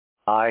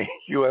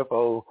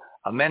UFO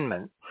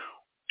amendment,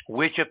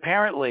 which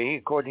apparently,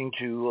 according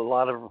to a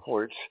lot of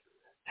reports,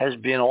 has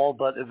been all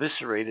but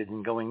eviscerated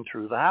in going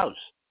through the House.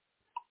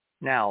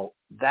 Now,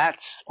 that's,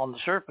 on the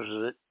surface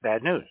of it,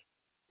 bad news.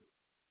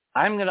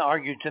 I'm going to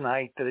argue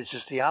tonight that it's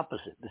just the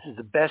opposite. This is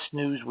the best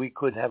news we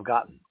could have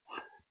gotten.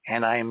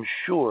 And I am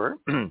sure,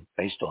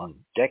 based on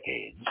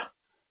decades,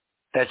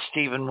 that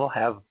Stephen will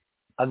have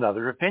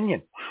another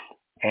opinion.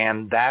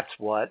 And that's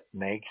what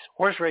makes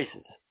horse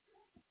races.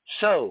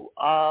 So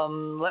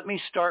let me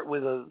start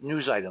with a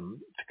news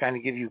item to kind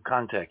of give you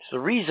context. The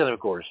reason, of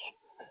course,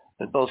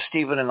 that both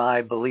Stephen and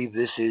I believe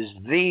this is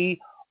the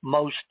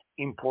most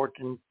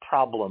important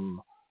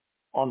problem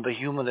on the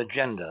human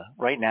agenda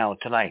right now,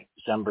 tonight,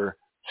 December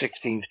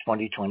 16th,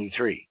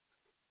 2023,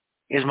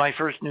 is my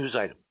first news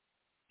item.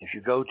 If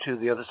you go to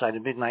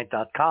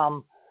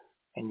theothersideofmidnight.com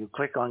and you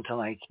click on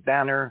tonight's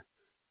banner,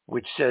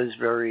 which says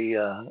very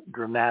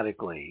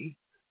dramatically,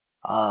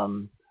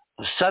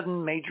 the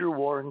sudden major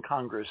war in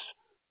Congress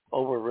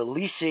over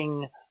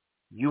releasing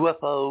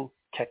UFO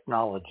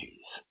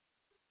technologies.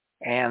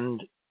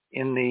 And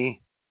in the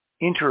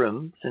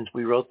interim, since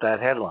we wrote that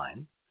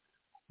headline,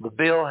 the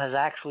bill has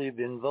actually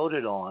been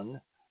voted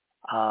on.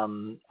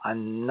 I'm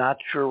not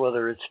sure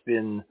whether it's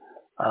been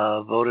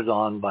voted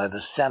on by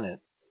the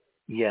Senate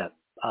yet,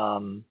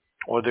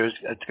 or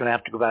it's going to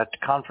have to go back to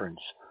conference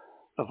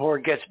before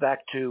it gets back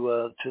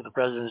to the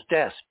president's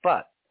desk.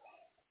 But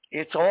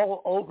it's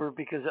all over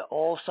because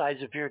all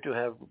sides appear to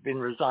have been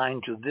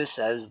resigned to this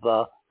as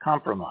the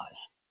compromise.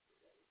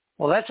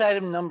 Well, that's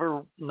item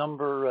number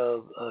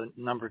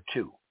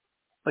two.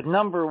 But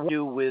number one,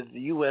 do with the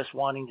U.S.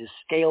 wanting to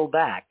scale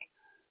back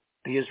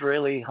the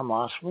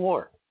Israeli-Hamas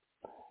war.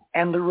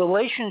 And the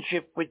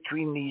relationship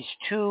between these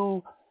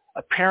two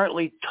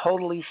apparently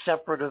totally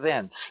separate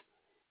events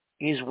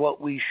is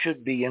what we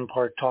should be in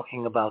part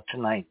talking about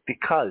tonight,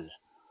 because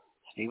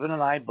Stephen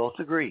and I both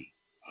agree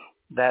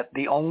that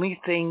the only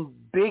thing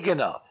big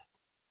enough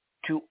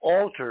to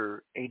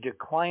alter a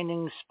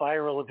declining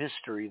spiral of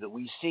history that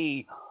we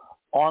see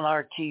on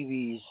our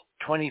TVs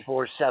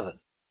 24/7,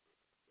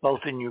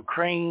 both in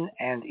Ukraine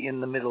and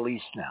in the Middle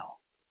East now,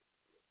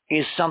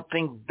 is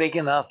something big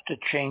enough to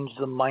change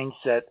the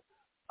mindset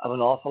of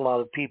an awful lot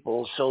of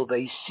people so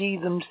they see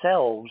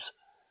themselves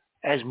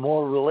as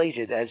more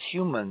related as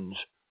humans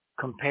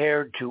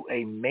compared to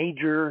a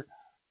major,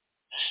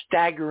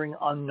 staggering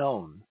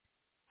unknown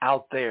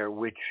out there,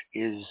 which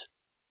is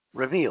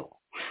revealed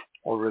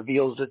or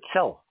reveals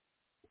itself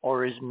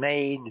or is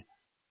made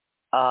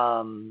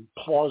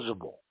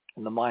plausible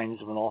in the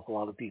minds of an awful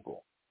lot of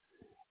people.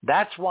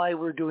 That's why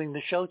we're doing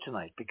the show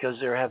tonight, because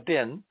there have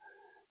been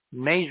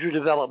major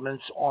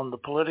developments on the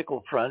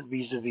political front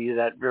vis-a-vis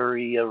that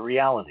very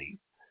reality.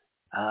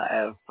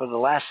 For the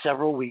last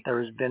several weeks,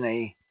 there has been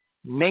a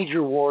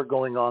major war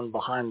going on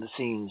behind the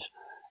scenes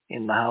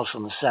in the House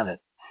and the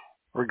Senate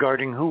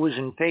regarding who was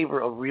in favor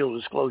of real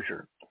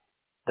disclosure.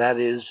 That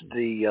is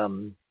there's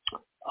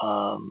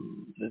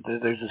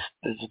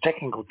a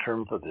technical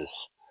term for this,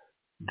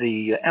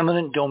 the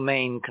eminent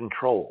domain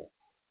control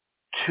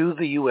to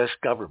the U.S.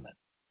 government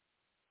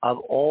of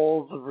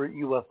all the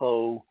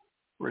UFO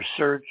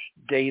research,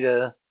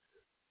 data,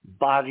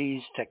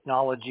 bodies,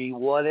 technology,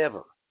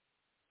 whatever,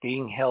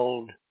 being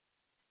held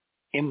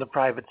in the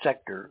private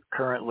sector,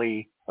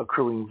 currently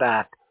accruing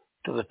back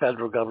to the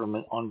federal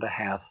government on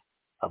behalf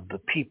of the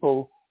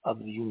people of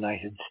the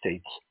United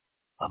States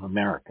of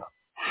America.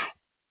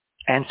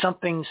 And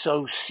something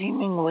so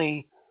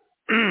seemingly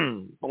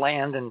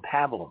bland and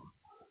pablum,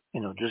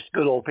 just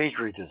good old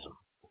patriotism,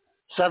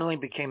 suddenly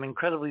became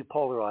incredibly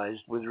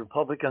polarized with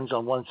Republicans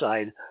on one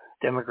side,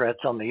 Democrats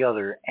on the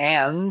other.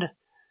 And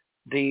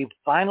the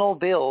final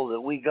bill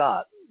that we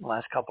got the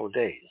last couple of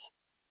days,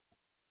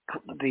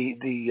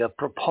 the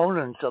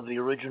proponents of the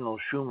original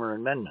Schumer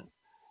amendment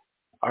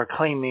are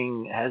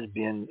claiming has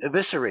been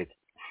eviscerated.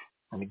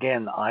 And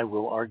again, I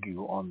will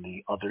argue on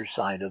the other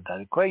side of that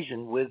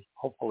equation with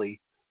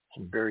hopefully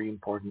some very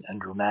important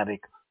and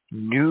dramatic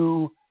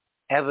new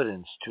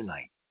evidence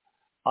tonight,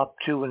 up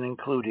to and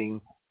including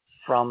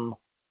from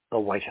the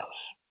White House.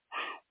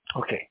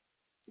 Okay.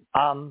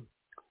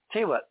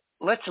 Tell you what,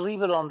 let's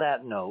leave it on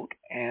that note,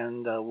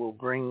 and we'll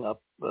bring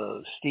up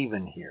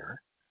Stephen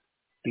here,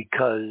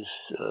 because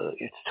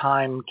it's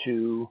time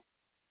to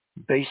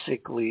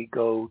basically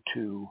go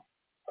to,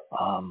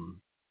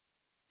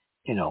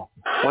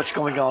 what's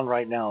going on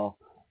right now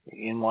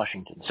in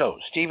Washington. So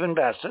Stephen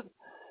Bassett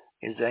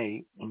is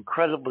a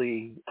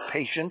incredibly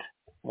patient,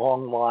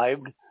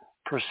 long-lived,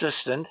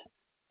 persistent,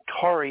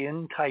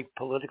 Taurian-type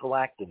political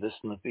activist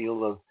in the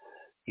field of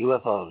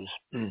UFOs.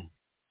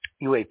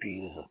 UAP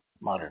is a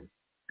modern,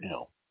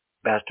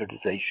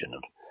 bastardization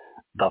of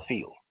the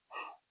field.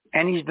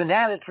 And he's been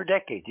at it for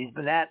decades. He's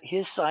been at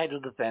his side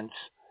of the fence,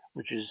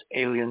 which is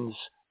aliens,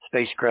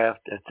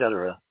 spacecraft,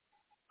 etc.,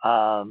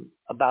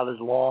 about as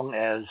long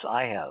as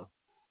I have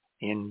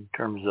in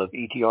terms of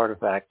ET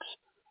artifacts,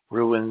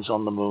 ruins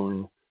on the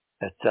moon,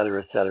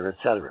 etc., etc.,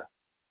 etc.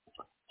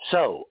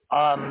 So,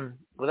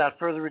 without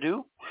further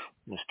ado,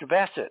 Mr.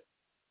 Bassett.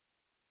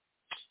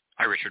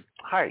 Hi, Richard.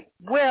 Hi.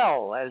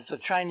 Well, as the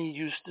Chinese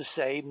used to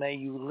say, may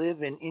you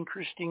live in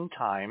interesting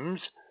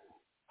times.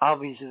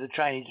 Obviously, the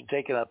Chinese have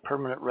taken up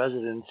permanent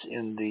residence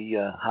in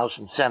the House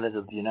and Senate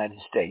of the United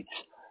States.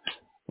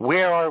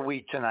 Where are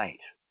we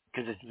tonight?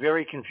 Because it's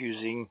very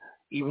confusing,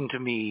 even to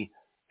me,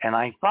 and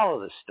I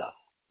follow this stuff.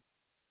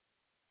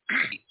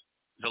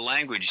 The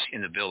language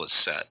in the bill is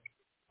set.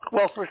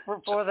 Well,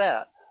 for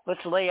that,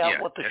 let's lay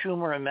out what the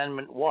Schumer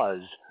amendment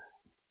was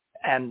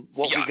and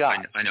what we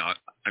got. I know.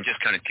 I'm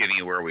just kind of giving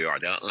you where we are.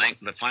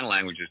 The final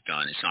language is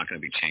done. It's not going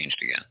to be changed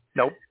again.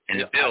 Nope. And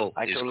the bill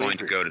I is totally going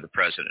agree. to go to the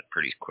president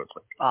pretty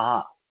quickly.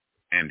 Uh-huh.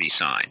 And be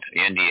signed.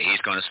 And he's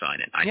going to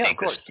sign it. I think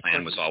this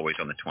plan was always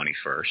on the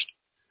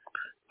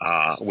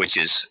 21st, which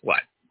is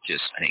what? I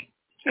think.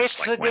 It's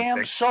like the Wednesday.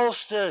 damn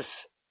solstice.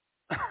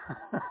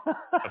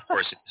 Of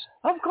course it is.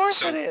 Of course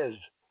it is.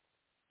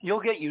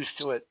 You'll get used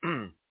to it.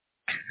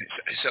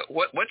 So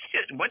what's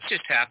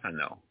just happened,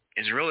 though,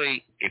 is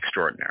really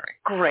extraordinary.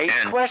 Great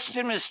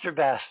question, Mr.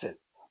 Bassett.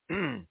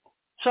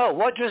 So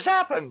what just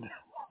happened?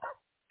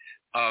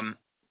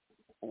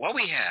 What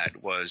we had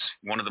was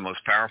one of the most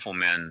powerful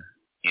men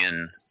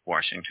in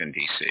Washington,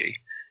 D.C.,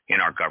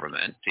 in our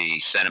government, the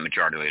Senate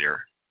Majority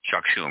Leader,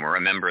 Chuck Schumer,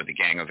 a member of the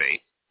Gang of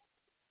Eight,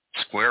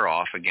 square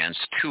off against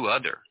two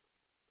other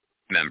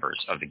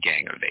members of the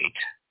Gang of Eight,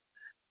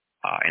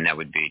 and that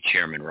would be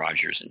Chairman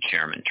Rogers and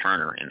Chairman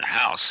Turner in the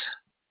House,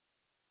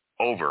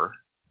 over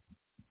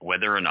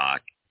whether or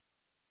not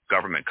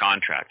government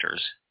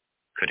contractors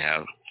could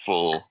have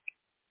full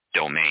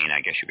domain, I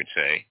guess you could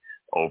say,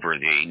 over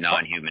the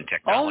non-human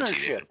technology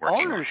they've been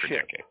working on for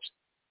decades.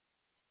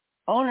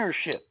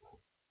 Ownership.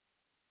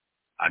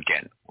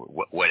 Again,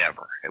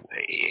 whatever.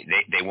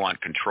 They want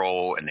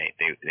control, and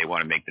they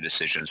want to make the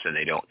decisions, and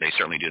they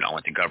certainly do not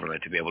want the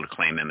government to be able to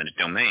claim eminent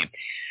domain.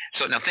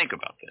 So now think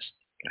about this.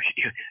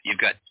 You've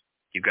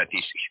got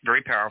these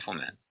very powerful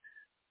men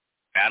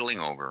battling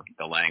over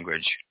the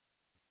language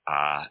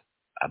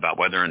about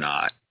whether or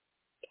not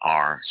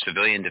our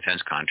civilian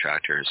defense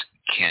contractors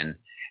can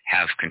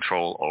have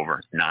control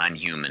over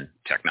non-human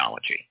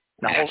technology.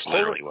 Now, that's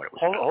literally what it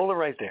was about. Hold it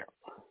right there.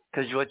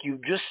 Because what you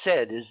just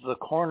said is the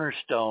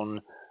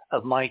cornerstone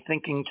of my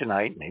thinking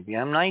tonight. Maybe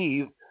I'm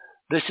naive.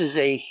 This is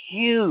a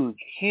huge,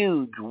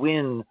 huge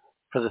win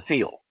for the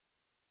field.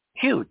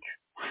 Huge.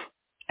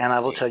 And I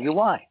will tell you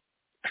why.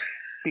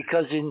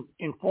 Because in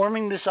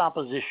forming this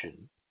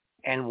opposition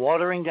and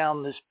watering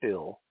down this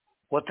bill,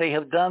 what they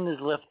have done is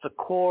left the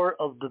core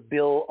of the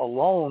bill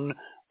alone,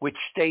 which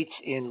states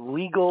in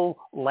legal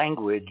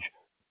language,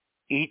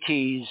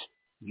 ETs,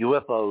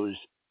 UFOs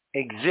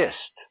exist.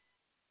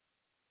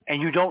 And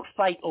you don't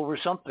fight over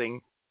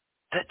something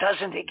that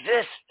doesn't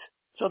exist.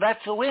 So that's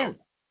the win.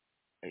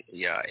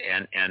 Yeah,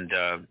 and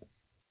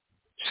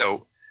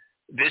so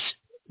this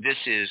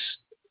is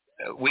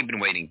we've been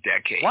waiting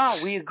decades. Wow,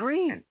 we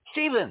agree.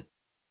 Stephen,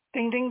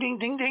 ding, ding, ding,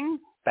 ding, ding.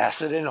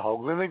 Bassett and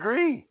Hoagland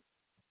agree.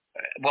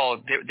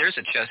 Well, there's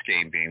a chess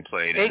game being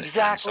played.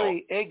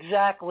 Exactly.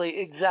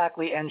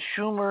 And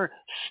Schumer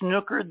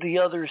snookered the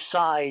other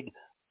side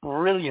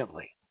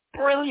brilliantly.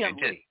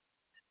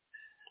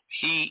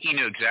 He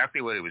knew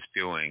exactly what he was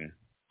doing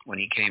when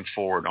he came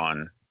forward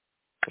on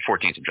the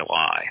 14th of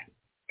July,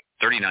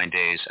 39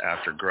 days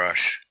after Grush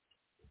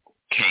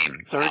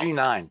came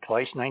 39, out.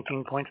 Twice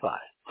 19.5.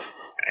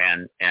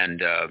 And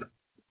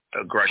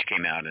Grush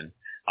came out and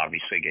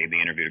obviously gave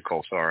the interview to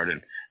Coulthard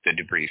and the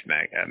Debrief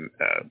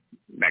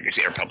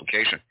magazine or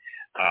publication,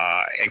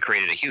 and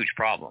created a huge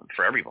problem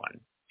for everyone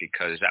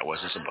because that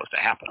wasn't supposed to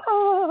happen.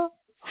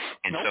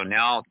 And so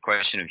now the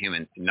question of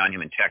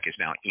non-human tech is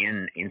now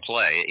in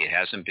play. It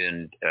hasn't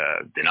been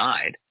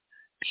denied.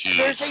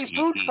 There's a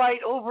food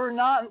fight over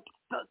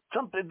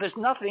something. There's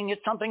nothing.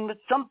 It's something that's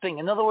something.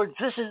 In other words,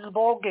 this is the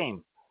ball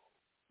game.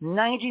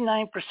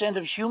 99%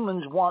 of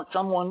humans want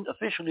someone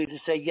officially to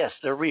say, yes,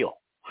 they're real.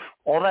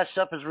 All that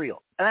stuff is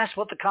real. And that's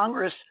what the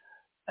Congress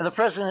and the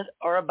president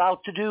are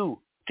about to do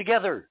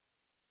together.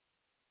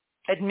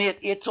 Admit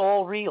it's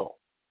all real.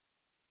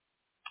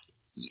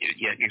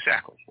 Yeah,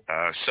 exactly.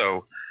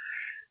 So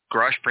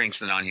Grush brings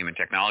the non-human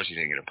technology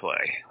thing into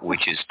play,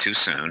 which is too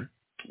soon.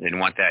 They didn't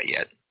want that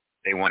yet.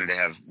 They wanted to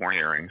have more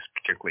hearings,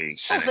 particularly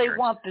Senate hearings. They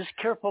want this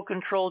careful,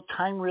 controlled,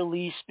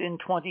 time-released in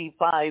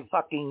 25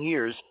 fucking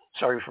years.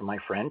 Sorry for my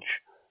French.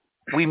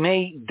 We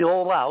may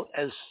dole out,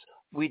 as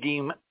we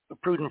deem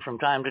prudent from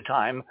time to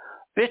time,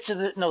 bits of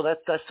it. No,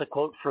 that's the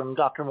quote from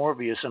Dr.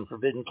 Morbius on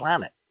Forbidden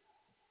Planet.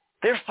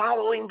 They're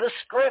following the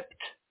script.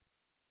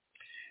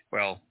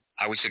 Well,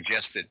 I would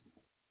suggest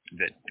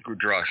that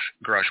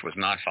Grush was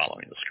not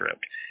following the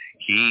script.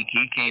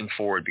 He came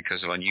forward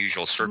because of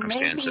unusual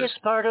circumstances. Maybe it's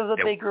part of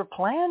the bigger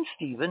plan,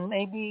 Stephen.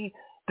 Maybe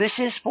this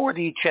is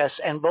 4D chess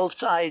and both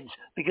sides,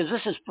 because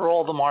this is for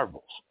all the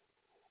marbles.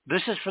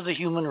 This is for the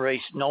human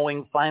race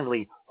knowing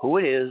finally who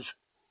it is,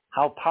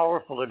 how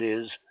powerful it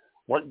is,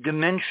 what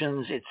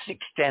dimensions it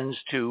extends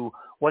to,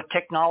 what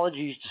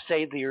technologies to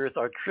save the earth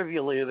are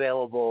trivially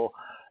available.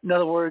 In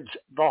other words,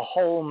 the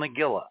whole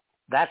Megillah.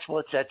 That's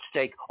what's at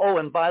stake. Oh,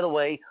 and by the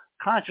way,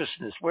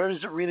 consciousness, where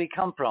does it really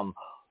come from?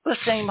 the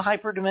same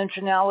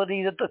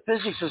hyperdimensionality that the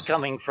physics is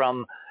coming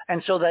from.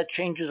 And so that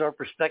changes our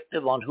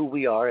perspective on who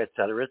we are, et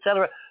cetera, et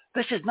cetera.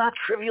 This is not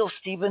trivial,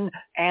 Stephen.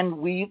 And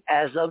we,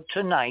 as of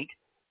tonight,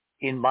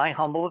 in my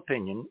humble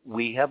opinion,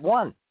 we have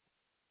won.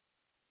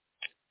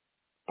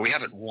 We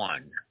haven't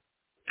won.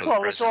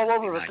 Well, it's all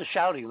over with the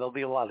shouting. There'll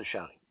be a lot of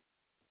shouting.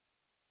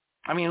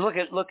 I mean, look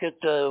at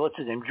what's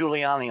his name,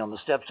 Giuliani, on the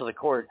steps of the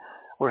court,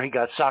 where he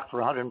got socked for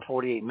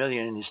 $148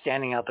 million, and he's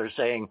standing out there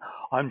saying,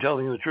 "I'm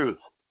telling you the truth."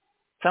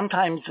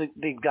 Sometimes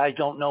the guys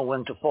don't know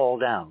when to fall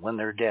down, when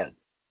they're dead.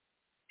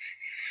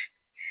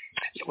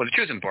 Well, the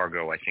truth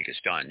embargo, I think, is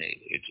done.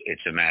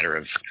 It's a matter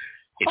of...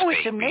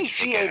 It's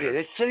emaciated.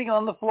 It's sitting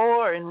on the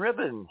floor in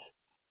ribbons.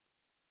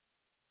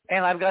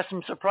 And I've got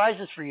some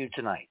surprises for you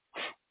tonight,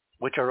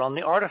 which are on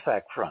the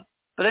artifact front.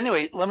 But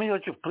anyway, let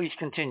you please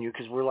continue,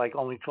 because we're like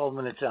only 12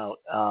 minutes out.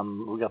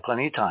 We've got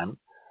plenty of time.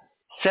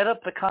 Set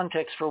up the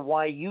context for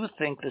why you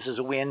think this is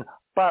a win,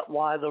 but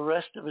why the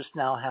rest of us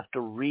now have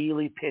to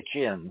really pitch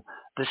in.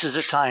 This is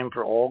a time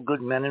for all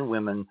good men and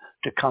women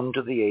to come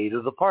to the aid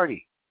of the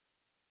party.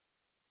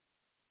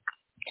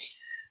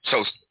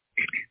 So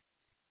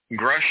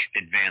Grush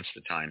advanced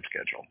the time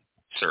schedule,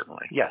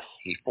 certainly. Yes.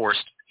 He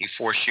forced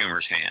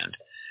Schumer's hand.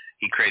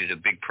 He created a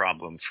big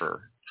problem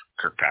for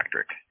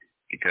Kirkpatrick,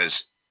 because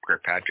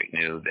Kirkpatrick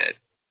knew that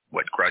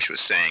what Grush was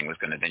saying was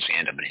going to eventually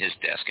end up at his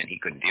desk, and he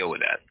couldn't deal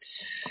with that.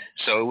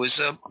 So it was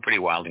a pretty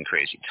wild and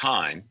crazy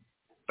time.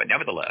 But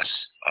nevertheless,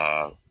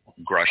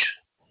 Grush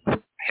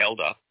held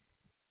up.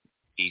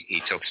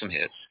 He took some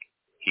hits.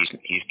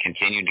 He's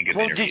continued to give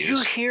interviews. Did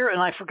you hear,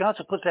 and I forgot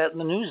to put that in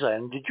the news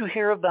item, did you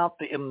hear about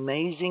the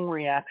amazing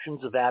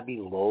reactions of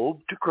Abbey Loeb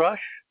to Grush?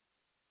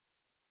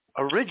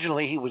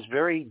 Originally, he was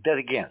very dead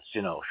against,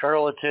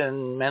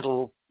 charlatan,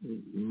 mental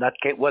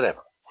nutcase,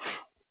 whatever.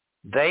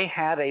 They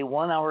had a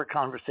 1-hour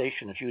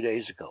conversation a few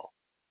days ago.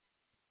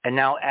 And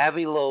now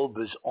Abbey Loeb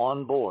is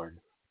on board,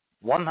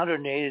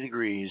 180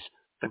 degrees,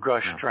 the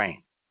Grush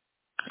train.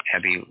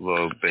 Abbey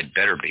Loeb had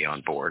better be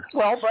on board.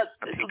 Well, but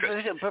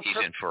he's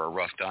in for a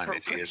rough time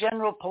if he is.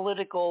 General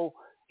political,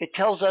 it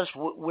tells us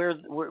where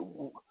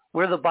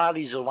the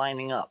bodies are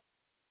lining up,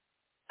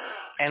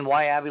 and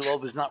why Abbey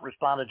Loeb has not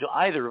responded to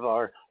either of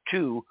our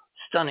two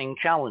stunning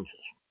challenges.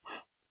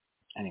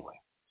 Anyway,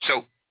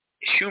 so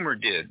Schumer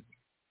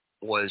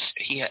was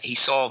he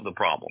solved the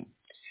problem.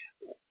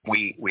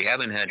 We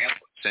haven't had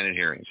Senate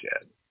hearings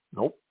yet.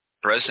 Nope.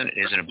 The president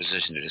isn't in a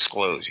position to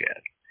disclose yet.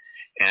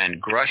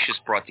 And Grush has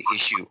brought the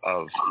issue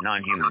of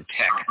non-human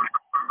tech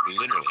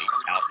literally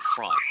out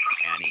front,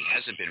 and he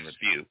hasn't been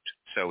rebuked.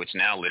 So it's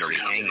now literally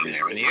hanging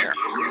there in the air.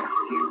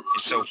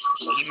 And so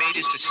he made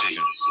his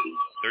decision.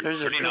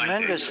 There's a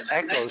tremendous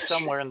echo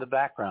somewhere in the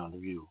background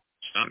of you.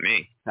 It's not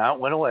me. No, it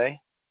went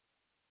away.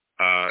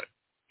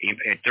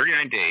 In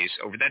 39 days,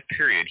 over that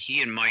period,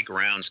 he and Mike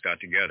Rounds got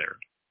together.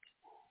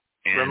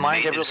 And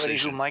remind everybody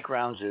who Mike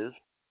Rounds is.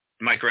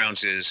 Mike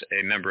Rounds is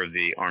a member of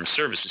the Armed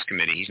Services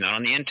Committee. He's not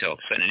on the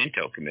Senate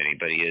Intel Committee,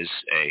 but he is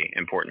an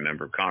important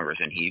member of Congress.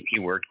 And he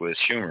worked with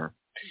Schumer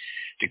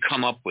to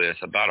come up with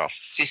about a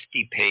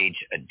 50-page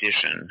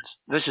addition.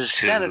 This is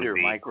Senator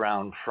Mike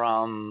Rounds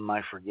from,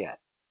 I forget,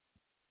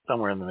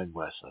 somewhere in the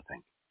Midwest, I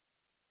think.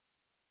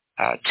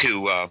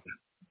 To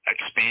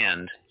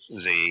expand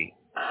the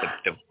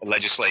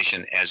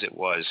legislation as it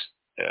was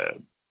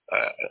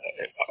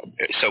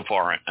so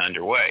far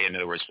underway. In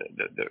other words,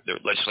 the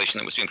legislation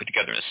that was being put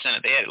together in the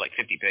Senate, they added like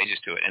 50 pages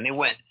to it, and they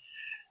went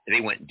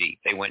deep,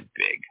 they went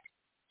big.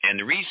 And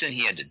the reason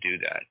he had to do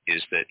that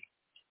is that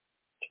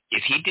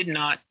if he did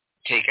not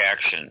take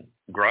action,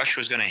 Grush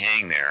was going to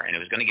hang there, and it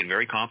was going to get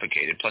very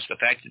complicated. Plus the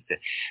fact that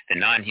the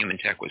non-human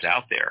tech was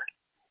out there.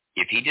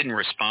 If he didn't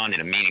respond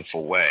in a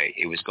meaningful way,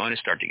 it was going to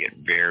start to get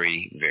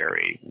very,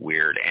 very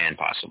weird and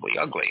possibly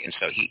ugly. And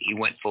so he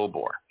went full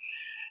bore.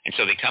 And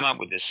so they come up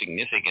with this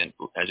significant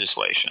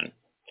legislation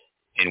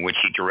in which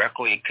he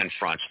directly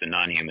confronts the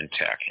non-human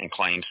tech and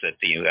claims that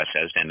the U.S.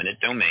 has eminent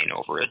domain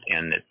over it,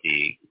 and that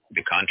the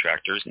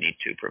contractors need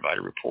to provide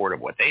a report of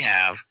what they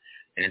have.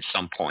 And at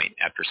some point,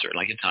 after a certain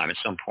length of time, at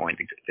some point,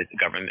 the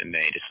government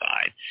may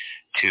decide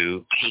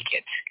to take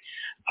it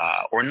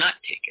or not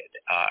take it.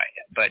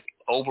 But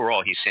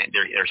overall,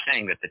 they're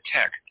saying that the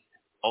tech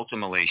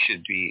ultimately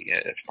should be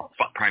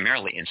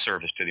primarily in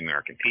service to the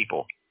American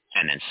people,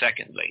 and then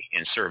secondly,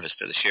 in service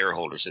to the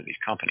shareholders of these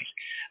companies.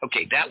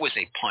 Okay, that was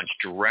a punch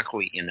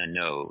directly in the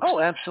nose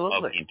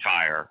of the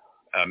entire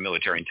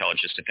military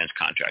intelligence defense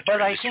contractor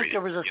But industry. I think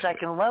there was a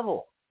second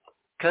level,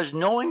 because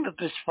knowing that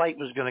this fight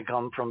was going to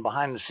come from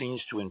behind the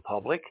scenes to in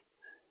public,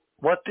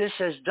 what this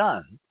has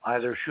done,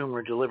 either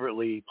Schumer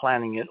deliberately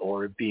planning it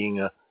or it being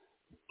an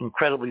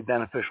incredibly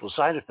beneficial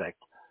side effect,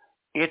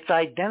 it's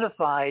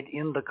identified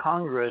in the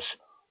Congress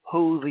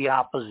who the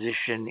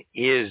opposition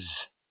is.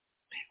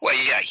 Well,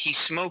 yeah, he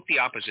smoked the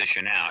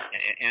opposition out,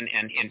 and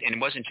it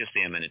wasn't just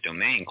the eminent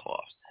domain clause.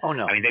 Oh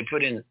no! I mean, they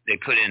put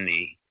in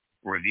the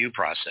review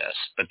process,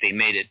 but they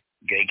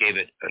gave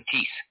it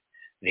teeth.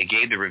 They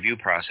gave the review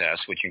process,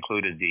 which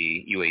included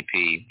the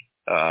UAP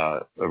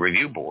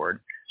review board,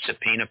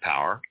 subpoena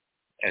power,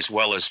 as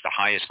well as the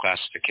highest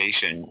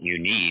classification you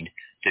need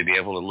to be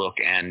able to look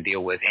and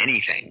deal with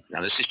anything.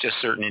 Now, this is just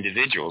certain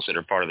individuals that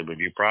are part of the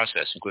review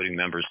process, including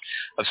members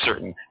of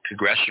certain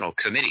congressional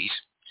committees.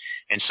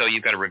 And so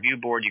you've got a review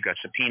board, you've got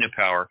subpoena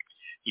power,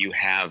 you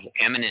have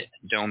eminent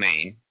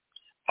domain,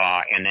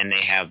 and then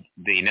they have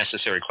the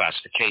necessary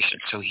classification.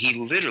 So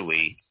he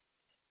literally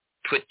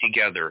put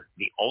together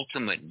the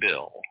ultimate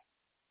bill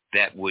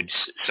that would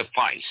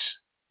suffice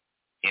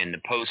in the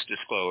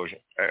post-disclosure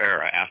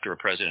era after a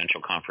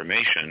presidential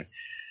confirmation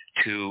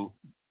to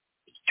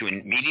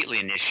immediately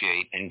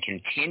initiate and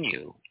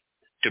continue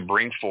to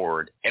bring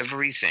forward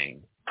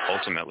everything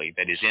ultimately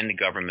that is in the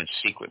government's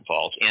secret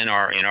vault, in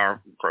our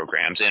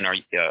programs, in our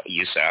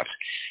USAPs,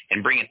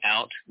 and bring it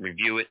out,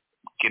 review it,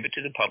 give it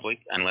to the public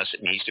unless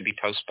it needs to be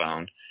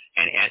postponed,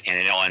 and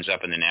it all ends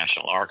up in the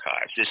National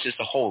Archives. This is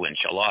the whole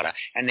enchilada,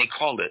 and they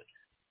called it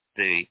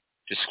the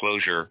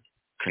Disclosure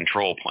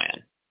Control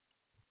Plan,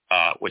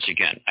 which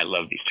again, I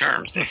love these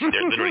terms.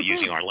 They're literally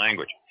using our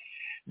language.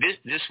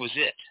 This was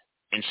it.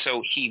 And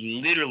so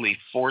he literally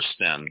forced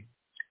them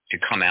to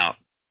come out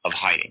of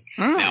hiding.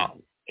 Now,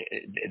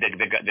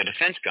 the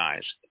defense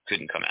guys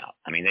couldn't come out.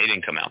 I mean, they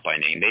didn't come out by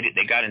name.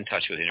 They got in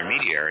touch with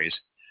intermediaries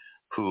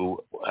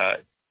who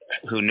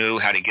knew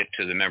how to get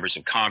to the members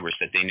of Congress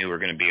that they knew were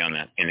going to be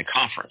in the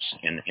conference,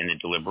 in the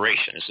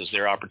deliberation. This was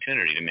their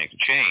opportunity to make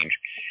a change.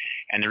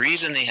 And the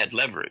reason they had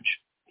leverage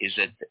is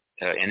that,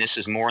 and this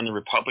is more on the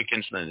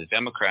Republicans than the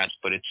Democrats,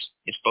 but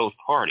it's both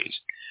parties.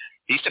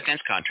 These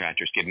defense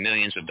contractors give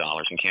millions of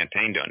dollars in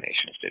campaign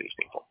donations to these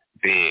people,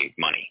 big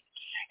money.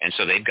 And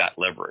so they've got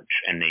leverage,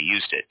 and they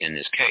used it in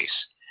this case.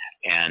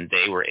 And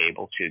they were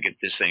able to get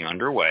this thing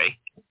underway.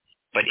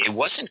 But it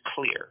wasn't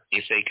clear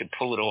if they could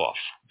pull it off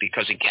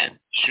because, again,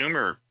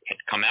 Schumer had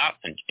come out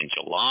in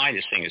July.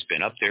 This thing has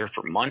been up there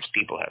for months.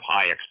 People have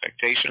high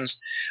expectations.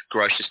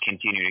 Grush is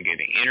continuing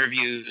giving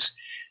interviews.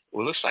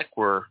 Well, it looks like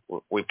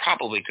we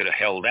probably could have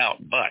held out,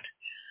 but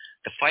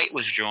the fight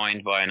was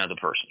joined by another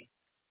person.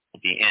 At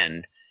the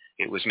end,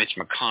 it was Mitch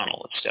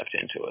McConnell that stepped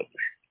into it,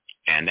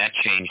 and that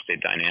changed the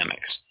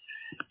dynamics.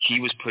 He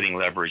was putting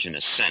leverage in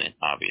the Senate,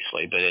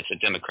 obviously, but it's a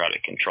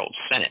Democratic-controlled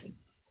Senate.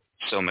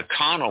 So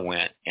McConnell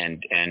went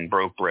and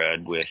broke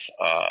bread with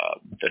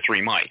the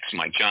three Mikes,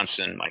 Mike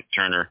Johnson, Mike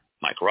Turner,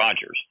 Mike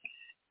Rogers,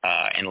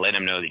 and let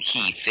him know that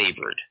he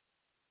favored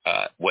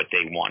what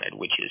they wanted,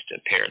 which is to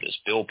pare this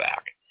bill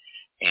back.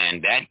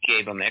 And that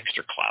gave them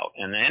extra clout.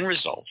 And the end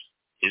result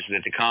is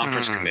that the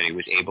conference committee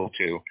was able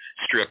to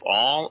strip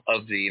all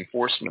of the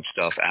enforcement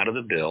stuff out of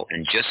the bill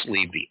and just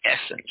leave the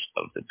essence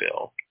of the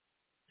bill,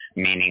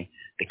 meaning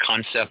the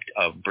concept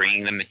of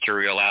bringing the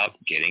material out,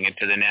 getting it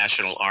to the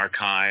National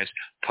Archives,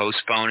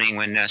 postponing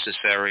when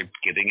necessary,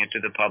 giving it to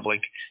the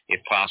public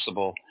if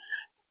possible.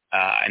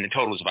 And the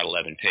total was about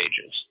 11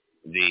 pages.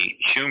 The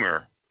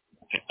Schumer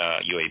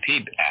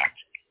UAP Act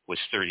was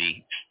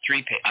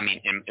 33 pages. I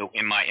mean,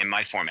 in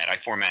my format, I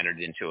formatted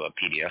it into a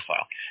PDF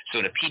file. So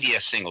in a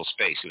PDF single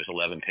space, it was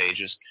 11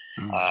 pages.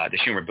 The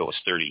Schumer bill was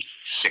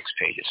 36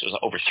 pages. So it was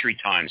over 3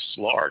 times as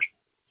large.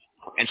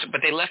 And so,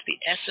 but they left the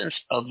essence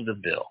of the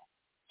bill.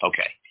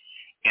 Okay.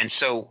 And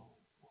so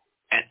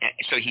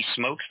he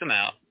smokes them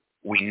out.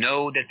 We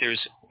know that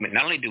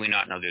not only do we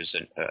not know there's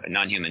a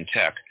non-human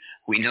tech,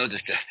 we know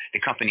that the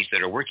companies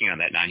that are working on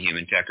that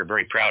non-human tech are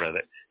very proud of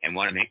it and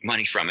want to make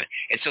money from it.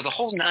 And so the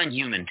whole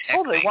non-human tech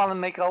they want to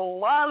make a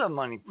lot of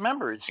money.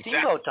 Remember, it's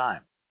steamboat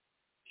time.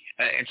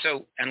 And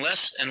so unless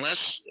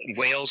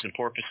whales and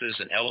porpoises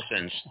and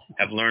elephants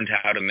have learned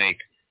how to make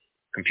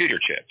computer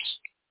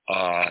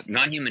chips,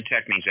 non-human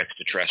tech means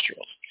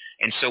extraterrestrials.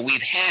 And so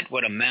we've had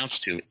what amounts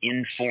to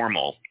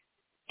informal,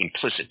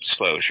 implicit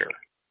disclosure,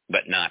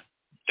 but not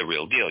the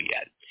real deal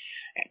yet.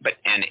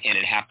 And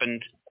it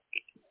happened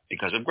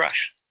because of Grush.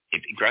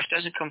 If Grush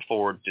doesn't come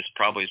forward, this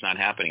probably is not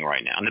happening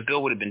right now. And the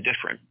bill would have been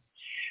different.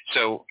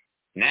 So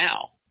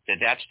now that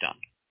that's done,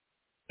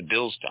 the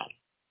bill's done,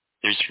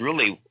 there's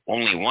really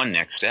only one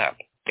next step,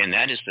 and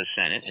that is the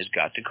Senate has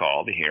got to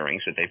call the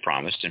hearings that they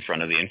promised in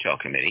front of the Intel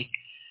Committee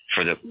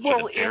for the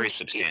very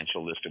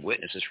substantial list of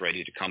witnesses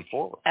ready to come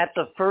forward. At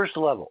the first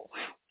level,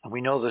 and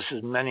we know this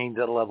is many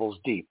levels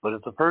deep, but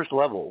at the first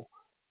level,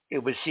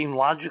 it would seem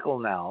logical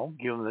now,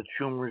 given that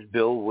Schumer's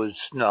bill was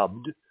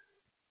snubbed,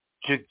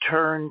 to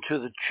turn to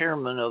the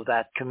chairman of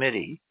that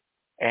committee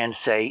and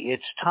say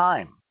it's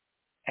time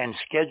and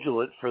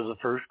schedule it for the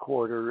first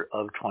quarter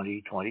of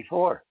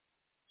 2024.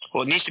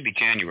 Well, it needs to be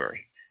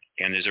January,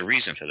 and there's a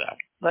reason for that.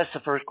 That's the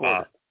first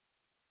quarter.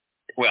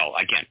 Well,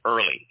 again,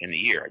 early in the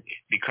year,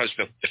 because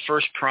the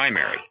first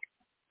primary,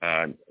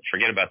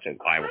 forget about the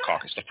Iowa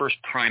caucus, the first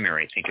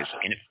primary, I think, is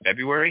in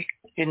February.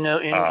 In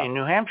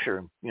New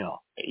Hampshire, you know.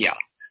 Yeah.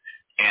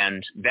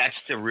 And that's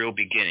the real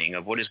beginning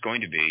of what is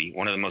going to be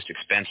one of the most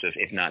expensive,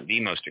 if not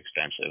the most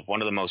expensive,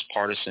 one of the most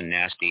partisan,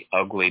 nasty,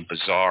 ugly,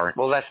 bizarre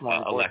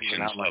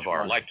elections of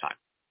our lifetime.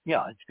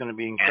 Yeah, it's going to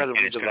be incredibly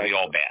and it's going to be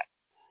all bad.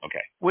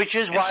 Okay. Which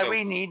is why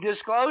we need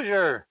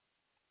disclosure.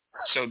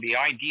 So the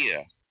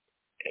idea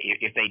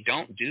if they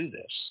don't do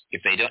this,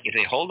 if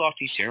they hold off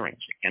these hearings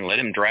and let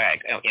them drag,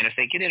 and if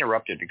they get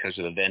interrupted because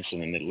of events in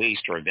the Middle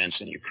East or events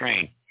in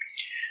Ukraine,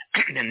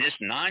 then this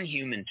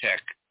non-human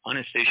tech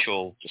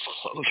unofficial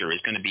disclosure is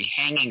going to be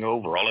hanging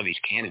over all of these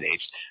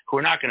candidates who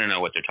are not going to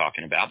know what they're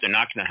talking about. They're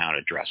not going to know how to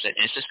address it,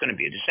 and it's just going to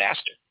be a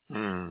disaster.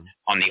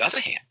 On the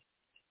other hand,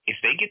 if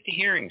they get the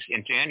hearings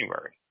in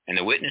January and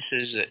the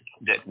witnesses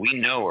that we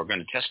know are going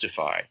to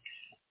testify,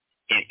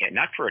 and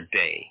not for a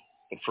day,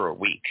 but for a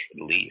week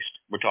at least,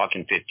 we're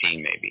talking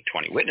 15, maybe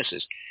 20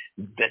 witnesses,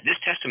 that this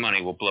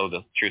testimony will blow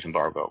the truth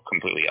embargo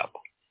completely up.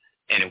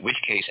 And in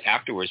which case,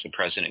 afterwards, the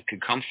president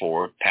could come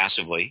forward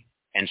passively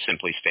and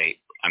simply state,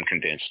 I'm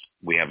convinced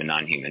we have a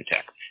non-human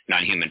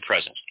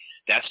presence.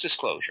 That's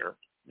disclosure.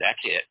 That's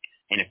it.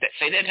 And if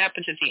say that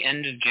happens at the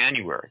end of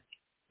January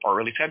or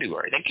early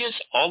February, that gives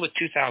all the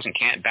 2,000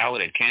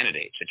 balloted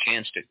candidates a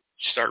chance to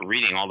start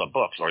reading all the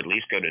books, or at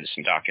least go to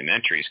some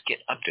documentaries, get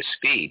up to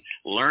speed,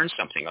 learn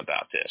something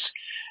about this,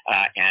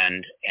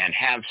 and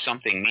have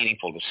something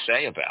meaningful to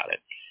say about it,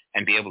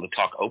 and be able to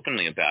talk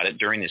openly about it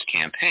during this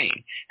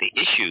campaign. The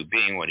issue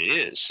being what it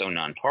is, so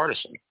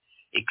nonpartisan,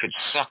 it could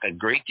suck a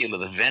great deal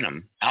of the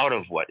venom out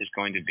of what is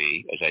going to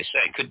be, as I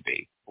say, could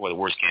be, the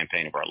worst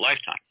campaign of our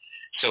lifetime.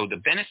 So the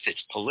benefits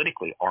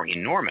politically are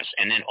enormous.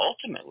 And then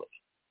ultimately,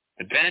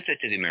 the benefit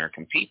to the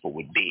American people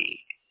would be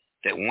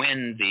that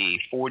when the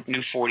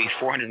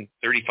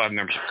 435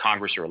 members of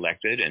Congress are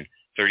elected and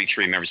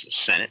 33 members of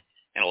the Senate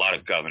and a lot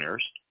of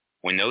governors,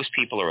 when those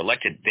people are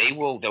elected, the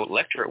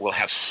electorate will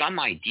have some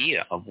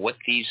idea of what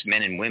these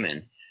men and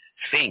women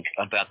think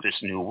about this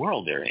new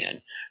world they're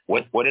in.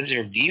 What is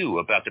their view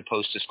about the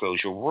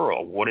post-disclosure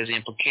world? What are the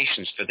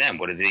implications for them?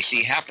 What do they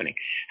see happening?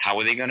 How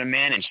are they going to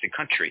manage the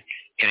country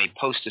in a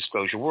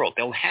post-disclosure world?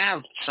 They'll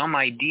have some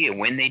idea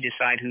when they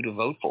decide who to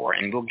vote for,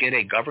 and we'll get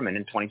a government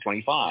in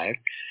 2025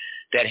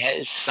 that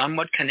is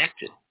somewhat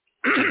connected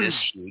to this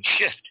huge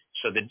shift.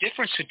 So the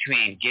difference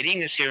between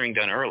getting this hearing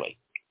done early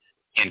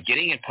and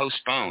getting it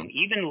postponed,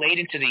 even late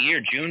into the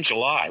year, June,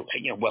 July,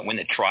 when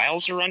the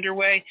trials are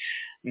underway,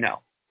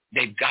 no.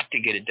 They've got to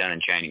get it done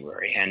in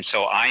January. And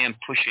so I am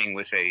pushing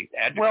with a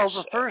advocacy. Well,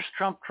 the first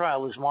Trump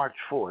trial is March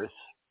 4th.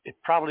 It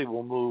probably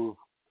will move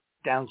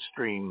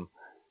downstream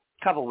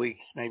a couple of weeks,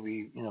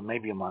 maybe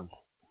a month.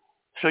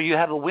 So you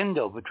have a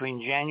window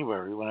between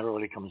January, when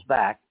everybody comes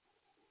back,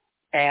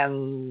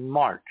 and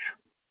March.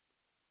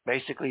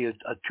 Basically a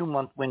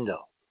 2-month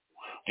window.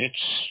 It's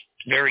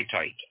very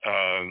tight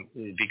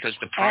because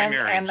the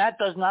primary... And that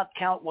does not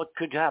count what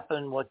could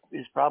happen, what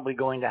is probably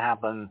going to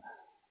happen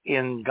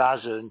in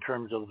Gaza in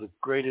terms of the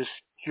greatest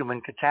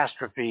human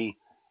catastrophe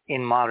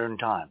in modern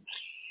times.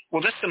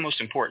 Well, that's the most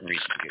important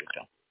reason to get it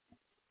done.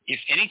 If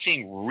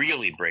anything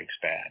really breaks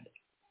bad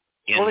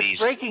it's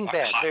breaking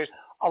bad. There's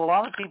a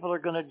lot of people are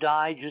going to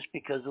die just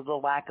because of the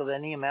lack of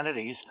any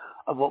amenities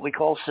of what we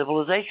call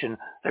civilization.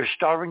 They're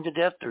starving to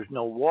death. There's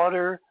no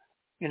water.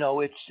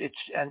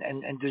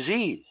 And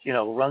disease,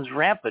 runs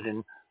rampant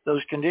in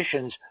those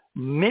conditions.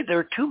 There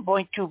are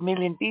 2.2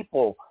 million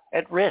people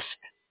at risk.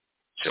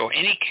 So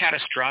any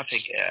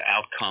catastrophic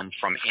outcome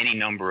from any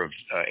number of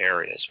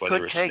areas,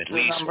 whether it's the Middle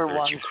East, whether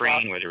it's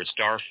Ukraine, whether it's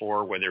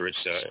Darfur, whether it's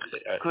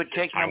could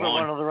take Taiwan. number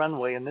one on the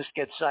runway, and this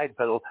gets side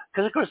pedaled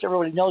because, of course,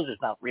 everybody knows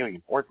it's not really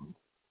important.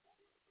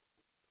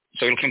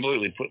 So it'll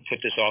completely put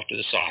this off to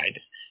the side,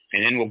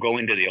 and then we'll go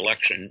into the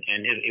election,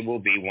 and it will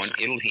be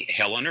it'll be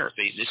hell on earth.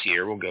 This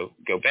year will go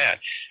bad.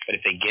 But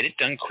if they get it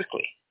done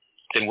quickly,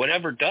 then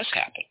whatever does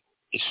happen,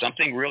 if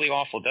something really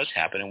awful does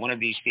happen in one of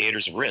these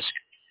theaters of risk,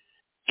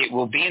 it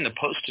will be in the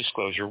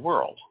post-disclosure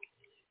world,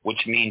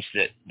 which means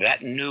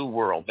that new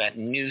world, that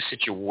new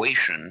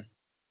situation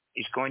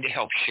is going to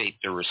help shape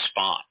the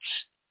response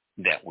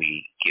that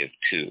we give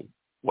to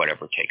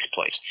whatever takes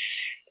place.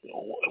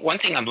 One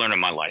thing I've learned in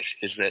my life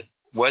is that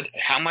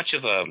how much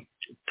of a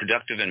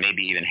productive and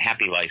maybe even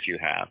happy life you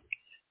have,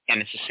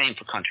 and it's the same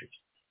for countries,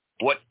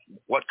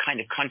 what kind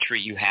of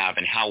country you have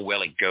and how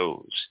well it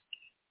goes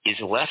is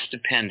less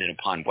dependent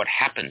upon what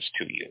happens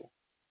to you,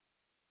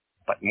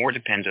 but more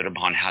dependent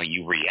upon how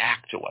you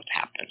react to what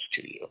happens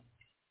to you.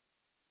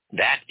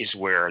 That is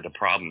where the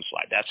problems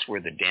lie. That's where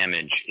the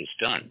damage is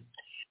done.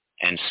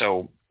 And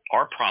so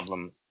our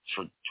problem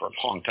for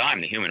a long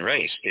time, the human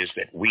race, is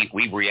that we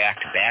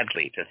react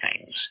badly to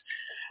things.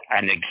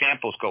 And the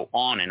examples go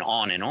on and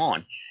on and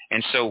on.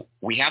 And so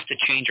we have to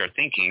change our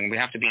thinking. We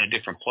have to be in a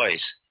different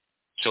place.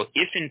 So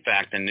if, in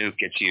fact, the nuke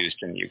gets used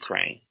in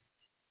Ukraine,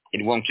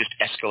 it won't just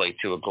escalate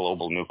to a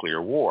global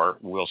nuclear war.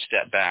 We'll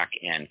step back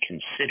and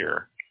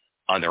consider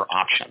other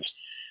options.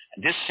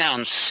 This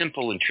sounds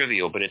simple and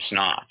trivial, but it's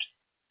not.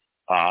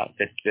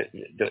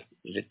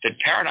 The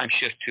paradigm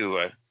shift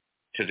to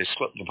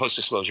the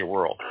post-disclosure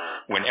world,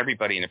 when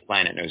everybody in the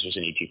planet knows there's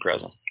an ET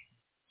present,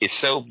 is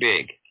so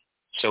big,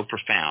 so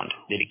profound,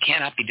 that it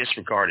cannot be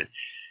disregarded.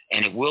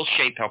 And it will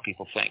shape how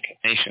people think,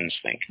 nations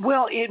think.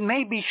 Well, it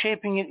may be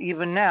shaping it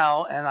even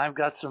now, and I've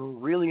got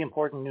some really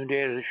important new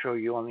data to show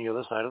you on the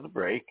other side of the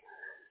break.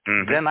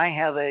 Mm-hmm. Then I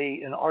have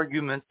an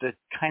argument that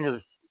kind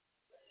of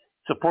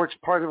supports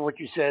part of what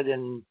you said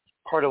and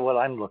part of what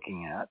I'm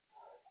looking at.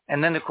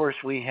 And then, of course,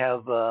 we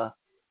have a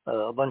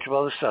bunch of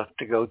other stuff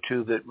to go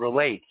to that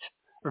relates.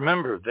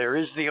 Remember, there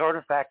is the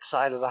artifact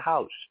side of the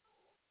house,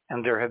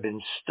 and there have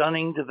been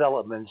stunning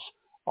developments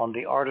on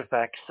the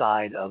artifact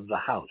side of the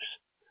house.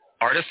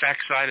 Artifact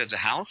side of the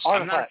house?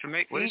 I'm not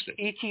familiar. What is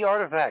it? ET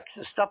artifacts,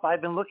 the stuff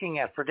I've been looking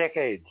at for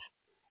decades.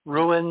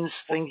 Ruins,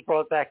 things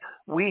brought back.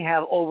 We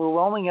have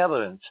overwhelming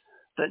evidence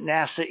that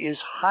NASA is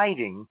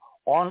hiding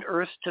on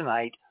Earth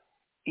tonight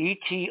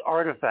ET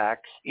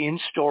artifacts in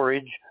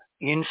storage,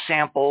 in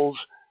samples,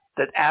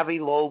 that Avi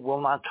Loeb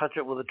will not touch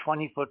it with a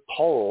 20-foot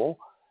pole.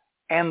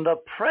 And the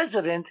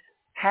president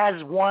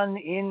has one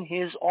in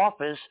his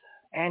office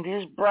and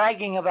is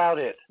bragging about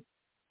it.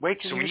 Wait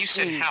till so when you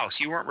said House,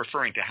 you weren't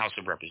referring to House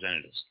of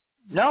Representatives.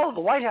 No, the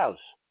White House.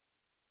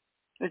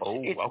 It's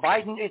okay.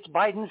 It's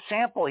Biden's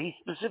sample. He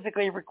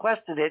specifically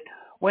requested it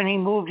when he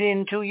moved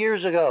in 2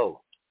 years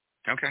ago.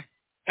 Okay.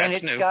 And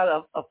it's got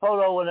a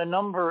photo and a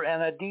number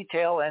and a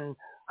detail, and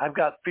I've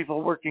got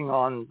people working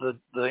on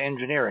the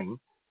engineering.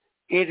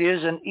 It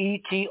is an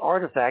ET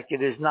artifact.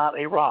 It is not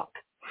a rock.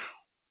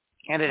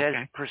 And it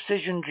has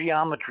precision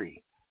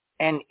geometry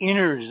and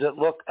inners that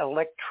look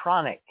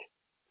electronic.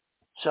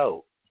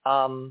 So,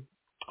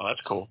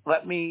 that's cool.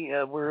 Let me.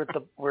 We're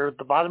at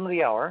the bottom of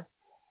the hour,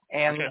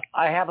 and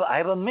I have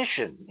a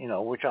mission,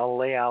 which I'll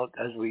lay out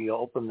as we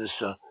open this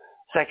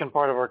second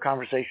part of our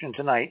conversation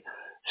tonight.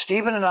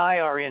 Stephen and I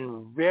are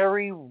in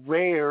very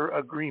rare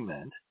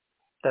agreement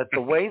that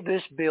the way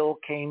this bill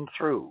came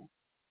through,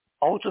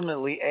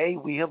 ultimately, A,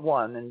 we have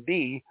won, and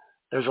B,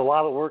 there's a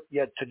lot of work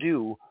yet to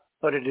do,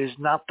 but it is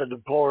not the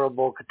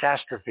deplorable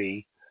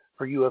catastrophe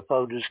for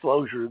UFO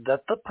disclosure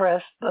that the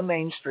press, the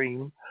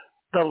mainstream,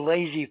 the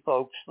lazy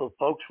folks, the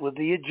folks with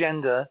the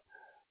agenda,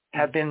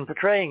 have been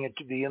portraying it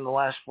to be in the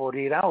last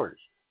 48 hours.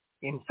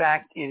 In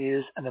fact, it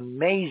is an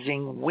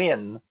amazing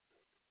win,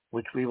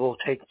 which we will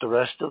take the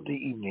rest of the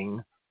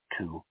evening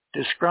to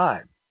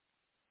describe.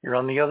 You're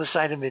on the other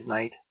side of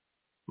midnight.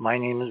 My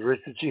name is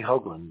Richard C.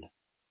 Hoagland.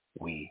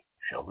 We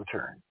shall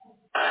return.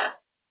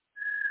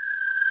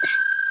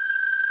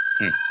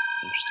 Interesting.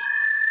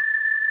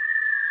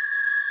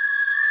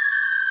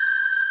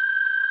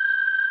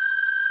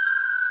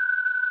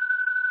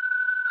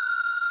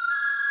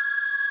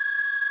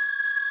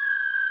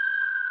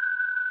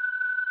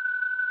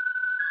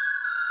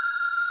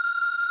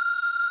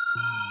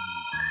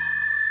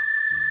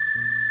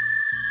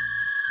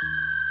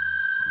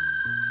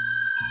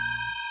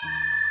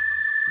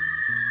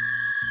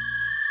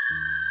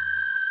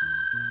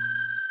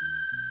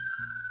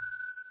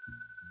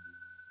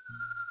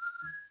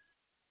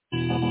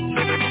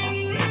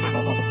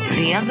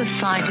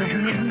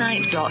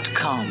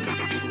 theothersideofmidnight.com.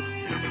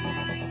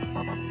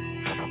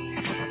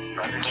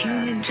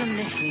 Tune in to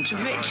listen to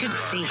Richard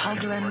C.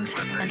 Hoagland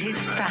and his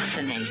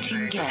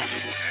fascinating guests.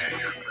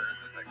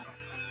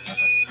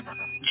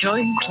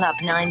 Join Club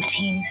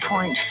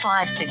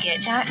 19.5 to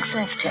get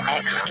access to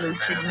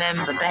exclusive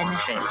member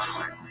benefits.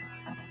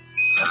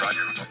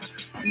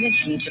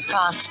 Listen to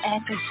past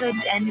episodes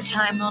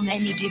anytime on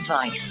any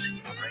device.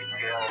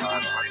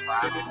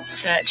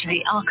 Search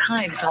the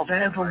archives of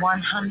over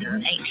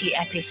 180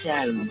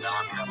 episodes.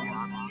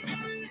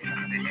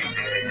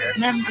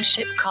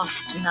 Membership costs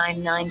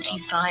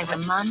 $9.95 a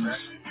month,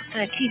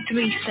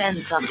 33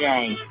 cents a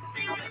day.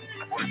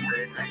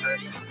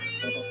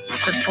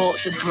 Support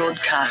the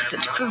broadcasters to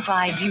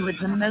provide you with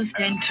the most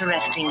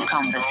interesting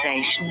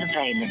conversation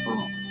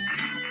available.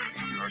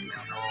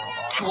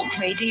 Talk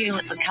radio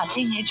at the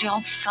cutting edge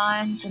of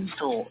science and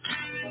thought.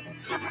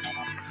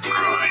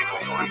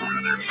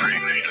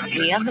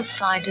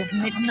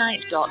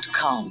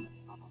 theothersideofmidnight.com.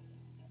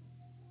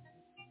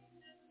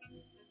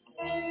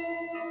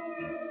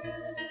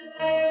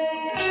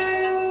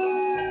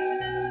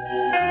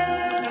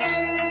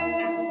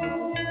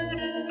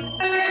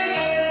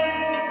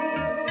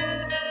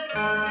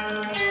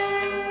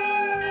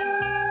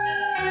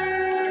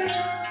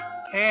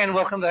 And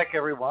welcome back,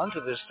 everyone,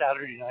 to this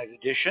Saturday night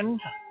edition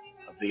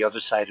of The Other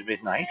Side of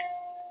Midnight,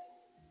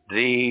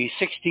 the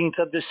 16th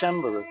of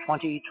December of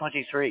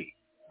 2023.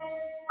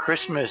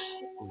 Christmas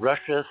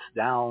rusheth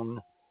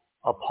down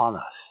upon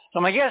us. So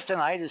my guest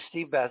tonight is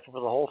Steve Bassett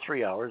for the whole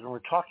 3 hours, and we're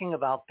talking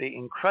about the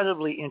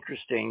incredibly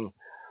interesting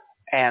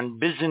and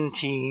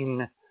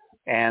Byzantine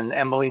and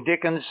Emily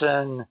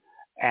Dickinson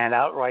and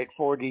outright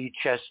 4D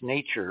chess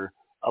nature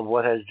of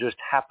what has just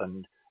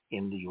happened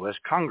in the U.S.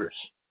 Congress.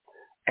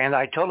 And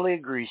I totally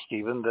agree,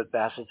 Stephen, that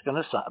Bassett's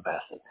going to sign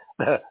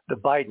the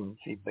Biden,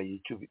 see,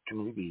 too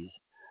many B's.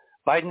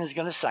 Biden is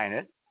going to sign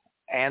it,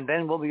 and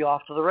then we'll be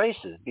off to the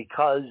races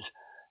because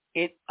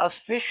it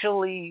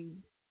officially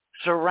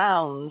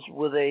surrounds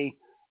with a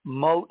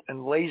moat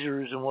and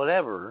lasers and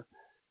whatever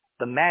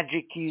the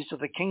magic keys to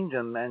the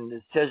kingdom, and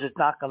it says it's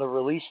not going to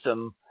release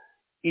them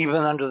even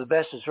under the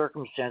best of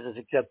circumstances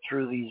except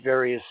through these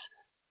various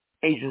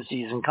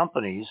agencies and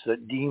companies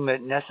that deem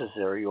it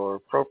necessary or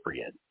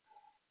appropriate.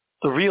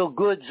 The real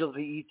goods of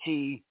the ET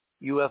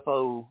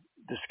UFO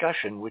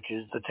discussion, which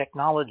is the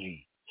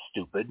technology,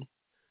 stupid,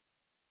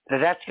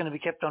 that's going to be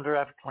kept under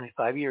wraps for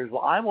 25 years.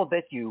 Well, I will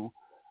bet you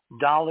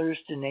dollars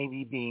to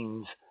Navy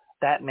beans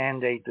that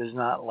mandate does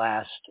not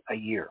last a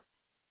year.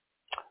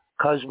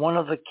 Because one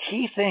of the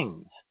key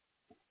things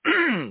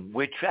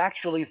which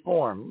actually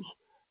forms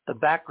the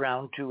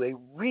background to a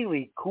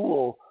really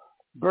cool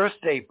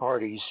birthday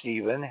party,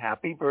 Stephen,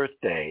 happy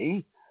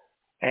birthday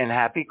and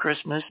happy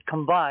Christmas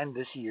combined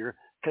this year,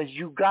 because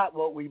you got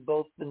what we've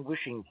both been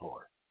wishing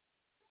for.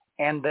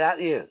 And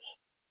that is,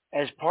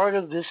 as part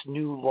of this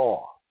new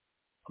law,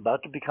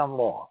 about to become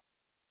law,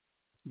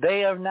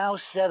 they are now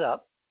set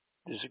up,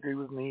 disagree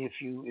with me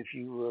if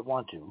you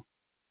want to,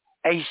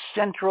 a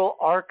central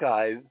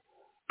archive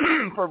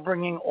for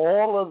bringing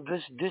all of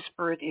this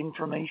disparate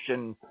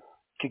information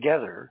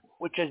together,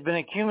 which has been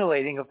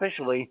accumulating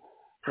officially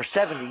for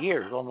 70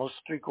 years, almost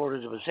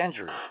 3/4 of a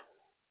century,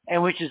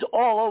 and which is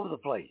all over the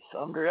place,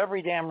 under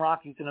every damn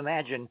rock you can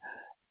imagine.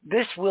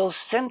 This will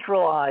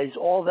centralize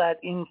all that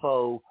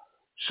info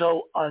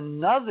so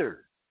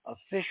another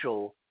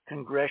official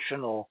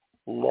congressional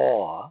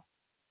law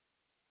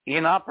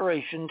in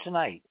operation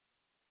tonight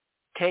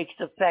takes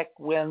effect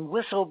when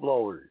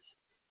whistleblowers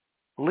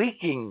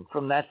leaking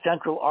from that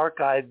central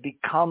archive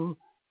become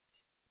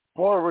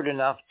forward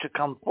enough to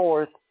come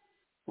forth,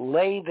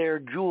 lay their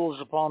jewels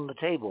upon the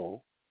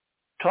table,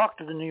 talk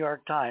to the New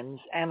York Times,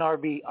 and are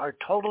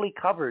totally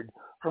covered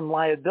from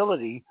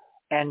liability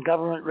and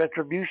government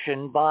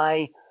retribution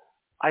by,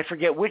 I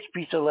forget which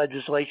piece of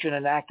legislation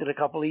enacted a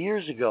couple of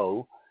years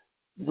ago,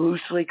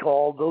 loosely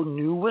called the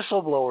New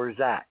Whistleblowers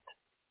Act.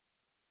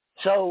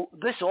 So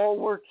this all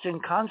works in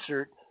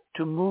concert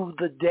to move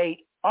the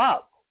date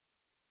up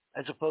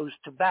as opposed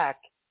to back,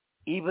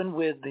 even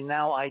with the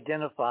now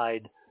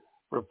identified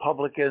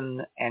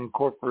Republican and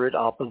corporate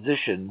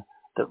opposition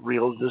that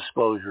real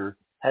disclosure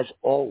has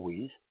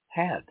always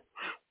had.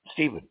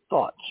 Stephen,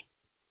 thoughts?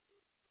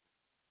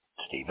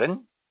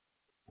 Stephen?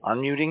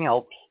 Unmuting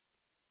helps.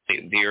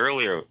 The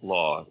earlier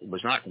law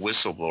was not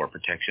whistleblower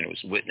protection, it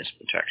was witness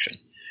protection.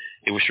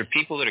 It was for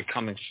people that are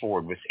coming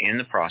forward within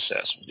the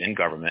process, within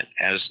government,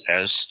 as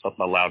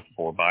allowed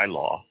for by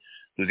law,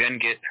 who then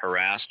get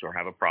harassed or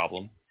have a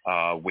problem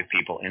with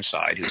people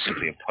inside who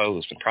simply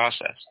oppose the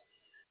process.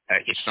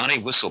 It's not a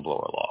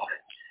whistleblower law.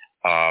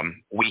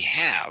 We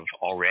have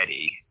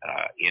already,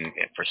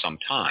 for some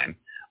time,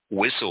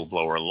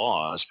 whistleblower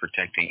laws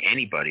protecting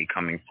anybody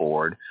coming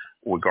forward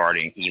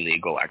regarding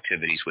illegal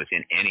activities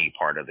within any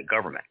part of the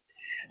government.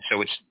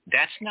 So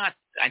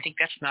I think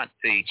that's not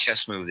the chess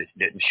move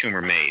that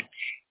Schumer made.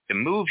 The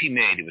move he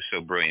made, it was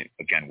so brilliant,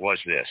 again, was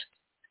this.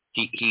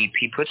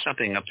 He put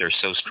something up there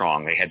so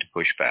strong they had to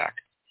push back.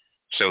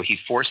 So he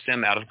forced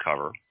them out of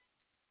cover.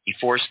 He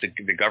forced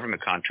the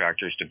government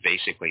contractors to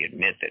basically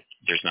admit that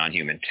there's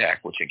non-human tech,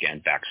 which again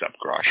backs up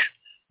Grush.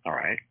 All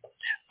right.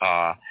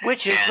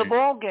 Which is the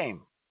ball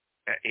game.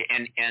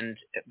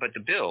 But the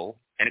bill,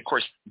 and of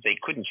course they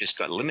couldn't just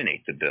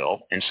eliminate the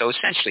bill, and so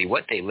essentially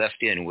what they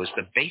left in was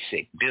the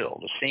basic bill,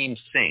 the same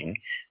thing.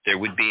 There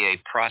would be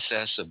a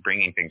process of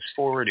bringing things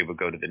forward. It would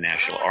go to the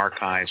National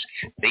Archives.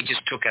 They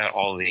just took out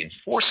all of the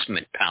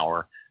enforcement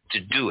power to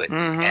do it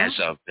as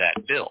of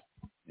that bill.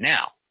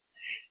 Now,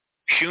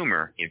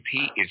 Schumer, if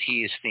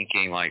he is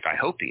thinking like I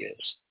hope he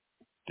is,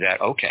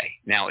 that okay,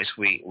 now as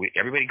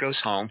everybody goes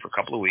home for a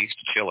couple of weeks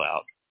to chill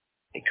out,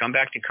 they come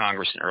back to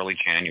Congress in early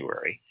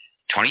January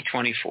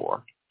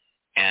 2024,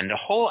 and the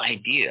whole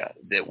idea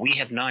that we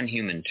have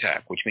non-human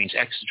tech, which means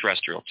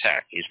extraterrestrial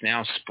tech, is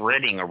now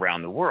spreading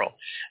around the world.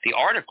 The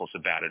articles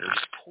about it are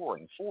just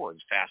pouring forward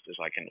as fast as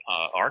I can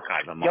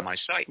archive them on my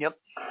site. Yep.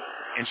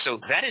 And so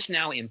that is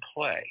now in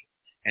play.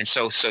 And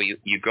so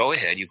you go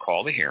ahead, you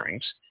call the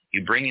hearings,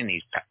 you bring in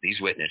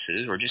these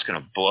witnesses who are just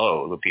going to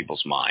blow the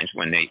people's minds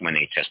when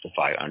they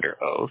testify under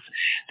oath.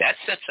 That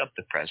sets up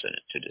the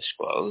president to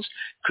disclose.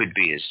 Could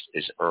be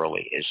as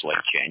early as late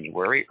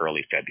January,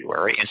 early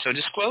February. And so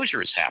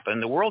disclosure has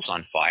happened. The world's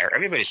on fire.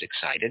 Everybody's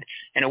excited.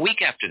 And a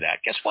week after that,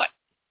 guess what?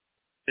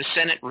 The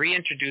Senate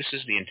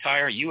reintroduces the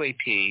entire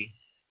UAP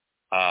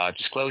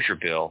disclosure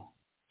bill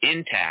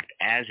intact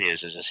as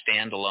a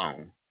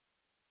standalone.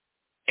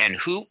 And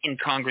who in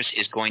Congress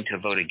is going to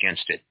vote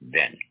against it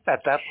then?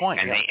 At that point.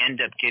 And they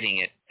end up getting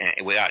it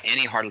without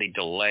any hardly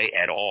delay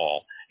at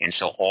all. And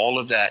so all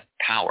of that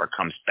power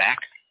comes back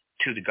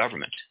to the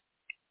government,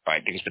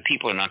 right? Because the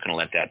people are not going to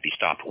let that be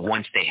stopped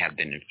once they have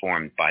been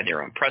informed by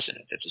their own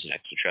president that there's an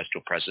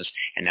extraterrestrial presence,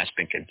 and that's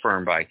been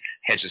confirmed by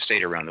heads of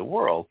state around the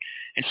world.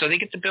 And so they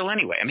get the bill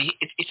anyway. I mean,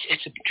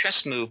 it's a chess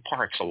move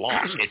par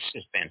excellence.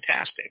 It's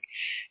fantastic.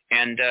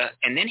 And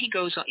then he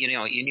goes on,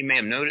 you may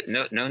have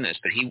known this,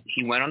 but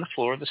he went on the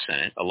floor of the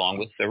Senate along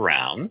with the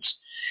Rounds,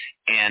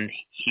 and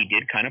he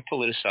did kind of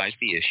politicize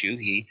the issue.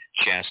 He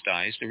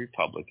chastised the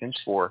Republicans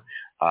for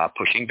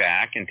pushing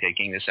back and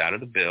taking this out of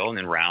the bill, and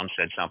then Rounds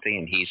said something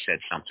and he said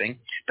something.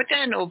 But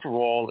then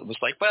overall it was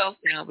like, well,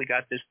 we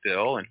got this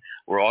bill and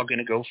we're all going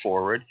to go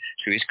forward.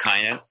 So he's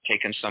kind of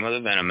taken some of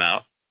the venom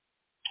out.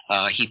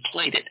 He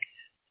played it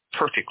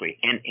perfectly.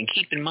 And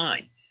keep in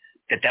mind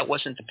that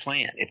wasn't the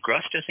plan. If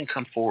Grush doesn't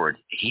come forward,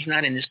 he's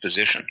not in this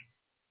position,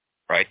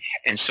 right?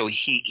 And so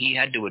he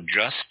had to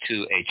adjust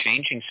to a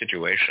changing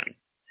situation.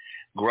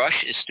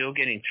 Grush is still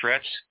getting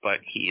threats, but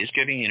he is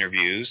giving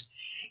interviews.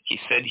 He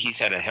said he's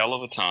had a hell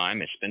of a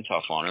time. It's been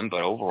tough on him,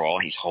 but overall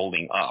he's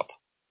holding up.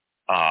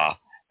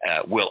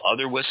 Will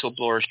other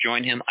whistleblowers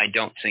join him? I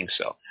don't think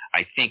so.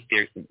 I think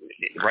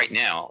right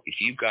now, if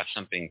you've got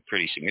something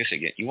pretty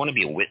significant, you want to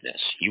be a witness.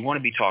 You want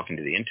to be talking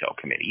to the Intel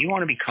Committee. You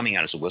want to be coming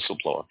out as a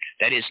whistleblower.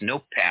 That is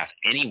no path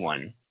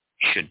anyone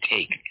should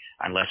take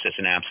unless it's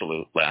an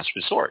absolute last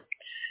resort.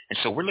 And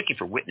so we're looking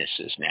for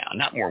witnesses now,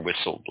 not more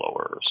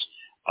whistleblowers.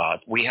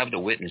 We have the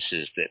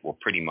witnesses that will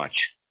pretty much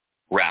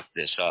wrap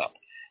this up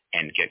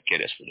and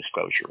get us the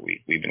disclosure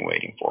we've been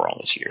waiting for all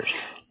these years.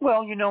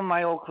 Well,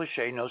 my old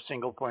cliche, no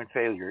single point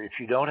failure. If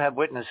you don't have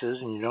witnesses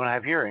and you don't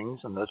have hearings,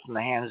 and that's in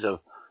the hands of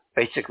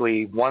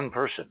basically one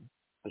person,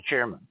 the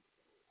chairman,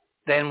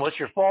 then what's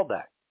your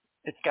fallback?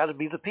 It's got to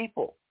be the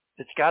people.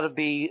 It's got to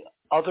be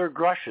other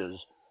Grushes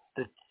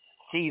that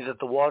see that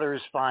the water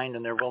is fine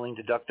and they're willing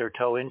to duck their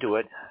toe into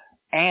it.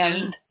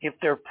 And if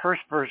they're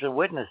first-person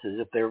witnesses,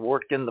 if they're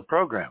worked in the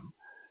program,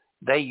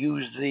 they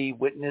use the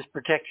witness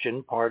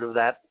protection part of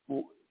that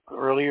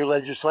earlier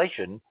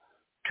legislation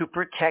to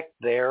protect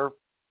their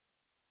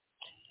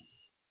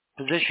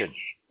position.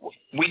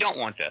 We don't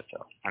want that,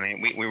 though. I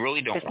mean, we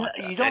really don't want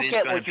that. You don't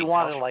get what you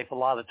want in life a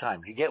lot of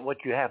times. You get what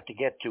you have to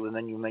get to, and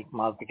then you make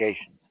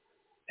modifications.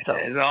 So.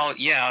 Well,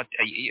 yeah,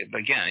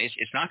 again,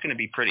 it's not going to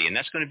be pretty, and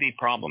that's going to be a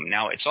problem.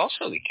 Now, it's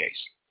also the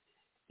case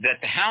that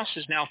the House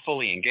is now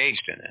fully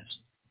engaged in this.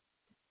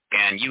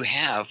 And you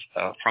have,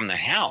 from the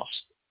House,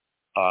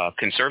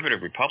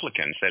 conservative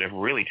Republicans that have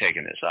really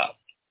taken this up.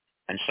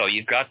 And so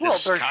you've got this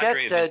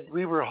Bassett said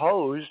we were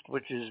hosed,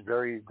 which is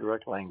very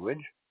direct language.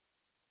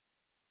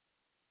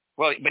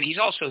 Well, but he's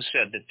also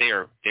said that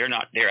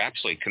they're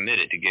absolutely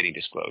committed to getting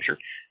disclosure.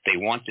 They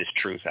want this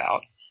truth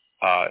out.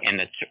 And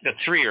the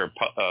three are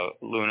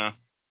Luna,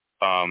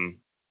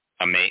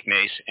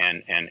 Mace,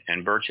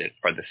 and Bassett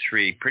are the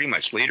three pretty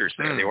much leaders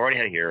there. They already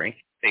had a hearing.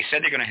 They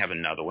said they're going to have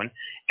another one,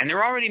 and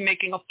they're already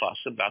making a fuss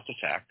about the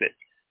fact that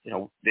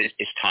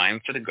it's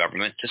time for the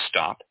government to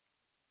stop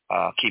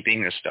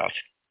keeping this stuff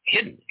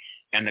hidden.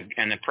 And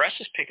the press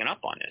is picking up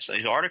on this.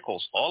 These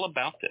articles all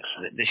about this.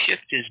 The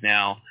shift is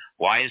now,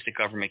 why is the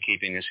government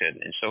keeping this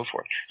hidden, and so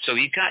forth. So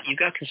you've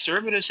got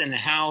conservatives in the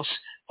House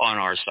on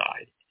our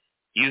side.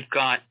 You've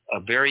got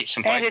some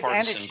bipartisan.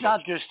 And it's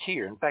not just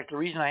here. In fact, the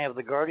reason I have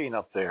the Guardian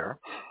up there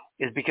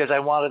is because I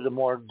wanted a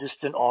more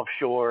distant,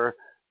 offshore,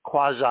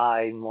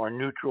 quasi, more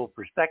neutral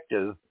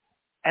perspective.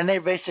 And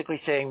they're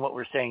basically saying what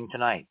we're saying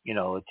tonight.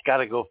 It's got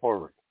to go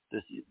forward.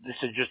 This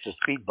is just a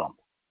speed bump.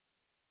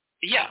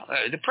 Yeah,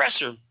 the press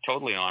are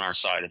totally on our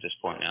side at this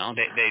point now.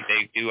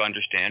 They do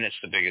understand it's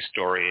the biggest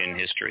story in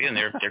history, and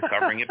they're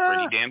covering it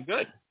pretty damn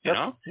good.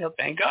 Yep.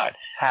 Thank God.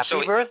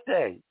 Happy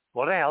birthday!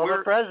 What a hell of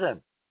a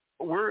present.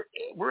 We're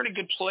in a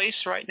good place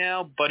right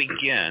now, but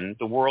again,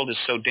 the world is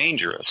so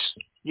dangerous.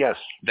 Yes.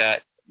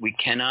 That we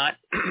cannot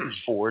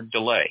afford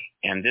delay.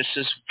 And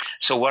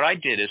so what I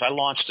did is I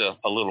launched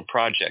a little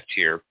project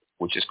here,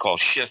 which is called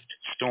Shift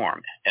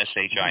Storm,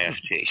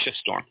 SHIFT, Shift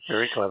Storm.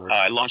 Very clever.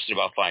 I launched it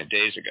about 5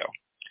 days ago.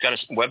 It's got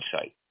a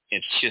website.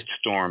 It's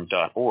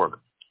shiftstorm.org.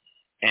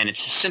 And it's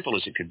as simple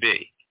as it could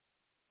be.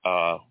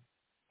 All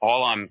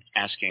I'm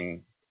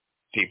asking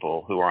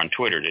people who are on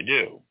Twitter to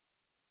do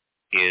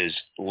is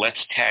let's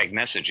tag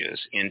messages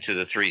into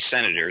the three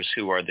senators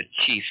who are the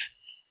chief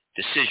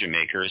decision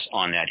makers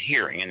on that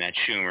hearing, and that's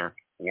Schumer,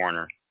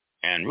 Warner,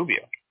 and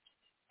Rubio.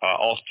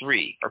 All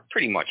three are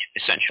pretty much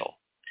essential.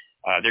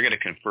 They're going to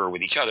confer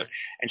with each other.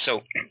 And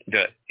so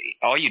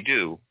all you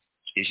do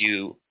is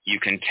you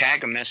can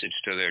tag a message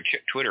to their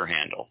Twitter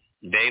handle.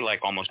 They, like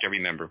almost every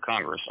member of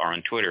Congress, are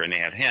on Twitter, and they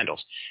have handles.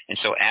 And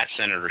so at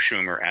Senator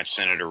Schumer, at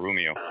Senator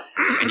Rubio,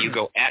 and you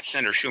go at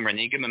Senator Schumer, and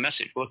then you give them a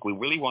message. Look, we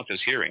really want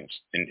those hearings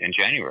in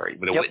January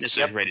with the witnesses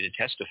ready to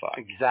testify.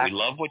 Exactly. We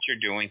love what you're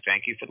doing.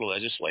 Thank you for the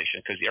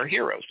legislation, because they're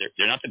heroes.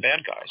 They're not the bad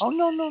guys. Oh,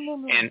 no.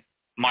 And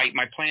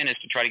my plan is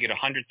to try to get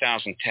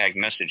 100,000 tagged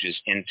messages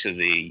into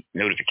the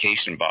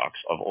notification box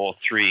of all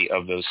three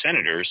of those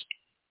senators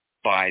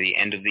by the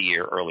end of the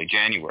year, early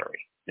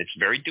January. It's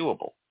very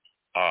doable.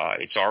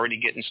 It's already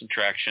getting some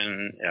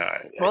traction.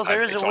 Well,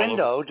 there is a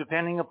window,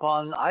 depending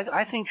upon.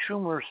 I think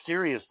Schumer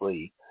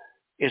seriously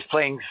is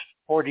playing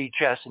 4D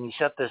chess, and he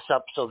set this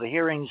up so the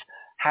hearings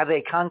have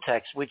a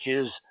context, which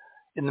is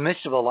in the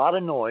midst of a lot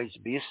of noise,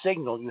 be a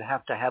signal. You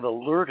have to have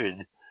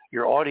alerted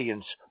your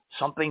audience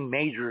something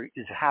major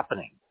is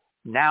happening.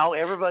 Now,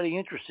 everybody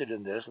interested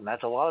in this, and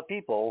that's a lot of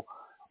people,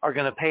 are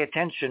going to pay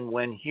attention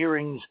when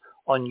hearings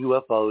on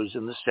UFOs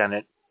in the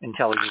Senate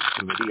Intelligence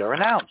Committee are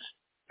announced.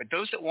 But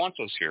those that want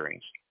those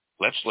hearings,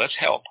 let's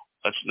help.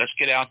 Let's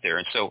get out there.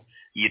 And so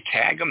you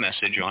tag a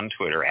message on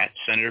Twitter at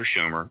Senator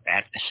Schumer,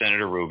 at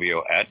Senator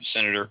Rubio, at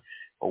Senator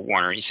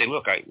Warner. You say,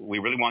 look, we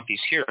really want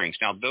these hearings.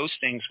 Now, those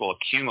things will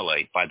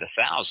accumulate by the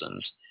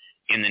thousands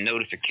in the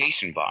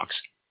notification box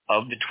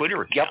of the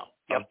Twitter account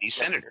of these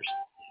senators.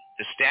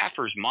 The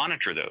staffers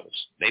monitor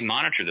those. They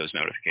monitor those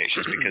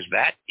notifications because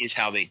that is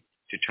how they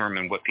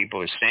determine what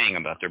people are saying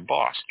about their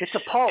boss. It's a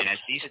pulse. And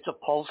It's a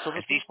pulse of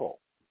the people.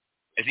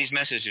 As these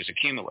messages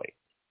accumulate,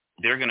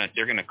 they're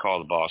gonna call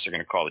the boss. They're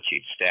gonna call the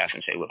chief of staff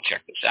and say, "Look,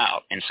 check this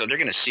out." And so they're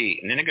gonna see,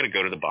 and then they're gonna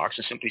go to the box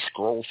and simply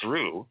scroll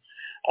through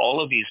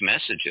all of these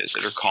messages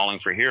that are calling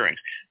for hearings.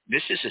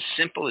 This is as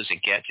simple as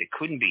it gets. It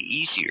couldn't be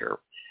easier.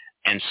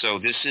 And so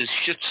this is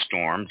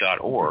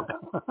shitstorm.org,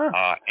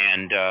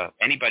 and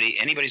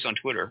anybody's on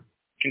Twitter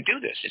can do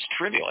this. It's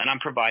trivial, and I'm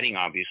providing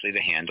obviously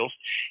the handles.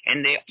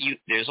 And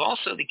there's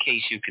also the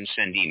case you can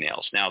send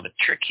emails. Now the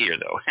trick here,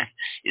 though,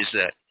 is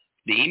that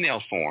the email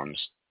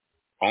forms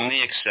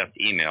only accept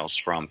emails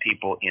from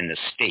people in the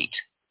state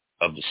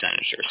of the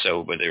senator.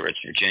 So whether it's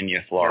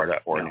Virginia,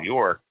 Florida, or New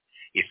York,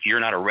 if you're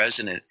not a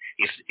resident,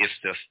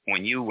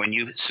 when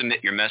you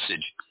submit your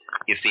message,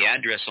 if the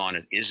address on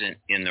it isn't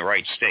in the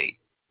right state,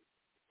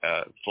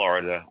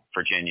 Florida,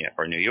 Virginia,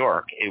 or New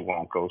York, it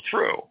won't go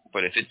through.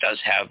 But if it does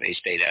have a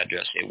state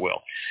address, it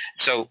will.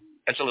 So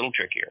that's a little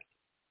trickier.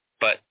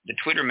 But the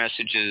Twitter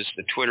messages,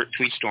 the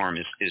tweet storm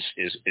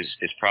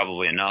is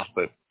probably enough.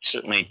 But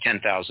certainly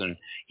 10,000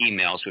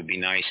 emails would be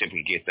nice if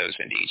we get those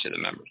into each of the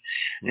members.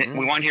 Mm-hmm.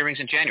 We want hearings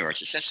in January. It's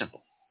just that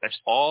simple. That's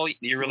all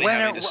you really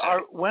have to say.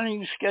 When are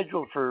you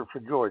scheduled for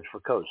George, for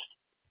Coast?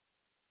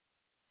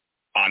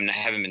 I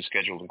haven't been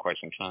scheduled in quite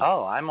some time.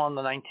 Oh, I'm on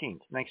the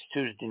 19th, next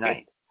Tuesday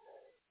night.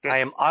 Good. I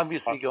am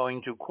obviously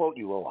going to quote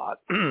you a lot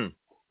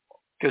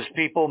because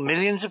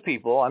millions of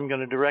people, I'm going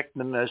to direct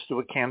them as to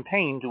a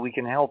campaign so we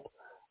can help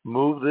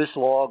move this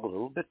log a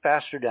little bit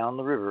faster down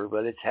the river,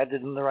 but it's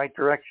headed in the right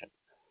direction.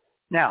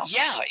 Now,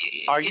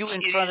 are you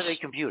in front of a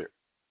computer?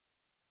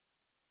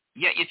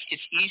 Yeah,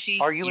 it's easy.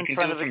 Are you in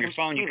front of a computer? You can do it from your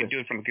phone. You can do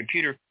it from a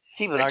computer.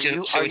 Stephen, are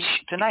you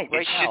tonight,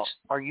 right now,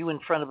 are you in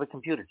front of a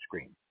computer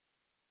screen?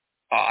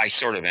 I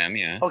sort of am,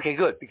 yeah. Okay,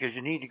 good, because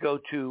you need to go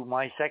to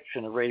my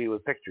section of Radio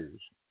with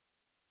Pictures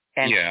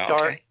and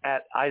start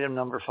at item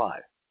number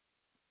 5.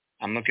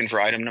 I'm looking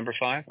for item number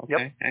 5?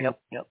 Okay.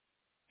 Yep. Let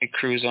me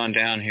cruise on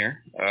down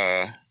here.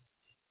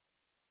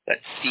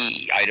 Let's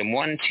see. Item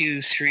 1,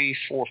 2, 3,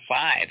 4,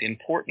 5.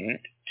 Important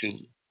to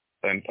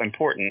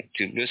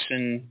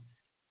listen.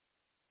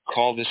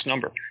 Call this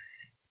number.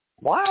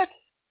 What?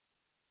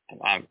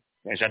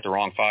 Is that the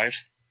wrong 5?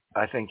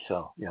 I think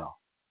so, yeah.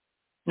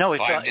 No,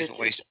 it's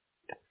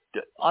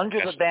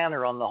under the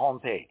banner on the home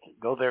page.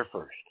 Go there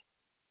first.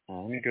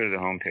 Let me go to the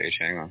home page.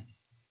 Hang on.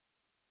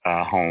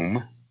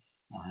 Home.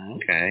 Right.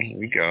 Okay, here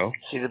we go.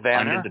 See the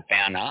banner? Under the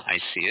banner. I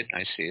see it.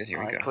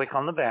 Here we go. Click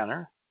on the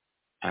banner.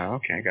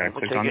 Okay, got to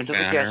click on the banner. Take it to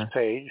the guest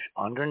page.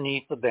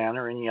 Underneath the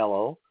banner in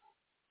yellow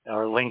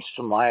are links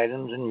to my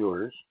items and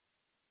yours.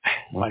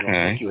 Okay. I don't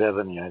think you have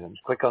any items.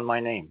 Click on my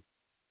name.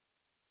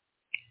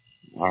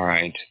 All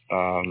right.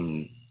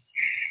 I'm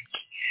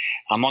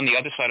on the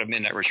other side of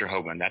Midnight Richard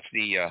Hoagland. That's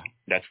the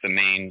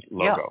main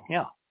logo.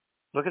 Yeah.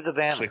 Look at the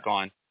banner. Click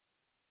on.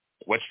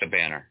 What's the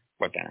banner?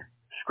 What banner?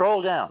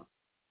 Scroll down.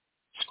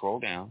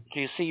 Scroll down. Do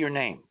you see your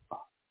name?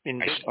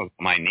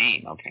 My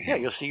name. Okay. Yeah,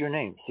 you'll see your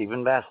name,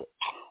 Stephen Bassett.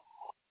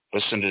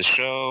 Listen to the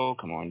show.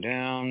 Come on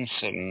down.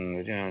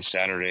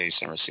 Saturday,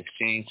 December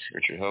 16th.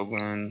 Richard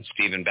Hoagland,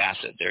 Stephen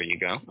Bassett. There you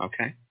go.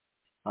 Okay.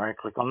 All right.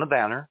 Click on the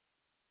banner.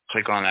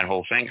 Click on that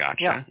whole thing. Gotcha.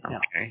 Yeah.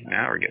 Okay.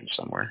 Now we're getting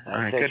somewhere. All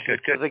right. Good.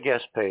 To the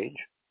guest page.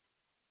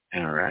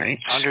 All right.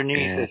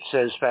 Underneath it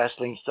says fast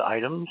links to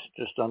items,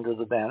 just under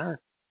the banner.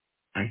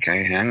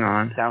 Okay. Hang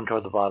on. Down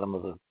toward the bottom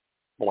of the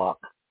block.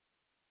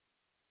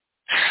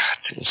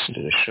 To listen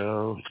to the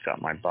show. It's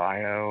got my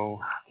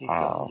bio. Keep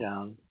going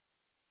down.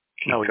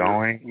 Keep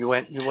going. You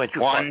went too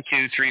far. 1,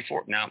 2, 3,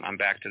 4. Now I'm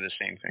back to the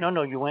same thing.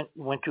 No, you went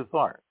too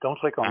far. Don't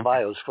click on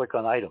bios. Click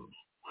on items.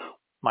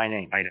 My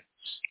name. Items.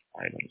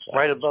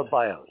 Right above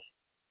bios.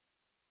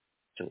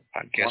 So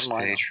guest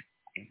page.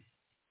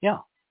 Yeah.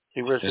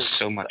 See where there's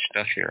so much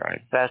stuff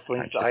here. Fast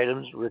links to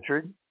items,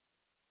 Richard.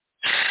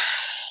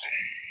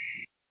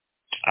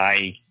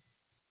 I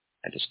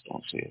just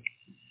don't see it.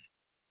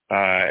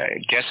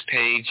 Guest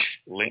page,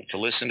 link to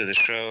listen to the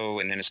show,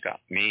 and then it's got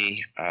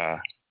me. I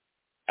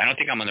don't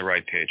think I'm on the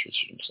right page,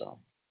 Richard. So.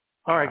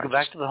 All right, go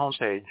back to the home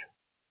page.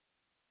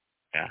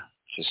 Yeah,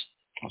 just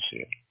don't see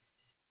it.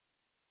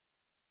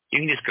 You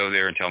can just go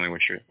there and tell me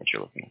what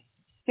you're looking at.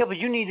 Yeah, but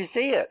you need to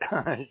see it.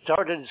 It's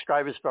hard to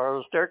describe a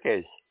spiral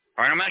staircase.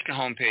 All right, I'm at the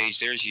home page.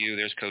 There's you.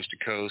 There's Coast to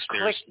Coast.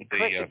 There's the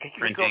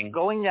printing.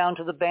 Going down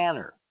to the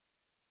banner.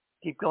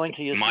 Keep going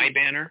to your... My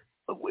banner?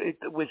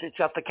 It's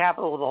at the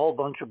Capitol with a whole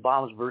bunch of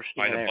bombs bursting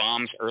By the there.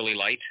 bombs, early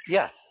light?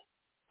 Yes.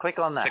 Click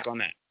on that. Click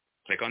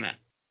on that.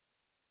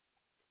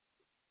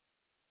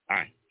 All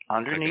right.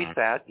 Underneath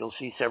that, you'll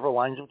see several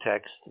lines of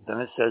text. Then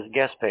it says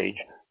guest page,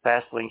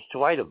 fast links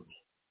to items.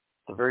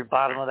 The very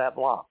bottom of that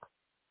block.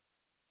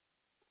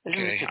 Isn't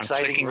this exciting?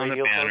 I'm clicking on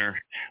the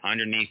banner.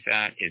 Underneath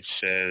that, it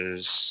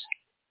says...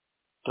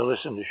 To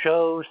listen to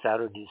show,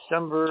 Saturday,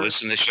 December.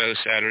 Listen to show,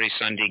 Saturday,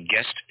 Sunday,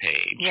 guest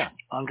page. Yeah.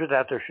 Under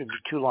that, there should be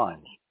 2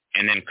 lines.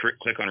 And then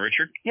click on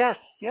Richard? Yes.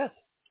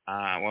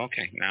 Well,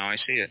 okay. Now I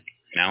see it.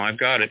 Now I've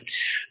got it.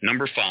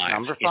 Number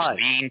 5. It's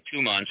been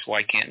 2 months.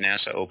 Why can't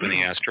NASA open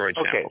the asteroid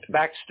sample? Okay,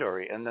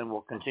 backstory, and then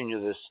we'll continue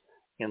this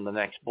in the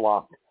next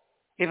block,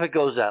 if it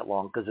goes that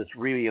long, because it's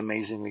really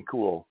amazingly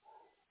cool.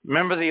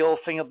 Remember the old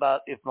thing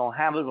about if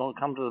Muhammad won't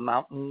come to the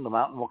mountain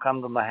will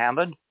come to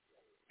Muhammad?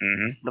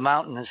 Mm-hmm. The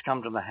mountain has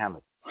come to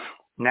Muhammad.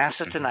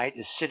 NASA tonight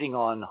is sitting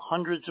on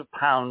hundreds of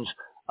pounds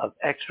of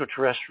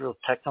extraterrestrial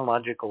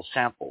technological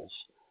samples.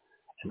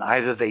 And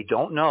either they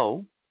don't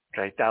know, which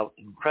I doubt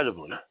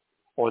incredibly,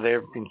 or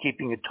they've been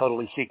keeping it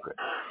totally secret.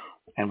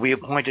 And we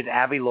appointed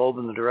Avi Loeb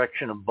in the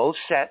direction of both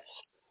sets.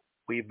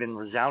 We've been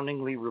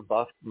resoundingly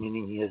rebuffed,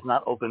 meaning he has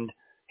not opened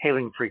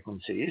hailing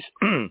frequencies,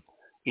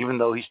 even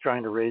though he's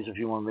trying to raise a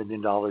few more $1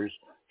 million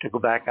to go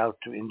back out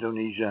to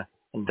Indonesia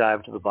and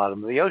dive to the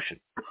bottom of the ocean.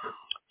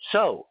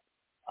 So,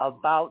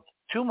 about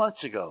 2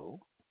 months ago,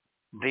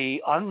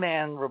 the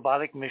unmanned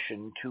robotic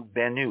mission to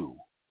Bennu,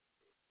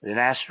 an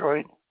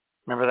asteroid,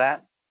 remember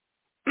that?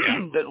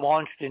 That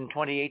launched in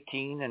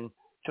 2018 and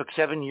took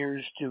 7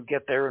 years to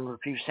get there and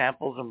retrieve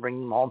samples and bring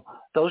them home.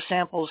 Those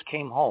samples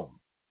came home.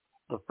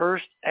 The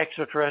first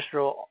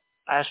extraterrestrial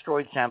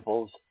asteroid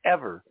samples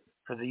ever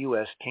for the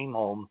U.S. came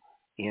home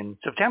in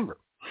September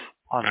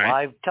on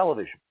live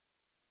television.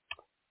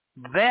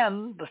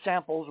 Then the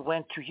samples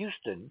went to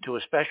Houston to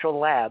a special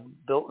lab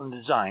built and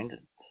designed, at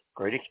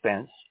great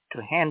expense,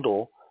 to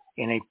handle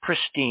in a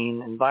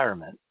pristine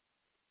environment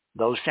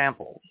those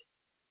samples.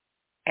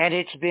 And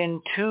it's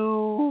been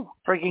 2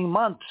 frigging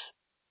months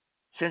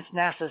since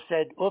NASA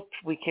said, oops,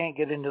 we can't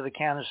get into the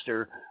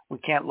canister. We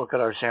can't look at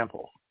our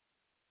samples.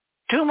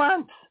 2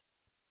 months.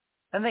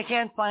 And they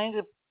can't find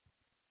a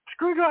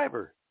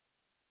screwdriver.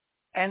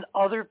 And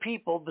other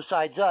people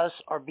besides us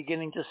are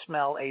beginning to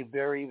smell a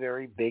very,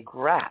 very big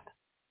rat.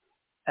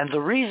 And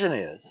the reason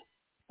is,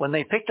 when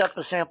they picked up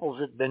the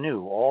samples at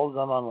Bennu, all of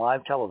them on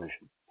live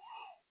television,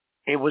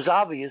 it was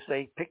obvious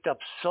they picked up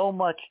so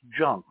much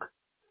junk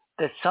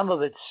that some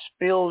of it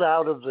spilled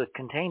out of the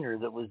container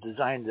that was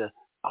designed to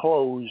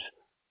close,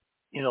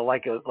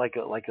 like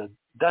a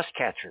dust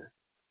catcher,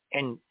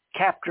 and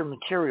capture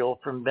material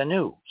from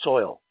Bennu,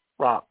 soil,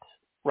 rocks,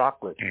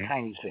 rocklets,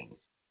 tiny things,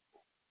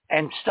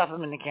 and stuff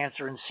them in the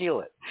canister and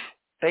seal it.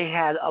 They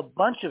had a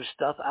bunch of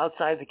stuff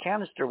outside the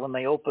canister when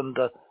they opened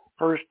the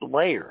first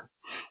layer.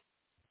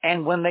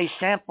 And when they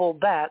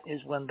sampled that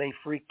is when they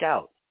freaked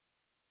out.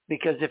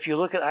 Because if you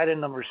look at item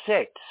number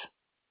 6,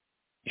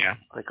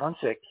 click on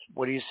 6,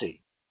 what do you see?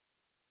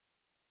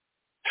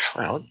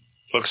 Well, it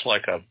looks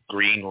like a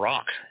green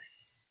rock.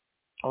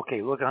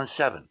 Okay, look on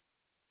 7.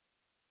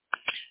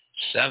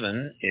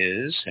 7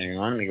 is, hang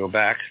on, let me go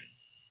back.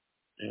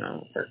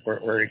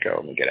 Where'd it go?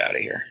 Let me get out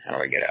of here. How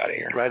do I get out of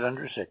here? Right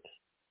under 6.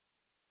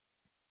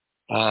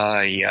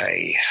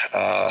 I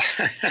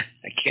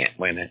can't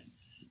win it.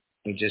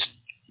 We just,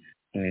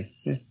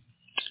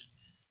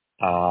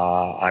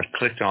 I've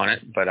clicked on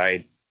it, but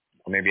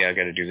maybe I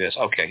got to do this.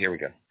 Okay, here we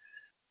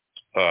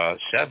go.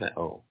 7.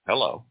 Oh,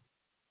 hello.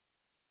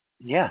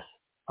 Yes.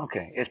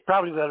 Okay. It's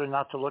probably better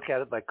not to look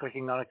at it by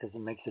clicking on it because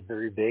it makes it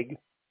very big.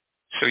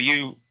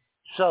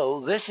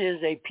 So this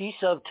is a piece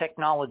of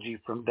technology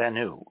from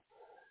Bennu,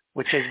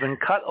 which has been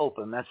cut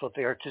open. That's what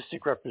the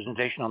artistic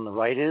representation on the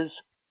right is.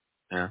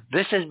 Yeah.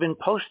 This has been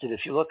posted,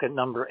 if you look at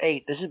number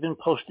 8, this has been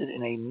posted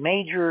in a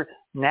major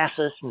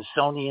NASA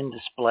Smithsonian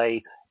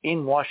display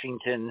in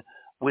Washington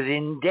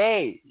within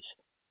days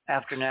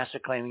after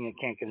NASA claiming it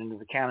can't get into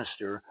the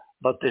canister,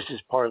 but this is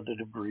part of the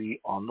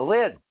debris on the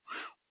lid.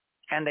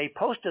 And they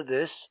posted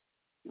this,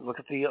 look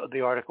at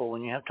the article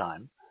when you have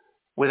time,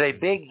 with a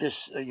big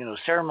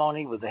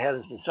ceremony with the head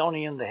of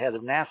Smithsonian, the head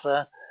of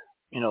NASA,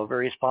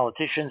 various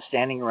politicians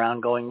standing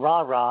around going,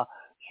 rah, rah,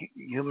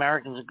 you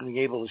Americans are going to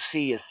be able to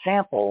see a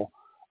sample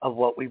of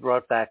what we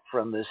brought back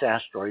from this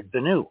asteroid,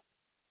 Bennu.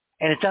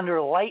 And it's under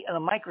a light and a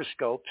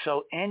microscope,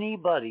 so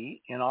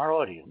anybody in our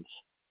audience,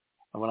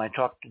 and when I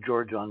talk to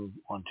George on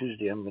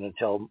Tuesday, I'm going to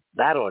tell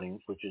that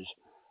audience, which is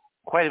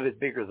quite a bit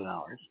bigger than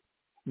ours,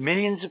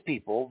 millions of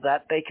people,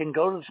 that they can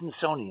go to the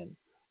Smithsonian,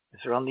 if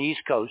they're on the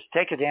East Coast,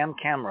 take a damn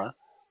camera,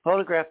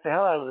 photograph the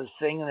hell out of this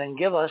thing, and then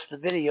give us the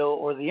video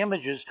or the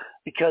images,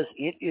 because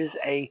it is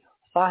a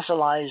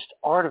fossilized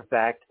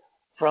artifact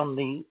from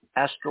the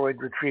asteroid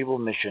retrieval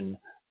mission,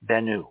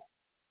 Bennu.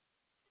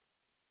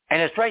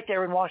 And it's right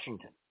there in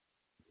Washington.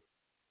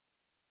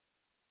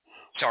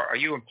 So are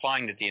you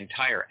implying that the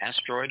entire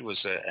asteroid was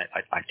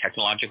a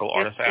technological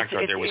artifact,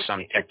 or there was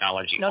some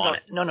technology on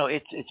it? No,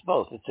 it's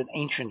both. It's an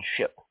ancient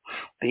ship.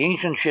 The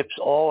ancient ships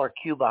all are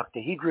cube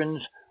octahedrons.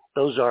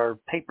 Those are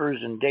papers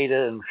and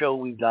data and show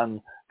we've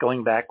done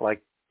going back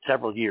like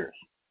several years.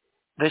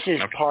 This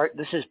is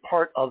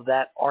part of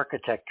that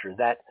architecture,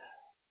 that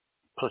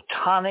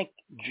platonic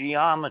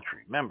geometry.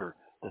 Remember,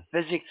 the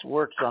physics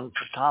works on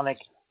platonic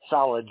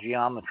solid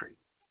geometry.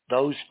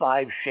 Those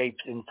 5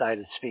 shapes inside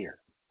a sphere.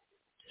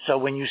 So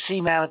when you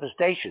see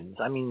manifestations,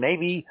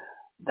 maybe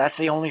that's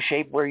the only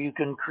shape where you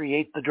can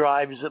create the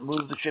drives that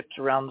move the ships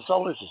around the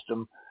solar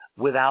system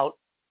without,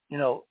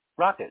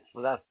 rockets,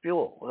 without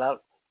fuel,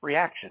 without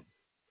reaction.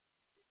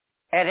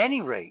 At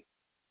any rate,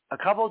 a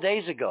couple of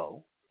days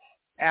ago,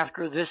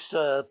 after this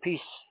piece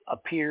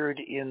appeared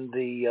in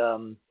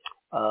the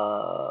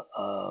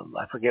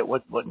I forget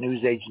what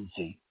news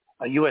agency,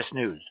 U.S.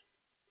 News,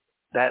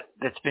 that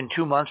it's been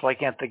 2 months. Why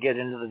can't they get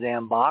into the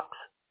damn box?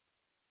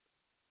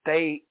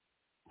 There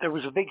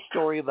was a big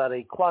story about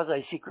a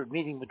quasi-secret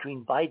meeting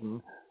between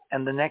Biden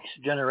and the next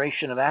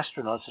generation of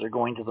astronauts that are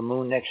going to the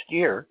moon next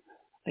year,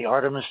 the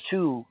Artemis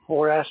II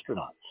 4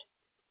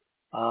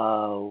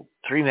 astronauts,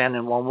 3 men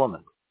and 1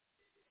 woman.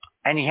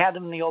 And he had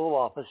them in the Oval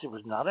Office. It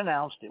was not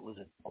announced. It was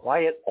a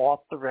quiet,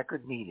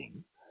 off-the-record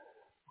meeting.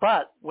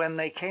 But when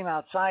they came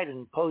outside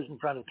and posed in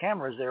front of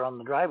cameras there on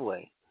the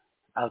driveway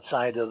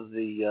outside of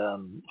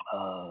the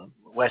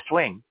West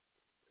Wing,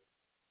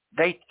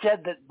 they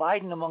said that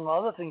Biden, among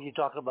other things he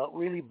talked about,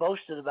 really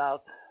boasted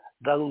about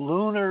the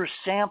lunar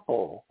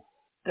sample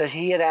that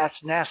he had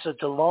asked NASA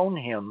to loan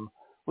him,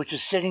 which is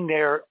sitting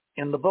there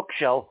in the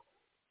bookshelf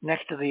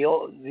next to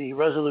the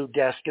Resolute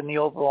desk in the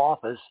Oval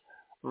Office,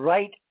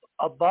 right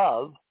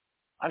below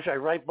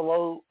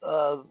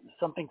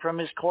something from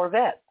his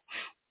Corvette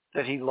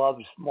that he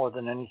loves more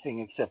than anything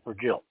except for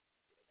Jill.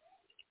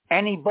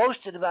 And he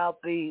boasted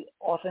about the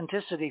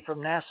authenticity from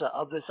NASA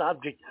of this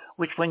object,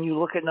 which when you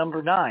look at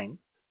number 9,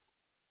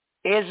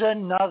 is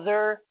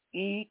another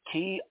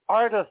ET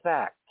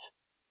artifact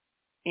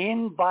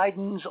in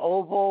Biden's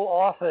Oval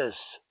Office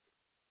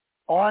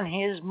on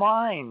his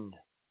mind,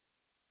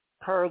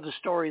 per the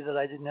story that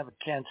I didn't have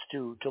a chance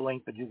to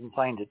link, but you can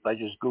find it by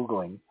just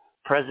Googling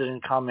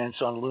President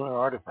comments on lunar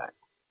artifact.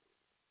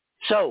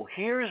 So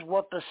here's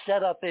what the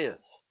setup is.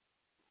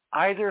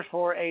 Either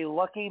for a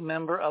lucky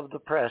member of the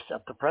press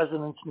at the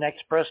president's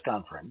next press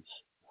conference,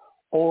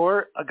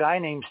 or a guy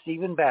named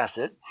Stephen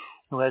Bassett,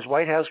 who has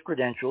White House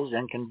credentials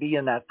and can be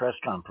in that press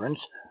conference,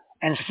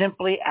 and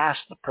simply ask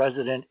the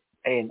president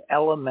an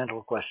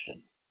elemental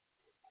question.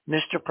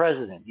 Mr.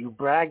 President, you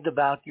bragged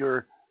about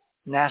your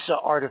NASA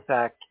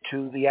artifact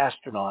to the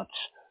astronauts.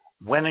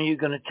 When are you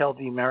going to tell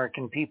the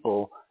American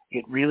people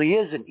it really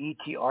is an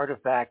ET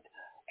artifact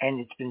and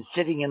it's been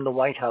sitting in the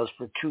White House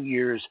for 2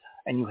 years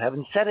and you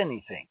haven't said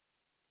anything?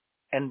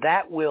 And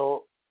that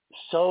will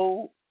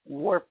so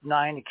warp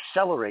 9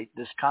 accelerate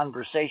this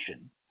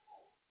conversation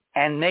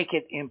and make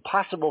it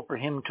impossible for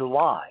him to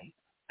lie,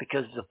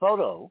 because the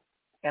photo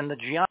and the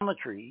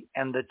geometry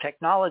and the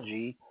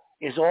technology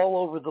is all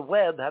over the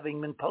web,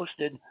 having been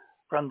posted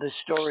from this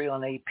story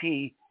on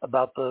AP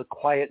about the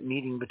quiet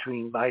meeting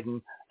between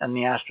Biden and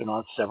the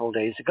astronauts several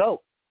days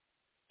ago.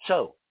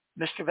 So,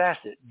 Mr.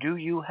 Bassett, do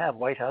you have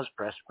White House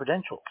press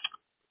credentials?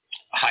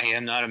 I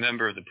am not a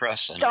member of the press,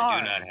 and I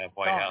do not have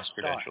White House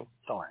credentials.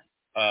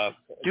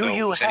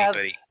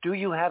 Do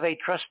you have a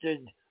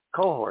trusted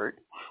cohort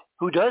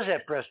who does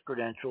have press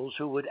credentials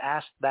who would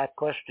ask that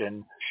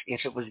question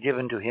if it was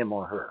given to him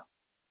or her?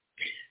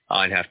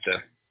 I'd have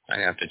to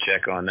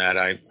check on that.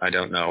 I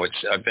don't know.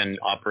 I've been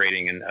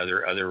operating in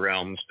other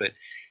realms, but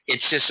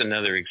it's just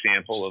another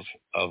example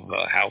of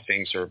how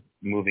things are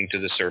moving to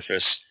the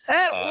surface.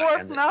 At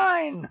warp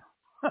 9.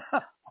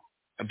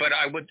 But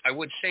I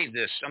would say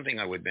this, something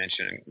I would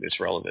mention that's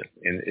relevant,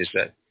 is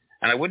that,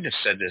 and I wouldn't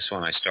have said this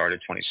when I started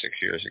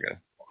 26 years ago.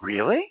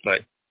 Really?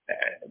 But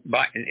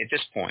at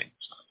this point,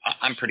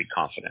 I'm pretty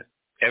confident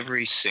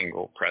every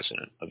single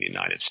president of the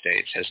United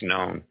States has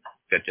known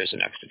that there's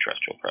an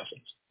extraterrestrial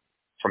presence.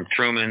 From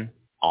Truman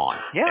on,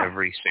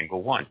 every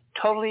single one.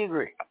 Totally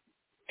agree.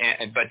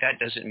 But that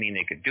doesn't mean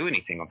they could do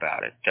anything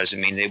about it. Doesn't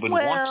mean they wouldn't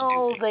want to do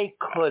anything. Well, they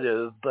could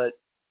have, but...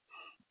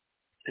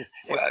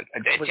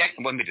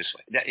 let me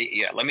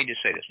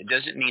just say this. It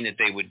doesn't mean that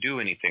they would do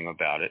anything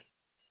about it.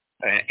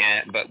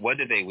 But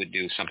whether they would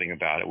do something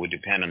about it would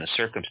depend on the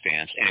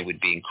circumstance, and it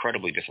would be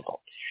incredibly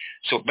difficult.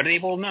 So, but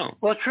they've all known.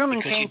 Well,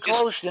 Truman came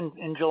close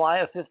in July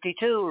of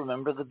 '52.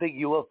 Remember the big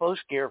UFO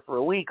scare for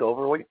a week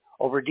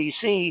over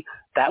D.C.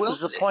 That was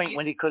the point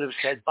when he could have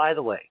said, "By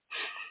the way,"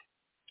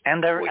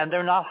 and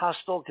they're not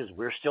hostile because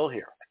we're still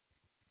here.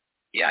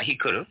 Yeah, he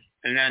could have,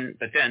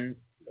 but then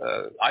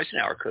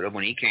Eisenhower could have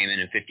when he came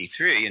in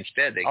 '53.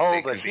 Instead, they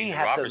but he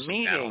had the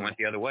meeting. And went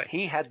the other way.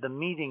 He had the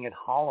meeting at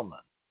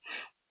Holloman.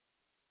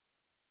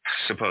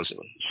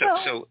 Supposedly.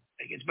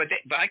 But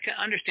I can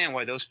understand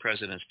why those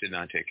presidents did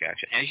not take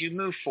action. As you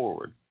move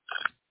forward,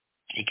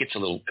 it gets a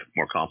little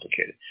more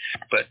complicated.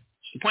 But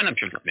the point I'm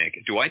trying to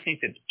make, do I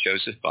think that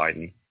Joseph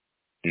Biden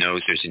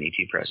knows there's an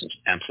ET presence?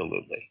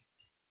 Absolutely.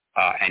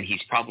 And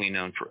he's probably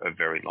known for a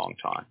very long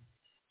time.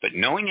 But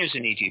knowing there's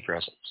an ET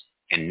presence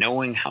and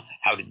knowing how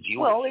to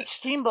deal with it. Well, it's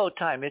steamboat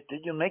time.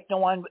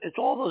 It's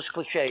all those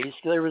cliches.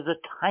 There is a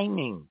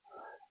timing.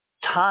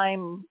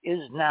 Time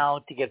is now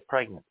to get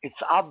pregnant. It's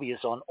obvious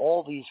on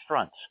all these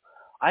fronts.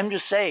 I'm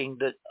just saying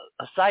that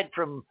aside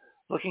from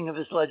looking at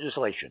this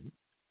legislation,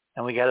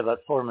 and we got about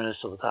 4 minutes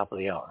to the top of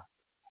the hour,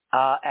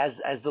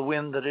 as the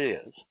win that it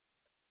is,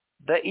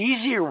 the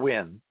easier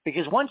win,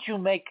 because once you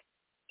make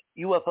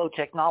UFO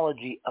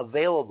technology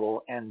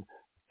available and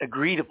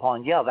agreed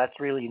upon, that's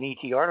really an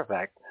ET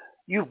artifact,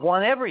 you've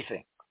won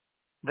everything.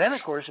 Then,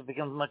 of course, it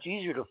becomes much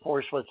easier to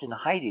force what's in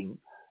hiding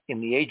in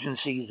the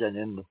agencies and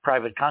in the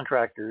private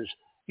contractors,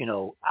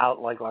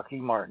 out like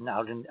Lockheed Martin,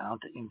 out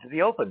into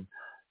the open.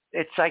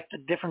 It's like the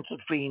difference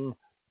between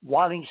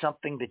wanting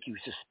something that you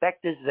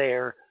suspect is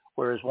there,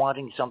 whereas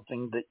wanting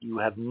something that you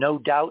have no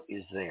doubt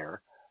is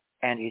there,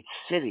 and it's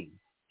sitting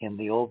in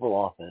the Oval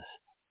Office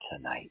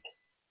tonight.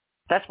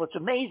 That's what's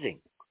amazing.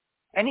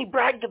 And he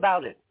bragged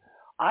about it.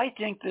 I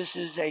think this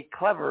is a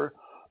clever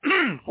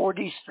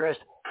 4D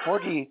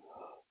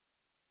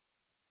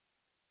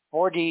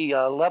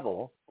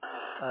level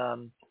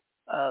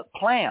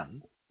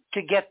plan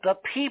to get the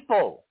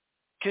people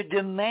to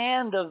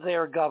demand of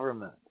their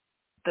government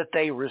that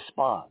they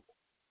respond.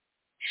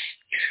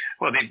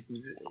 Well,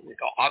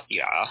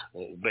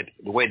 but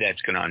the way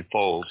that's going to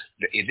unfold,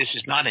 this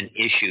is not an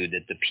issue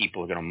that the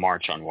people are going to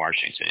march on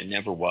Washington. It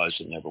never was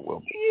and never will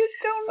be. You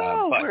don't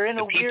know. But we're in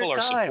a weird time. The people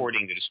are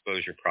supporting the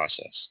disclosure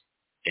process,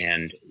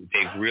 and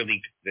the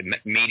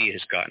media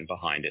has gotten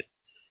behind it.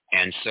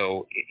 And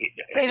so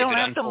they don't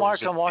have to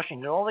march on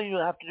Washington. All you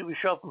have to do is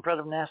show up in front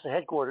of NASA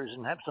headquarters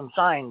and have some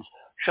signs,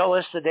 show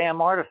us the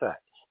damn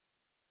artifacts.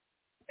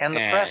 And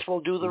the press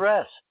will do the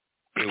rest.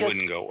 It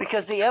wouldn't go well.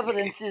 Because the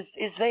evidence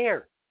is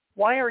there.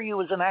 Why are you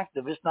as an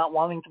activist not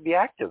wanting to be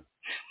active?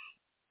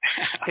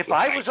 If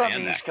I was on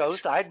the East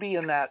Coast, I'd be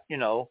in that,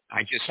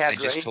 I just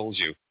told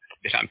you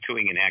that I'm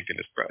doing an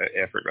activist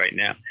effort right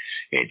now.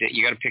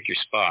 You got to pick your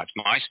spots.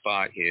 My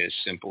spot is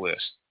simple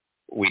as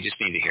we just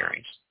need the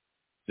hearings.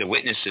 The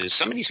witnesses,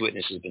 some of these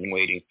witnesses have been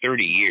waiting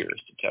 30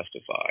 years to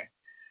testify.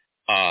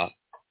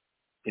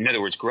 In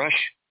other words, Grush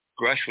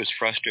was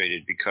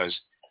frustrated because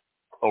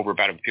over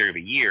about a period of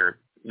a year,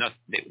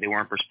 they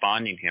weren't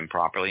responding to him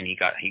properly, and he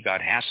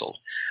got hassled.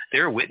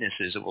 There are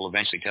witnesses that will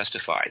eventually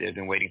testify. They've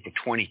been waiting for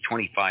 20,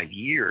 25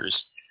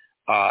 years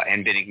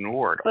and been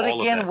ignored. But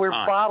all again, of that we're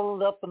time.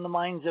 bottled up in the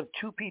minds of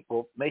two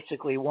people,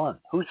 basically one.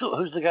 Who's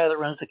the guy that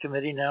runs the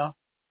committee now?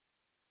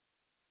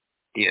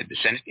 Yeah, the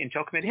Senate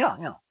Intel Committee?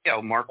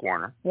 Yeah, Mark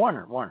Warner.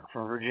 Warner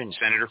from Virginia.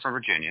 Senator from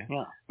Virginia.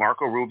 Yeah.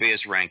 Marco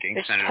Rubio's ranking.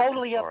 It's Senator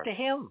totally up to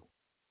him.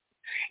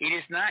 It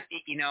is not,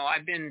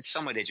 I've been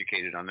somewhat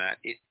educated on that.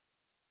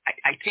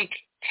 I think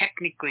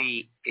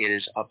technically it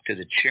is up to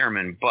the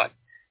chairman, but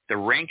the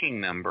ranking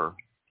member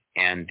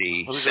and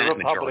the Senate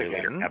Majority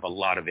Leader have a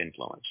lot of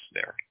influence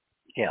there.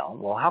 Yeah,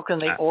 well, how can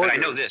they order? But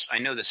I know this. I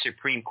know the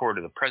Supreme Court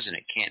or the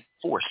President can't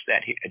force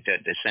the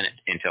Senate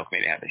Intel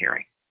Committee to have a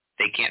hearing.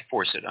 They can't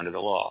force it under the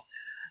law.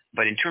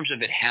 But in terms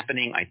of it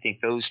happening, I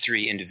think those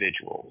three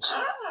individuals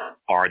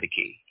are the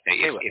key.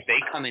 If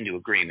they come into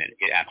agreement,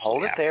 it absolutely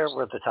Hold it happens. there.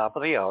 We're at the top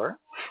of the hour.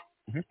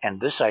 Mm-hmm.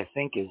 And this, I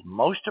think, is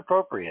most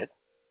appropriate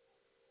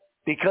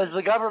because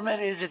the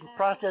government is in the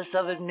process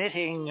of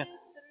admitting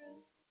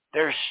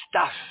their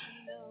stuff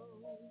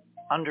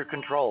under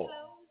control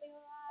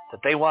that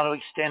they want to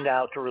extend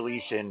out to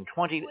release in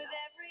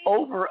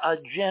over a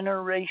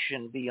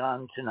generation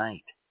beyond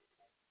tonight.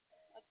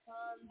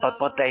 But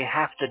what they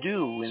have to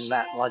do in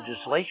that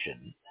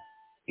legislation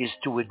is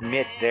to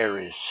admit there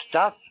is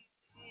stuff,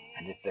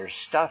 and if there's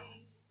stuff,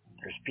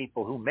 there's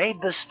people who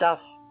made the stuff,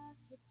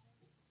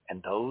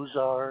 and those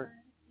are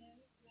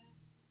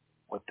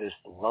what this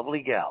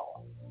lovely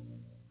gal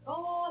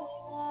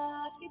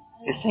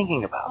is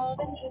thinking about.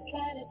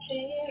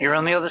 You're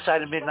on the other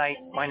side of midnight.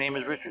 My name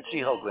is Richard C.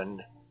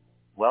 Hoagland.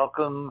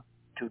 Welcome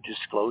to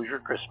Disclosure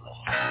Christmas.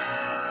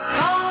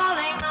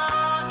 Calling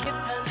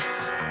occupants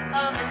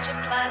of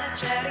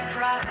interplanetary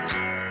craft.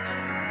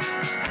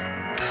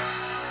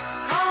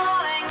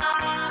 Calling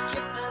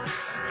occupants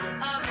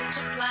of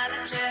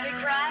interplanetary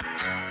craft.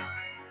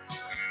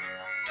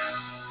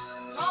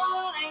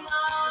 Calling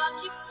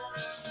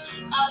occupants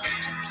of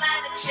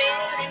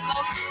interplanetary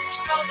boats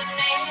from the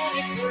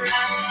native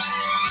craft.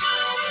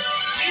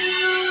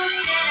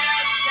 You've been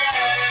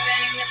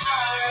observing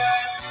horror,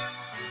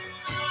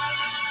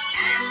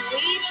 and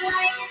we'd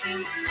like to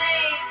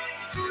make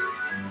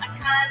a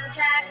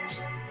contact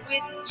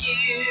with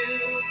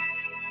you.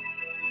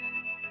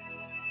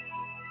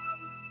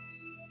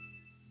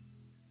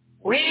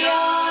 We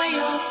are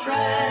your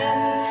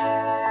friends.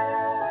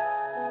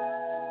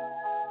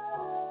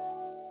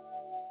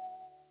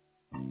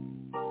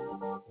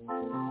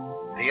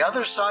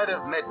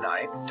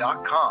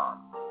 TheOtherSideOfMidnight.com.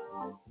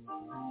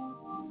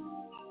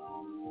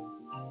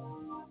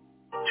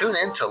 Tune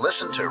in to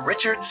listen to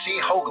Richard C.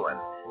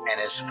 Hoagland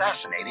and his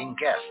fascinating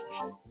guests.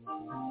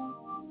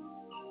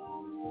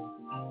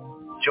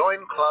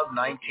 Join Club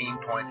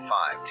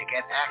 19.5 to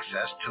get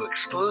access to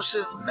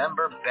exclusive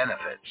member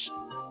benefits.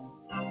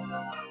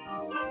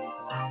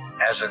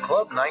 As a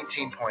Club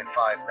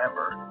 19.5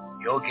 member,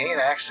 you'll gain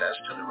access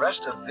to the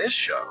rest of this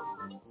show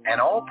and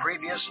all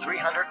previous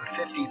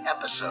 350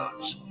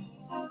 episodes.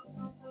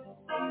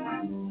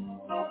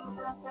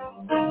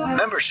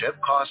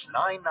 Membership costs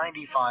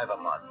 $9.95 a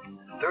month,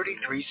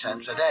 33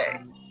 cents a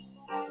day.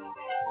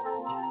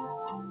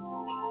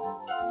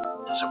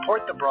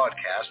 Support the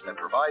broadcast that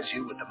provides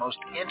you with the most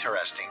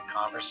interesting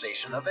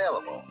conversation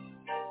available.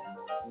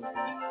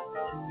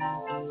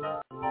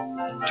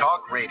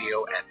 Talk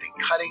radio at the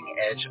cutting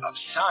edge of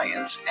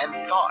science and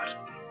thought.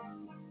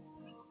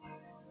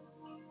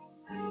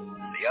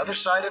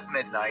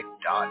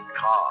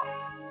 TheOtherSideOfMidnight.com.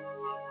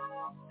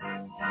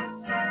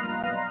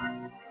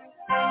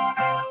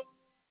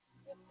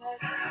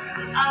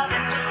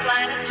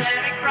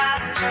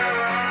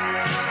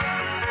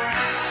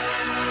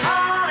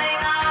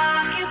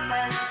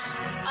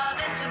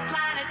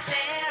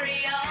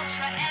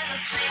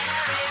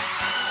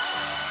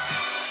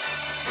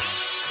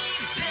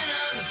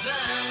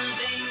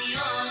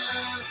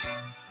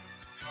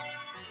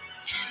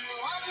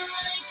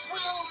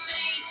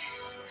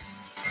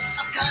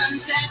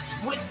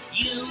 contact with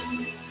you.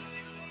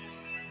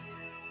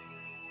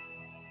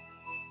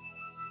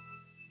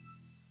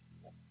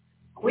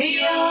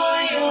 We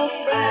are your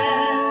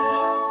friends.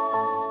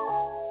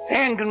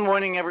 And good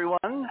morning,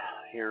 everyone.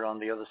 Here on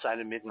the other side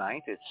of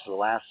midnight, it's the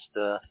last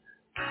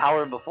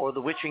hour before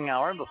the witching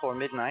hour, before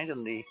midnight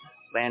in the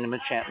land of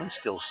enchantment.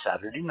 Still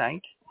Saturday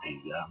night, the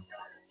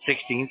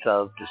 16th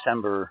of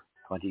December,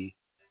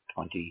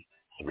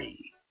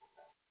 2023.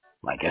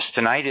 My guest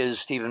tonight is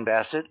Stephen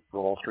Bassett for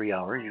all 3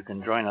 hours. You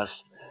can join us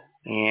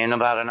in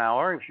about an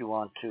hour if you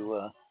want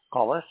to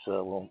call us.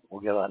 We'll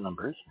get out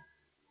numbers.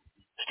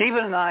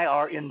 Stephen and I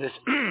are in this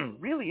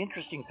really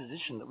interesting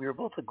position that we are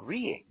both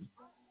agreeing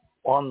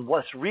on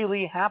what's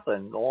really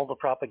happened, all the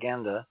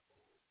propaganda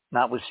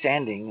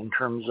notwithstanding, in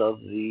terms of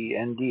the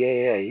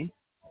NDAA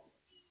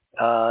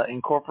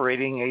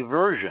incorporating a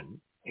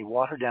version, a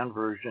watered-down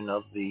version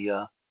of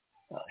the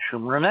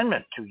Schumer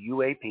Amendment to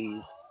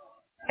UAPs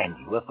and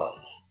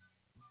UFOs.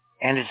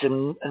 And it's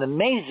an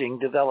amazing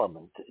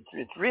development.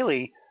 It's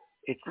really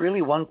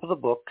one for the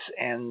books.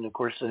 And, of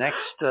course, the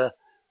next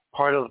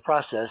part of the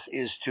process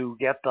is to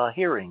get the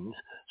hearings.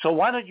 So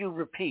why don't you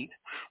repeat,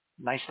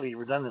 nicely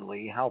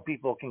redundantly, how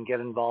people can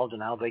get involved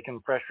and how they can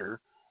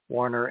pressure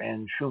Warner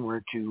and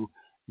Schumer to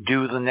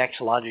do the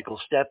next logical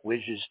step,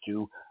 which is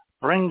to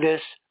bring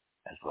this,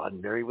 as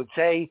Roddenberry would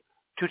say,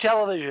 to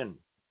television,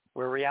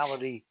 where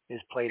reality is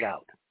played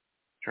out.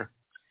 Sure.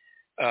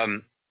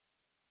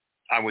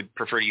 I would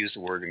prefer to use the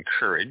word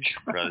encourage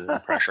rather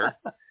than pressure.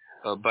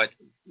 But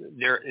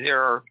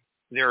on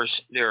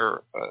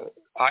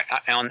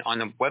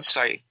the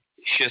website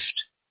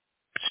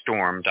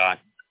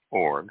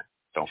shiftstorm.org,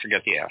 don't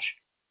forget the F,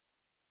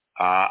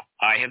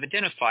 I have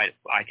identified,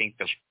 I think,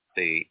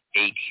 the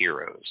 8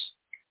 heroes,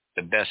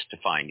 the best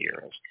defined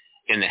heroes.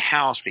 In the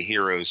House, the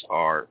heroes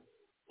are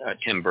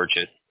Tim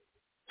Burchett,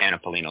 Anna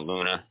Paulina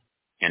Luna,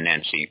 and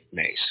Nancy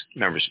Mace,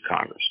 members of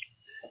Congress,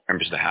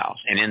 members of the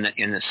House. And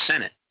in the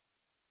Senate,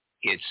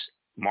 it's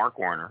Mark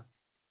Warner,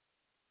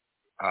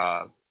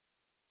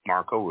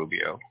 Marco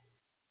Rubio,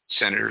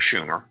 Senator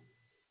Schumer,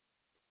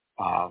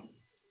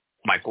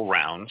 Michael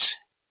Rounds,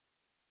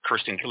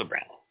 Kirsten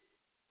Gillibrand.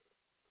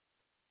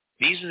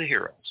 These are the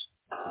heroes.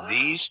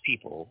 These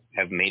people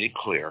have made it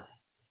clear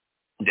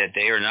that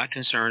they are not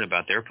concerned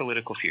about their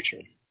political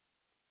future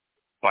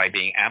by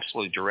being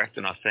absolutely direct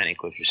and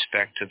authentic with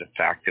respect to the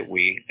fact that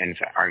we in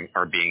fact,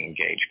 are being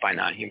engaged by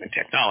non-human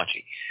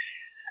technology.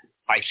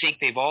 I think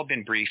they've all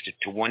been briefed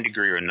to one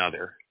degree or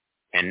another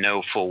and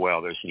know full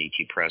well there's an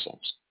ET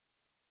presence.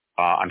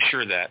 I'm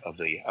sure that of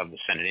the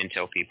Senate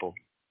Intel people,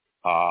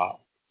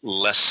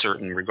 less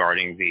certain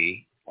regarding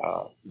the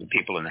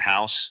people in the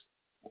House,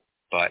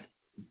 but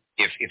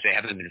if they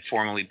haven't been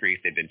formally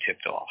briefed, they've been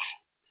tipped off.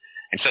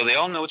 And so they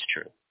all know it's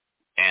true.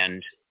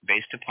 And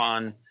based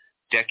upon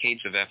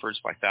decades of efforts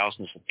by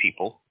thousands of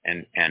people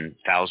and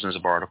thousands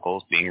of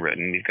articles being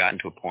written, we've gotten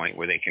to a point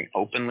where they can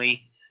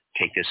openly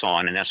take this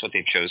on, and that's what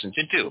they've chosen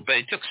to do. But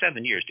it took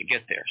 7 years to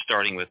get there,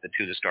 starting with the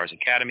To the Stars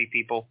Academy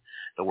people,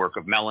 the work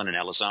of Mellon and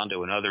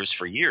Elizondo and others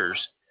for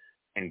years,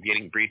 and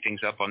getting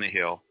briefings up on the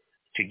Hill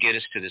to get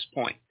us to this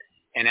point.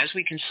 And as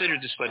we consider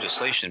this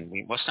legislation,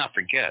 we must not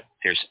forget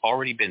there's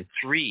already been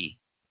 3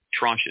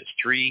 tranches,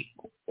 3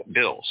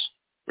 bills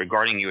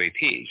regarding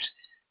UAPs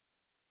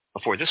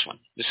before this one.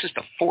 This is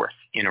the 4th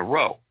in a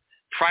row.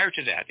 Prior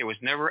to that, there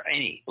was never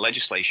any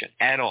legislation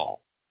at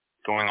all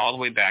going all the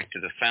way back to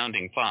the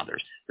founding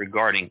fathers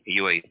regarding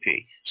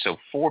UAP. So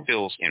 4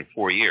 bills in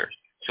 4 years.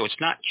 So it's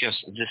not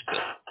just this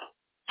bill.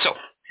 So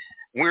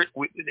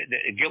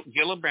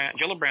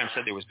Gillibrand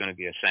said there was going to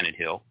be a Senate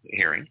Hill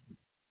hearing.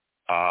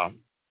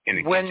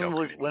 When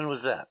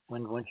was that?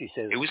 When did she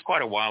say that? It was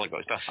quite a while ago.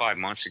 It's about 5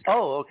 months ago.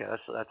 Oh, okay.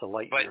 That's a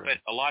light year.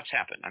 But a lot's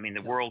happened. I mean,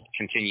 the world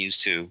continues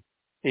to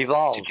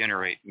evolve, to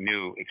generate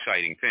new,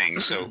 exciting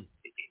things. So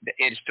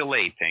it's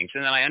delayed things.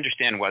 And then I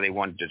understand why they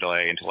wanted to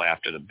delay until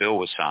after the bill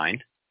was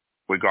signed,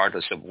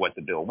 regardless of what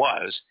the bill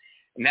was.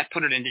 And that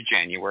put it into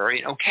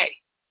January. Okay.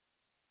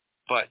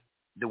 But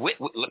the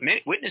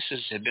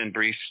witnesses have been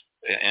briefed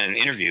and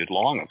interviewed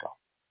long ago.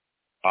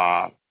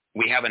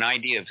 We have an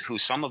idea of who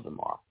some of them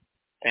are.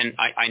 And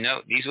I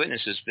know these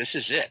witnesses, this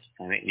is it.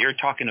 I mean, you're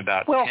talking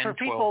about 10, for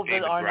people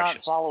that are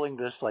not following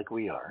this like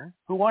we are,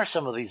 who are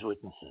some of these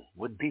witnesses?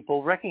 Would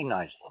people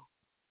recognize them?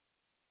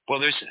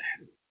 Well,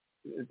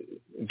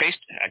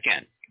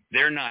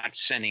 they're not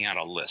sending out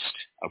a list,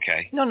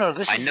 okay? No,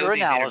 this is your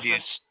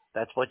analysis.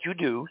 That's what you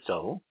do,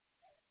 so.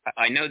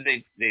 I know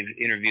they've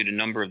interviewed a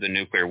number of the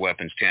nuclear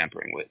weapons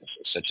tampering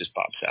witnesses, such as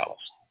Bob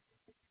Salas.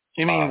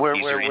 You mean where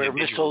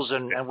missiles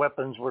and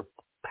weapons were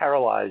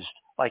paralyzed,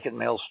 like at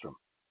Maelstrom?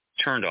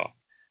 Turned off.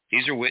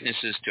 These are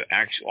witnesses to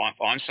actual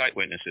on-site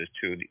witnesses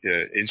to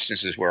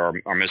instances where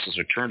our missiles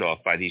are turned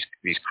off by these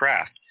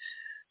craft.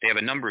 They have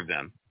a number of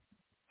them.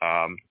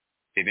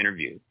 They've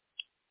interviewed.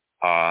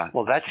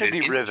 Well, that should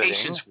be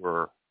riveting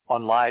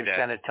on live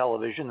Senate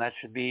television. That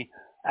should be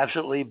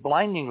absolutely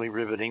blindingly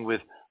riveting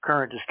with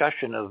current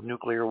discussion of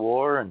nuclear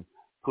war and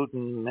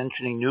Putin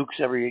mentioning nukes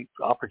every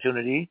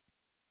opportunity.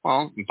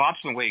 Well, Bob's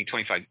been waiting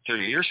 25,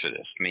 30 years for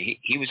this. I mean,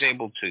 he was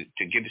able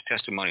to give his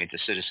testimony at the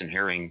citizen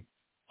hearing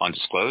on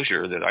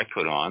disclosure that I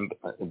put on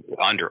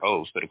under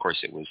oath, but of course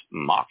it was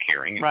mock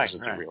hearing. It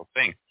wasn't the real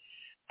thing.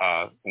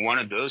 One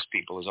of those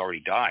people has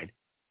already died.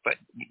 But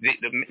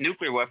the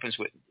nuclear weapons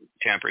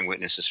tampering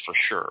witnesses for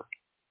sure.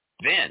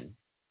 Then,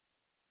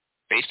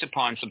 based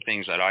upon some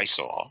things that I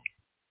saw,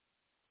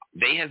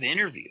 they have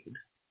interviewed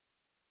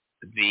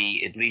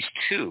at least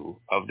two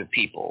of the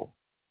people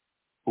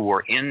who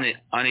were in the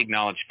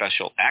unacknowledged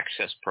special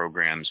access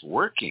programs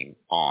working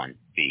on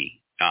the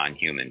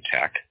non-human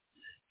tech.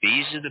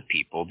 These are the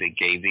people that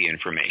gave the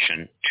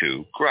information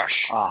to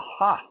Grush,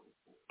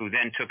 who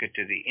then took it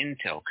to the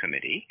Intel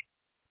Committee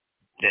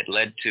that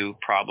led to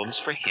problems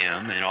for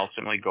him and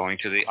ultimately going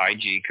to the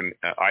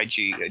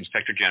IG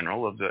Inspector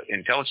General of the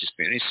intelligence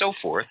community and so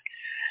forth.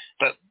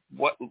 But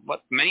what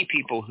many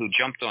people who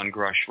jumped on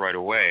Grush right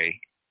away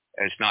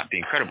as not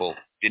being credible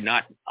did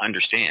not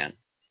understand,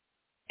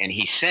 and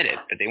he said it,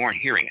 but they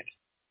weren't hearing it,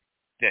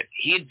 that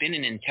he had been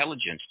in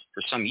intelligence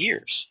for some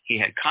years. He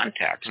had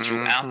contacts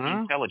throughout the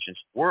intelligence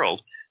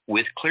world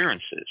with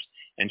clearances.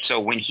 And so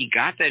when he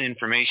got that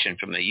information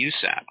from the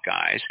USAP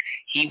guys,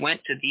 he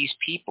went to these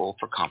people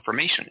for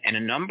confirmation. And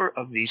a number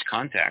of these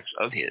contacts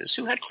of his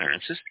who had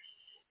clearances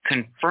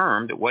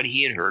confirmed that what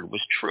he had heard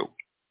was true.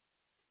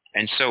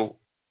 And so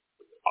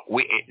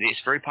it's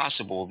very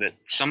possible that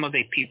some of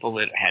the people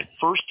that had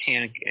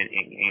firsthand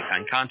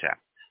contact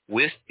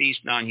with this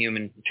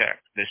non-human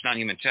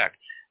tech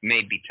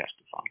may be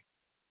testifying.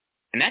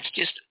 And that's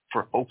just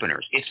for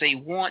openers. If they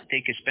want,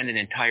 they could spend an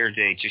entire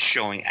day just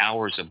showing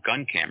hours of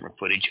gun camera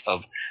footage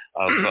of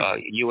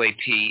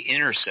UAP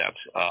intercepts,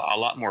 a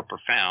lot more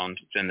profound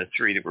than the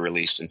 3 that were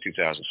released in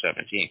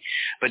 2017.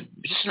 But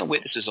just no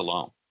witnesses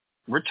alone.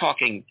 We're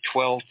talking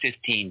 12,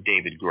 15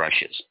 David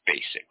Grushes,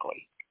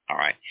 basically. All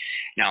right.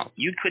 Now,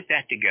 you put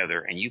that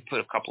together and you put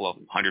a couple of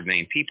 100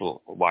 million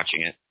people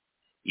watching it.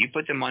 You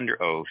put them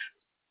under oath.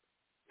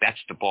 That's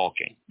the ball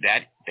game.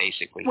 That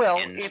basically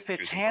if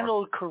it's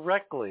handled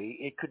correctly,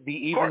 it could be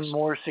even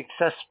more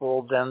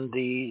successful than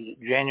the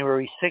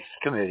January 6th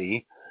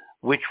committee,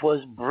 which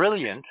was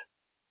brilliant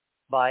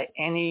by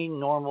any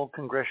normal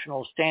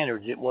congressional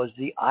standards. It was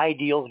the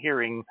ideal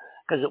hearing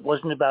because it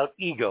wasn't about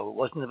ego. It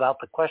wasn't about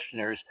the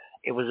questioners.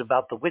 It was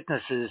about the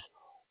witnesses,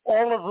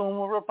 all of whom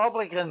were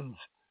Republicans.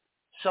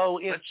 So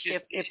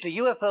if the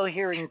UFO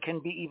hearing can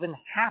be even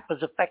half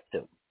as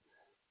effective,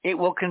 it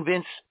will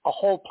convince a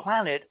whole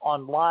planet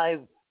on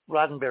live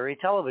Roddenberry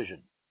television.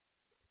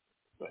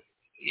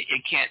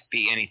 It can't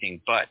be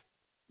anything but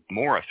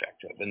more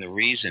effective. And the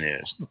reason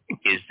is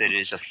that it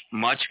is a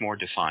much more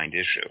defined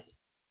issue.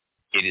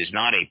 It is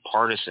not a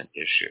partisan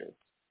issue.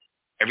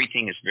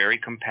 Everything is very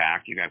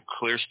compact. You have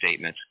clear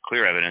statements,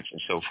 clear evidence,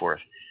 and so forth.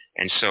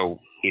 And so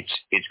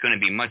it's going to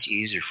be much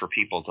easier for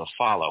people to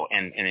follow.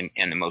 And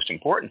the most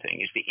important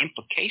thing is the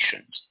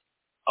implications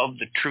of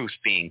the truth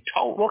being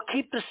told. Well,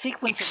 keep the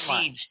sequence in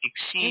mind.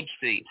 Exceeds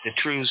the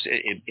truths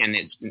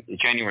in the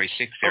January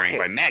 6th hearing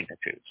by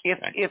magnitudes.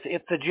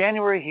 If the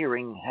January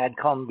hearing had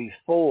come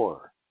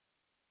before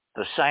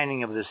the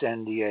signing of this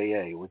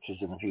NDAA, which is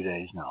in a few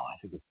days now,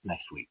 I think it's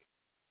next week,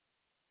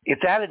 if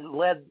that had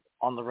led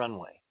on the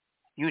runway,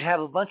 you'd have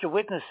a bunch of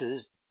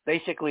witnesses,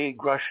 basically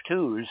Grush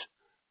 2s,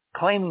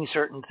 claiming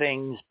certain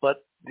things,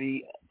 but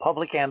the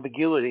public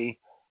ambiguity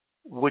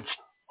would,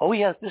 oh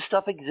yes, this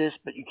stuff exists,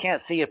 but you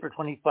can't see it for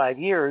 25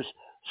 years,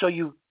 so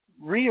you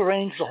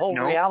rearrange the whole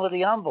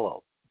reality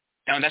envelope.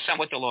 No, that's not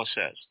what the law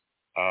says.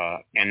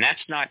 And that's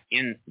not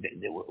in...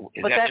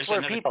 But that's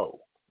where people...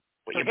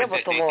 Forget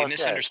what the law says.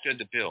 They misunderstood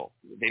the bill.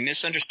 They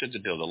misunderstood the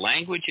bill. The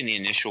language in the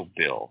initial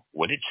bill,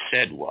 what it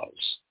said was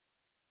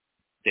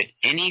that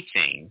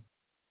anything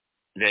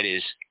that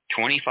is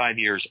 25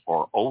 years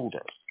or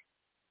older,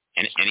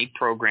 and any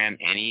program,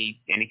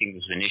 anything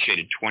that's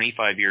initiated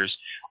 25 years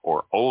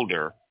or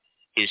older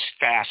is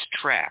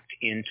fast-tracked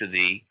into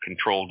the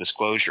controlled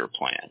disclosure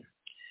plan,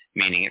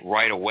 meaning it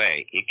right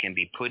away it can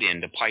be put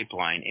in the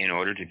pipeline in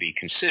order to be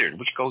considered,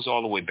 which goes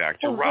all the way back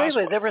to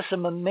Roswell. There were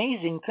some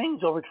amazing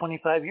things over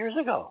 25 years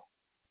ago.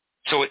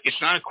 So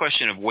it's not a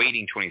question of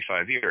waiting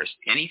 25 years.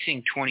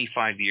 Anything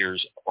 25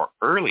 years or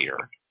earlier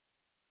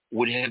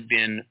would have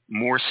been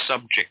more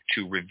subject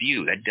to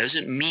review. That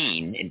doesn't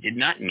mean, it did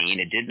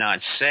not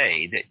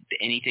say that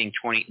anything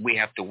we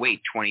have to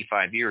wait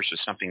 25 years for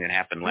something that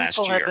happened last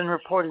year. People have been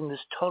reporting this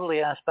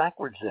totally ass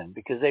backwards then,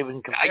 because they've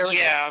been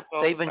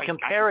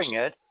comparing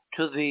it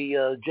to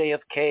the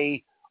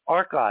JFK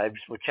archives,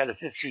 which had a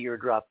 50-year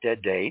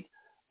drop-dead date,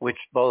 which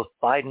both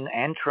Biden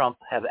and Trump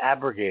have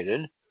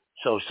abrogated.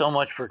 So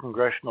much for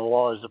congressional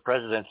laws the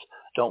presidents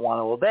don't want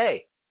to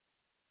obey.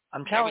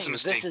 I'm telling you,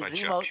 this is the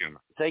most...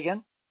 Say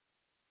again?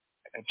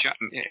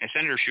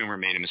 Senator Schumer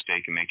made a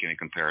mistake in making a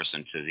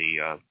comparison to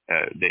the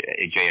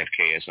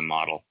JFK as a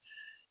model.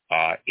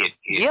 Because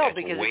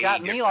it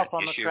got me off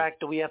on the track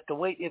that we have to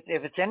wait.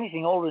 If it's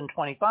anything older than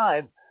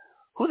 25,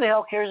 who the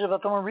hell cares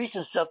about the more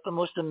recent stuff? The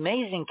most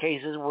amazing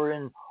cases were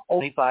in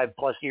 25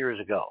 plus years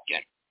ago. Yeah.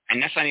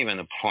 and that's not even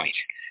the point.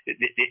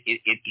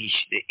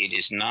 It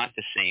is not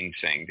the same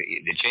thing.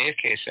 The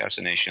JFK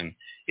assassination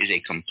is a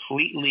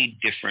completely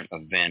different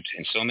event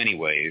in so many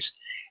ways,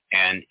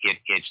 and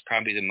it's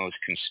probably the most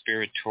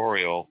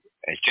conspiratorial.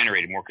 Has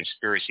generated more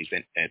conspiracies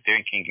than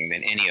thinking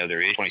than any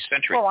other 20th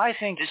century. Well, I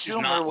think this Schumer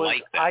is not was.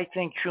 like that. I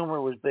think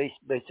Schumer was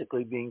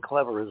basically being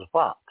clever as a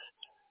fox,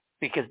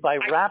 because by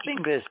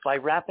wrapping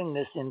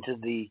this into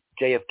the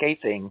JFK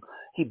thing,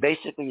 he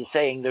basically is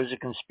saying there's a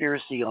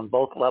conspiracy on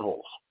both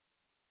levels.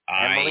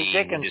 Emily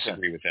Dickinson. I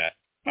disagree with that.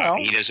 No.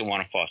 He doesn't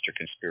want to foster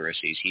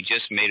conspiracies. He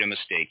just made a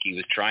mistake. He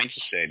was trying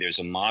to say there's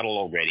a model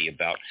already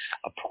about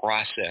a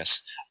process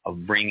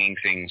of bringing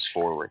things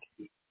forward.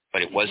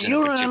 But it wasn't.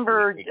 You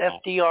remember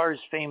FDR's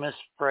famous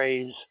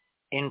phrase,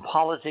 "In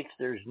politics,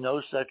 there's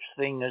no such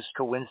thing as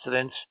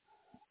coincidence."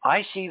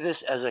 I see this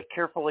as a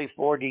carefully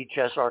 4D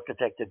chess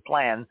architected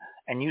plan,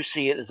 and you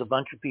see it as a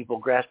bunch of people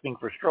grasping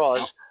for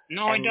straws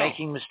and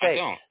making mistakes. I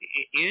don't.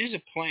 It is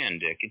a plan,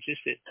 Dick. It's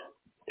just that,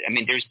 I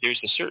mean, there's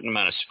a certain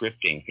amount of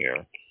scripting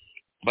here,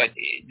 but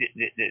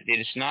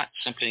it's not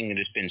something that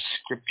has been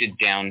scripted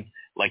down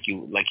like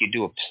you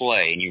do a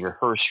play and you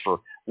rehearse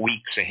for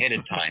weeks ahead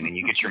of time and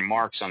you get your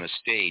marks on the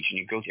stage and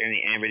you go through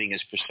and everything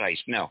is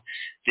precise. No,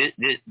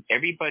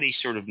 everybody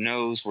sort of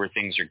knows where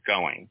things are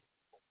going,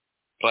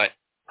 but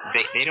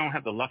they don't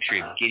have the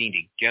luxury of getting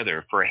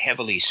together for a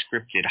heavily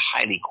scripted,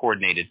 highly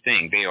coordinated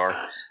thing.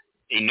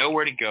 They know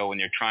where to go and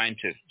they're trying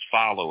to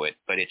follow it,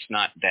 but it's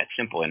not that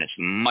simple and it's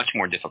much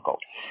more difficult.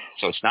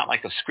 So it's not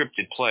like a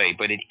scripted play,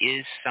 but it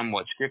is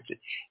somewhat scripted.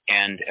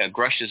 And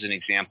Grush is an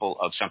example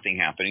of something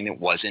happening that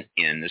wasn't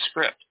in the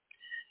script.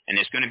 And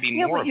there's going to be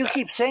more of that. Yeah, but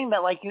you keep saying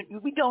that like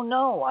we don't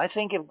know. I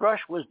think if Grush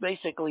was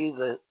basically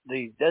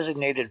the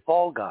designated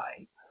fall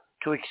guy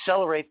to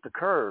accelerate the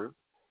curve,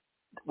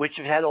 which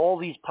had all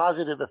these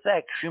positive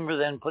effects, Schumer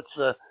then puts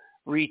the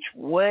reach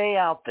way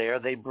out there.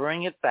 They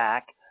bring it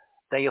back.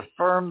 They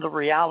affirm the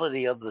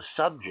reality of the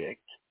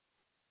subject,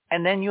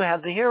 and then you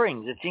have the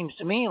hearings. It seems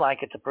to me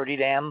like it's a pretty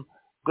damn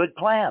good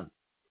plan.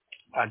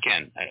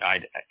 Again,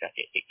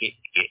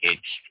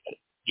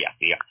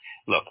 yeah.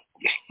 Look,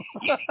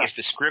 if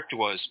the script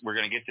was we're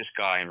going to get this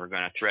guy and we're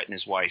going to threaten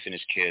his wife and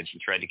his kids and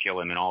try to kill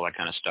him and all that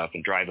kind of stuff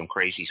and drive him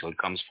crazy so he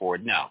comes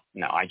forward, no.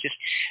 I just,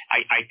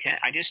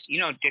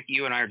 Dick,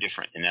 you and I are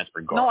different in that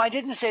regard. No, I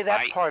didn't say that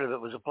part of it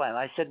was a plan.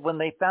 I said when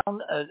they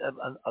found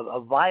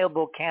a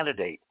viable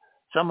candidate,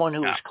 someone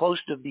who was close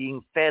to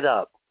being fed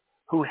up,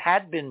 who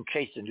had been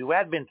chastened, who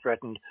had been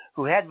threatened,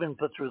 who had been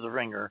put through the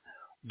ringer,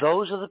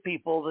 those are the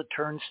people that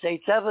turn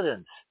state's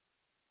evidence.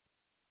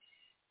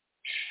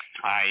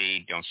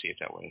 I don't see it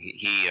that way.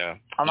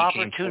 An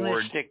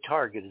opportunistic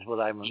target is what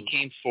I mean. He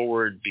came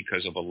forward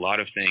because of a lot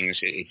of things.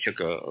 It took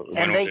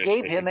and they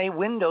gave him a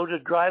window to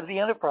drive the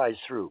enterprise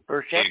through.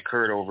 It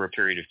occurred over a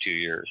period of 2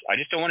 years. I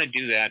just don't want to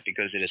do that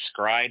because it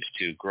ascribes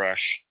to Grush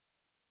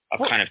a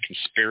kind of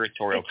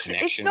conspiratorial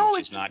connection,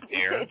 which is not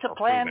there. It's a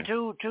plan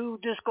to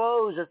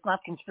disclose. It's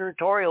not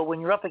conspiratorial. When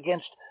you're up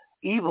against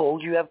evil,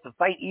 you have to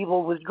fight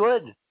evil with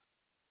good.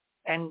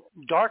 And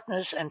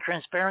darkness and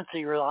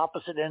transparency are the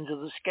opposite ends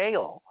of the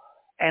scale.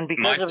 And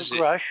because of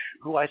Grush,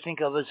 who I think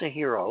of as a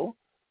hero,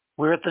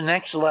 we're at the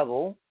next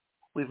level.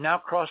 We've now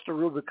crossed the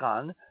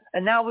Rubicon,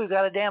 and now we've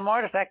got a damn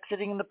artifact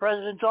sitting in the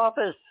president's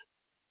office.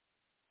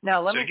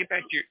 Now, let me get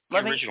back to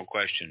your original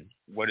question.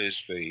 What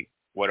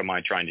am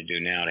I trying to do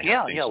now to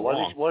help things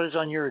along? What is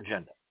on your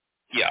agenda?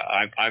 Yeah,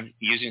 I'm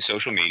using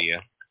social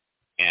media,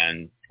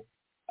 and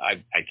I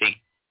think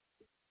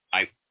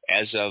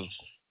as of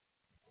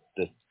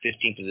the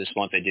 15th of this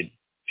month, I did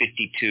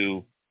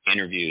 52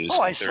 interviews.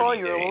 Oh, I saw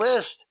your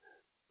list.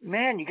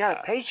 Man, you got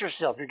to pace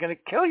yourself. You're going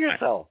to kill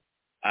yourself.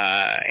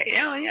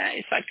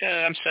 It's like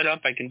I'm set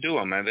up. I can do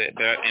them.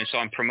 And so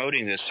I'm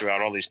promoting this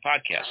throughout all these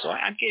podcasts. So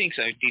I'm getting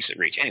some decent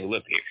reach. Anyway,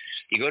 look here.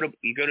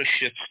 You go to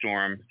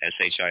ShiftStorm,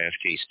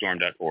 SHIFT,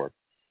 storm.org.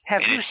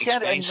 Have you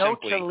sent a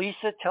note to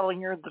Lisa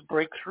telling her the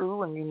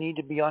breakthrough and you need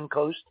to be on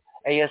Coast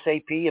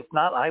ASAP? If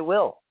not, I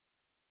will.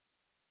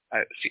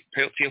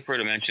 Feel free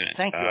to mention it.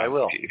 Thank you. I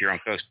will. If you're on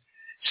Coast.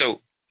 So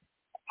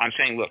I'm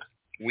saying, look,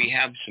 we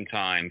have some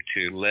time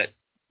to let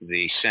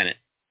the Senate,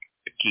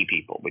 the key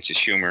people, which is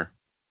Schumer,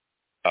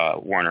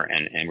 Warner,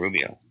 and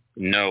Rubio,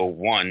 know,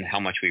 one, how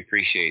much we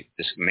appreciate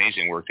this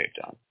amazing work they've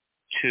done.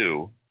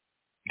 Two,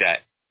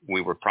 that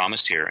we were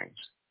promised hearings.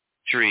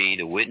 Three,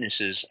 the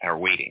witnesses are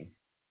waiting.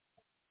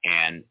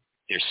 And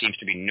there seems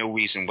to be no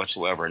reason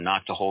whatsoever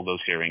not to hold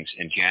those hearings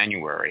in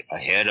January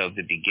ahead of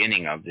the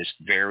beginning of this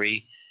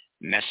very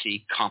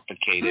messy,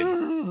 complicated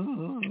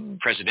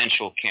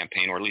presidential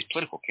campaign, or at least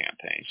political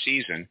campaign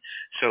season,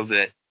 so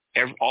that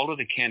all of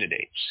the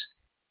candidates,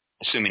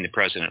 assuming the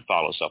president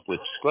follows up with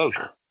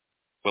disclosure,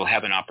 will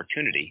have an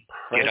opportunity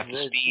to get up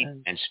to speed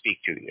and speak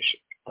to the issue.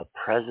 The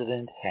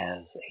president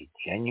has a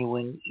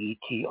genuine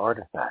ET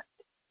artifact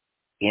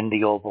in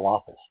the Oval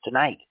Office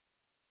tonight,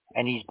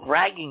 and he's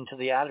bragging to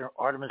the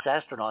Artemis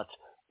astronauts,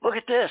 look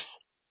at this.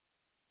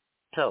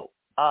 So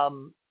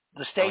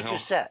the stage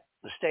is set.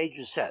 The stage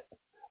is set.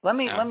 Let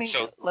me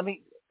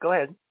go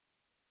ahead.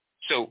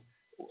 So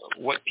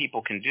what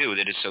people can do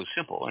that is so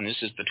simple, and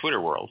this is the Twitter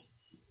world,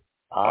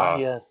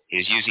 yes.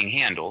 is using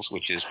handles,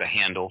 which is the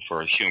handle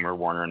for Schumer,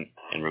 Warner,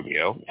 and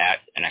Rubio,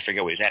 and I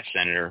forget what it is, at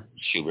Senator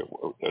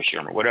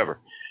Schumer, whatever.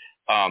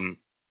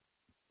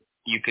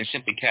 You can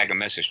simply tag a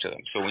message to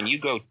them. So when you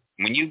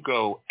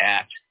go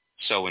at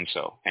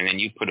so-and-so, and then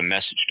you put a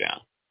message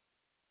down,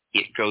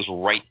 it goes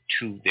right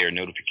to their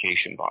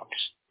notification box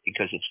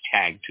because it's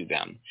tagged to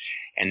them.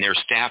 And their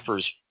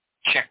staffers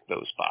check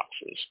those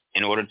boxes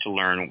in order to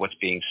learn what's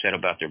being said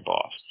about their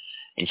boss.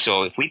 And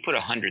so if we put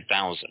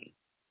 100,000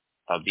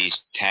 of these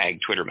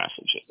tagged Twitter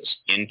messages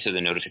into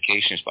the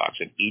notifications box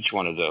of each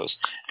one of those,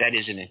 that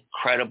is an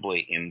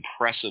incredibly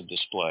impressive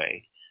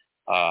display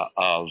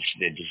of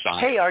the design.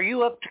 Hey, are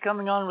you up to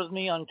coming on with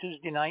me on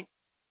Tuesday night?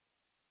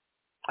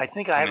 I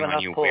think I have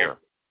enough pull. Where?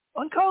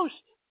 On Coast.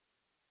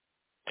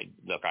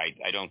 Look,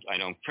 I don't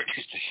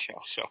produce the show,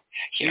 so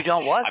you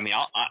don't what? I mean,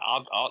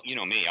 I'll you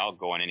know me, I'll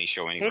go on any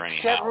show anywhere, it's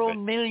anyhow. Several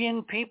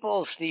million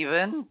people,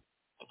 Stephen.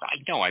 I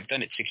know I've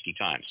done it 60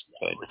 times.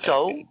 But,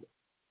 so.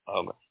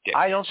 Yeah.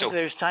 I don't think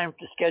there's time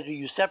to schedule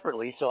you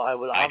separately, so I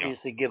would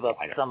obviously give up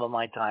some of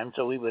my time.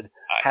 So we would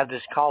have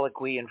this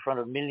colloquy in front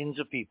of millions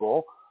of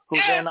people who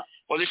then.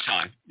 Well,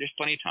 there's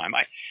plenty of time.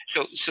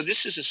 So this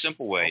is a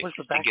simple way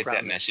to get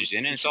that message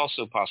in, and it's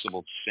also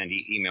possible to send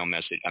email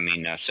message.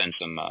 Send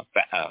some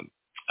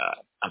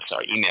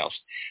emails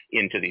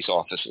into these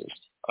offices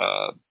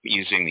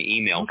using the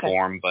email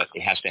form, but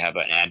it has to have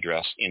an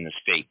address in the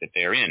state that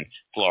they're in,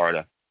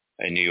 Florida,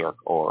 New York,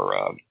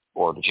 or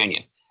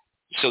Virginia.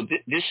 So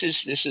this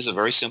is a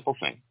very simple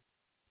thing.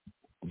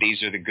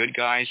 These are the good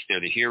guys. They're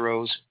the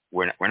heroes.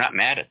 We're not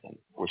mad at them.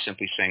 We're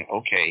simply saying,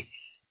 okay,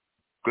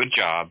 good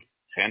job,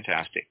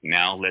 fantastic.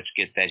 Now let's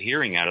get that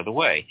hearing out of the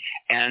way.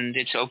 And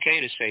it's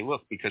okay to say,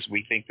 look, because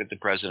we think that the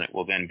president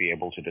will then be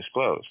able to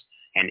disclose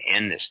and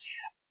end this.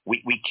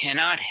 We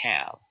cannot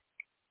have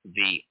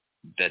the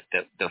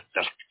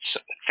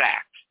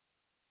fact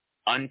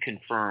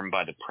unconfirmed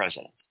by the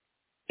president.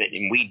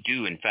 And we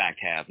do, in fact,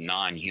 have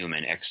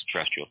non-human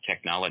extraterrestrial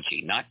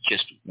technology, not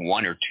just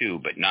 1 or 2,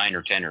 but 9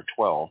 or 10 or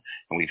 12,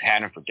 and we've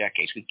had them for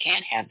decades. We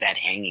can't have that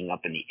hanging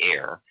up in the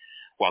air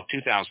while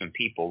 2,000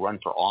 people run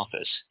for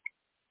office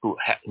who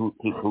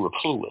are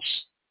clueless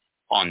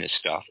on this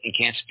stuff and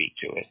can't speak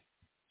to it.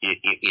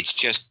 It's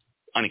just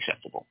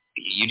unacceptable.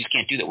 You just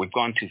can't do that. We've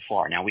gone too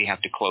far. Now we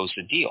have to close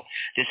the deal.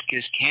 This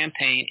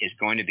campaign is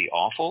going to be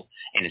awful,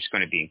 and it's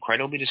going to be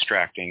incredibly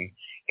distracting,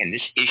 and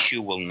this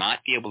issue will not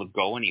be able to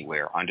go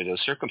anywhere under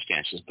those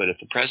circumstances. But if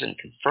the president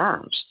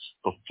confirms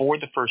before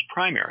the first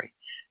primary,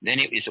 then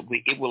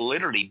it will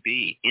literally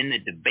be in the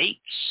debates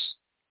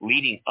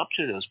leading up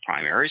to those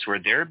primaries where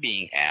they're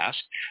being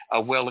asked,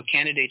 well, the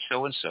candidate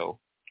so-and-so,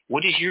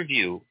 what is your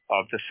view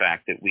of the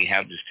fact that we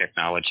have this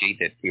technology,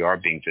 that we are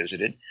being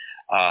visited?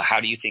 How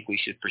do you think we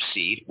should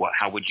proceed?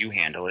 How would you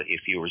handle it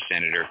if you were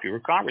senator, if you were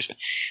congressman?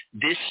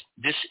 This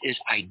is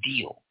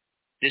ideal.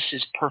 This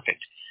is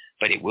perfect.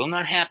 But it will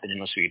not happen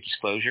unless we get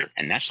disclosure,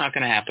 and that's not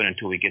going to happen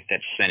until we get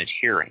that Senate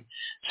hearing.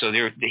 So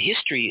the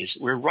history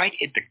is, we're right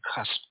at the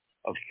cusp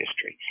of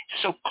history.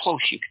 So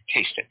close you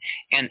can taste it.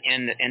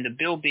 And the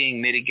bill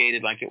being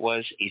mitigated like it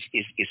was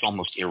is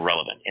almost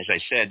irrelevant. As I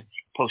said,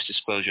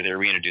 post-disclosure, they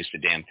reintroduce the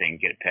damn thing,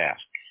 get it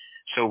passed.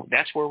 So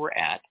that's where we're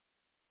at.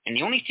 And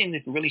the only thing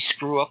that can really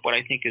screw up what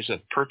I think is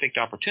a perfect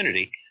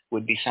opportunity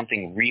would be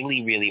something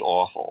really, really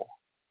awful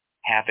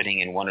happening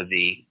in one of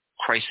the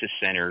crisis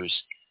centers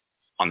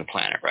on the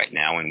planet right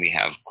now, and we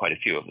have quite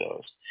a few of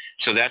those.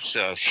 So that's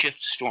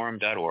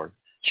shiftstorm.org.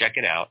 Check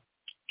it out.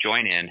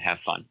 Join in. Have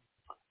fun.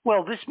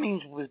 Well, this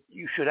means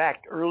you should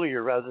act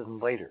earlier rather than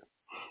later,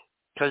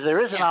 because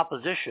there is an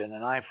opposition,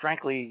 and I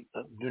frankly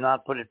do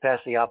not put it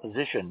past the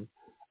opposition.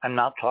 I'm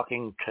not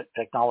talking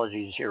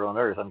technologies here on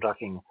Earth. I'm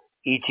talking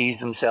ETs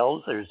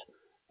themselves. There's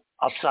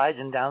upsides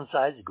and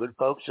downsides, good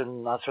folks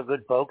and not so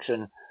good folks.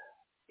 And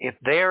if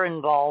they're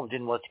involved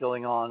in what's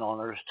going on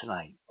Earth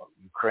tonight,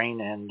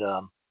 Ukraine and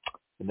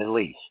the Middle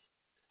East,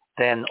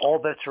 then all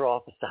bets are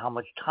off as to how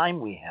much time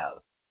we have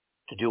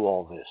to do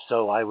all this.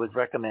 So I would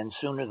recommend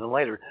sooner than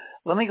later.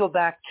 Let me go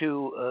back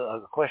to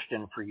a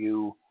question for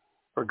you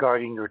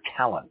regarding your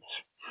talents.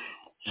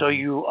 So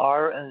you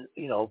are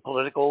a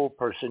political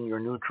person. You're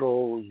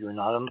neutral. You're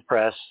not in the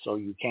press, so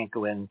you can't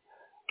go in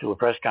to a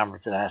press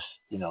conference and ask,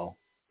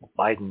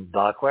 Biden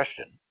the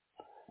question.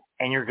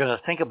 And you're going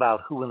to think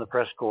about who in the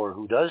press corps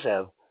who does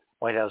have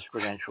White House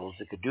credentials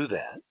that could do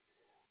that.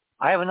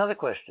 I have another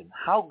question.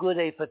 How good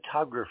a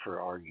photographer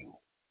are you?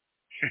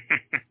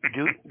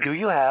 Do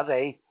you have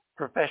a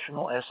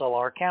professional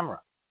SLR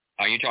camera?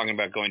 Are you talking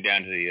about going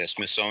down to the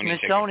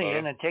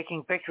Smithsonian and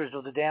taking pictures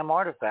of the damn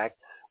artifact,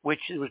 which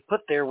was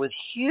put there with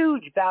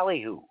huge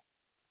ballyhoo?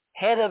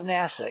 Head of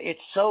NASA. It's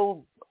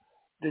so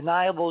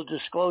deniable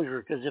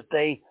disclosure, because if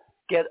they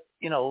get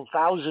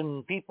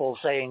 1,000 people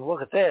saying,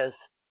 "Look at this,"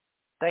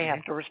 they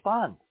have to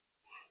respond,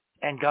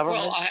 and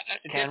government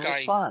can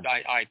respond.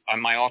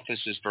 My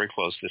office is very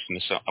close to the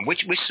Smithsonian.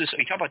 Which are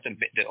you talking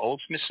about, the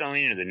old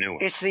Smithsonian or the new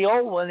one? It's the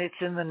old one.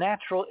 It's in the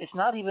natural. It's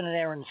not even an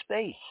air in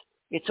space.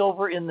 It's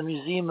over in the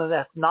Museum of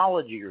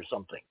Ethnology or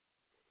something.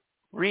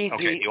 Read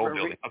the old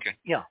building. Okay.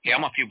 Yeah. Yeah,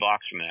 I'm a few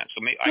blocks from that,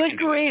 so maybe I Good can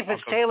do grief, that.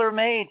 it's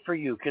tailor-made for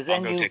you, because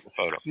then I'll go take a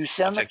photo. you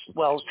send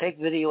take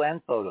video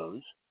and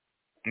photos,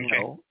 Okay. you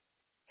know,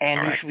 and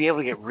All you right. should be able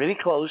to get really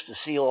close to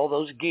see all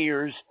those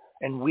gears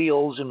and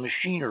wheels and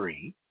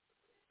machinery.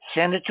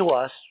 Send it to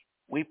us.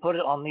 We put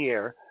it on the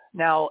air.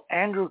 Now,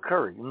 Andrew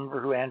Curry,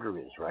 remember who Andrew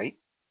is, right?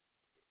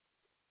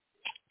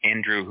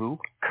 Andrew who?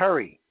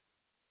 Curry,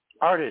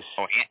 artist.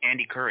 Oh,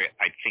 Andy Curry.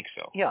 I think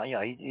so. Yeah.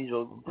 He's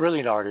a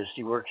brilliant artist.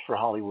 He works for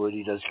Hollywood.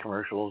 He does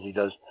commercials. He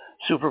does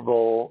Super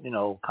Bowl,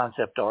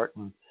 concept art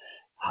and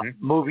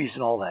movies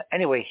and all that.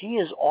 Anyway, he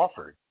has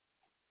offered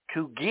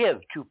to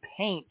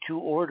paint, to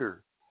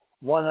order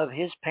one of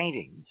his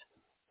paintings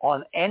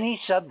on any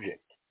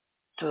subject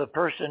to the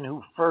person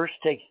who first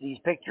takes these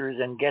pictures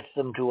and gets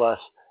them to us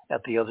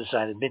at the other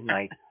side of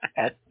midnight.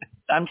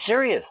 I'm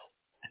serious.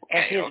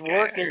 And his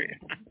work is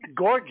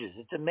gorgeous.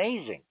 It's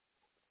amazing.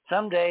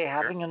 Someday,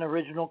 having an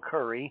original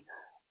Curry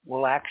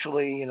will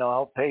actually,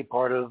 help pay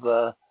part of,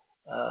 the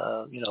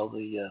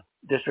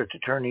district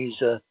attorney's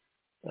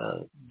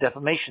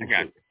defamation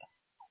suit.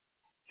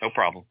 No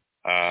problem.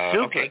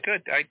 Super. Okay,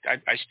 good.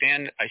 I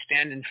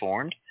stand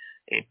informed.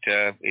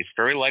 It's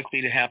very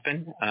likely to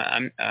happen.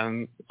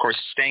 I'm of course,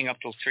 staying up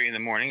till 3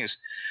 a.m. is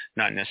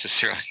not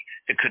necessarily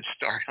a good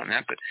start on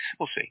that, but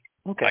we'll see.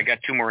 Okay. I got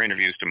 2 more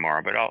interviews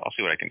tomorrow, but I'll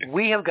see what I can do.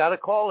 We have got a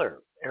caller,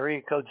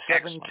 area code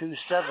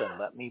 727.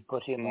 Let me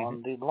put him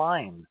on the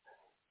line.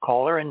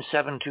 Caller in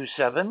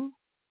 727,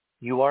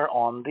 you are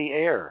on the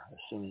air as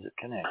soon as it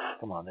connects.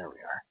 Come on, there we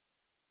are.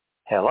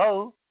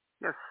 Hello?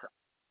 Yes.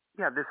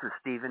 Yeah, this is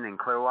Stephen in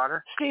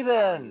Clearwater.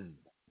 Stephen,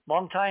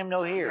 long time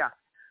no hear. Yeah.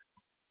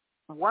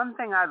 One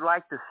thing I'd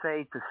like to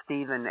say to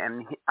Stephen,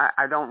 and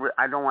I don't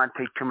want to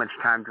take too much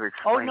time to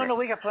explain. Oh no,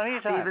 we got plenty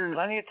of time. Stephen,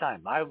 plenty of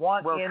time. I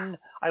want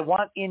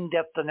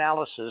in-depth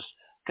analysis,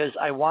 because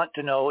I want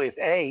to know if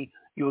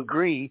you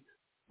agree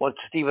what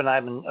Steve and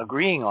I've been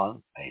agreeing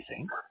on.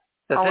 Amazing.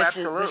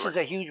 Absolutely. This is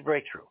a huge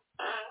breakthrough.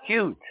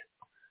 Huge.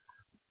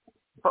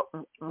 But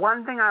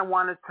one thing I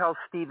want to tell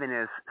Stephen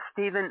is,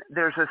 Stephen,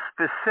 there's a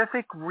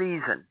specific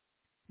reason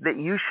that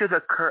you should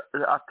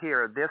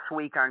appear this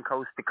week on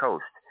Coast to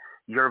Coast.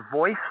 Your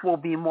voice will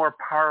be more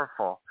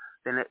powerful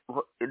than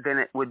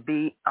it would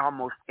be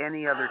almost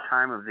any other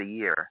time of the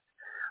year.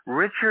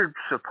 Richard,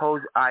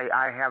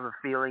 I have a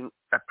feeling,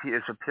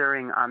 is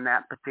appearing on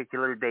that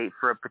particular date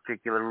for a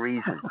particular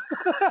reason.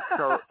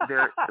 So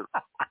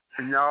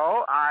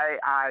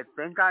I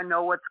think I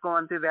know what's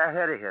going through that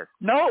head of his.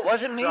 No, it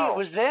wasn't me. It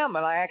was them.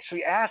 And I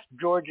actually asked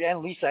George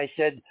and Lisa. I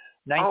said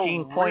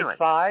 19.5.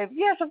 Really?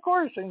 Yes, of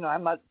course.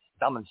 I'm not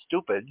dumb and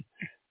stupid.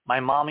 My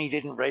mommy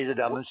didn't raise a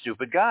dumb and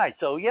stupid guy.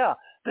 So, yeah,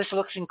 this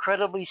looks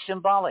incredibly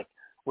symbolic.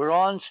 We're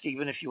on,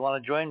 Stephen, if you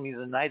want to join me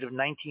the night of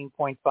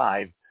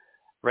 19.5,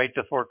 right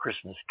before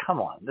Christmas. Come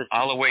on.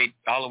 I'll await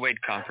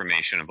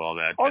confirmation of all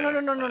that. Oh,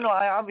 no.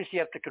 I obviously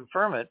have to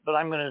confirm it, but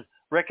I'm going to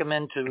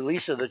recommend to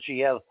Lisa that she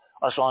have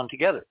us on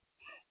together.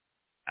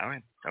 All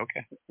right.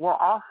 Okay. Well,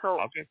 also,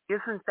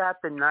 isn't that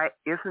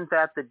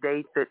the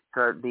date that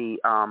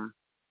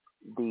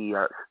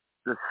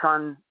the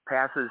sun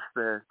passes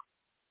the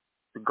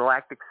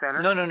galactic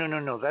center?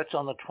 No. That's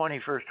on the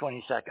 21st,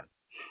 22nd.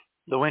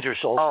 The winter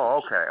solstice.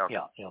 Oh, okay.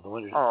 Yeah, the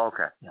winter solstice. Oh,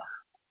 okay. Yeah.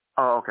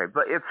 Oh, okay.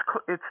 But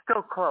it's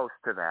still close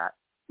to that.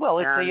 Well,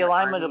 it's the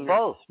alignment of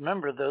both.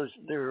 Remember,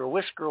 they're a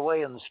whisker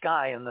away in the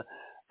sky, and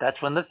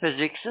that's when the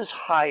physics is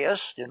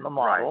highest in the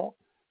model.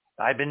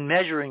 Right. I've been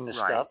measuring the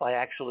stuff. I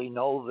actually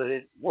know that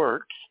it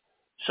works.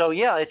 So,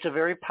 yeah, it's a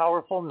very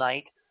powerful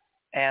night,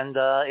 and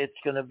it's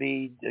going to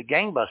be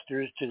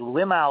gangbusters to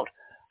limb out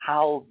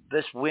how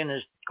this win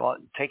has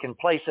taken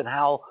place and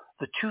how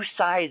the two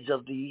sides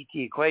of the ET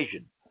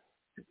equation,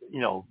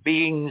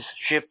 beings,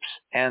 ships,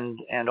 and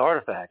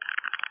artifacts,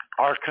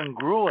 are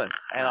congruent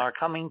and are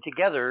coming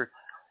together.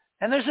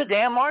 And there's a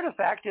damn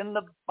artifact in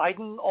the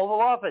Biden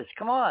Oval Office.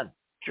 Come on.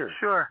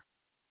 Sure.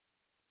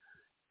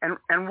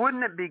 And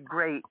wouldn't it be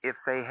great if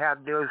they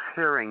had those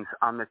hearings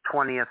on the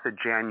 20th of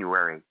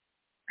January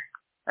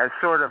as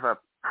sort of a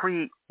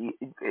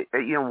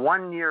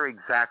 1 year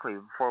exactly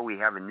before we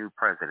have a new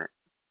president?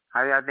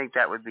 I think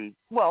that would be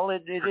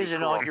it is cool.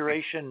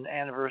 Inauguration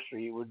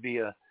anniversary. It would be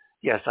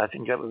yes, I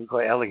think that would be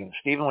quite elegant.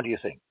 Stephen, what do you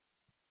think?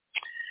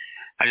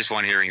 I just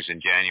want hearings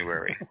in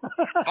January.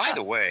 By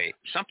the way,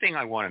 something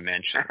I want to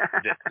mention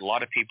that a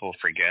lot of people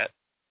forget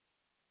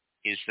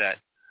is that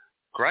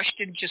Grush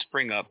didn't just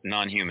bring up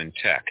non-human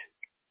tech.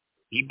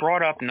 He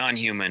brought up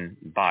non-human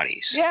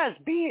bodies. Yes,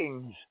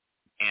 beings.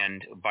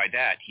 And by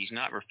that, he's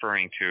not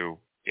referring to,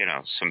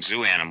 some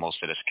zoo animals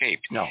that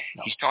escaped. No.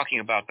 He's talking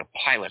about the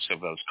pilots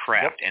of those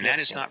craft, and that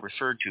is not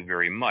referred to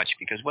very much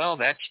because,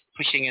 that's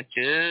pushing it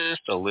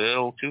just a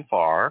little too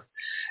far,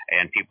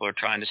 and people are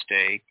trying to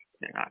stay,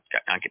 not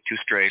get too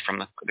stray from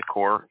the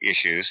core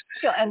issues.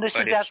 Yeah, and this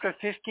is after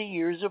 50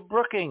 years of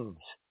Brookings.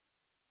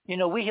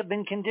 We have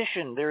been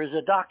conditioned. There is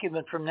a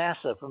document from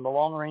NASA, from the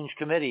Long Range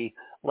Committee,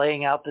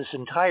 laying out this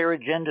entire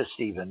agenda,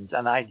 Stevens,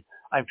 and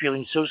I'm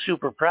feeling so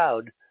super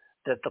proud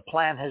that the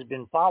plan has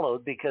been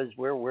followed because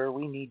we're where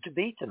we need to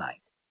be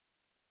tonight.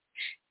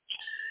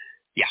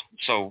 Yeah.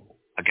 So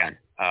again,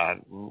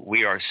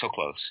 we are so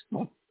close,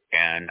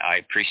 and I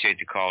appreciate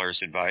the caller's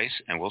advice.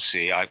 And we'll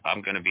see.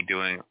 I'm going to be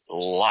doing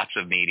lots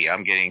of media.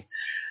 I'm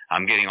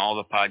getting all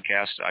the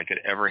podcasts I could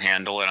ever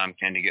handle, and I'm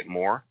trying to get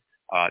more.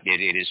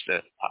 It is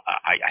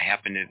I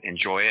happen to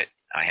enjoy it.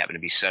 I happen to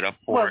be set up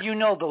for it. Well, you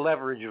know the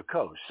leverage of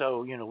Coast,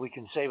 so we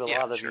can save a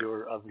lot of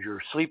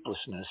your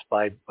sleeplessness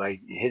by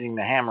hitting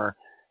the hammer.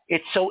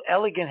 It's so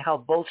elegant how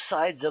both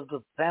sides of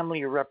the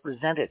family are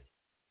represented.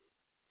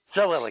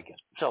 So elegant.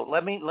 So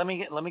let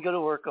me go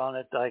to work on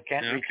it. I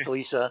can't reach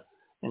Lisa.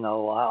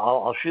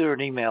 I'll shoot her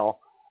an email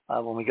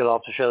when we get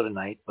off the show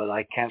tonight, but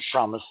I can't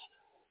promise.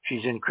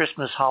 She's in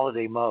Christmas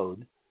holiday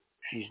mode.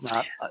 She's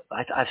not.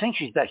 I think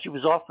she's back. She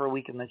was off for a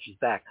week and then she's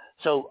back.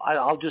 So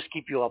I'll just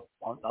keep you up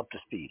to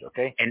speed,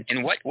 okay?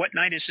 And what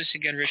night is this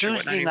again, Richard?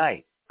 Tuesday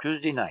night.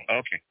 Tuesday night.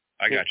 Okay,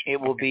 I got you.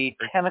 It will be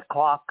 10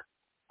 o'clock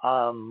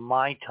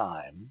my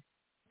time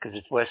because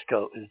it's West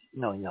Coast.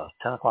 No,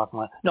 10 o'clock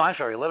my. No, I'm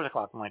sorry, 11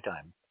 o'clock my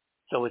time.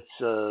 So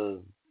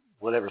it's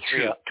whatever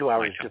 2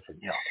 hours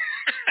different. Yeah.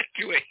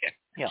 2 a.m.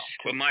 Yeah.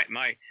 Well,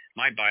 my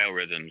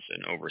biorhythms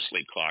and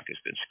oversleep clock has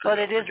been screwed. But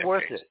it is for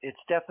worth decades. it. It's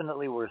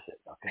definitely worth it.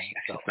 Okay.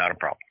 So. It's not a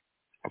problem.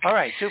 Okay. All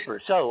right,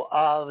 super. So,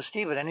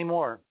 Stephen, any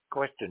more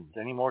questions?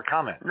 Any more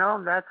comments?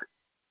 No, that's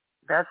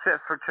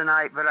it for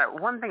tonight. But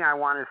one thing I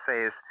want to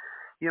say is,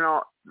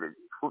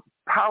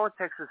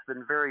 politics has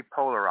been very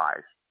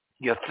polarized.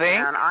 You think?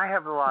 And I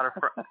have a lot of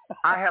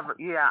I have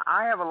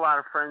a lot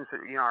of friends that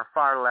are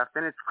far left,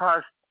 and it's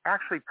caused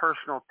actually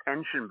personal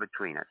tension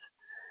between us.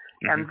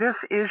 Mm-hmm. And this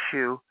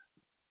issue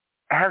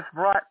has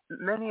brought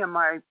many of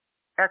my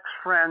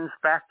ex-friends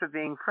back to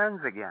being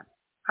friends again.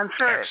 I'm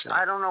serious. Excellent.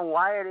 I don't know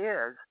why it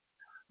is,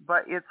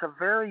 but it's a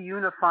very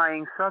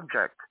unifying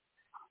subject.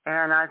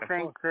 And I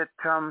think that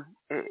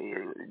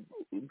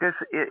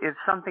it's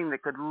something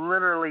that could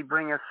literally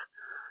bring us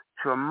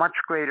to a much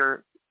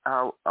greater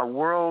a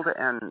world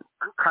and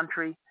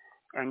country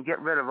and get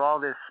rid of all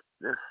this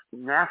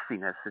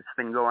nastiness that's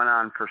been going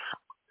on for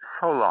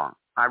so long.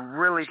 I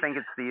really think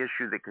it's the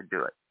issue that could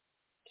do it.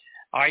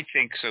 I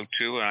think so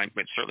too, and I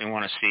would certainly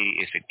want to see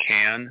if it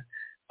can.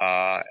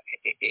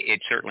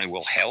 It certainly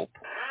will help,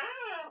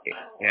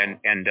 and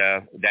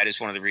that is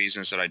one of the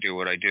reasons that I do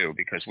what I do,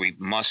 because we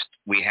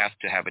have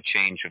to have a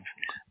change of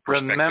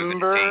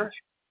perspective.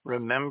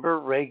 Remember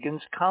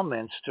Reagan's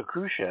comments to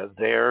Khrushchev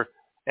there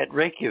at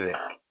Reykjavik.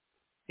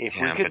 If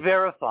we could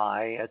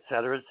verify, et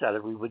cetera,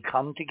 we would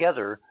come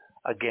together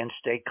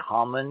against a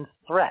common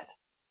threat.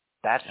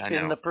 That's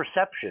been the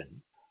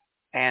perception.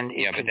 And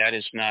but that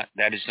is not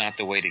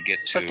the way to get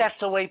to. But that's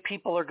the way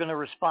people are going to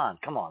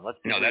respond. Come on, let's.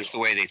 No, that's the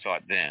way they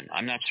thought then.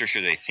 I'm not so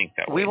sure they think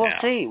that way now.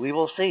 We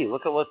will see.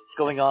 Look at what's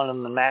going on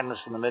in the madness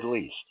in the Middle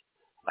East.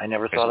 I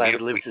never thought I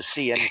would live to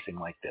see anything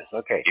like this.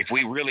 Okay. If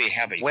we really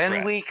have a when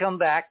threat. we come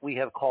back, we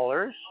have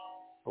callers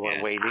who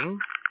are waiting.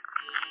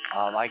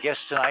 My guest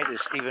tonight is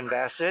Stephen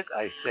Bassett.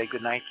 I say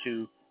goodnight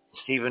to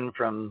Stephen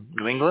from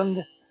New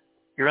England.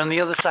 You're on the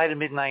other side of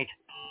midnight.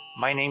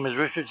 My name is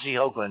Richard C.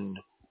 Hoagland.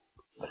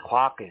 The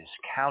clock is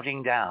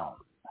counting down.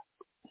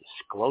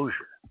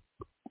 Disclosure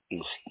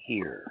is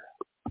here.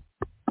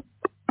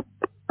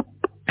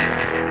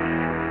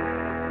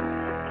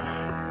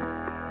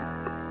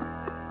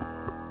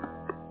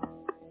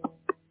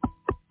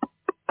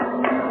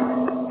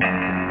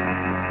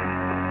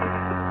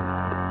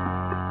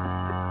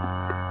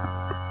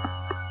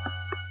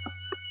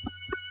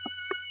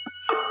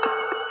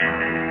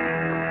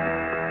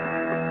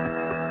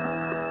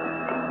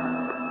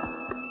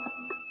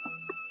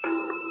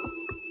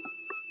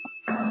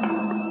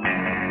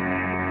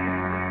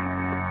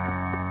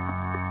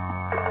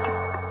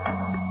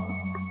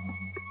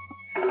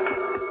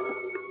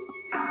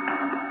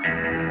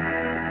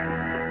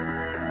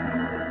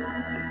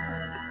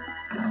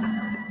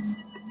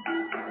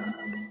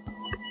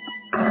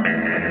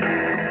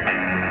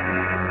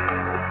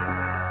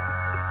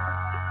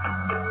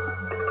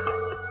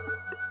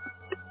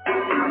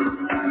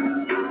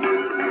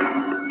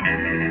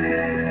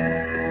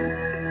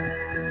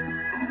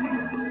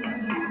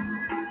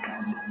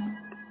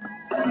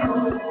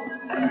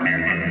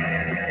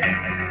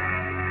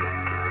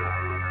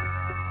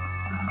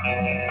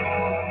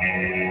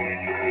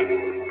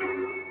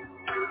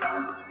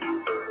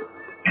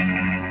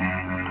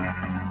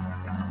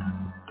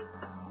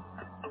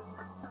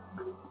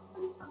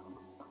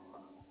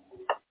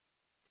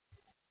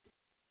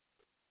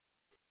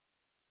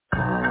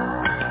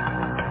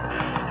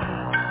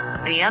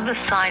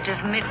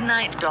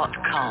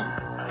 theothersideofmidnight.com.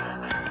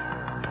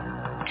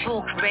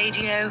 Talk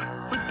radio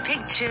with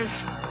pictures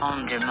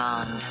on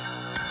demand.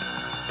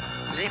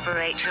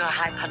 Liberate your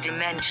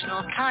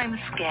hyperdimensional time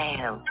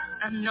scale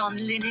and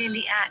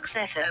non-linearly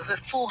access over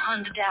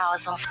 400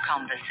 hours of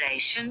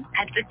conversation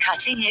at the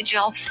cutting edge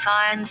of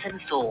science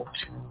and thought.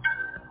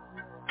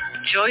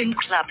 Join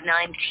Club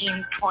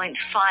 19.5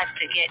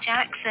 to get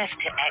access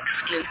to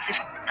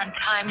exclusive and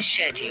time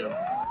schedule.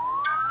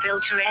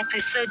 Filter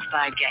episodes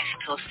by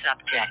guest or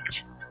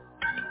subject.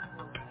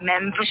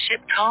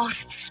 Membership costs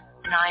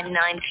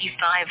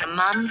 $9.95 a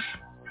month,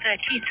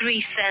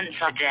 33 cents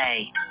a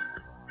day.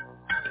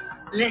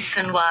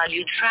 Listen while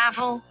you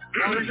travel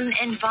or as an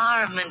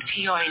environment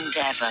to your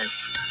endeavors.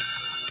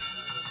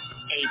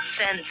 8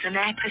 cents an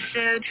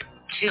episode,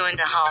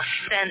 2.5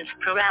 cents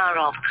per hour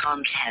of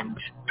content.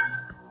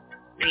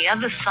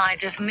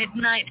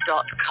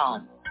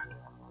 TheOtherSideOfMidnight.com.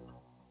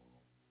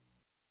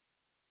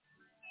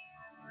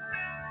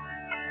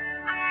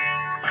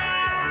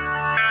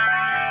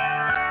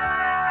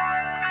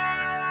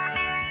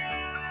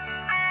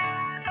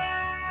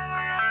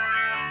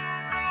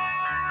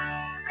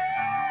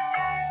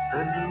 The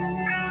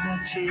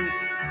lunatic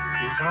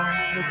is on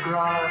the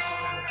grass.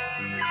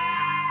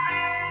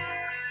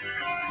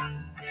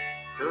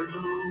 The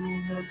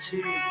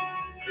lunatic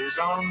is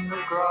on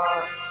the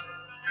grass.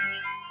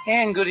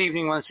 And good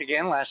evening once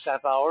again, last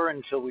half hour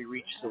until we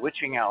reach the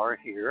witching hour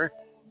here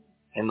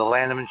in the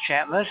land of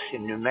enchantment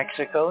in New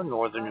Mexico,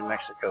 northern New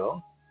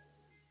Mexico.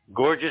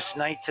 Gorgeous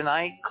night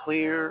tonight,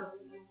 clear,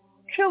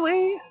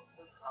 chilly,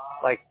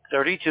 like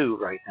 32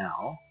 right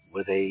now,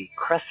 with a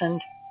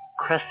crescent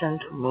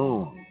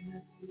moon.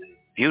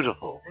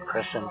 Beautiful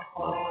crescent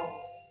moon,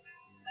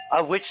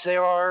 of which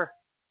there are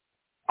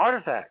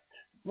artifacts.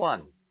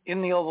 One,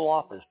 in the Oval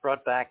Office,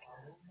 brought back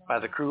by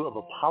the crew of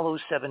Apollo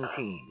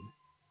 17,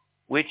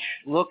 which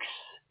looks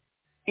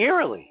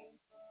eerily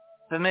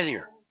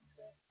familiar.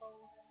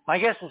 My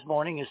guest this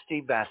morning is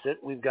Steve Bassett.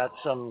 We've got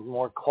some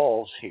more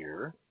calls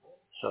here,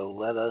 so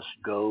let us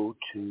go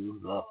to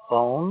the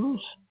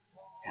phones,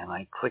 and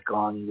I click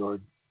on your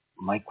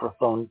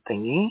microphone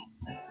thingy,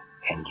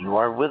 and you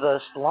are with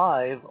us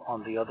live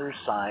on the other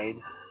side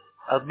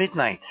of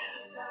midnight.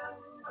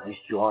 At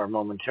least you are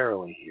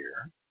momentarily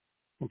here.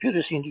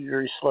 Computers seem to be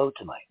very slow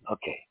tonight.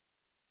 Okay.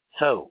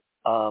 So,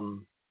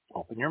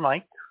 open your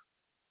mic.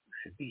 You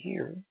should be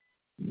here.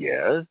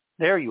 Yes.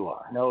 There you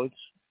are. No, it's...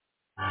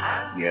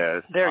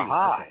 Yes. There you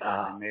are. Okay.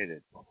 I made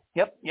it.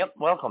 Yep.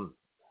 Ron,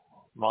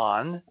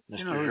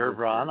 Mr.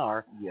 Gerbron,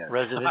 our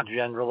resident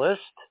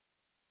generalist.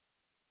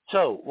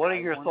 So, what are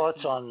your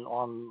thoughts on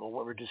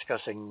what we're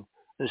discussing,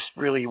 this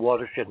really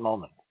watershed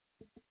moment?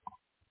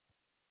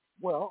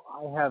 Well,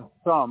 I have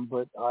some,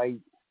 but I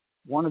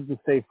wanted to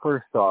say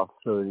first off,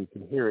 so that you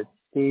can hear it,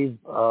 Steve,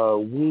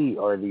 we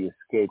are the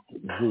escaped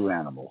zoo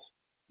animals.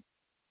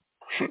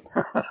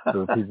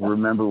 So if you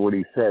remember what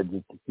he said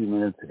just a few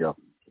minutes ago.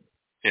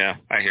 Yeah,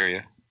 I hear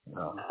you.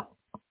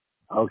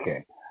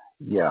 Okay.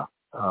 Yeah.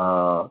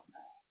 All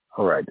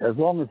right. As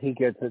long as he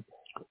gets it.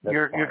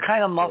 You're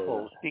kind of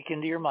muffled. Speak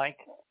into your mic.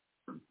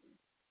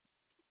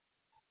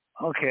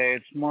 Okay,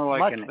 it's more like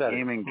much an better.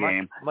 aiming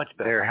game. Much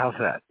better. There, how's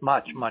that?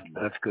 Much better.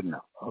 That's good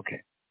enough. Okay.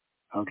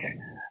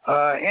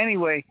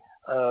 Anyway,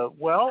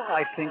 well,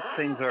 I think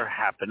things are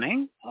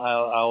happening.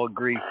 I'll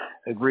agree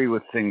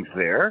with things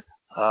there.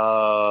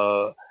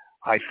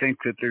 I think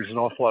that there's an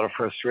awful lot of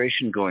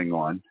frustration going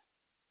on.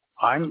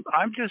 I'm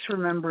just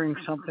remembering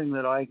something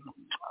that I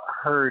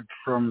heard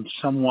from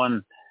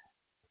someone.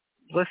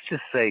 Let's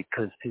just say,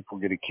 because people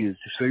get accused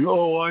of saying,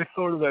 "Oh, I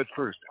thought of that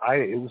first."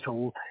 It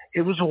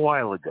was a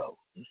while ago.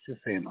 Let's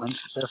just say an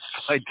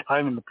unspecified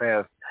time in the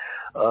past.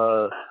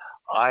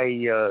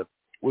 I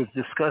was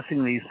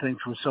discussing these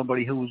things with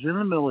somebody who was in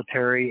the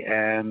military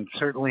and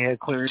certainly had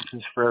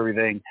clearances for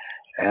everything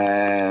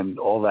and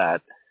all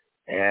that,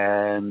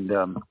 and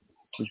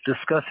was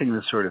discussing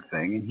this sort of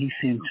thing, and he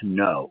seemed to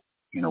know,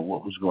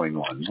 what was going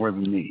on more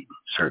than me,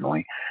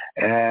 certainly.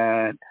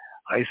 And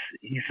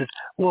he said,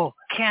 "Well,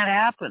 can't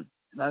happen.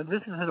 Now,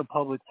 this isn't a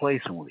public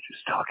place and we're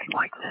just talking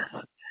like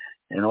this."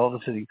 And all of a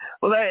sudden,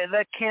 well,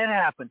 that can't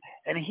happen.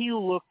 And he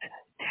looked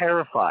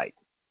terrified.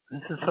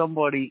 This is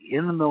somebody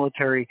in the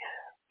military,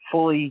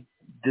 fully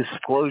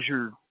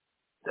disclosure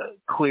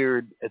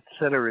cleared, et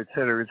cetera, et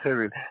cetera, et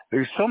cetera.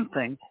 There's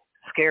something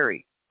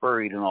scary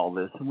buried in all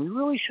this, and we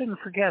really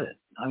shouldn't forget it.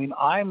 I mean,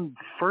 I'm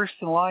first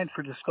in line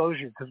for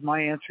disclosure because my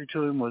answer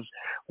to him was,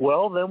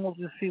 well, then we'll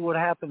just see what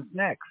happens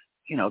next,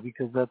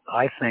 because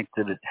I think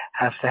that it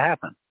has to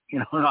happen,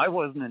 and I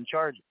wasn't in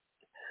charge.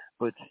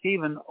 But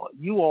Stephen,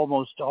 you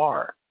almost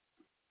are.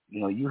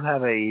 You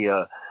have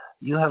a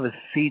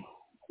seat.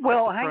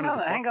 Well, hang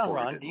on,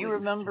 Ron. Do you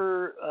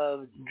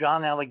remember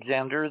John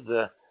Alexander,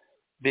 the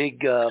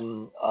big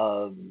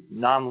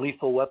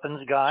non-lethal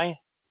weapons guy,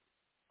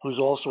 who's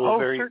also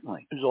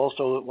certainly. who's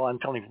also, well, I'm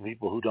telling you for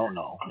people who don't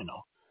know,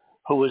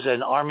 who was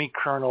an Army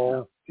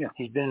colonel. Yeah.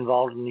 He's been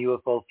involved in the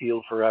UFO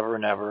field forever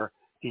and ever.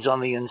 He's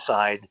on the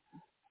inside.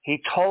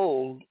 He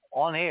told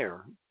on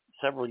air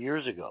several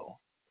years ago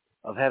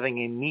of having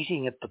a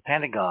meeting at the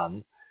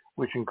Pentagon,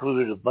 which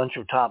included a bunch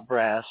of top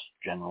brass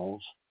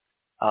generals,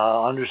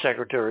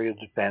 Undersecretary of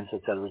Defense,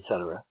 et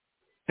cetera,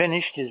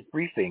 finished his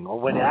briefing, or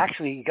when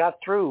actually he got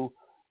through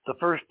the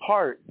first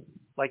part,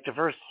 like the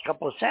first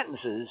couple of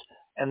sentences,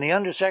 and the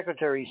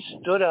Undersecretary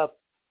stood up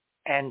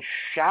and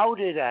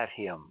shouted at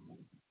him,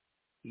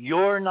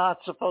 "You're not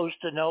supposed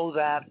to know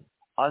that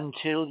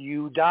until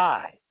you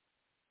die."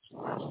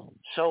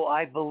 So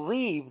I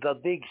believe the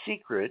big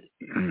secret,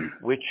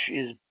 which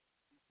is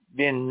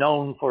been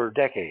known for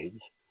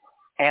decades,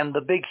 And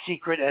the big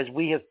secret, as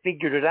we have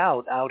figured it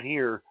out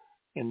here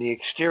in the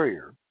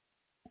exterior,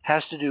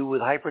 has to do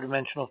with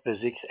hyperdimensional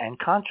physics and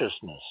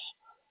consciousness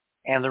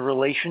and the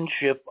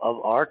relationship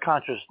of our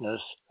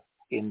consciousness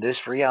in this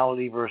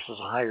reality versus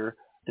a higher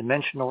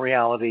dimensional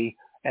reality,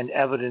 and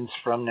evidence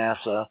from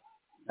NASA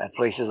at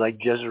places like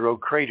Jezero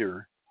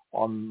Crater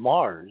on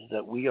Mars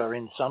that we are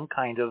in some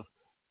kind of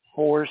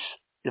force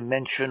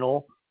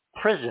dimensional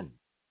prison,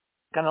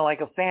 kind of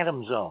like a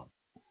phantom zone,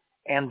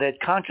 and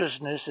that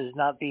consciousness is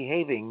not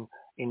behaving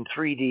in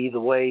 3D the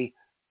way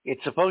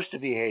it's supposed to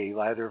behave,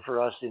 either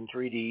for us in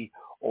 3D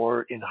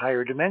or in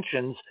higher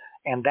dimensions.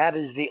 And that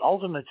is the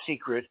ultimate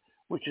secret,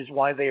 which is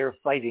why they are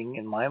fighting,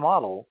 in my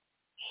model,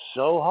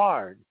 so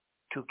hard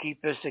to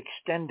keep this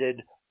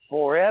extended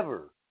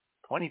forever,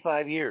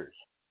 25 years,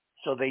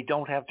 so they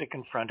don't have to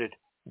confront it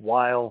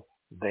while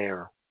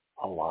they're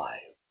alive.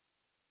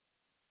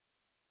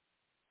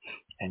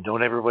 And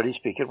don't everybody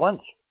speak at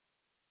once.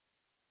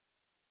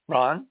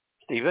 Ron,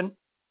 Stephen?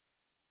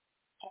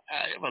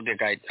 Well,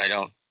 Dick, I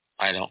don't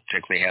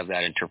particularly have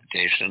that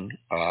interpretation.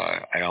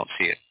 I don't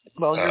see it.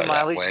 Well, your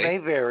mileage that way. may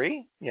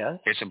vary. Yes,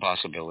 it's a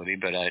possibility,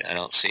 but I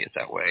don't see it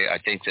that way. I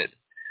think that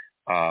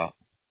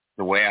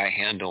the way I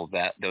handle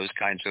those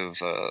kinds of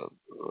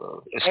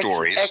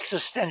stories,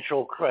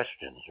 existential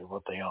questions are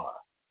what they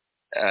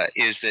are,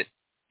 is that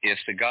if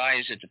the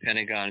guys at the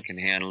Pentagon can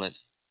handle it,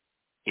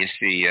 if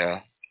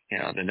the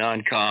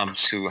non-coms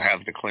who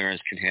have the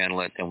clearance can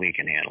handle it, then we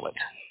can handle it.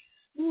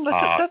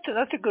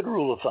 That's a good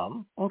rule of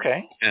thumb.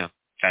 Okay. Yeah,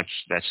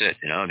 that's it.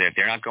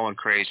 They're not going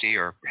crazy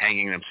or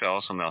hanging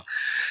themselves from the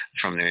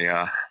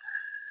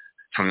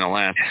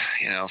lamp,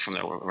 from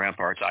the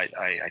ramparts.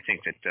 I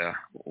think that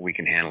we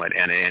can handle it,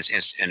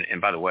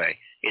 and by the way,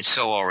 it's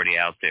so already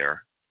out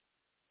there.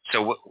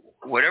 So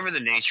whatever the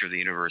nature of the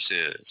universe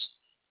is,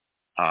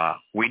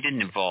 we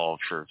didn't evolve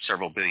for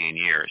several billion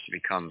years to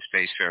become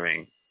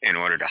spacefaring in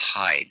order to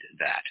hide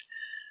that.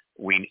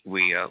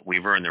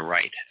 We've earned the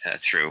right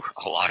through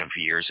a lot of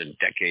years and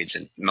decades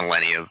and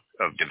millennia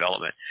of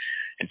development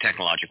and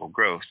technological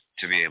growth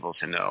to be able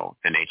to know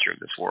the nature of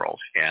this world.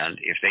 And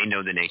if they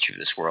know the nature of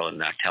this world and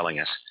not telling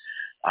us,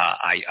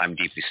 I'm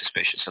deeply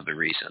suspicious of the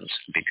reasons,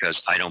 because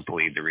I don't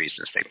believe the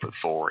reasons they put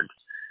forward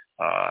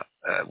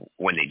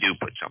when they do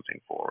put something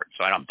forward.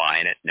 So I'm not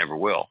buying it, never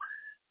will.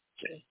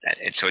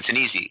 So it's an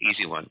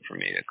easy one for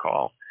me to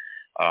call.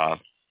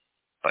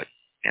 But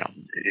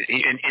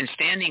and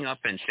standing up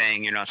and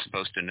saying you're not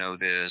supposed to know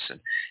this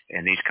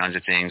and these kinds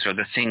of things are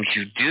the things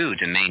you do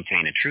to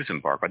maintain a truth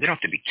embargo. They don't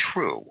have to be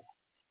true,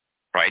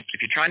 right?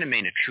 If you're trying to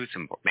maintain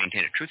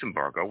a truth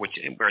embargo,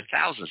 where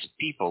thousands of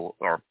people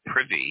are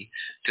privy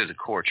to the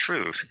core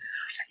truth,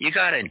 you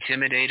got to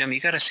intimidate them. You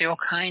got to say all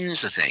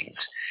kinds of things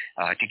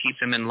to keep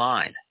them in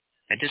line.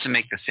 That doesn't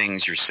make the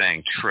things you're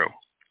saying true.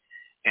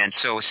 And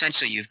so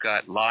essentially you've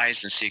got lies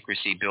and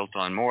secrecy built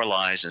on more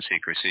lies and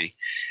secrecy.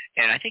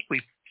 And I think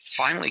we've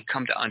finally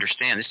come to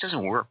understand this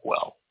doesn't work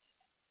well.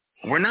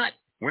 We're not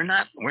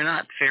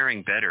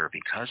faring better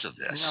because of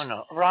this.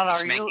 No.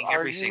 Ron, it's making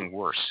everything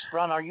worse.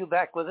 Ron, are you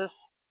back with us?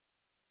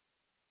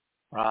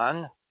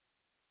 Ron?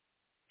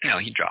 No,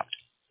 he dropped.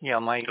 Yeah,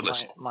 my he's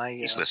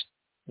listening.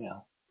 Yeah.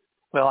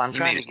 Well, I'm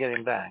trying to get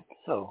him back.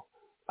 So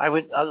I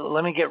would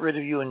let me get rid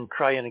of you and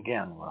try it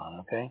again, Ron.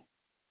 Okay.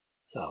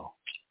 So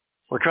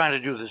we're trying to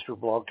do this through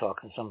Blog Talk,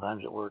 and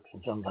sometimes it works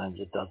and sometimes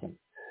it doesn't.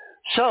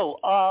 So,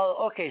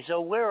 okay,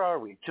 so where are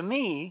we? To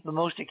me, the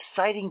most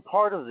exciting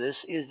part of this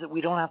is that we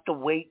don't have to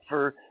wait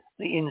for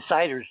the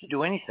insiders to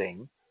do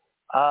anything.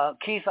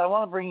 Keith, I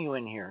want to bring you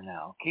in here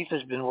now. Keith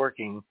has been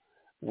working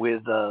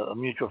with a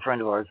mutual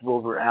friend of ours,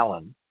 Wilbur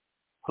Allen,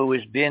 who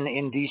has been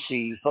in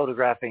D.C.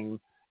 photographing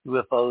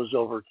UFOs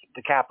over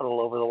the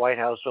Capitol, over the White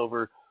House,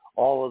 over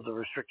all of the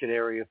restricted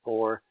area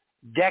for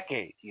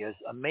decades. He has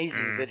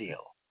amazing video.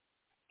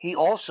 He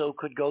also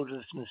could go to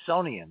the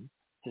Smithsonian.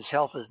 His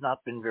health has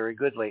not been very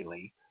good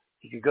lately.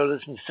 He could go to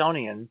the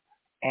Smithsonian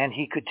and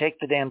he could take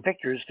the damn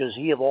pictures, because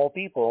he, of all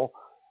people,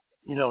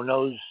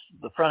 knows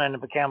the front end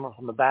of a camera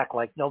from the back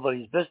like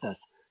nobody's business.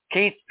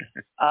 Keith,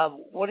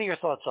 what are your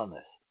thoughts on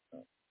this?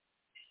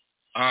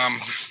 I'm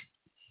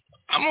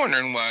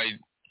wondering why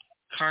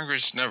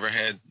Congress never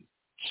had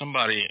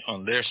somebody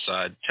on their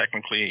side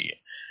technically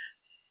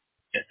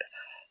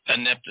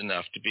inept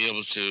enough to be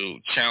able to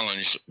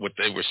challenge what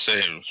they were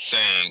saying,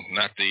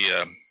 not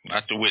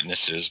the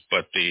witnesses,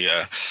 but the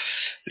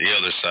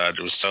other side.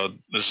 So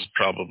this is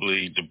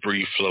probably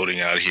debris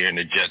floating out here, and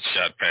the jet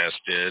shot past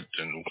it.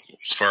 And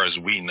as far as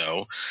we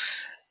know,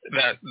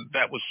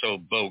 that was so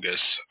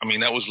bogus. I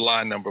mean, that was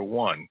lie number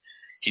one.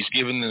 He's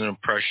given an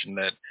impression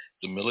that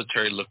the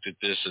military looked at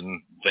this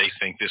and they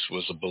think this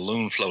was a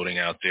balloon floating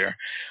out there,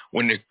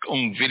 when their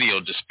own video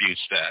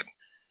disputes that.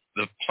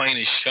 The plane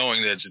is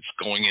showing that it's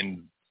going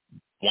in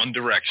one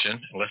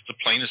direction. Unless the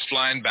plane is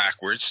flying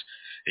backwards,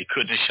 he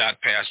couldn't have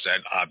shot past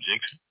that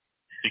object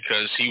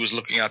because he was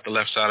looking out the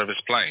left side of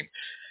his plane.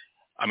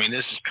 I mean,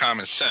 this is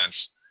common sense,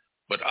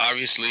 but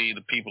obviously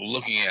the people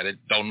looking at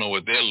it don't know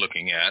what they're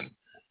looking at,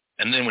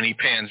 And then when he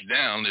pans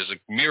down, there's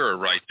a mirror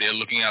right there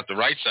looking out the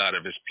right side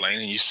of his plane,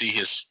 and you see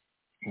his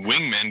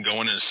wingmen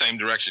going in the same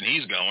direction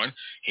he's going.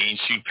 He ain't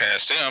shoot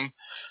past him.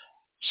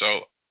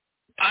 So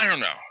I don't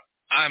know.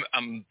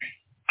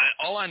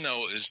 All I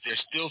know is they're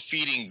still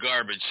feeding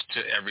garbage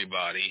to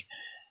everybody.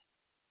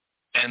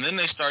 And then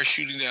they start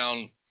shooting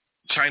down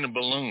China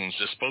balloons.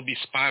 They're supposed to be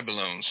spy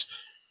balloons.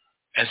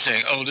 And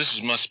saying, oh, this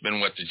must have been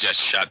what the jet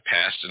shot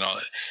past and all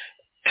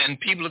that. And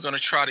people are going to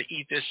try to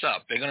eat this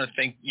up. They're going to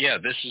think, yeah,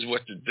 this is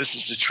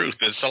the truth.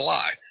 It's a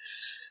lie.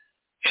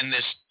 And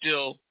they're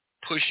still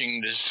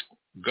pushing this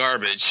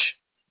garbage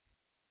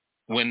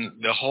when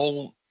their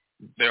whole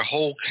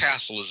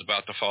castle is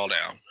about to fall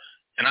down.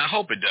 And I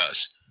hope it does,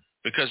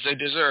 because they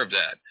deserve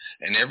that.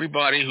 And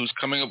everybody who's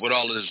coming up with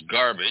all of this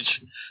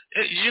garbage,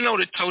 you know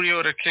that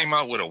Toyota came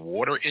out with a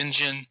water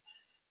engine?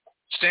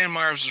 Stan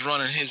Myers was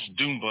running his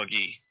dune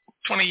buggy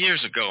 20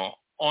 years ago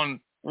on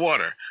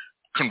water,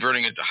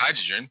 converting it to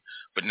hydrogen,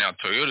 but now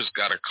Toyota's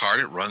got a car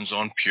that runs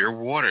on pure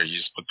water. You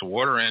just put the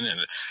water in, and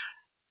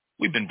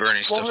we've been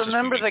burning stuff. Well,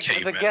 remember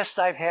the guest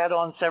I've had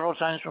on several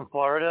times from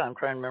Florida? I'm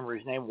trying to remember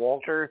his name,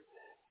 Walter.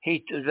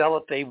 He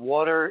developed a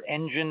water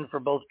engine for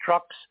both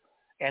trucks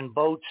and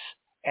boats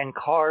and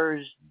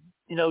cars,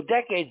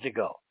 decades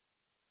ago,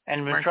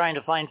 and been trying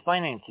to find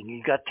financing.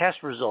 He's got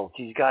test results.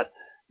 He's got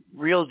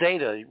real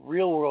data,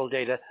 real world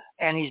data,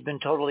 and he's been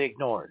totally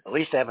ignored. At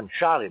least they haven't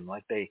shot him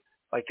like they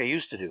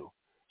used to do.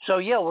 So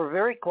yeah, we're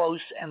very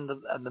close. And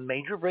the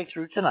major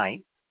breakthrough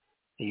tonight,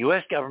 the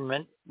U.S.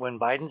 government, when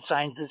Biden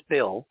signs this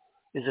bill,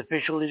 is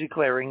officially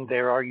declaring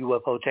there are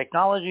UFO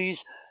technologies,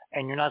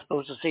 and you're not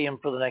supposed to see them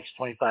for the next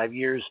 25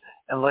 years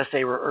unless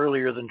they were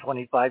earlier than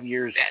 25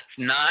 years.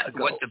 That's not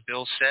ago. What the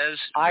bill says,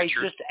 I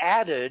Richard. just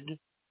added,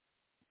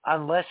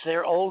 unless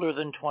they're older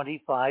than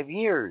 25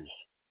 years.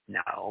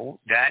 No,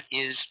 that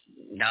is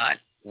not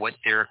what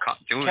they're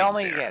doing. Tell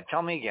me again.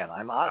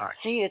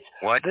 See, it's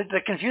what? The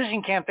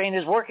confusing campaign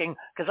is working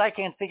because I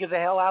can't figure the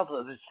hell out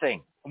of this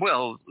thing.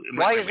 Well,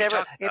 why is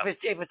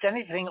if it's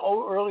anything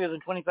earlier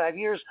than 25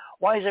 years,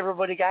 why is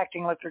everybody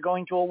acting like they're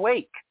going to a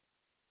wake?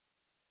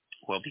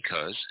 Well,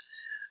 because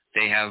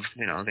they have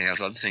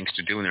other things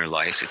to do in their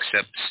life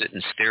except sit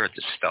and stare at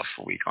this stuff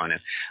for a week on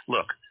end.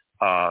 Look,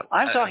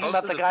 I'm talking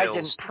about the guys bills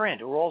in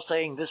print who are all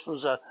saying this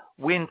was a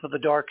win for the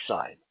dark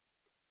side.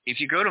 If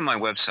you go to my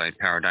website,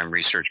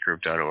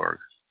 paradigmresearchgroup.org,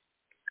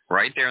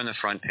 right there on the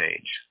front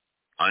page,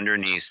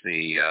 underneath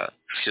the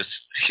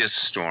Schiff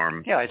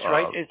storm. Yeah, it's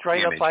right. It's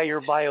right image, up by your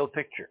bio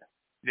picture.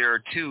 There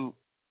are two.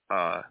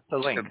 The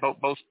link.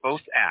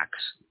 Both acts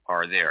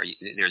are there.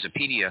 There's a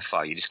PDF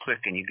file. You just click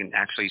and you can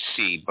actually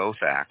see both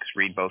acts,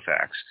 read both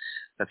acts.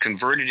 They're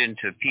converted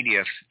into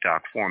PDF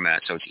doc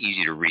format, so it's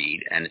easy to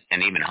read and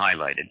even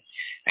highlighted.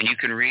 And you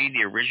can read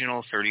the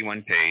original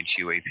 31-page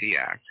UAP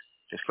Act.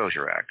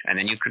 Disclosure Act, and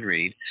then you can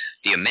read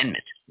the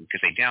amendment, because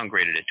they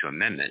downgraded it to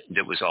amendment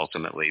that was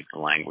ultimately the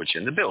language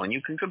in the bill, and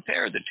you can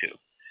compare the two.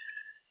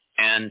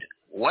 And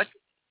what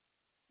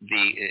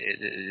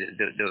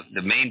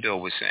the main bill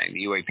was saying,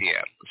 the UAP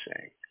Act was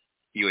saying,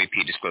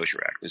 UAP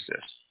Disclosure Act was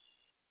this: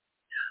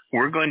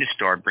 we're going to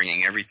start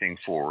bringing everything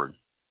forward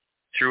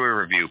through a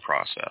review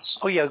process.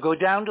 Oh yeah, go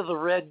down to the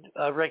red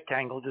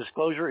rectangle,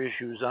 disclosure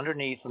issues.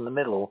 Underneath in the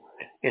middle,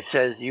 it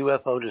says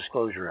UFO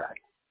Disclosure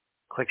Act.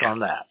 Click on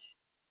that.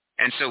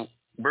 And so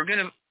we're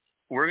going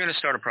to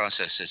start a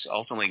process that's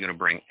ultimately going to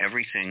bring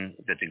everything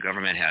that the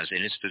government has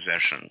in its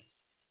possession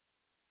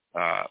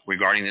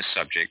regarding this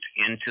subject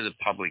into the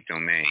public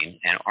domain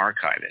and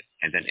archive it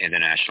in the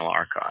National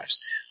Archives.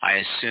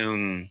 I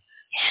assume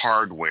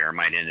hardware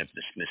might end up at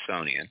the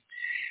Smithsonian.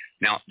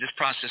 Now, this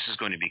process is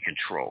going to be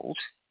controlled,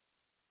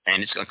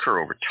 and it's going to occur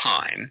over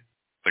time,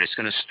 but it's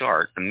going to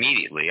start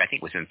immediately, I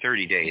think within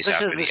 30 days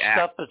after the act. This is the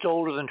stuff that's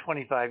older than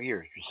 25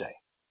 years, you say?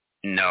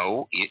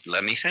 No,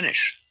 let me finish.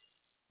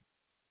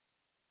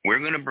 We're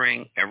going to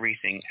bring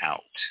everything out,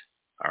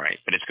 all right?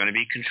 But it's going to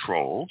be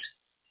controlled,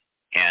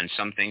 and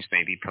some things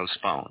may be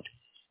postponed.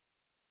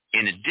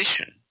 In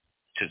addition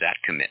to that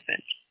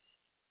commitment,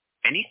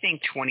 anything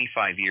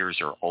 25 years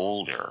or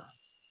older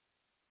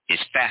is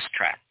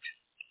fast-tracked.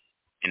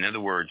 In other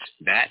words,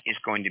 that is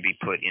going to be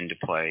put into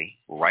play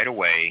right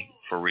away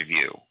for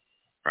review,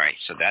 right?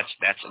 So that's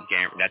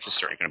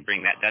certainly going to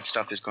bring that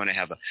stuff is going to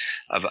have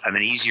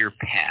an easier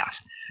path.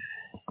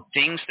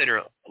 Things that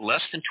are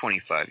less than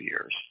 25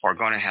 years are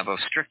going to have a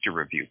stricter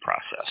review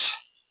process.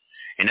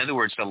 In other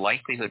words, the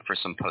likelihood for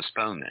some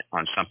postponement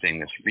on something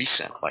that's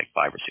recent, like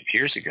 5 or 6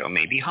 years ago,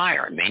 may be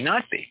higher. It may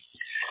not be.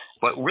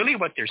 But really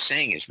what they're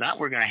saying is not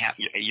you're going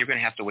to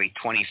have to wait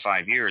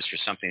 25 years for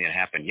something that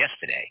happened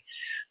yesterday.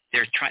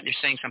 They're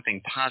saying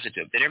something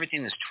positive, that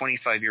everything that's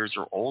 25 years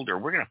or older,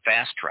 we're going to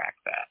fast track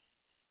that.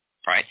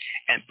 Right?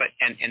 And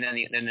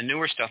then the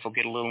newer stuff will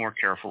get a little more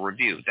careful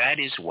review. That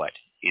is what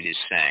it is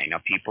saying.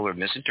 Now, people are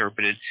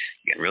misinterpreted,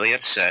 getting really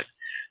upset.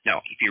 No,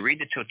 if you read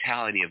the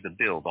totality of the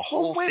bill, the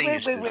whole thing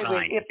is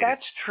designed. If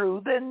that's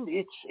true, then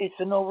it's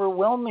an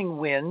overwhelming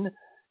win,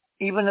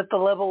 even at the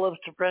level of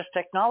suppressed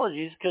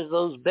technologies, because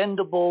those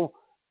bendable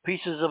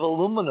pieces of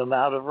aluminum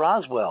out of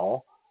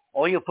Roswell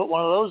Or you put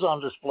one of those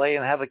on display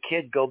and have a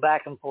kid go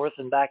back and forth,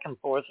 and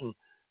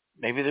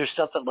maybe there's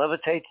stuff that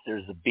levitates.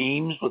 There's the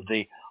beams with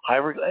the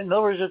hybrid. In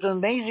other words, there's an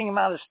amazing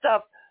amount of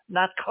stuff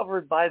not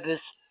covered by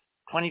this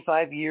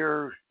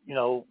 25-year,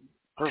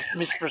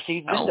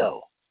 misperceived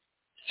window.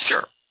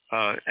 Sure.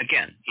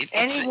 Again,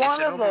 any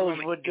one of those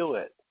would do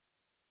it.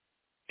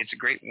 It's a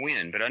great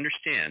win, but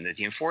understand that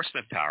the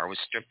enforcement power was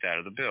stripped out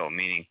of the bill,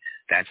 meaning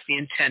that's the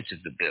intent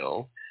of the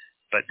bill.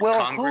 But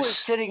Congress, who is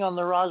sitting on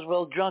the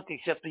Roswell junk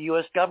except the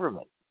U.S.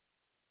 government?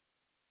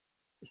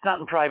 It's not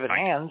in private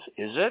hands,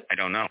 is it? I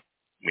don't know.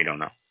 We don't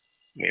know.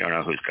 We don't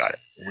know who's got it.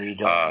 We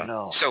don't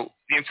know. So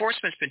the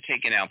enforcement's been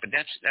taken out, but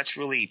that's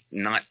really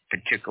not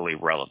particularly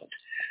relevant.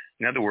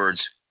 In other words,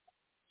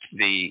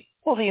 the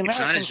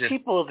American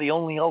people are the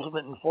only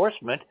ultimate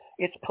enforcement.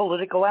 It's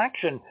political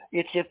action.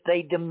 It's if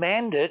they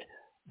demand it,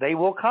 they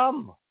will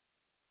come.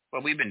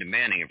 Well, we've been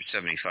demanding it for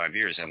 75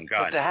 years. Haven't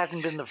got it. But there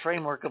hasn't been the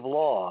framework of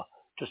law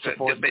to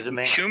support the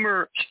demand.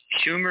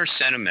 Schumer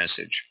sent a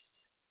message.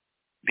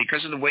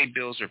 Because of the way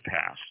bills are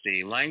passed,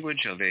 the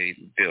language of a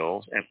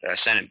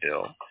Senate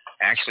bill,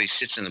 actually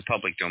sits in the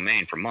public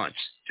domain for months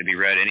to be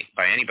read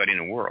by anybody in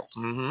the world.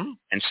 Mm-hmm.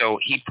 And so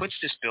he puts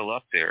this bill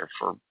up there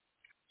for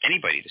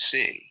anybody to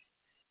see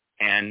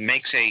and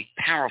makes a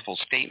powerful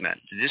statement.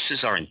 This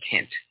is our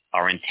intent.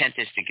 Our intent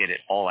is to get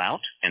it all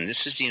out, and this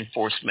is the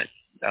enforcement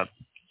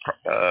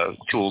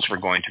tools we're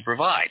going to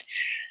provide.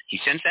 He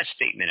sends that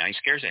statement out. He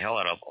scares the hell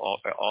out of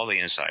all the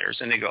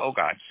insiders, and they go, oh,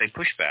 God. They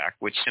push back,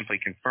 which simply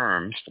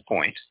confirms the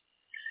point.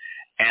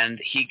 And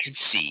he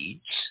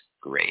concedes.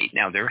 Great.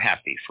 Now they're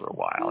happy for a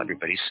while.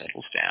 Everybody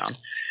settles down.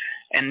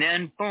 And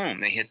then, boom,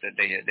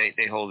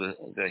 they hold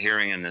the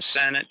hearing in the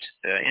Senate,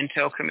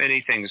 Intel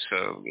Committee. Things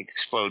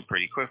explode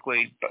pretty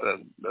quickly.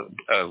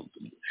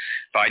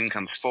 Biden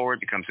comes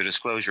forward, becomes a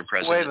disclosure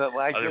president.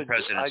 Other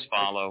presidents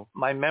follow.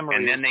 My memory,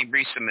 and then they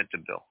resubmit the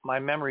bill. My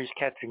memory's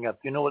catching up.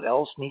 You know what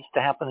else needs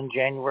to happen in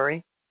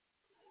January?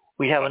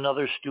 We have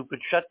another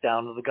stupid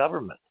shutdown of the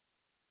government.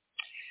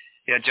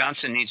 Yeah,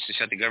 Johnson needs to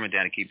shut the government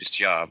down to keep his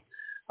job.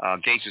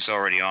 Gates is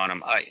already on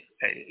him.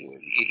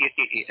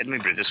 Let me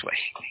put it this way: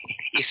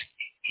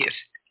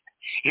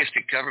 if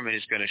the government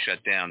is going to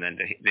shut down, then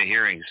the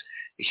hearings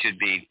should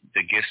be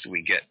the gift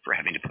we get for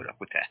having to put up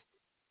with that.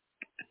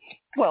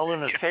 Well,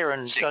 in a fair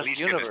and just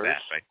universe,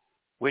 that, right?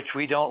 Which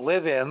we don't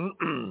live in,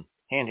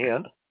 hint,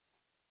 hint.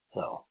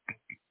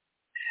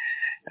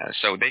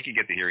 So they can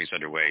get the hearings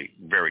underway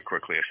very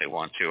quickly if they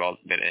want to. All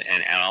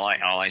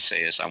I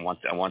say is I want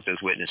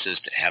those witnesses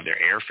to have their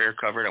airfare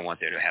covered. I want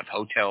them to have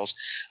hotels.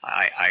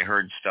 I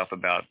heard stuff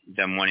about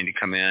them wanting to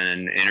come in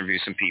and interview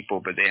some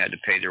people, but they had to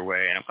pay their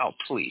way. And I'm,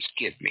 please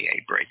give me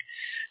a break.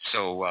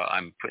 So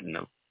I'm putting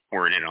the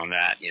word in on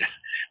that.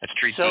 Let's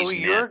treat these men. So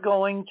you're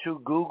going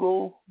to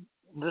Google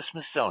the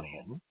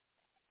Smithsonian,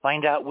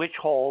 find out which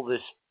hall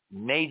this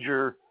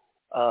major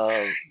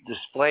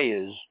display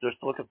is. Just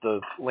look at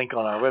the link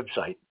on our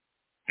website,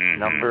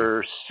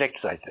 number 6,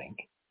 I think,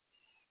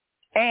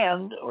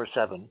 or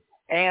 7,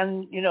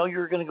 and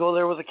you're going to go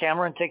there with a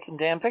camera and take some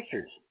damn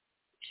pictures.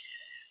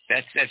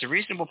 That's a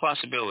reasonable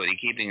possibility,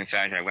 keeping in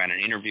fact I've got an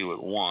interview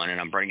at 1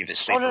 and I'm bringing this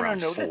thing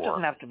around 4. That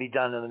doesn't have to be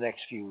done in the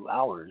next few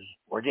hours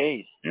or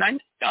days. When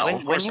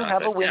you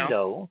have a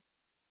window,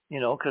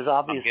 because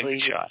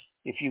obviously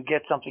if you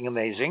get something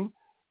amazing,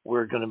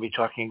 we're going to be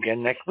talking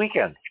again next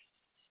weekend.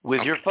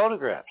 With your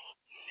photographs.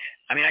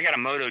 I mean, I got a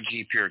Moto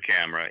G Pure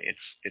camera.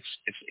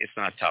 It's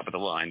not top of the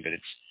line, but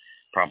it's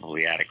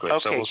probably adequate.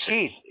 Okay, so we'll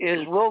see. Keith,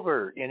 is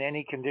Wilbur in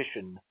any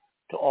condition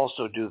to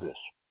also do this?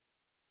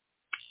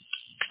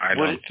 I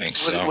don't think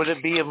so. Would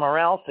it be a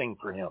morale thing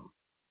for him?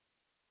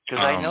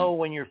 Because I know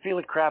when you're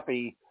feeling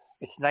crappy,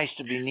 it's nice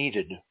to be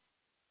needed.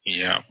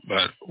 Yeah,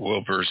 but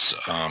Wilbur's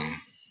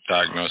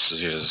diagnosis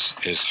is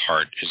his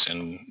heart is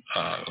in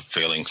a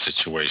failing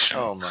situation.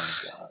 Oh, my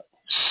God.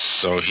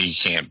 So he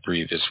can't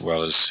breathe as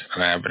well as,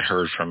 and I haven't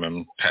heard from him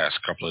the past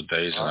couple of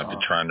days, and I've been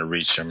trying to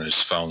reach him, and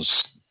his phone's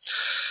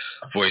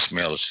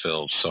voicemail is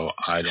filled, so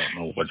I don't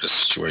know what the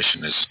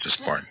situation is at this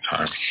point in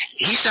time.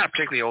 He's not a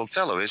particularly old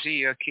fellow, is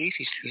he, Keith?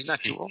 He's not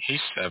too old? He's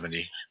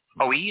 70.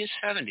 Oh, he is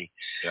 70?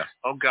 Yeah.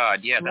 Oh, God,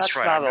 yeah, that's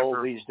right. That's not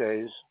old these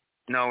days.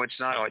 No, it's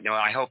not. No,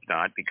 I hope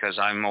not, because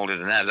I'm older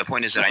than that. The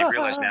point is that I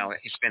realize now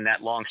it's been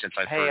that long since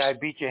I first... Hey, I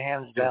beat your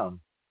hands down.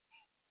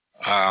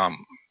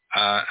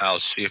 I'll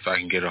see if I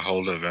can get a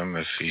hold of him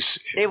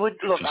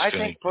I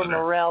think for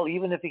morale,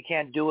 even if he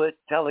can't do it,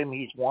 tell him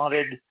he's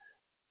wanted.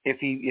 If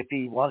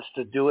he wants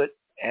to do it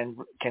and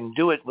can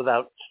do it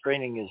without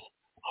straining his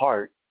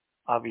heart,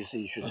 obviously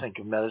you should think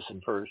of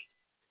medicine first.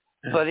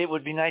 Yeah. But it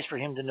would be nice for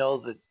him to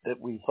know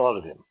that we thought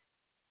of him.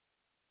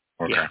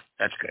 Okay. Yeah,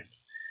 that's good.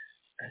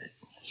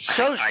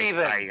 So,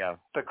 Stephen,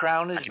 the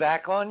crown is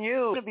back on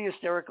you. It would be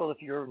hysterical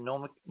if your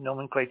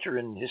nomenclature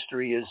in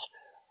history is,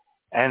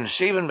 and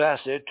Stephen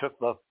Bassett took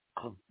the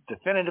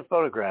definitive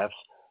photographs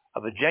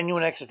of a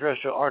genuine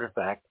extraterrestrial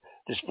artifact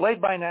displayed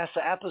by NASA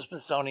at the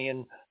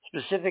Smithsonian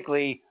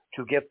specifically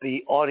to get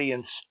the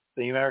audience,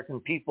 the American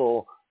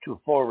people, to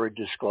forward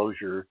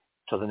disclosure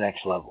to the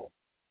next level.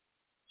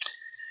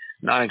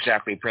 not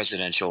exactly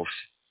presidential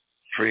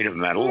freedom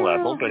medal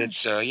level, but it's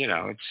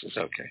it's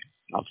okay.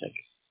 I'll take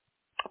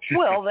it.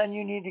 Well, then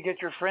you need to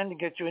get your friend to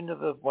get you into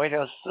the White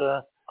House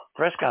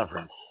press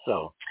conference.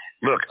 So,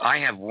 look, I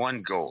have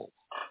one goal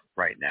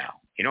right now.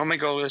 You know what my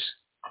goal is?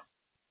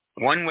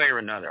 One way or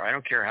another, I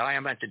don't care how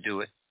I'm about to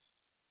do it.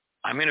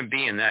 I'm going to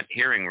be in that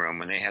hearing room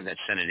when they have that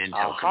Senate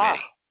Intel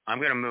Committee. I'm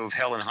going to move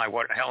heaven and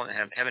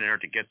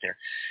earth to get there.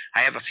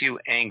 I have a few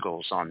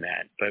angles on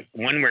that, but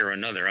one way or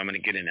another, I'm going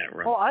to get in that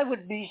room. Well, I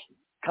would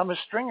become a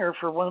stringer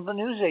for one of the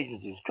news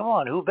agencies. Come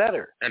on, who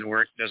better? Doesn't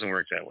work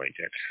that way,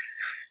 Dick.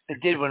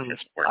 It did when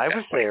I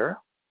was there.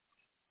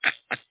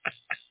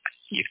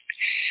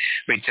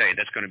 Let me tell you,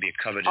 that's going to be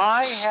a coveted.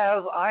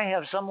 I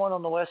have someone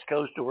on the West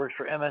Coast who works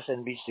for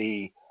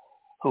MSNBC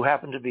who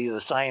happened to be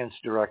the science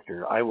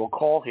director. I will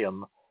call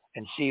him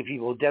and see if he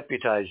will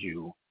deputize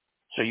you.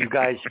 So you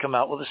guys come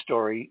out with a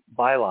story,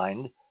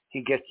 byline.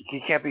 He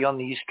can't be on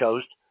the East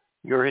Coast.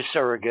 You're his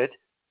surrogate.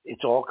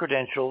 It's all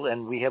credentialed,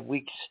 and we have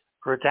weeks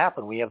for it to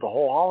happen. We have the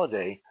whole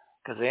holiday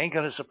because they ain't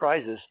going to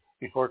surprise us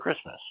before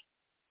Christmas.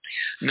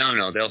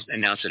 No, they'll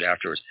announce it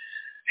afterwards.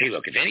 Hey,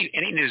 look, if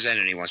any news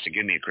entity wants to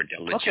give me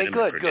a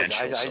legitimate credential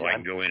so I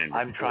can go in and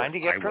I'm trying to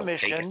get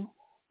permission.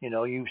 You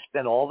know, you've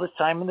spent all this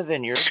time in the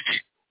vineyard.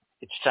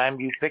 It's time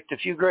you picked a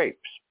few grapes.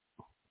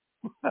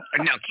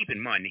 Now, keep in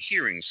mind, the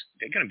hearings,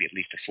 they're going to be at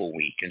least a full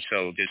week, and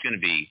so there's going to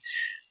be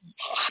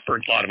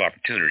a lot of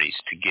opportunities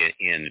to get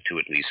into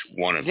at least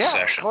one of the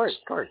sessions. Yeah,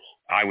 of course.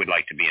 I would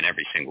like to be in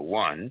every single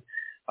one.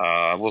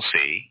 We'll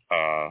see.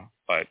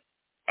 But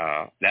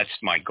that's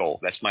my goal.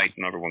 That's my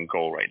number one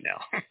goal right now.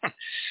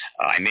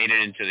 I made it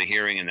into the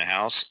hearing in the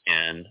House,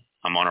 and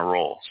I'm on a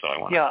roll. So I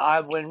want. Yeah,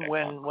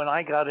 when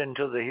I got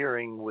into the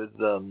hearing with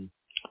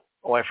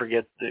I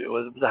forget it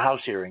was the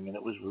House hearing, and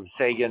it was with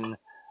Sagan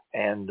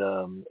and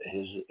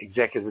his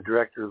executive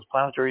director of the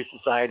Planetary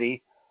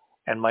Society,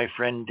 and my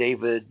friend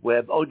David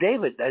Webb. Oh,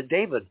 David.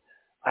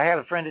 I had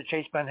a friend at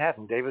Chase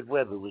Manhattan, David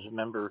Webb, who was a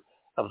member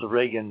of the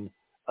Reagan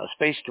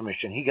Space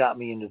Commission. He got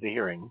me into the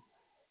hearing.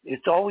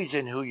 It's always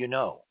in who you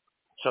know.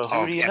 So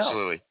who do you know?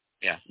 Absolutely.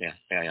 Yeah.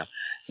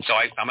 So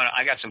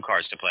I got some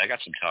cards to play. I got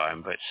some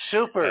time, but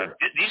super.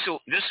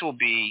 This will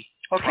be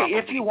okay.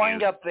 If you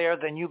wind up there,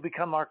 then you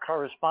become our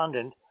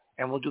correspondent,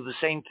 and we'll do the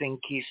same thing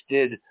Keith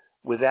did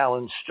with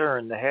Alan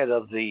Stern, the head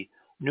of the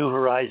New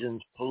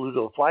Horizons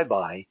Pluto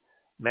flyby,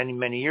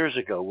 many years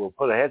ago. We'll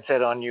put a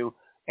headset on you,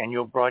 and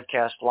you'll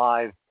broadcast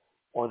live,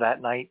 or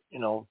that night,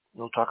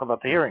 we'll talk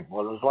about the hearing,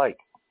 what it was like.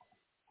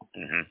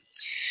 Mm-hmm.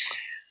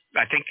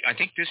 I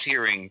think this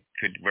hearing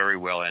could very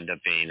well end up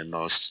being the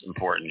most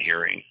important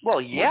hearing. Well,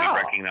 yeah. Will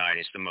be recognized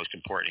as the most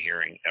important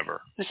hearing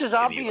ever. This is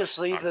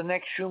obviously the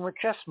next Schumer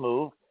chess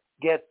move.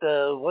 Get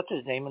what's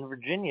his name in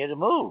Virginia to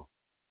move.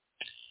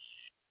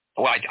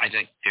 Well, I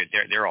think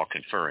they're all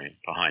conferring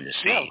behind the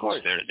scenes. Yeah, of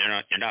course.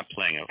 They're not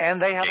playing a. And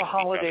they have a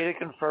holiday to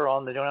confer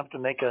on. They don't have to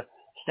make a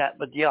snap.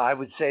 But yeah, I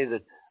would say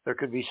that there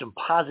could be some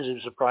positive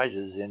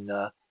surprises in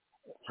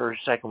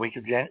second week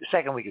of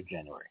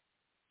January.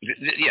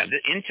 The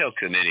Intel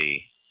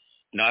Committee,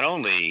 not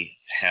only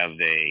have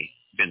they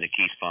been the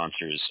key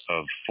sponsors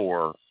of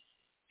 4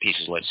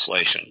 pieces of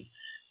legislation,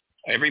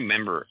 every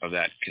member of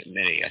that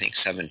committee, I think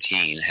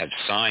 17, have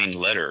signed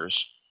letters,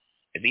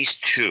 at least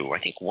 2. I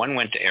think one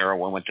went to Arrow,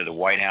 one went to the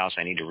White House.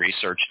 I need to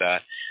research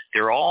that.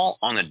 They're all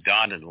on the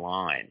dotted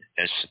line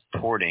as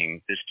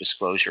supporting this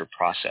disclosure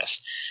process.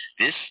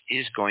 This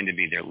is going to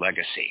be their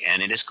legacy,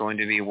 and it is going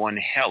to be one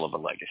hell of a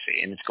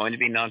legacy, and it's going to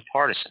be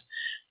nonpartisan.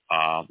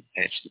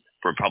 It's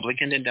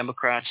Republicans and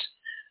Democrats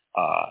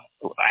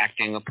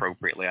acting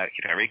appropriately.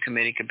 If every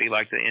committee could be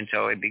like the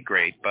Intel, it'd be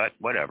great. But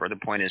whatever. The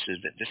point is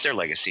that this is their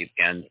legacy,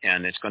 and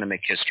it's going to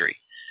make history.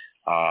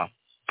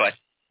 But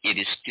it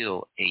is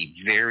still a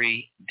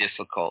very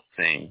difficult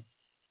thing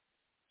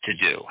to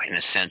do in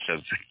the sense of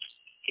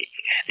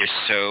there's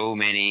so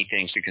many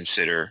things to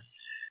consider.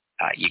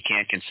 You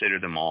can't consider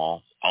them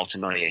all.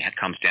 Ultimately, it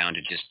comes down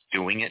to just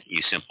doing it.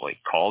 You simply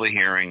call the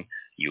hearing.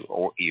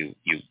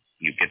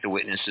 You get the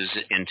witnesses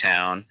in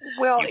town.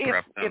 Well,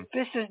 if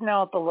this is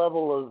now at the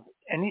level of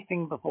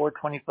anything before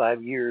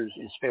 25 years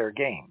is fair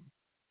game,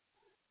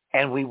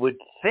 and we would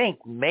think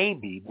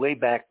maybe way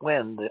back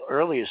when the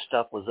earliest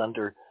stuff was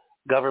under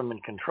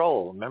government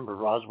control. Remember,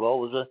 Roswell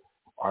was an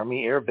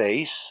Army Air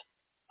Base,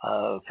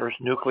 first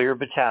nuclear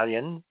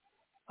battalion.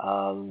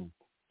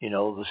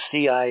 The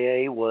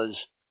CIA was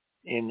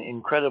in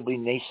incredibly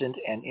nascent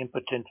and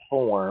impotent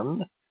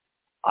form.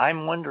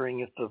 I'm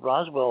wondering if the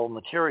Roswell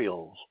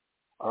materials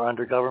are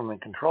under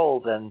government control,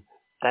 then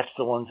that's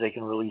the ones they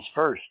can release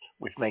first,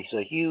 which makes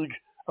a huge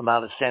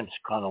amount of sense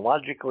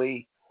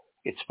chronologically.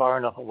 It's far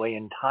enough away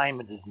in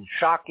time. It isn't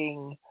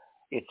shocking.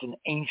 It's an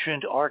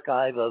ancient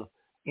archive of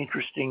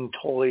interesting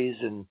toys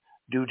and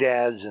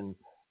doodads and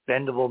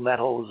bendable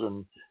metals.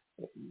 And,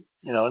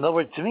 in other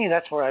words, to me,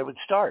 that's where I would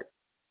start.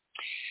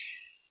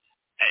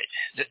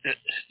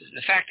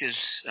 The fact is,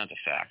 not the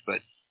fact,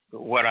 but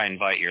what I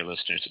invite your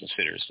listeners to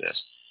consider is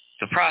this.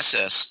 The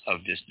process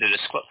of the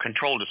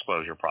controlled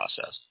disclosure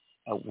process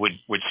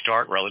would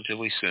start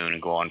relatively soon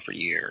and go on for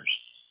years.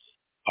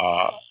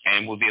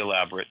 and will be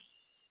elaborate,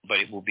 but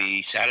it will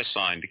be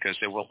satisfying because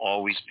there will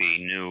always be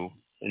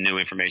new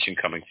information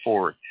coming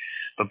forward.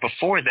 But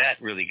before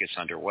that really gets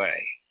underway,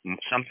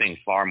 something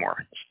far more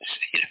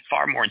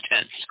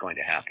intense is going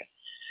to happen,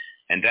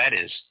 and that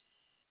is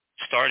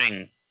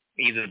starting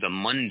either the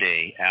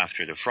Monday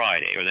after the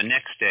Friday or the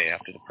next day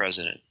after the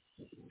president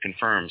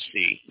confirms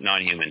the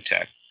non-human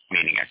tech,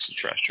 meaning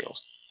extraterrestrials.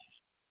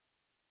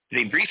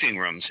 The briefing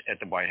rooms at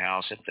the White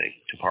House, at the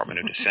Department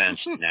of Defense,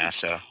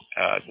 NASA,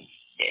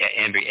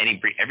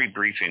 every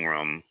briefing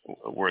room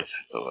worth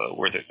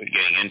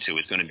getting into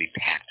is going to be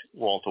packed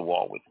wall to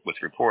wall with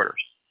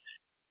reporters.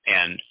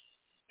 And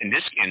in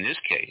this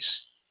case,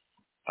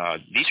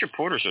 these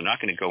reporters are not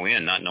going to go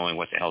in not knowing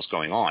what the hell's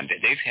going on.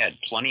 They've had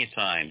plenty of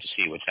time to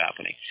see what's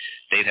happening.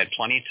 They've had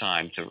plenty of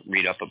time to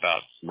read up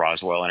about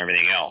Roswell and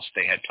everything else.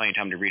 They had plenty of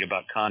time to read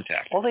about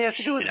contact. All they have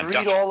to do is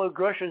read all of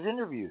Grush's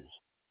interviews.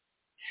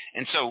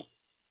 And so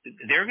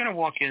they're going to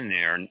walk in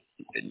there.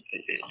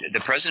 The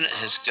president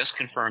has just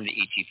confirmed the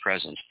ET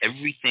presence.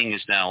 Everything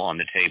is now on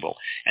the table.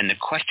 And the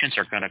questions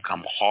are going to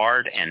come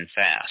hard and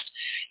fast.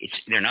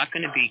 They're not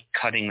going to be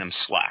cutting them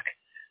slack.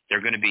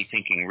 They're going to be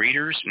thinking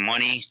readers,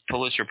 money,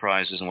 Pulitzer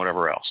Prizes, and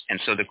whatever else. And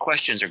so the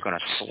questions are going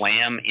to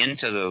slam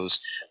into those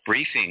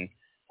briefing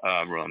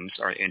rooms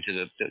or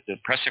into the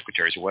press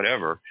secretaries or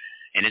whatever,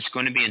 and it's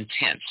going to be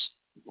intense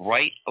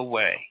right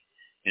away.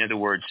 In other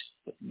words,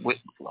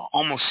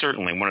 almost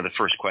certainly one of the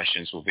first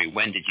questions will be,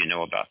 when did you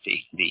know about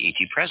the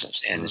ET presence?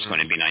 And it's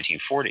going to be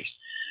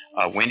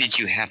 1940s. When did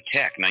you have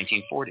tech?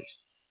 1940s.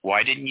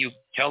 Why didn't you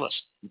tell us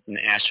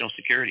national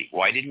security?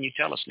 Why didn't you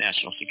tell us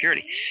national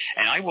security?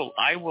 And I will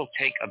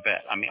take a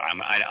bet. I mean,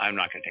 I'm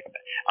not going to take a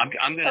bet.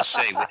 I'm going to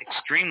say with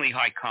extremely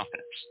high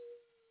confidence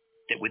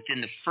that within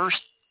the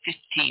first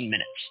 15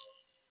 minutes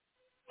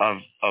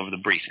of the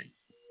briefing,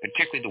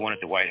 particularly the one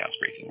at the White House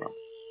briefing room,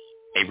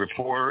 a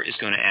reporter is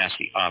going to ask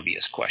the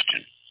obvious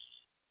question.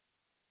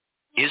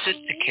 Is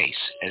it the case,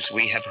 as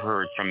we have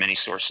heard from many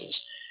sources,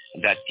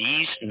 that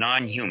these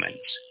non-humans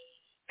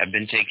have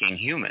been taking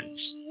humans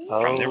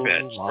from their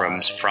beds,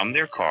 from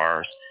their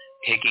cars,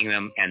 taking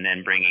them and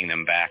then bringing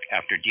them back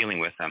after dealing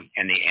with them?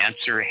 And the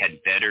answer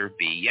had better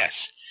be yes.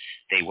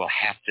 They will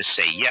have to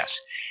say yes.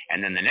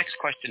 And then the next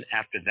question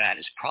after that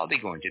is probably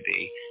going to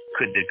be,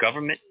 could the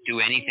government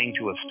do anything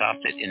to have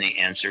stopped it? And the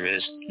answer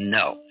is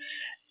no.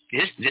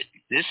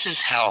 This is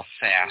how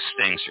fast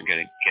things are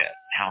going to get,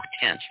 how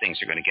tense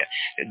things are going to get.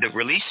 The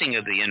releasing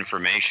of the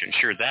information,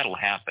 sure, that'll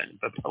happen.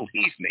 But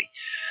believe me,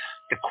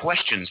 the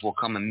questions will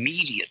come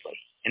immediately.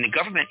 And the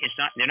government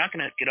they're not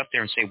going to get up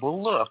there and say,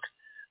 well, look,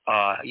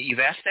 you've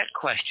asked that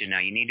question. Now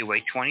you need to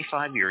wait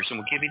 25 years and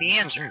we'll give you the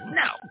answer.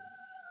 No.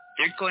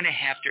 They're going to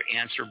have to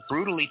answer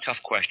brutally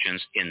tough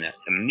questions in the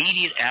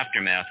immediate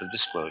aftermath of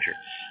disclosure.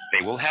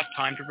 They will have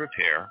time to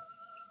prepare.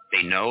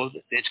 They know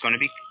that it's going to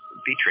be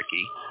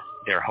tricky.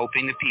 They're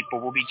hoping the people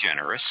will be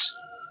generous,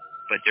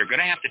 but they're going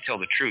to have to tell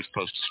the truth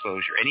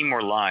post-disclosure. Any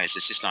more lies,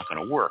 it's just not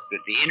going to work.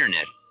 But the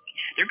internet,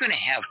 they're going to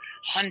have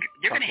going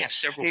to have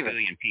several Stephen,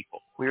 billion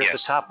people. We're at the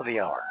top of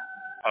the hour.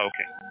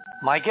 Okay.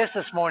 My guest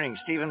this morning,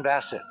 Stephen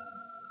Bassett.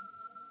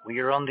 We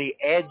are on the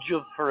edge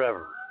of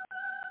forever.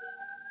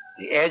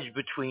 The edge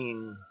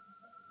between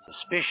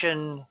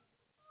suspicion,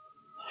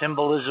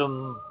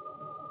 symbolism,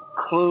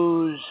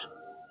 clues,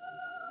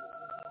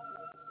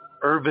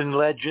 urban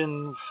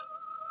legends,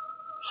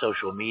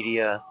 social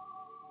media,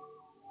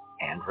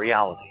 and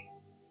reality.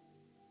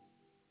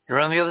 You're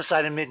on the other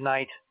side of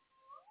midnight.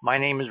 My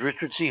name is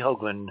Richard C.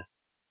 Hoagland.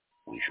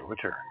 We shall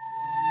return.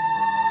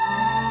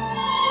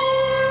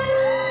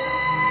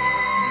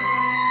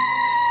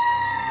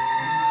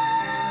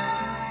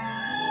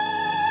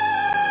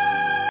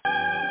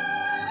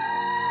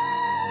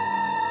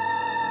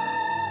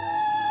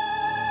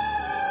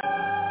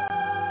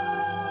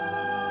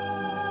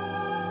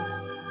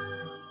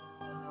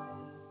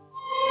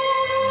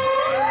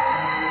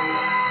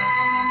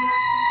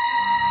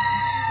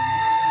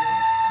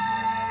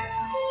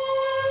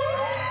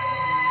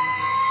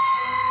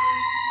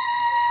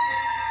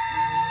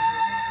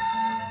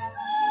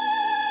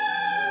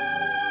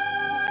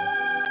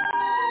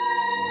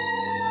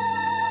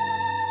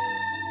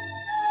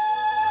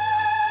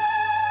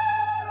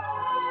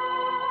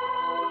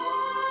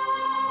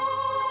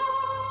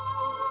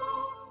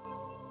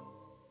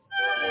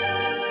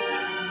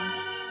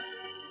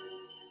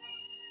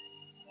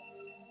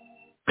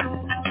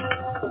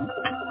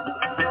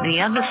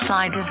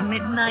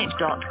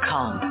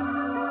 theothersideofmidnight.com.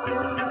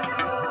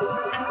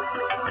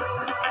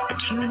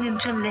 Tune in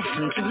to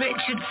listen to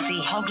Richard C.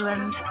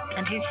 Hoagland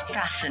and his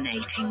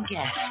fascinating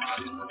guests.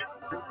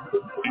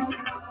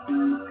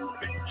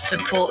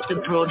 Support the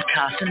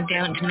broadcast and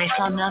don't miss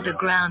another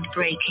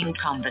groundbreaking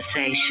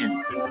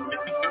conversation.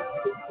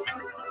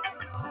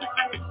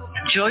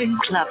 Join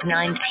Club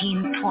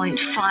 19.5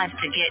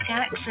 to get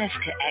access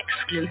to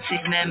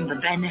exclusive member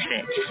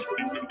benefits.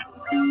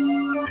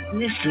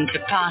 Listen to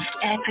past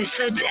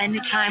episodes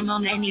anytime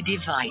on any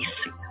device.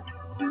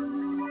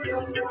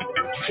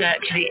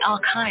 Search the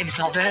archives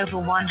of over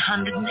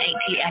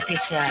 180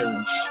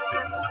 episodes.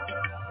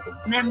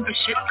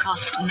 Membership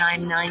costs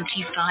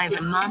 $9.95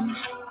 a month,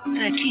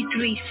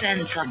 33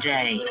 cents a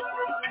day.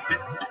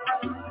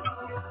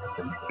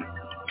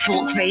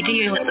 Talk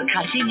radio at the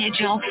cutting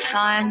edge of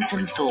science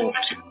and thought.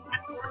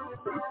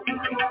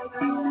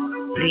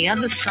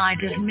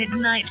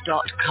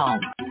 TheOtherSideOfMidnight.com.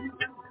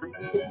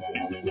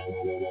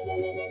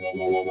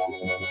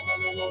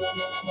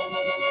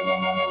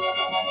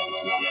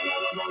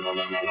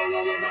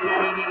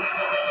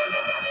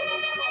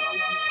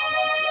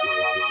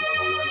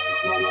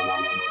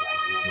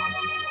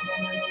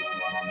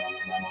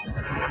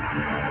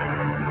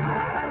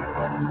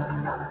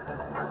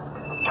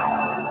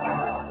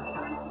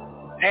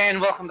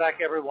 And welcome back,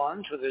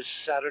 everyone, to this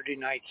Saturday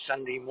night,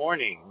 Sunday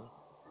morning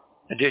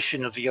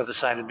edition of The Other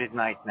Side of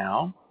Midnight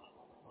Now.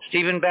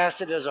 Stephen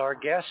Bassett is our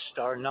guest.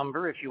 Our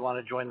number, if you want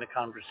to join the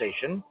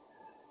conversation.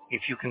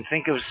 If you can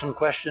think of some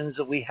questions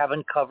that we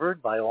haven't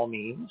covered, by all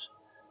means,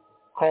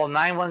 call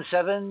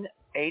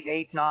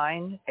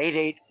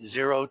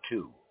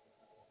 917-889-8802.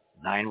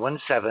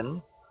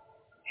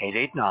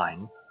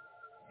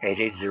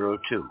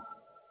 917-889-8802.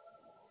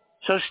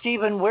 So,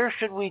 Stephen, where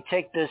should we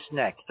take this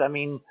next? I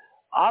mean,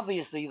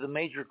 obviously, the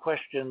major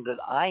question that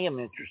I am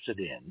interested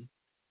in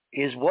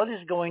is what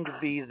is going to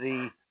be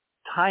the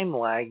time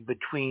lag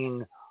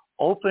between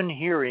open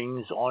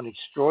hearings on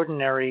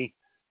extraordinary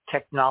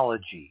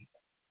technology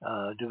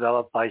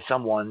developed by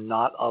someone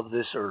not of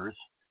this earth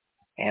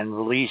and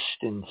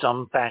released in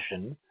some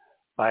fashion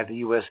by the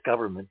U.S.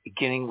 government,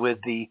 beginning with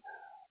the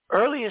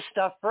earliest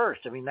stuff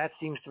first. I mean, that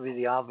seems to be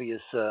the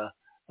obvious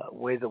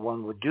way that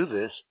one would do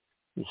this.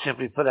 You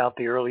simply put out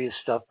the earliest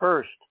stuff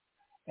first,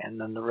 and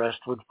then the rest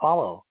would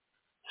follow.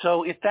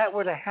 So if that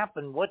were to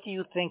happen, what do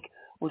you think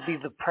would be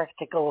the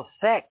practical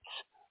effects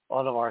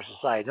on our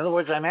society? In other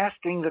words, I'm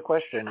asking the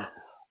question,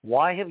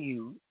 why have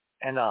you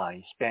and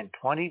I spent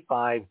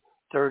 25,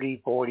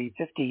 30, 40,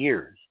 50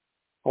 years,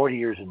 40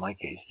 years in my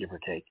case, give or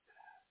take,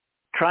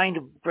 trying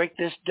to break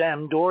this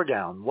damn door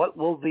down? What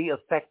will the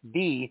effect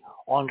be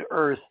on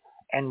Earth,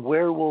 and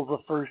where will the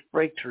first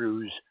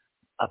breakthroughs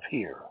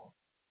appear?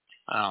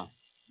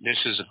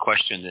 This is a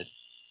question that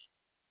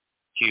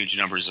huge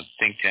numbers of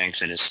think tanks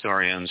and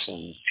historians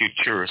and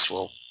futurists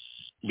will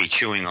be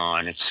chewing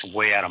on. It's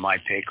way out of my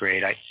pay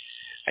grade. I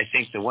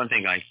think the one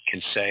thing I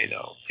can say,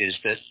 though, is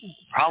that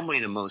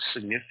probably the most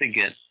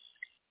significant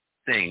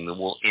thing that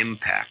will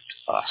impact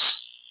us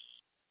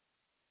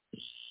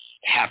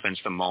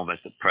happens the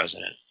moment the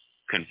president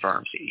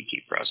confirms that he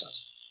keep president,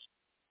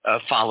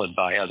 followed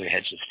by other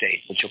heads of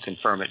state, which will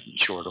confirm it in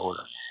short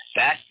order.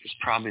 That is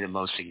probably the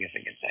most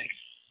significant thing.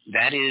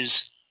 That is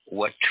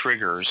what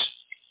triggers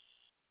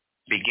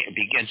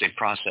begins a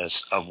process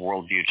of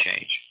worldview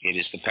change. It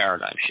is the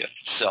paradigm shift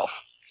itself.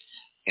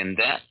 And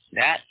that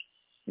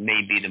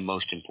may be the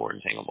most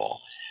important thing of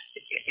all.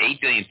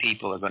 8 billion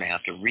people are going to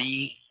have to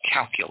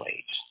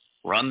recalculate,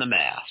 run the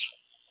math,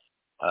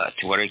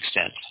 to what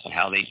extent and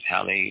how they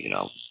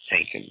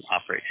think and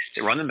operate.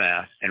 To run the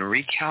math and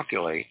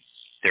recalculate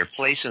their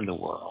place in the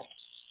world,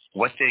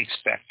 what they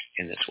expect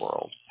in this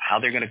world, how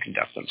they're going to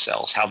conduct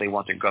themselves, how they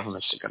want their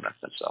governments to conduct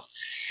themselves.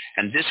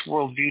 And this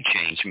worldview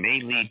change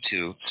may lead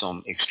to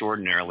some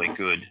extraordinarily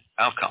good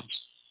outcomes.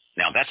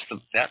 Now, that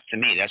to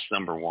me, that's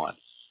number one.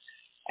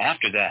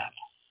 After that,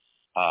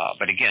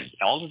 but again,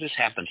 all of this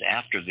happens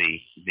after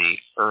the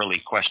early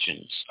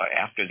questions,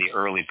 after the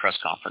early press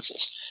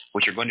conferences,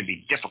 which are going to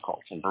be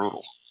difficult and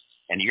brutal.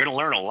 And you're going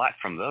to learn a lot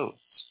from those.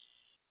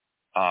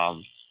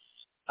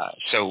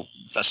 So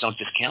let's not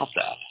discount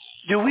that.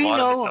 Do we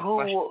know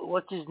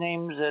what's his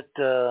name's at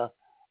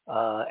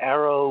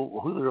Arrow,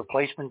 who the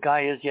replacement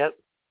guy is yet?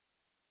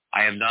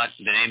 I have not.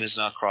 The name has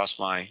not crossed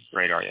my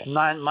radar yet.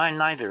 Mine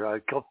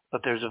neither.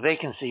 But there's a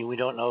vacancy. We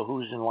don't know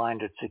who's in line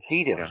to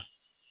succeed him. Yeah.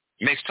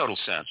 It makes total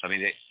sense. I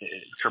mean,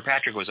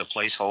 Kirkpatrick was a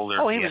placeholder.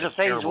 Oh, he was a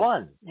phase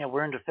one. Yeah,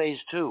 we're into phase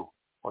two.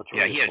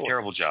 Yeah, he had a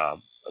terrible job,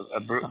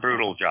 a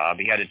brutal job.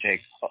 He had to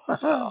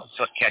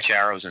catch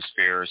arrows and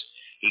spears.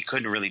 He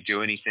couldn't really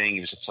do anything.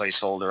 He was a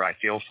placeholder. I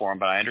feel for him,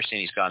 but I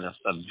understand he's gotten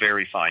a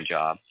very fine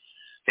job.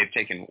 They've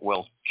taken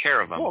well care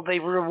of him. Well, they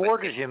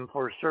rewarded him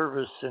for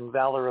service and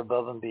valor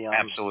above and beyond.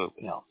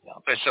 Absolutely. Yeah.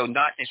 But it's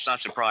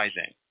not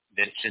surprising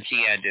that since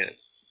he had to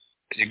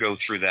go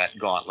through that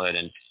gauntlet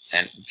and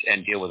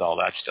deal with all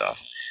that stuff,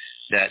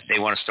 that they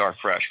want to start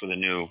fresh with a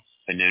new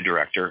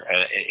director.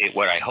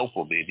 What I hope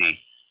will be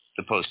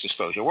the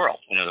post-disclosure world.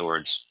 In other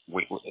words,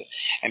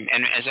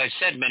 and as I've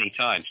said many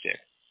times, Dick,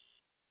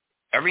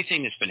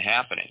 everything that's been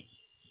happening,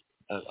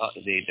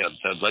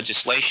 the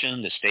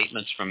legislation, the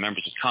statements from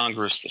members of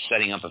Congress, the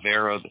setting up of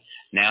ARROW, the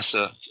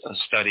NASA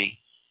study,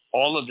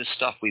 all of this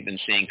stuff we've been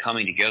seeing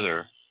coming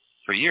together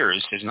for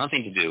years has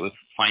nothing to do with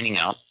finding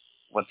out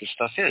what this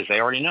stuff is. They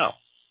already know.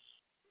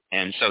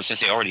 And so since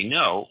they already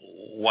know,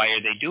 why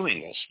are they doing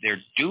this?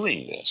 They're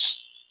doing this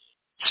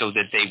so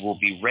that they will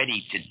be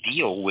ready to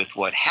deal with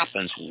what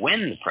happens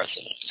when the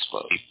president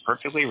discloses. Be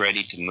perfectly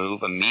ready to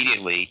move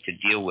immediately to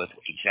deal with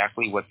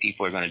exactly what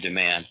people are going to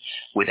demand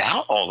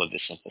without all of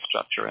this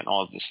infrastructure and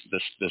all of this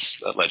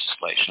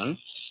legislation.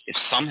 If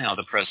somehow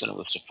the president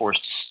was forced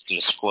to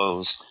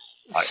disclose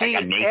See,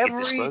 a naked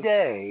every disclosure?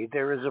 day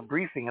there is a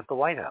briefing at the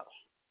White House.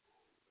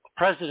 The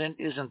president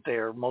isn't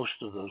there most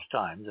of those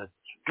times. That's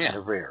kind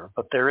of rare.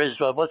 But there is,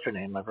 what's her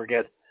name? I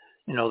forget.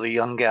 The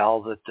young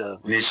gal that...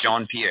 Ms.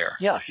 Jean-Pierre.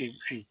 Yeah,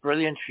 she's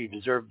brilliant. She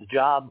deserved the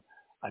job.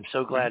 I'm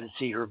so glad to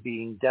see her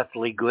being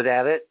deathly good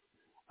at it,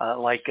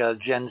 like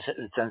Jen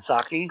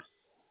Psaki.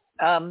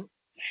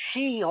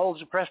 She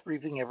holds a press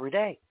briefing every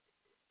day.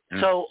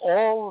 So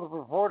all the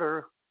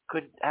reporter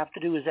could have to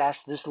do is ask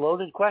this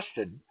loaded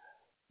question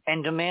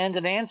and demand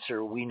an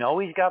answer. We know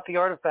he's got the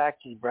artifact.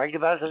 He bragged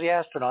about it to the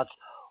astronauts.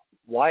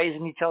 Why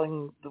isn't he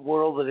telling the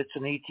world that it's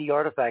an ET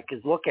artifact?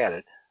 Because look at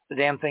it. The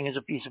damn thing is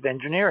a piece of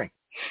engineering.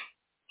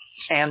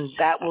 And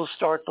that will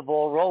start the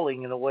ball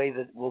rolling in a way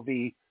that will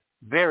be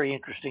very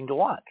interesting to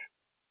watch.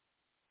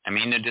 I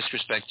mean, no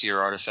disrespect to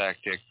your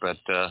artifact, Dick, but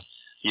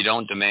you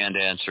don't demand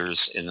answers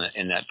in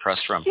that press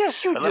room. Yes,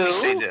 you but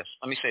do.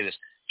 Let me say this.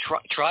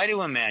 Try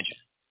to imagine.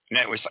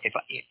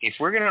 If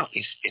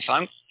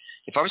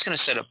I was going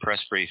to set up press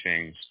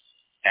briefings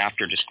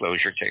after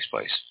disclosure takes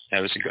place,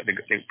 that was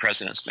the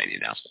president's made the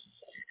announcement,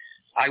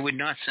 I would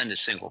not send a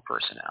single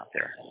person out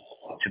there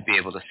to be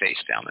able to face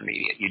down the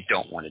media. You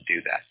don't want to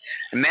do that.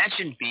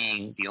 Imagine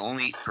being the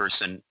only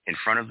person in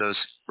front of those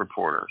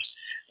reporters.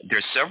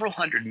 There's several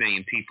 100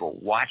 million people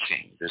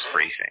watching this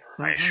briefing,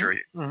 I assure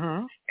you.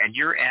 And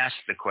you're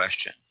asked the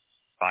question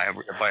by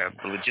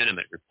a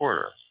legitimate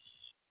reporter,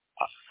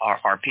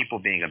 are people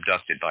being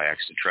abducted by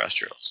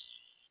extraterrestrials?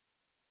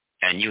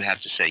 And you have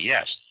to say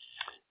yes.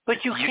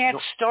 But you can't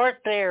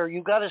start there.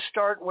 You got to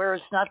start where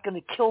it's not going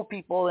to kill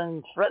people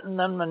and threaten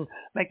them and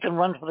make them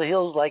run for the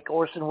hills like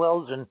Orson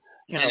Welles and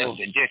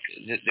Dick,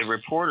 the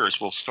reporters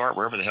will start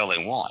wherever the hell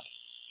they want.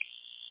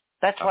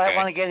 That's why I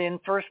want to get in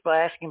first by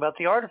asking about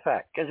the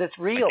artifact because it's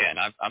real. Again,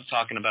 I'm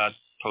talking about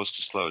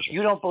post-disclosure.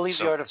 You don't believe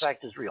the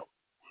artifact is real?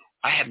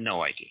 I have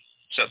no idea.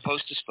 So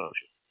post-disclosure.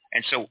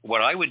 And so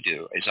what I would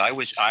do is I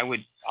would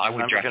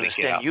directly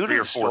get out 3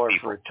 or 4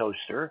 people. For a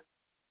toaster.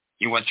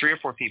 You want 3 or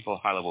 4 people,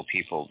 high-level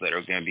people, that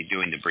are going to be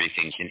doing the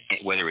briefings,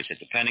 whether it's at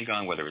the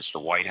Pentagon, whether it's the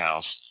White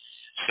House,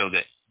 so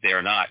that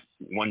they're not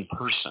one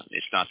person.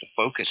 It's not the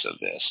focus of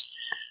this,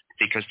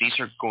 because these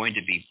are going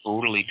to be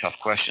brutally tough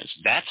questions.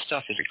 That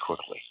stuff isn't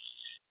quickly.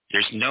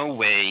 There's no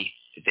way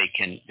that they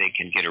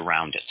can get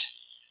around it.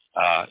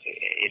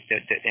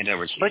 In other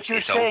words, but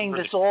you're saying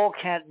this all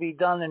can't be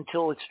done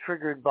until it's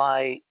triggered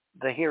by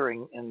the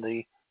hearing in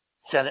the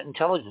Senate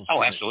Intelligence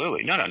Committee.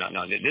 Absolutely. No.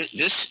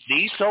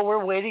 These. So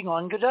we're waiting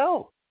on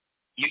Godot.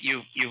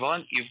 You've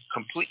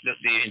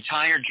the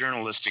entire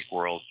journalistic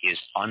world is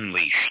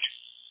unleashed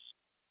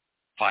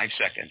 5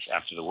 seconds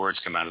after the words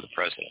come out of the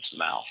president's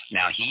mouth.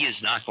 Now he is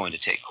not going to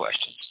take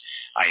questions.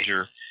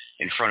 Either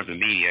in front of the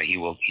media, he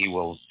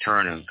will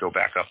turn and go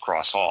back up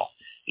Cross Hall.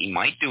 He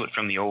might do it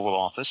from the Oval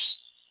Office.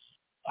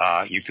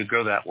 You could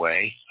go that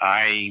way.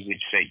 I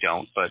would say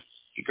don't, but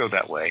you go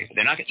that way.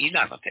 He's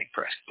not going to take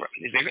press.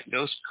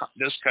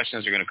 Those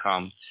questions are going to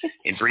come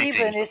in briefings.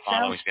 Stephen, it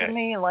sounds to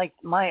me like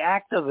my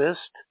activist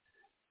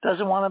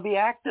doesn't want to be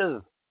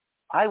active.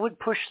 I would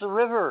push the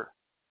river.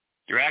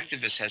 Your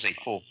activist has a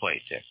full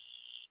plate, Dick.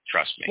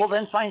 Trust me. Well,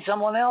 then find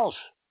someone else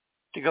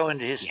to go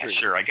into history. Yeah,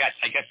 sure. I got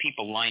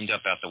people lined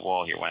up at the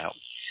wall here.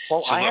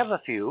 Well, I have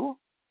a few.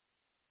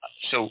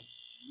 So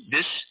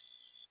this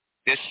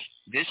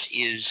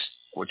is,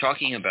 we're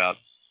talking about,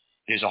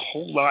 there's a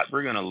whole lot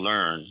we're going to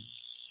learn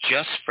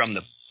just from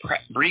the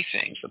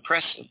briefings, the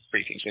press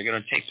briefings. They're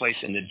going to take place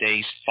in the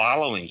days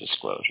following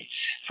disclosure.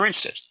 For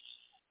instance,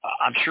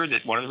 I'm sure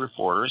that one of the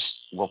reporters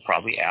will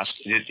probably ask,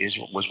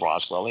 was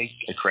Roswell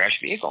a crash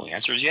vehicle? And the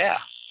answer is yeah.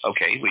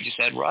 Okay, we just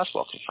had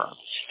Roswell confirmed.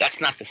 That's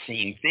not the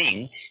same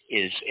thing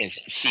as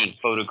seeing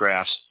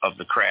photographs of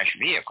the crash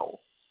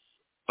vehicle,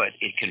 but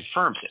it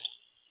confirms it,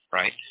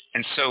 right?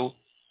 And so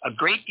a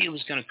great deal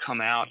is going to come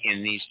out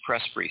in these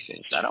press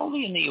briefings, not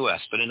only in the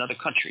U.S., but in other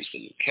countries,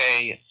 the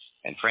UK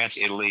and France,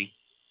 Italy,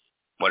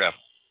 whatever.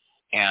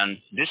 And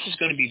this is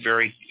going to be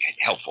very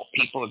helpful.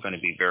 People are going to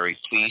be very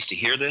pleased to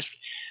hear this.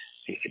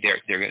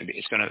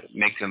 It's going to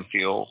make them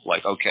feel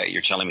like, okay,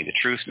 you're telling me the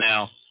truth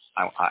now.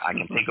 I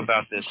can think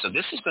about this. So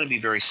this is going to be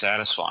very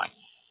satisfying.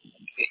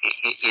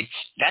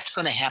 That's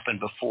going to happen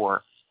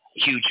before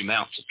huge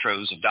amounts of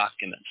troves of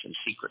documents and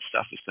secret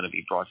stuff is going to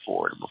be brought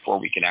forward, before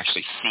we can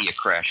actually see a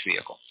crash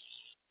vehicle.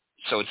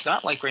 So it's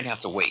not like we're going to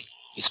have to wait.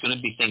 It's going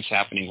to be things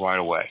happening right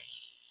away.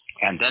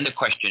 And then the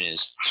question is,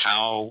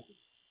 how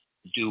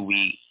do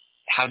we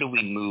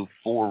move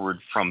forward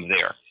from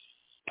there?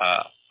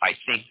 I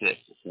think that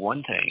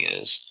one thing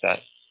is that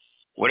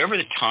whatever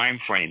the time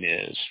frame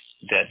is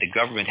that the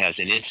government has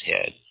in its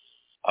head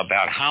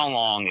about how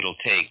long it'll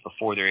take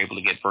before they're able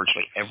to get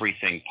virtually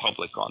everything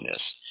public on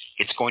this,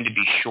 it's going to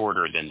be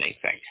shorter than they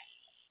think.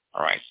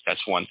 All right?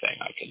 That's one thing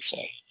I can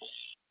say.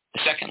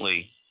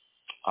 Secondly,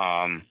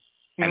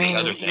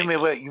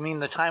 you mean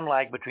the time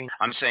lag between?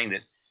 I'm saying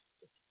that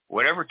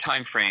whatever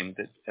time frame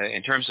that,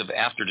 in terms of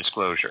after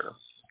disclosure,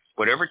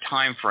 whatever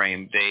time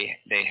frame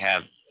they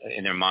have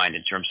in their mind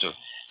in terms of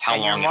how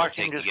long it'll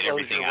take to get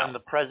everything out. When the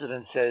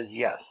president says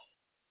yes.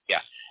 Yeah.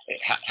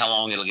 how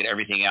long it'll get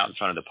everything out in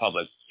front of the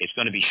public, it's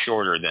going to be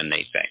shorter than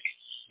they think.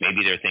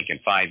 Maybe they're thinking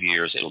 5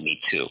 years, it'll be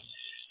 2.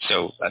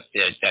 So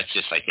that's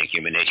just, I think,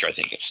 human nature. I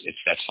think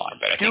that's fine.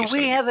 But I think do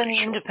we have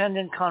any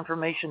independent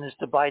confirmation as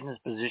to Biden's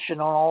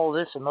position on all of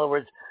this? In other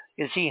words,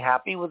 is he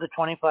happy with the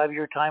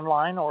 25-year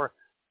timeline, or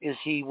is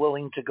he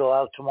willing to go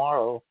out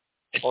tomorrow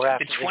or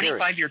after the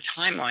 25-year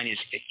timeline is,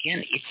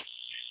 again,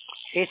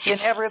 it's in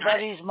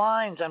everybody's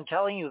minds. I'm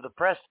telling you, the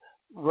press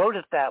wrote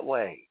it that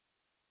way.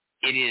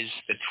 It is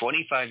the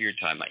 25-year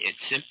timeline. It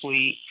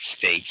simply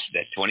states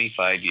that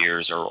 25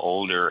 years or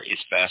older is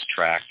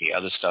fast-tracked. The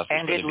other stuff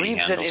is going to be handled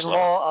slow. And it leaves it in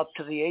law up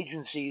to the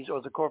agencies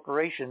or the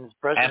corporations.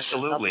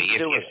 Absolutely.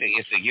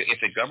 If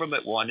the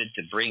government wanted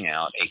to bring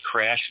out a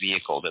crash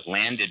vehicle that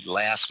landed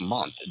last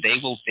month, they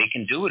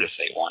can do it if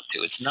they want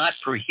to. It's not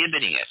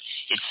prohibiting it.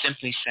 It's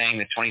simply saying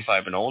that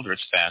 25 and older,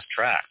 it's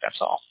fast-tracked. That's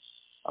all.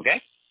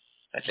 Okay?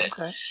 That's it.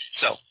 Okay.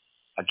 So,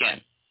 again,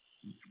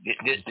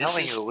 I'm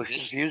telling you, it was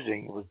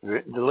confusing. It was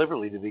written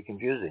deliberately to be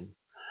confusing.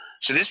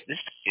 So this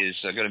is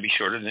going to be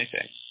shorter than they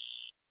think.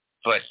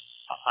 But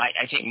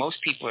I think most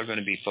people are going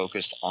to be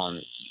focused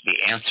on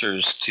the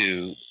answers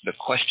to the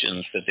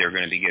questions that they're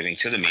going to be giving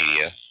to the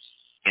media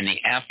in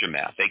the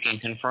aftermath. They can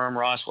confirm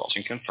Roswell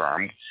and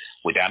confirm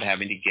without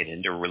having to get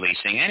into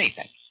releasing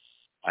anything.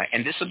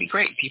 And this will be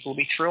great. People will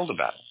be thrilled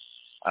about it.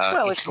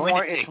 Well,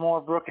 it's more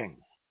Brookings.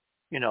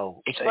 You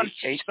know, it's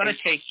going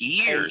to take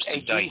years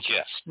to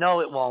digest.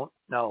 No, it won't.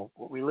 No,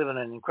 we live in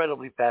an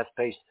incredibly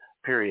fast-paced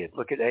period.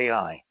 Look at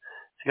AI.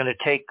 It's going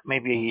to take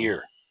maybe a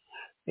year.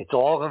 It's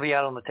all going to be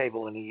out on the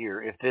table in a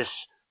year if this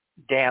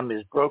dam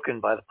is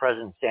broken by the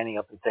president standing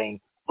up and saying,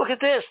 "Look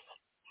at this,"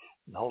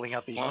 and holding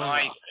up his When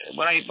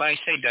I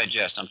say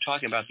digest, I'm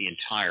talking about the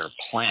entire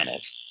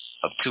planet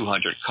of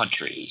 200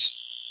 countries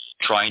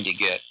trying to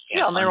get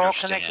and they're all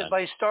connected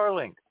by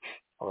Starlink,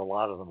 or a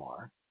lot of them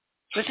are.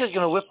 This is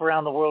going to whip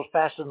around the world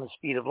faster than the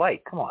speed of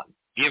light. Come on.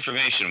 The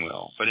information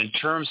will. But in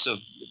terms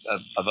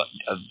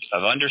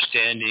of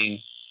understanding,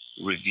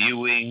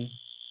 reviewing,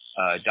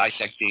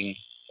 dissecting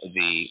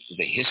the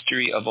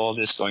history of all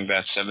this going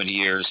back 70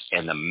 years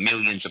and the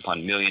millions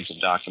upon millions of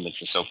documents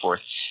and so forth,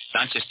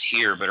 not just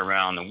here but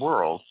around the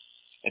world,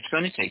 it's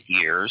going to take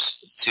years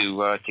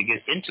to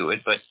get into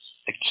it. But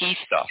the key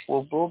stuff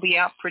will be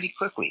out pretty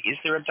quickly. Is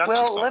there abductions?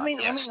 Well, let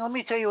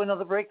me tell you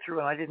another breakthrough,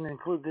 and I didn't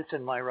include this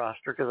in my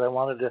roster because I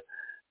wanted to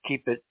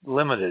keep it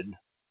limited.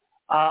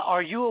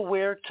 Are you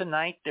aware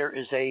tonight there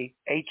is a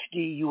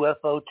HD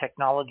UFO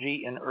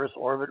technology in Earth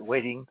orbit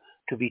waiting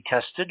to be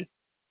tested?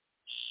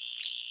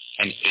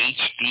 An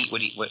HD?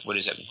 What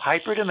is it?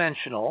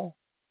 Hyperdimensional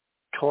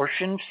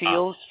torsion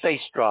field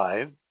space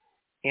drive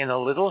in a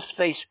little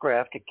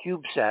spacecraft, a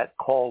CubeSat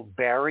called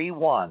Barry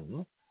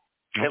 1.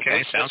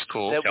 Okay, sounds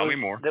cool. Tell me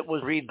more. That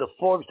was read the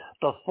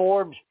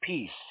Forbes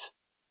piece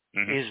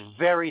is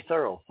very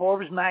thorough.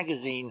 Forbes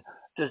magazine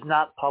does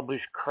not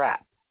publish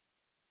crap.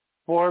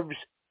 Forbes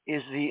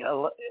is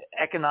the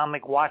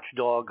economic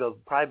watchdog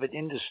of private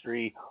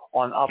industry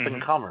on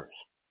up-and-comers.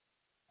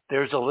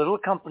 There's a little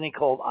company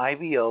called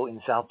IVO in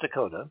South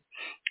Dakota,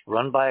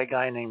 run by a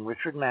guy named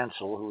Richard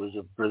Mansell, who is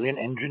a brilliant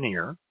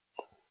engineer,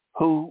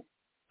 who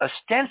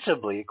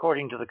ostensibly,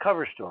 according to the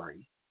cover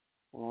story,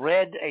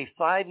 read a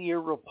 5-year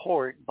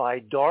report by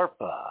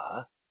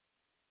DARPA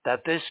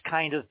that this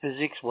kind of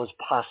physics was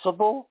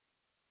possible.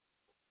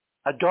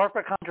 A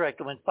DARPA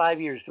contractor went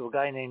 5 years to a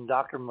guy named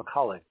Dr.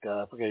 McCulloch,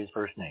 I forget his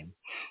first name.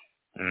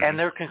 And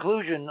their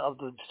conclusion of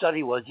the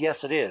study was, yes,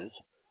 it is.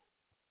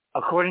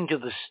 According to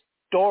the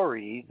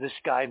story, this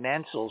guy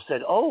Mansell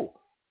said, oh,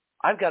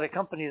 I've got a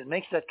company that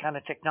makes that kind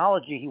of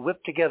technology. He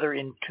whipped together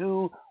in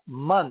 2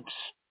 months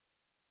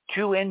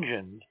 2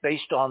 engines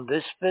based on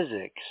this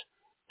physics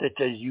that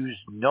they use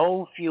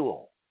no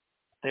fuel.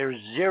 There's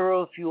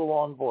 0 fuel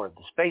on board.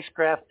 The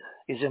spacecraft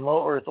is in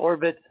low Earth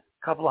orbit,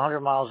 a couple of 100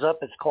 miles up.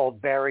 It's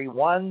called Barry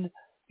 1.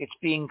 It's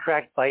being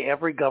tracked by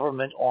every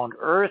government on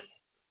Earth,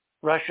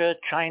 Russia,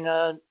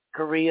 China,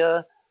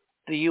 Korea,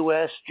 the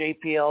U.S.,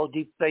 JPL,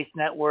 Deep Space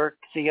Network,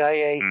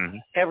 CIA,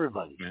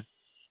 everybody.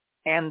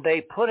 And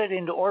they put it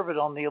into orbit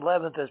on the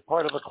 11th as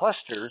part of a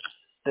cluster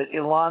that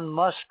Elon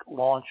Musk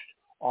launched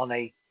on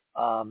a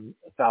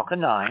Falcon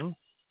 9.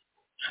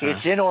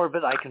 It's in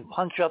orbit. I can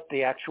punch up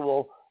the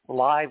actual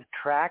live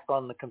track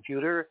on the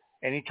computer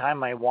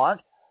anytime I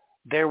want.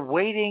 They're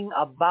waiting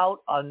about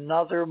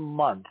another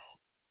month,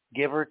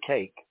 give or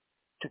take,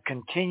 to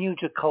continue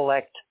to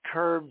collect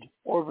curved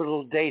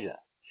orbital data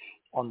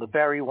on the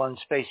Barry 1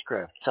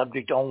 spacecraft,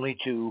 subject only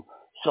to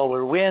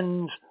solar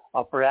winds,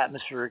 upper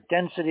atmospheric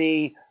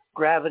density,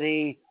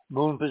 gravity,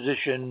 moon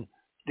position,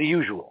 the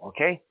usual,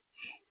 okay?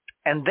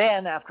 And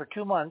then after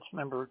 2 months,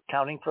 remember,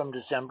 counting from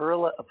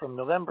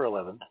November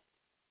 11th,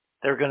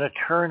 they're going to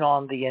turn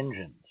on the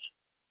engines.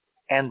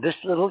 And this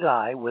little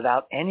guy,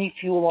 without any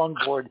fuel on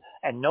board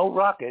and no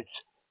rockets,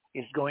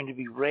 is going to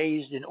be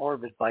raised in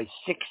orbit by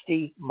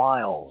 60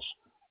 miles,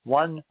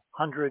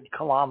 100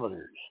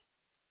 kilometers.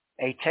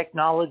 A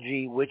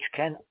technology which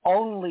can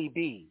only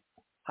be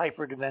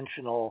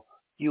hyperdimensional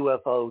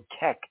UFO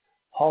tech,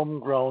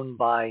 homegrown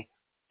by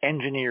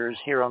engineers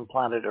here on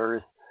planet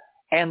Earth.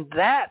 And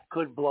that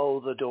could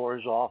blow the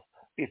doors off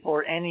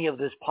before any of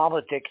this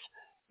politics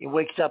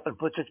wakes up and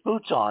puts its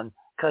boots on,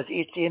 because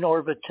it's in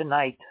orbit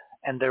tonight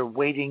and they're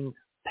waiting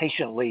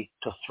patiently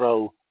to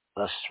throw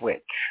the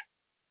switch.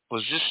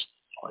 Was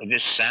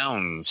this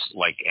sounds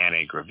like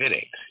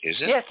anti-gravitic,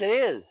 is it? Yes, it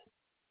is.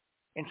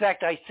 In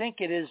fact, I think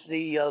it is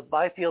the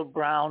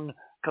Byfield-Brown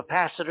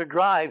capacitor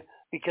drive,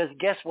 because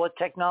guess what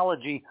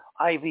technology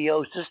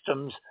IVO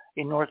Systems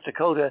in North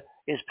Dakota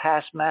is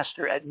past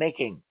master at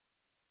making?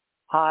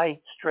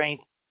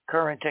 High-strength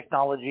current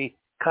technology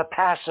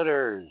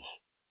capacitors.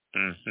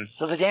 Mm-hmm.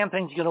 So the damn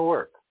thing's going to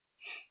work.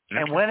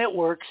 Okay. And when it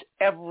works,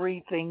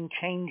 everything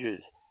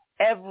changes.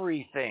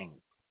 Everything.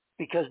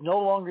 Because no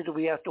longer do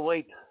we have to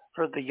wait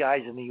for the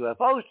guys in the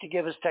UFOs to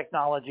give us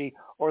technology,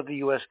 or the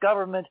U.S.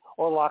 government,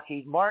 or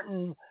Lockheed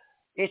Martin.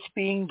 It's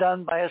being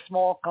done by a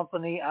small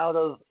company out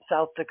of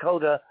South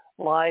Dakota,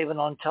 live and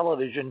on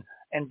television,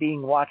 and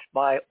being watched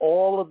by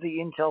all of the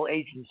intel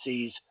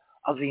agencies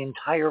of the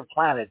entire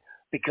planet.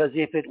 Because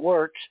if it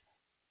works,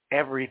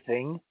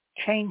 everything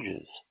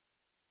changes.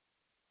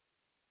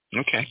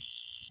 Okay.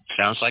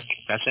 Sounds like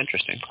that's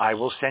interesting. I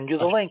will send you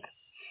the link.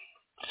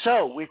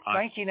 So it's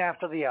 19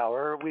 after the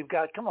hour. We've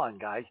got, come on,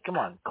 guys, come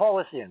on, call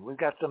us in. We've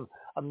got some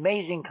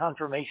amazing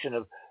confirmation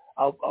of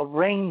a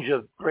range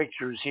of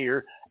breakthroughs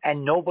here,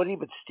 and nobody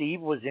but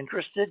Steve was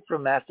interested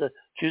from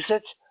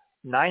Massachusetts.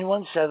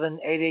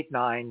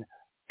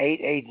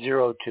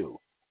 917-889-8802.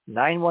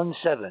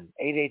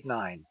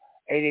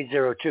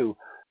 917-889-8802.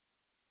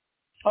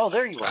 Oh,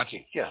 there you are.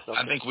 Yes. Okay.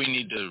 I think we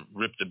need to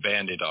rip the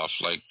Band-Aid off,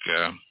 like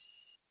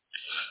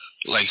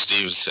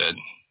Steve said.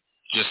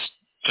 Just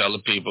tell the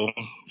people,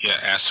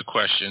 ask the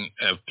question,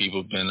 have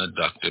people been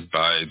abducted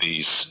by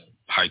these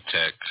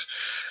high-tech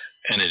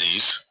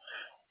entities?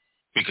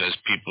 Because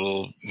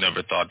people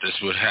never thought this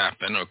would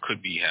happen or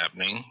could be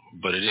happening,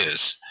 but it is.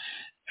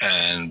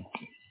 And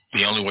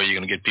the only way you're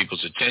going to get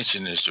people's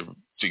attention is to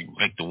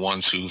make the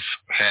ones who've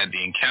had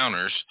the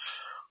encounters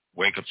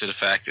wake up to the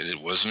fact that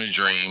it wasn't a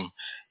dream,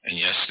 and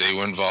yes, they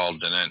were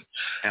involved in it.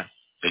 Yeah.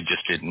 They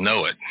just didn't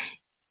know it.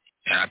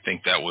 And I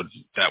think that will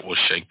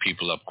shake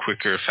people up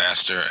quicker,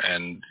 faster,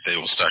 and they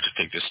will start to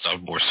take this stuff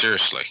more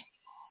seriously.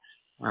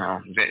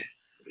 Well,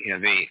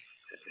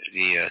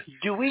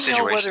 do we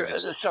know whether?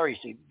 Sorry,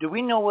 Steve. Do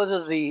we know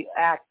whether the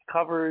act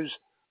covers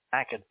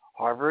back at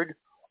Harvard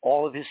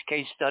all of his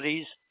case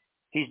studies?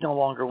 He's no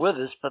longer with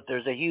us, but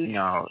there's a huge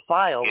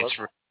file.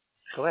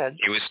 Go ahead.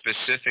 It was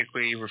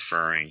specifically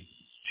referring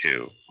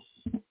to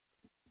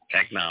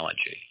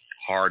technology,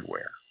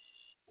 hardware,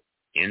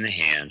 in the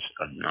hands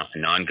of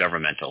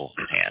non-governmental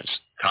hands,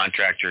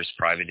 contractors,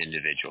 private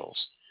individuals.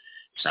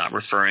 It's not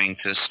referring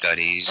to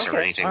studies or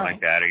anything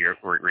like that, or your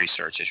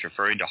research. It's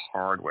referring to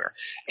hardware.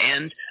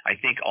 And I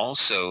think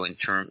also in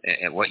terms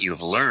of what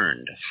you've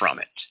learned from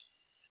it.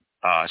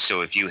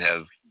 So if you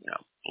have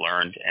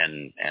learned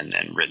and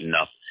written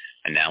up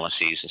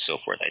analyses and so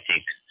forth, I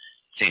think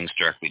things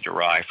directly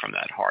derived from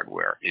that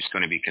hardware is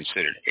going to be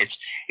considered. It's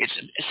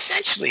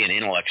essentially an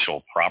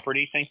intellectual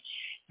property thing,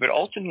 but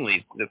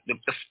ultimately the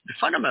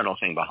fundamental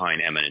thing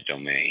behind eminent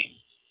domain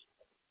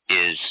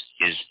is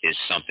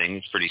something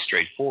that's pretty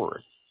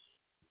straightforward.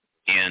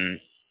 In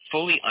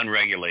fully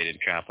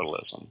unregulated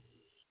capitalism,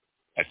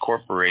 a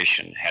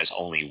corporation has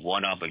only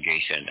one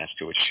obligation, and that's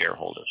to its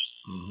shareholders.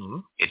 Mm-hmm.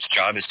 Its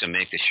job is to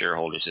make the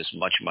shareholders as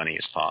much money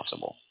as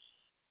possible.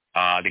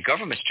 The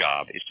government's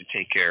job is to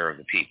take care of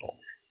the people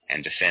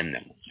and defend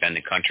them, defend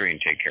the country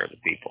and take care of the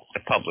people,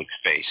 the public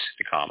space,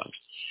 the commons.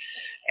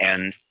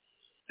 And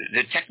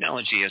the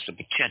technology has the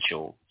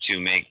potential to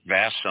make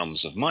vast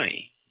sums of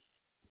money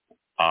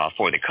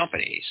for the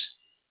companies,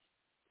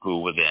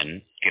 who will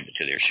then give it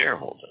to their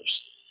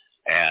shareholders.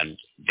 And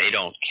they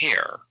don't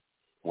care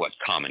what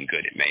common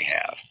good it may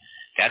have.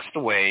 That's the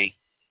way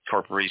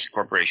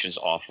corporations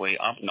always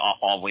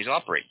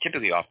operate,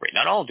 typically operate.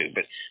 Not all do,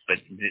 but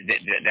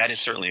that is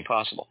certainly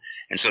possible.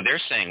 And so they're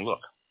saying, look,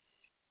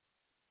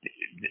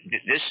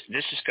 this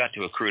has got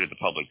to accrue to the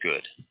public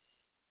good.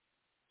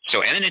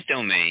 So eminent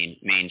domain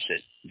means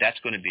that's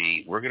going to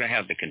be, we're going to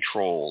have the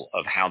control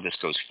of how this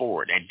goes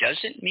forward. It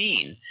doesn't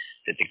mean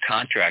that the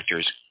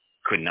contractors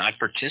could not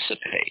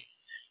participate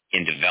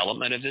in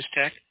development of this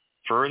tech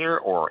further,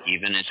 or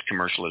even its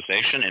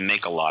commercialization, and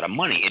make a lot of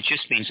money. It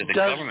just means that the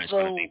government's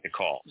going to make the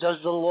call.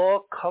 Does the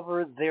law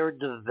cover their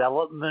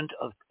development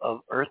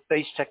of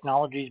Earth-based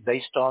technologies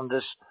based on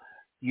this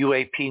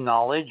UAP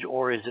knowledge,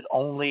 or is it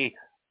only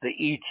the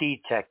ET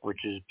tech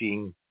which is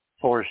being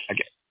forced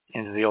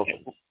into the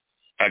open?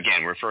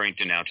 Again, referring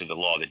to the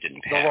law that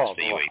didn't pass,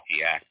 the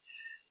UAP Act.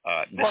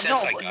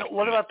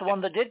 What about the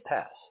one that did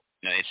pass?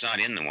 No, it's not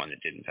in the one that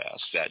didn't pass.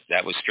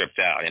 That was stripped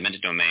out.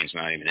 Eminent domain's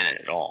not even in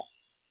it at all.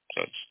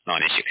 So it's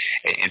not an issue.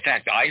 In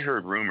fact, I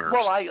heard rumors.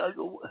 Well,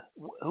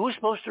 who's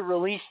supposed to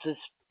release this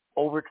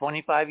over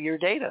 25-year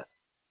data?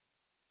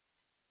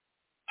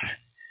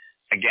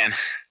 Again,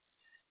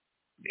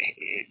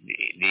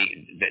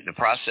 the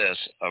process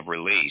of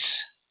release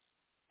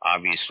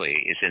obviously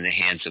is in the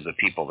hands of the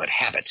people that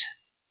have it.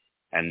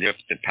 and they're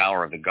the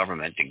power of the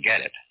government to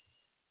get it.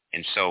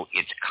 And so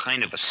it's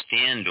kind of a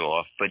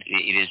standoff, but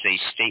it is a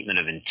statement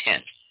of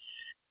intent.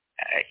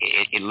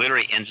 It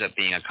literally ends up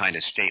being a kind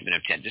of statement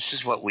of intent. This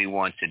is what we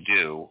want to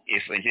do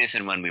if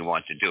and when we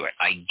want to do it.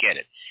 I get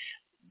it.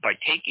 By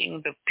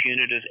taking the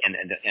punitive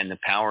and the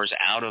powers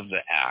out of the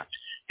act,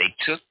 they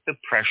took the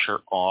pressure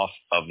off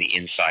of the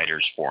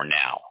insiders for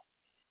now.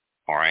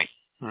 All right?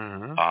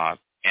 Mm-hmm.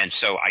 And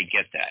so I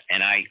get that,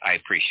 and I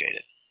appreciate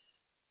it.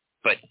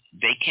 But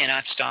they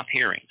cannot stop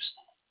hearings,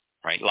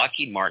 right?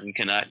 Lockheed Martin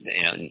cannot,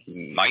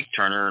 Mike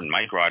Turner and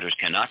Mike Rogers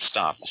cannot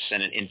stop a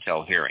Senate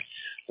Intel hearing.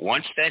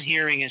 Once that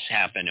hearing has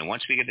happened, and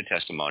once we get the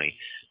testimony,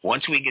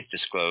 once we get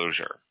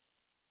disclosure,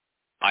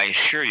 I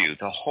assure you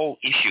the whole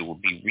issue will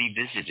be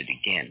revisited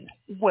again.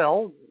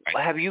 Well,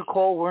 right? Have you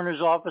called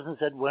Werner's office and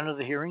said, when are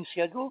the hearings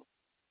scheduled?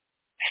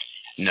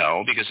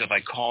 No, because if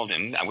I called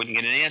him, I wouldn't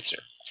get an answer.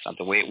 That's not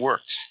the way it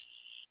works,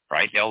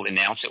 right? They'll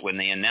announce it when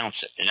they announce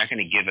it. They're not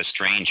going to give a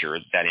stranger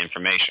that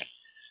information.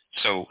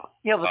 So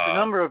yeah, but the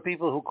number of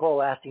people who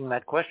call asking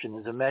that question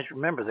is a measure.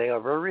 Remember, they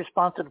are very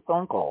responsive to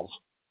phone calls.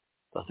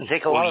 Doesn't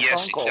take a lot of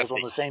phone calls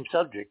on the same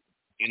subject.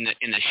 In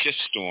the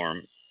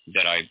shitstorm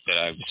that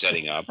I'm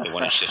setting up, the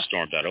one at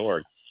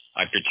shitstorm.org,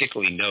 I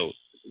particularly note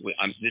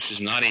this is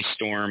not a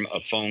storm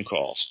of phone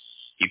calls.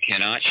 You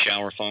cannot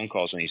shower phone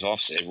calls in these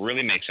offices. It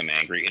really makes them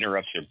angry,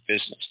 interrupts their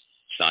business.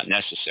 It's not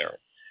necessary.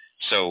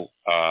 So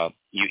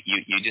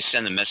you just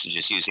send the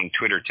messages using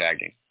Twitter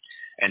tagging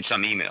and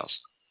some emails.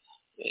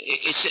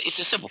 It's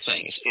a simple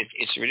thing.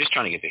 We're just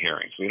trying to get the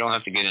hearings. We don't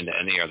have to get into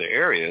any other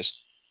areas.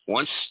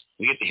 Once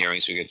we get the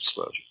hearings, we get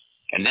disclosure.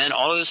 And then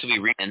all of this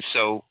will be and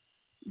so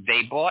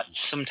they bought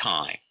some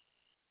time.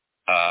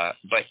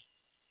 But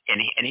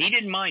he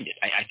didn't mind it.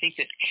 I think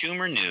that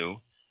Schumer knew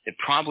that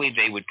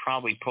they would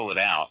pull it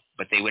out,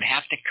 but they would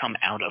have to come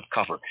out of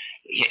cover.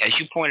 As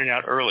you pointed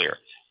out earlier,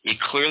 he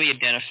clearly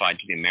identified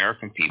to the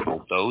American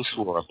people those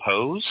who are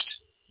opposed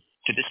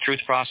to this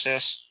truth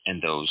process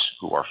and those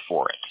who are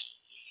for it.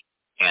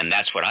 And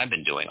that's what I've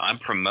been doing. I'm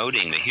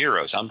promoting the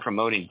heroes. I'm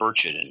promoting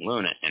Burchett and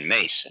Luna and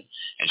Mace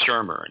and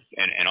Shermer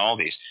and all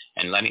these.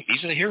 And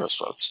these are the heroes,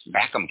 folks.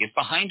 Back them. Get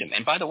behind them.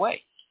 And by the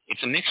way,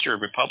 it's a mixture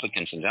of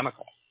Republicans and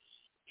Democrats.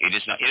 It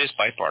is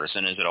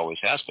bipartisan, as it always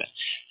has been.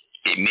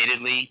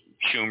 Admittedly,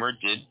 Schumer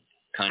did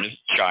kind of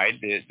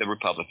chide the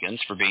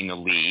Republicans for being the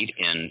lead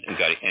in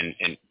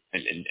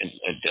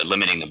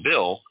limiting the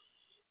bill.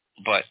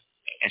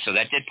 And so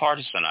that did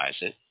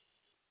partisanize it.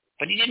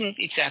 But he didn't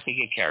exactly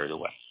get carried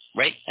away.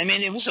 Right? I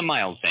mean, it was a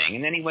mild thing.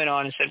 And then he went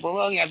on and said,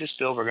 well, yeah, this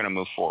bill, we're going to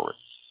move forward.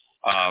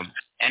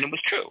 And it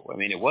was true. I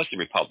mean, it was the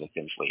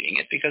Republicans leading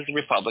it because the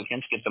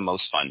Republicans get the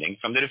most funding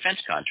from the defense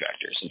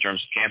contractors in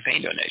terms of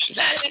campaign donations.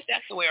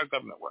 That's the way our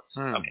government works.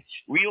 Okay.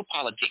 Real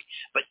politics.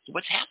 But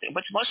what's happening,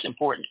 what's most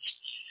important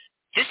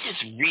is this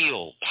is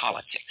real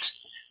politics.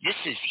 This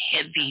is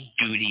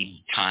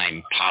heavy-duty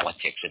time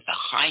politics at the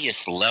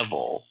highest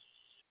level,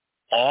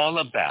 all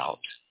about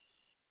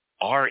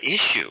our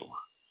issue.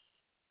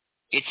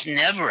 It's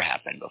never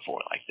happened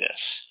before like this.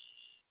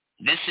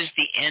 This is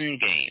the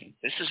end game.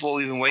 This is what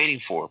we've been waiting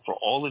for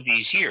all of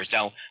these years.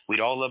 Now, we'd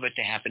all love it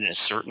to happen in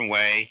a certain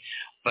way,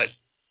 but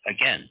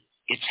again,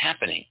 it's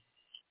happening.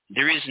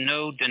 There is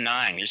no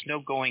denying. There's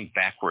no going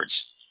backwards.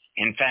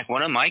 In fact,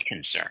 one of my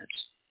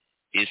concerns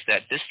is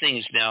that this thing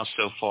is now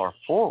so far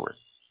forward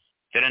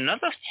that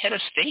another head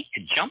of state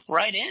could jump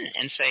right in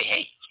and say,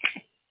 hey,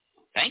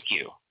 thank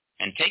you,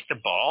 and take the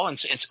ball and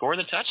score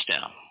the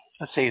touchdown.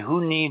 Let's say,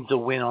 who needs a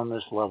win on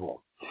this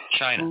level?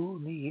 China.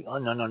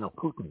 No,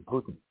 Putin.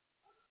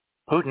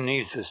 Putin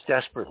needs this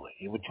desperately.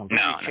 He would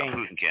completely change. No,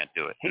 Putin can't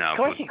do it. Of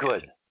course he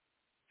could.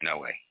 No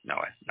way. No,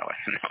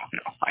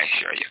 I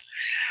assure you.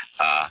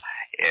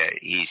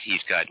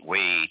 He's got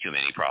way too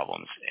many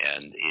problems.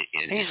 And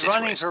he's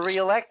running for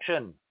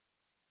re-election.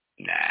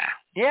 Nah.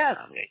 Yes.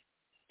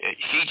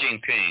 Xi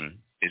Jinping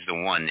is the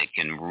one that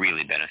can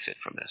really benefit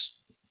from this.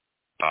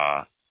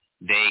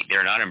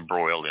 They're not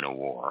embroiled in a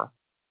war.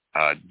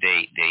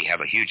 They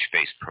have a huge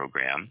space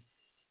program.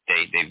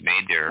 They've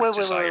made their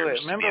desires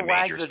to be a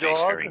major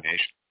spacefaring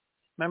nation.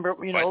 Remember,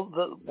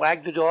 the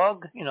Wag the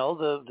Dog.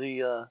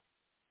 The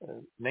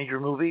major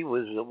movie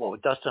was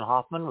with Dustin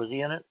Hoffman. Was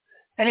he in it?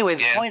 Anyway,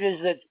 the point is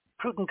that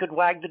Putin could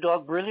wag the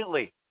dog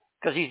brilliantly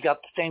because he's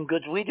got the same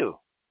goods we do.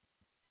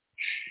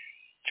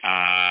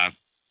 I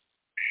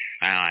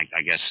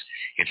guess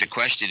if the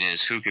question is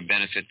who could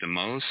benefit the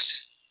most.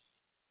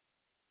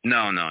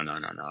 No.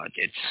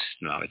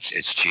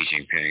 It's Xi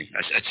Jinping.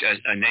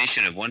 A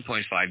nation of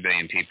 1.5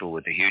 billion people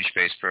with a huge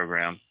space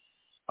program.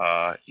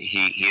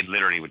 He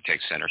literally would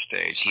take center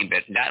stage. I'm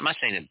not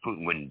saying that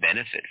Putin wouldn't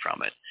benefit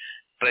from it,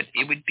 but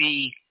it would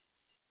be.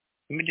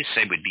 Let me just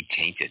say, it would be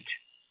tainted.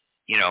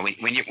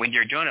 When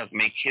you're going to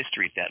make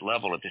history at that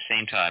level, at the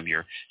same time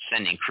you're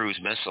sending cruise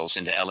missiles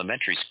into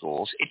elementary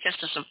schools, it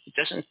just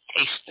doesn't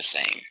taste the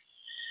same.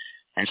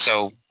 And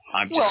so.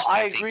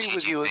 I agree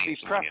with you. It'd be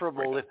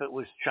preferable if it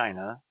was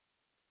China,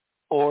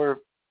 or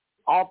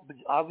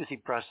obviously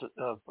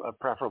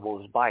preferable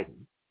is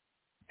Biden,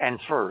 and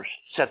first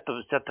set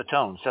the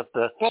tone, set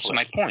the. Well, so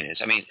my point is,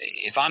 I mean,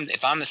 if I'm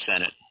the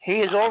Senate, he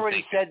has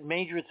already said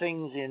major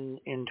things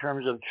in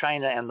terms of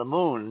China and the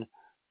moon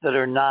that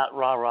are not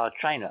rah-rah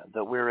China.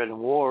 That we're in a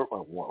war,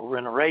 we're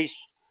in a race,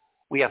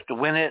 we have to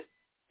win it.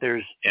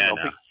 There's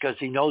because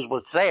he knows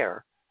what's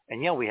there,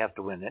 and we have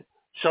to win it.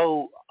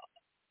 So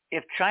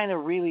if China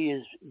really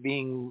is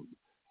being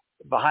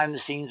behind the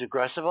scenes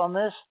aggressive on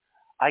this,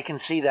 I can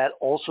see that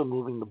also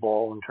moving the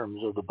ball in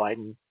terms of the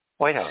Biden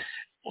White House.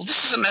 Well, this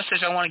is a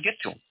message I want to get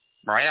to them,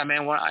 right? I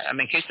mean,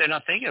 in case they're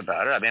not thinking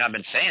about it, I mean, I've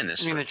been saying this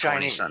for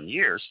 20-some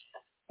years.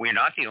 We're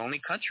not the only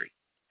country.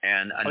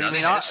 And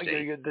another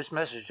state. This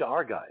message to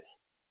our guys.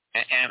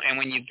 And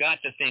when you've got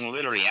the thing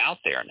literally out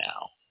there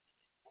now,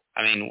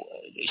 I mean,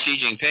 Xi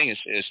Jinping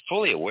is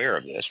fully aware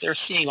of this. They're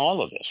seeing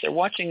all of this. They're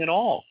watching it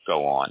all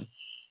go on.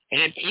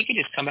 And you can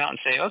just come out and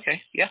say,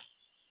 okay, yeah.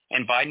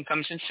 And Biden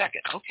comes in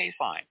second. Okay,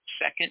 fine.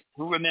 Second,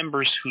 who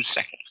remembers who's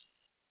second?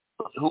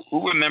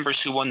 Who remembers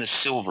who won the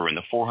silver in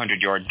the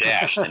 400-yard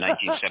dash in the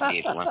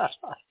 1978 Olympics?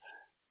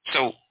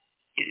 So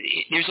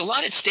there's a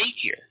lot at stake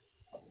here.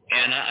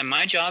 And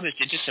my job is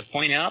to just to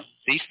point out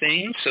these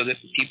things so that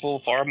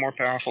people far more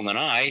powerful than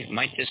I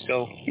might just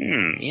go,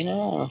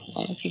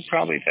 I think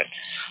probably that.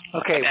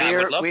 Okay,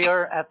 we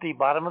are at the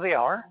bottom of the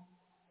hour.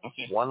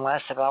 Okay. One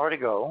last half hour to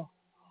go,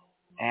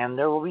 and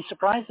there will be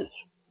surprises.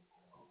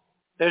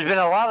 There's been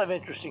a lot of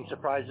interesting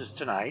surprises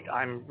tonight.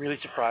 I'm really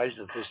surprised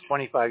that this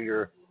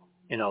 25-year,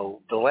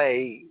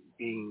 delay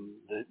being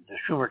the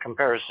Schumer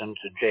comparison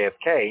to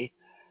JFK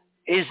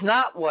is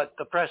not what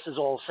the press is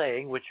all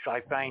saying, which I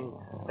find,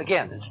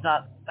 again, it's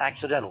not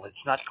accidental.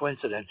 It's not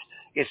coincidence.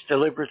 It's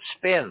deliberate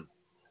spin.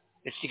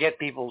 It's to get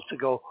people to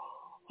go,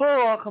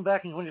 I'll come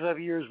back in 25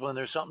 years when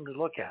there's something to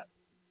look at.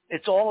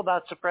 It's all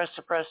about suppress,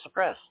 suppress,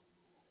 suppress.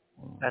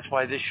 That's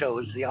why this show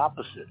is the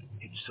opposite.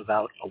 It's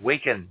about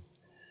awaken.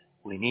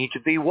 We need to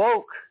be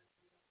woke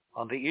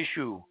on the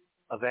issue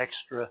of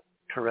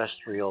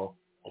extraterrestrial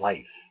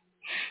life.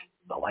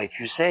 The life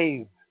you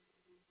save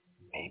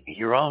may be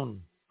your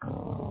own.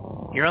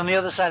 You're on the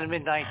other side of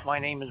midnight. My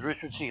name is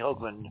Richard C.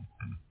 Hoagland.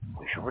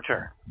 We shall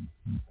return.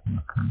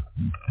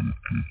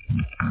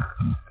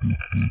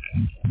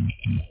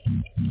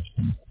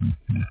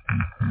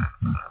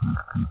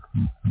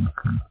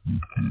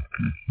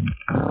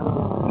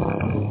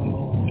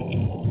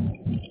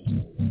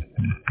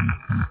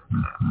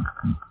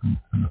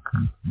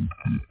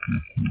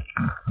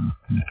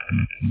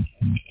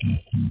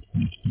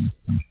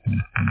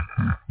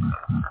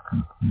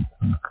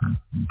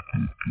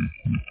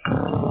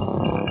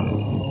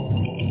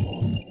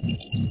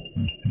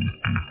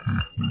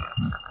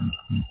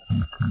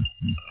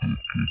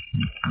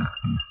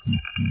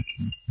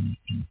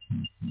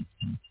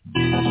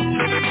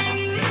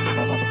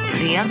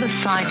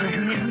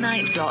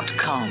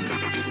 TheOtherSideOfMidnight.com.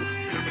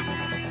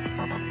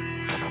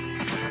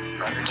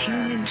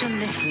 Tune in to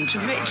listen to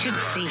Richard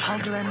C.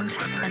 Hoagland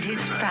and his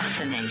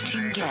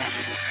fascinating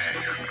guests.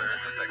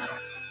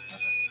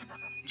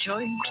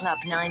 Join Club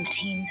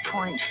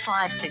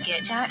 19.5 to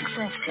get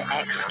access to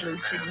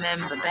exclusive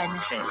member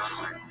benefits.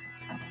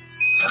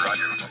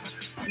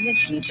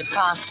 Listen to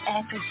past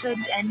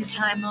episodes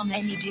anytime on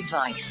any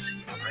device.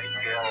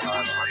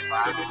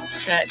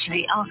 Search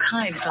the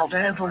archives of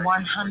over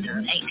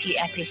 180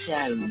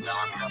 episodes.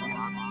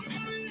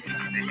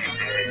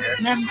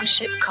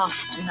 Membership costs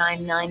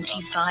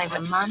 $9.95 a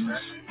month,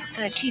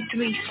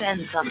 33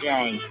 cents a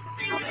day.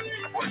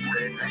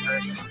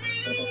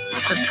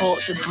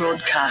 Supports a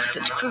broadcaster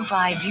to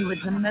provide you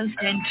with the most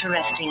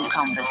interesting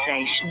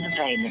conversation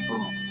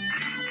available.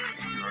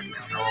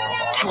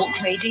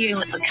 Talk radio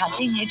at the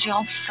cutting edge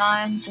of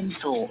science and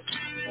thought.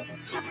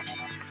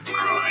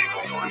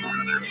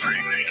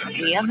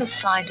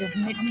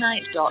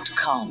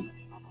 TheOtherSideOfMidnight.com.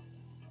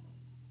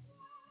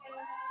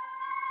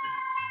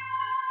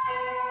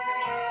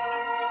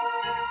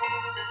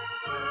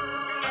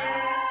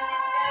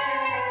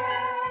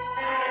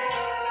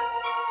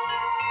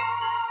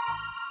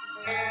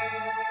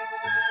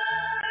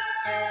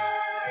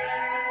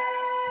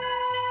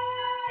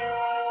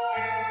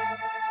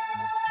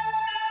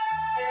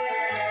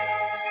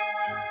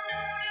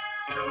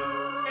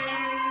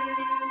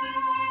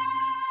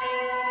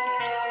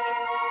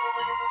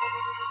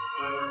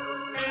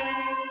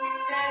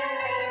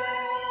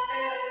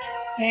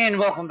 And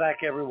welcome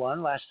back,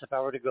 everyone. Last half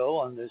hour to go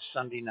on this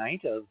Sunday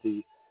night of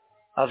the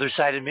Other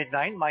Side of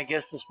Midnight. My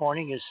guest this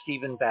morning is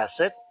Stephen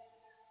Bassett.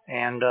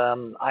 And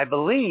I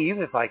believe,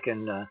 if I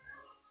can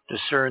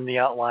discern the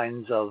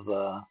outlines of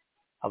a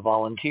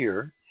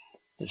volunteer,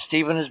 that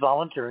Stephen is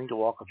volunteering to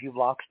walk a few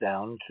blocks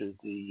down to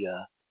the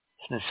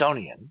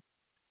Smithsonian,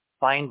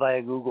 find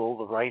via Google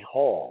the right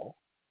hall,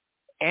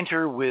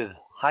 enter with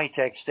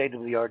high-tech,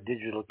 state-of-the-art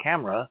digital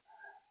camera,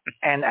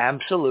 and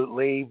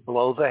absolutely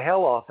blow the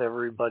hell off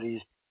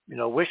everybody's,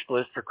 wish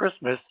list for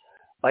Christmas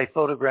by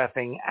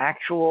photographing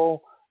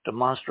actual,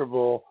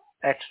 demonstrable,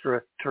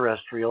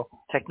 extraterrestrial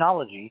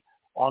technology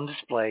on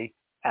display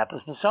at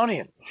the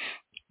Smithsonian.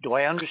 Do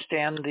I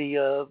understand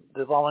the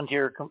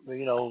volunteer,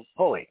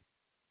 fully?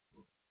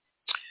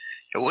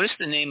 What is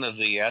the name of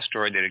the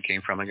asteroid that it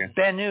came from again?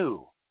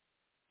 Bennu.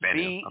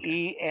 Bennu.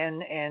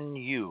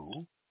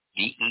 Bennu.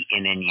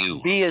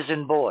 Bennu. B as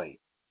in boy.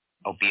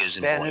 Oh, B as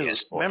in Bennu. boy.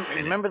 Yes, boy.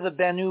 Remember the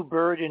Bennu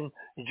bird in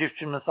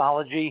Egyptian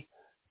mythology,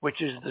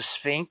 which is the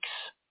Sphinx,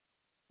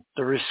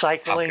 the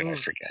recycling. How can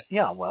I forget?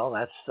 Yeah, well,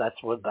 that's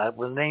where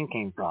the name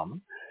came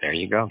from. There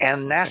you go.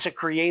 And NASA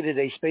created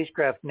a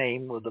spacecraft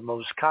name with the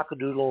most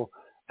cockadoodle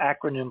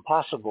acronym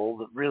possible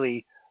that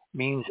really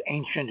means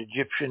ancient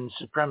Egyptian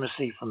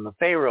supremacy from the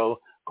pharaoh,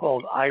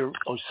 called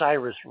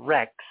Osiris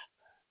Rex.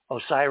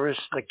 Osiris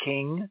the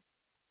king,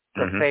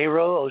 the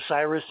pharaoh,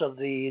 Osiris of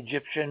the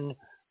Egyptian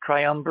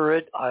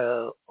triumvirate,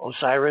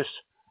 Osiris,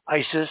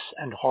 Isis,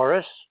 and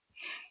Horus.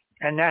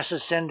 And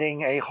NASA's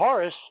sending a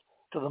Horus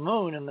to the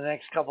moon in the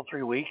next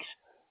 3 weeks,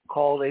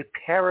 called a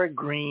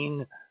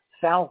Peregrine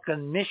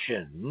Falcon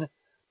mission.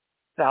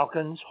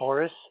 Falcons,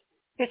 Horus.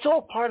 It's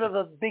all part of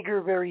a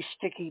bigger, very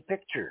sticky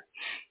picture.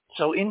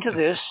 So into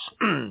this,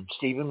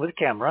 Stephen with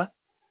camera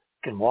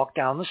can walk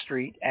down the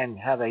street and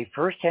have a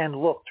first-hand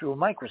look through a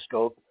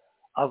microscope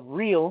of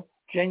real,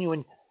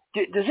 genuine.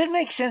 Does it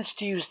make sense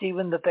to you,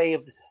 Stephen, that they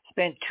have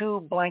spent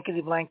 2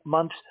 blankety-blank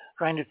months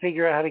trying to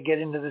figure out how to get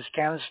into this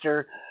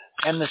canister,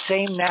 and the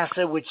same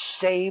NASA which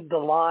saved the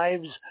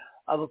lives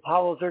of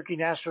Apollo 13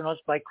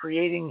 astronauts by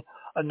creating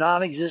a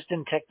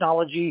non-existent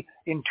technology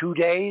in 2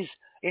 days,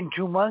 in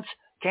 2 months,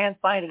 can't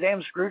find a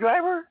damn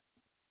screwdriver?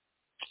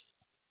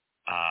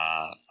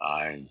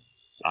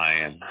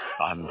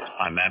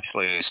 I'm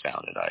absolutely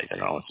astounded. I don't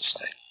know what to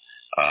say.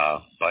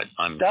 But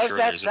I'm sure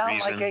that there's a sound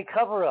reason. like a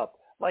cover-up,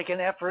 like an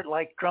effort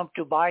like Trump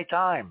to buy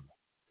time,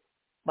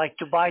 like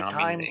to buy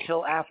time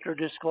till after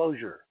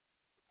disclosure?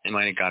 They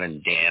might have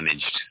gotten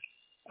damaged.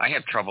 I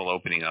have trouble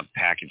opening up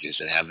packages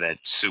that have that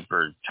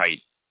super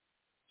tight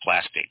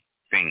plastic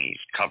thingies,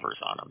 covers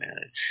on them, and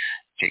it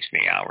takes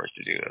me hours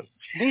to do it.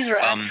 These are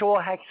actual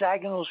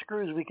hexagonal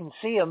screws. We can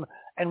see them,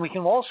 and we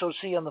can also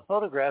see on the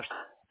photographs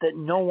that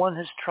no one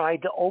has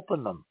tried to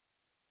open them.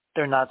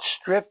 They're not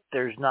stripped.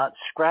 There's not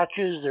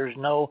scratches. There's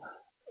no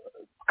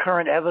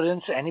current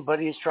evidence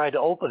anybody has tried to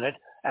open it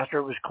after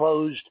it was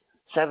closed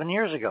 7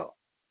 years ago.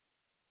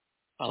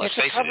 Well, let's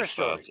face it,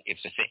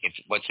 if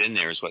what's in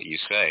there is what you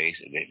say,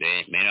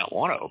 they may not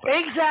want to open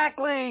it.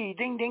 Exactly.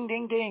 Ding, ding,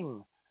 ding,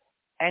 ding.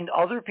 And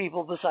other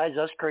people besides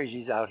us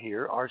crazies out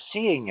here are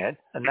seeing it,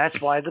 and that's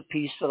why the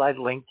piece that I've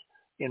linked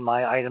in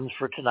my items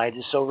for tonight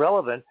is so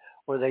relevant,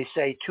 where they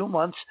say 2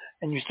 months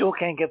and you still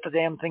can't get the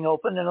damn thing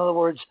open. In other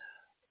words,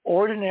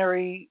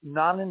 ordinary,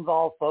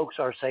 non-involved folks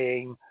are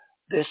saying,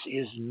 this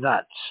is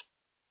nuts.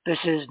 This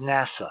is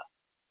NASA.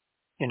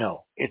 You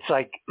know, it's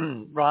like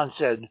Ron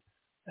said,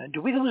 did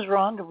we lose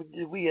Ron?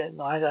 Did we?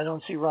 No, I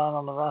don't see Ron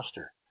on the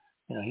roster.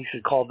 You know, he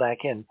should call back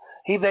in.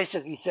 He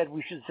basically said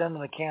we should send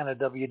them a can of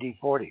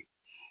WD-40.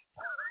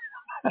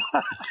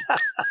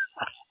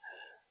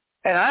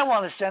 And I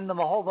want to send them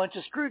a whole bunch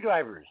of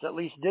screwdrivers, at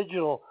least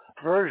digital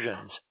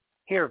versions.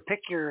 Here, pick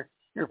your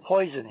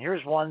poison.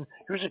 Here's one.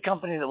 Here's a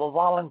company that will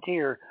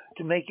volunteer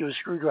to make you a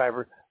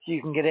screwdriver so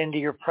you can get into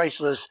your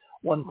priceless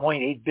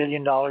 $1.8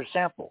 billion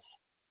samples.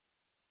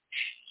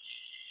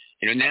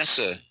 You know,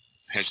 NASA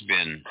has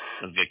been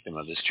a victim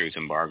of this truth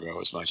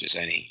embargo as much as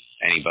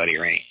anybody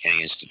or any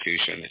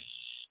institution.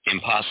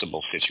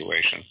 Impossible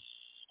situation.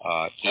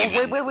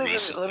 Wait.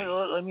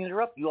 Let me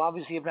interrupt. You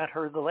obviously have not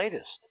heard the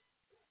latest.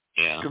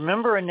 Yeah.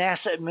 Remember a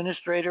NASA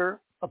administrator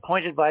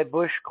appointed by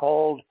Bush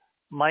called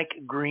Mike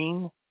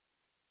Green?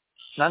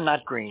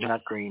 Not Green.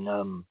 What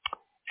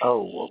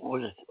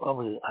was it?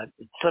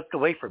 It slipped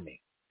away from me.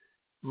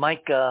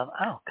 Mike.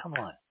 Come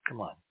on.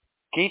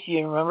 Keith,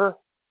 you remember?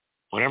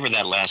 Whatever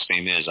that last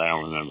name is, I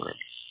don't remember it.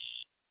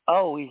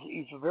 Oh,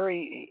 he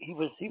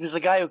was the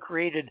guy who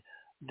created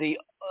the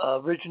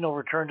original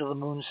Return to the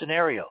Moon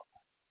scenario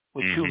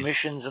with 2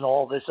 missions and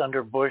all this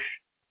under Bush.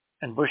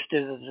 And Bush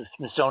did it at the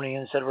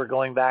Smithsonian, said we're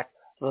going back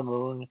to the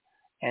moon.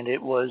 And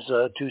it was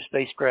 2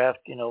 spacecraft,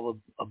 you know,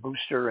 a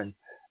booster and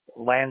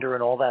lander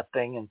and all that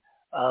thing. And,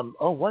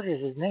 what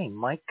is his name?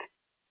 Mike?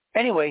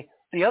 Anyway,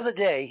 the other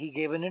day he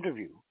gave an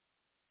interview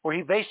where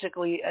he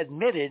basically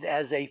admitted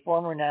as a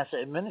former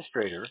NASA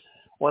administrator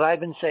what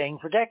I've been saying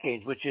for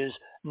decades, which is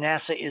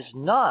NASA is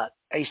not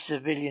a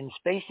civilian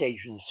space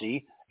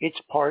agency. It's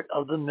part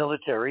of the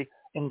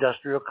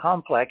military-industrial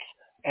complex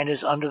and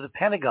is under the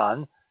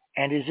Pentagon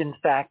and is in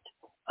fact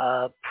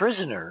a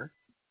prisoner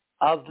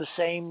of the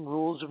same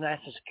rules of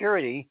national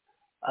security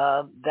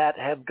that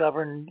have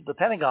governed the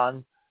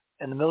Pentagon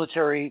and the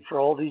military for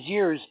all these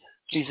years,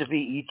 vis-a-vis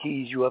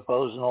ETs,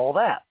 UFOs, and all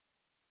that.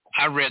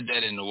 I read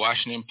that in the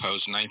Washington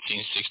Post,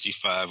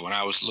 1965, when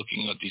I was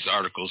looking at these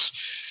articles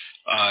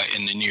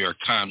in the New York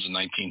Times in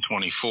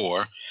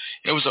 1924.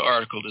 It was an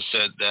article that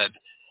said that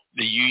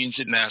the unions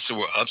at NASA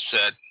were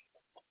upset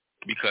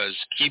because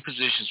key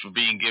positions were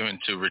being given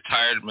to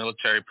retired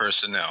military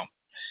personnel.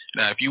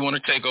 Now, if you want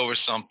to take over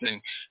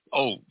something,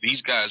 these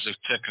guys are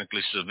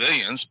technically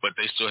civilians, but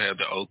they still have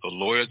the oath of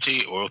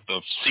loyalty, oath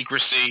of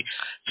secrecy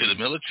to the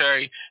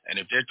military, and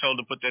if they're told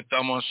to put their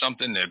thumb on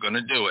something, they're going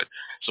to do it.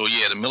 So,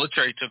 yeah, the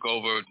military took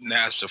over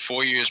NASA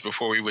 4 years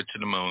before we went to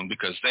the moon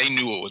because they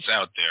knew what was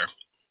out there,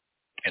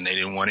 and they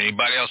didn't want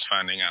anybody else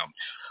finding out.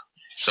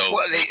 So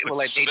they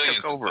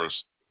took over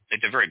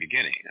at the very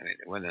beginning. I mean,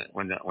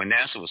 when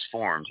NASA was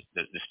formed,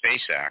 the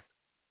Space Act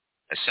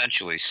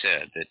essentially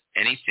said that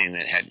anything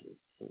that had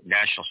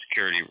national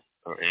security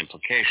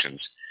implications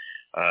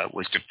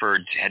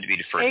had to be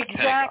deferred.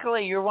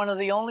 Exactly. You're one of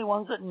the only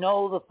ones that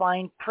know the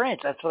fine print.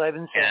 That's what I've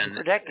been saying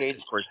for decades.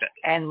 Of course,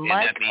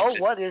 Mike,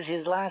 what is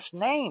his last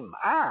name?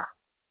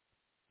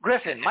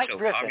 Griffin. Mike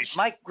Griffin.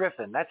 Mike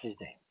Griffin. That's his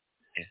name.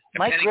 Yeah.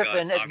 Mike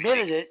Griffin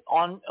admitted it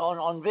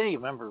on video.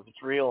 Remember, if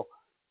it's real,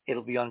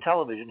 it'll be on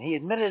television. He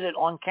admitted it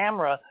on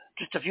camera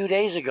just a few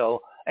days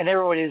ago, and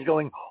everybody is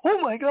going, "Oh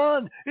my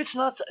God, it's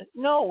not."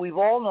 No, we've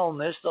all known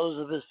this. Those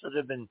of us that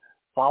have been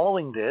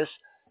following this,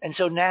 and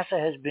so NASA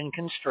has been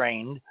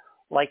constrained,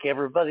 like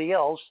everybody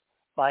else,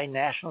 by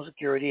national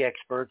security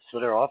experts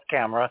that are off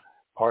camera,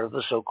 part of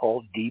the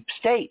so-called deep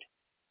state.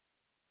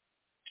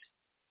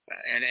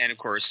 And of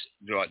course,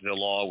 the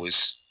law was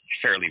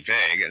fairly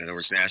vague, and there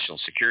was national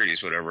security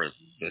is whatever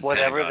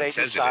they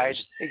decide.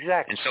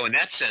 Exactly. And so, in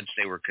that sense,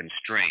 they were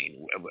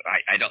constrained.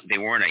 They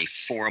weren't a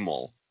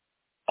formal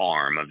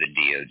arm of the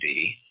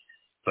DoD,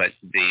 but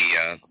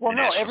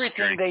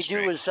everything they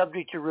do is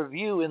subject to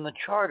review in the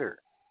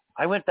charter.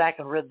 I went back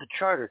and read the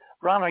charter.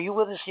 Ron, are you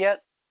with us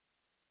yet?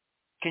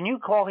 Can you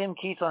call him,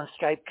 Keith, on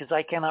Skype, because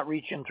I cannot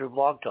reach him through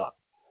Blog Talk.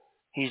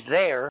 He's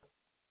there.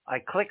 I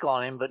click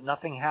on him, but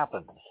nothing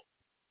happens.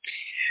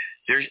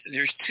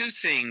 There's two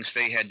things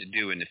they had to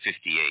do in the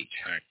 58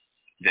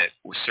 that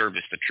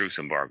serviced the truth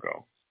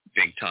embargo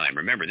big time.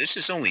 Remember, this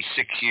is only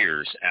 6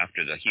 years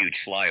after the huge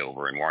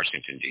flyover in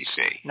Washington,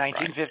 D.C.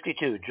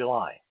 1952, right?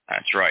 July.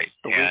 That's right.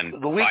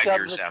 The week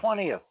of the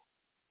 20th.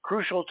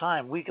 Crucial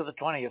time, week of the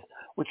 20th,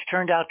 which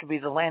turned out to be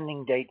the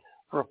landing date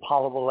for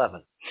Apollo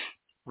 11.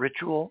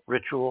 Ritual.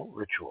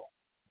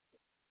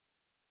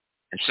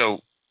 And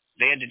so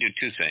they had to do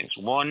two things.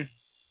 One,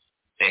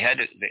 they had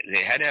to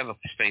have a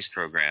space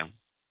program.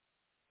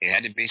 It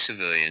had to be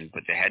civilian,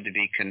 but it had to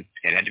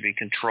be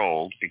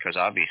controlled because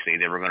obviously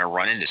they were going to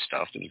run into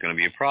stuff that was going to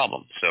be a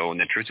problem. So in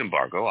the truth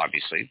embargo,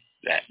 obviously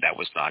that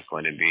was not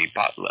going to be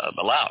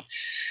allowed.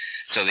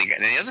 So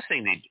the other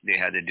thing they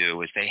had to do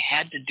was they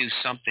had to do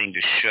something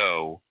to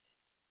show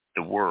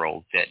the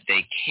world that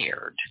they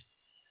cared,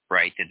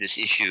 right? That this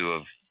issue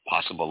of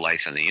possible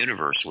life in the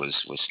universe was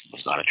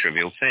not a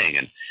trivial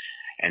thing,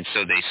 and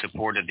so they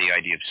supported the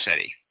idea of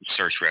SETI,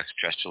 Search for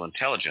Extraterrestrial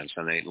Intelligence,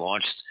 and they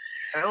launched.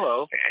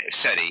 Hello.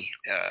 SETI.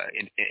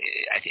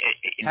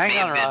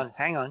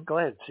 Hang on. Go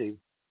ahead, Steve.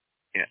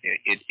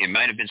 It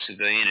might have been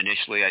civilian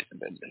initially.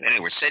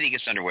 Anyway, SETI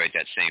gets underway at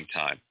that same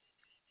time.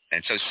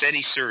 And so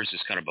SETI serves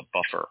as kind of a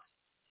buffer,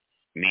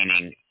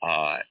 meaning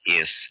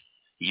if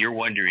you're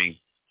wondering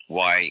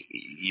why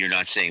you're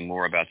not saying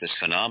more about this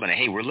phenomena,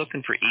 hey, we're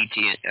looking for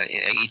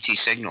ET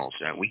signals.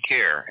 We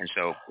care. And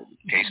so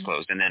case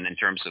closed. And then in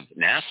terms of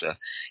NASA,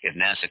 if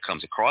NASA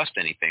comes across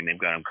anything, they've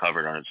got them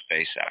covered under the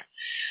Space Act.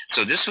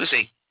 So this was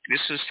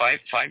 5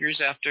 years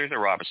after the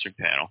Robertson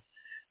panel.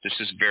 This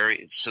is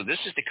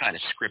the kind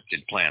of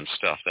scripted plan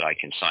stuff that I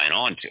can sign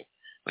on to.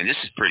 I mean,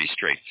 this is pretty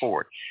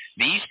straightforward.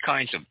 These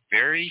kinds of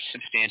very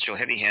substantial,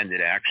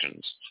 heavy-handed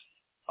actions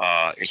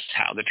is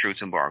how the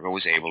truth embargo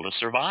was able to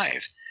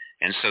survive.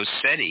 And so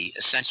SETI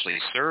essentially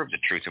served the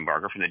truth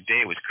embargo from the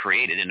day it was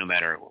created, and no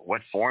matter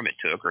what form it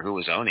took or who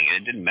was owning it,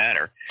 it didn't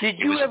matter. Did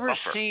you ever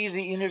see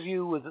the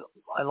interview with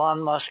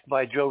Elon Musk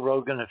by Joe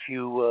Rogan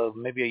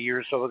maybe a year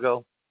or so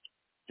ago?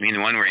 You mean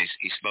the one where he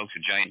smokes a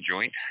giant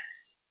joint?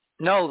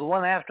 No, the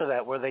one after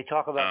that where they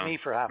talk about me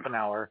for half an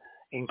hour,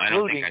 including. I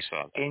don't think I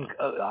saw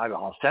that.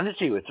 I'll send it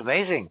to you. It's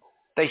amazing.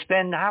 They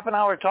spend half an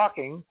hour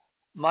talking,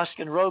 Musk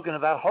and Rogan,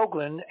 about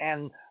Hoagland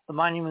and the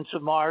monuments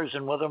of Mars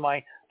and whether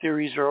my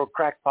theories are a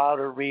crackpot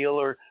or real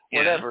or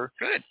whatever.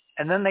 Yeah, good.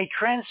 And then they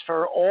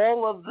transfer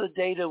all of the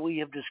data we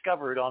have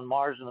discovered on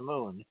Mars and the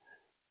Moon.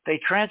 They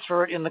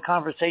transfer it in the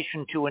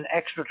conversation to an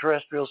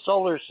extraterrestrial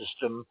solar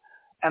system,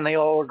 and they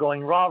all are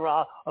going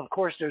rah-rah. Of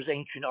course, there's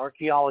ancient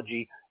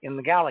archaeology in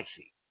the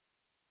galaxy,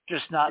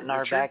 just not in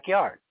our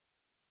backyard.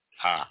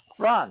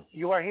 Ron,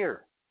 you are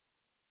here.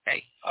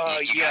 Hey,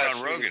 you got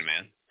on Rogan,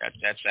 man.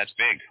 That's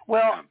big.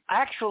 Well,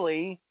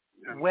 actually,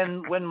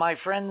 when my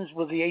friends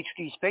with the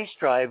HD space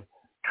drive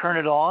turn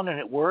it on and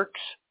it works,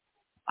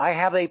 I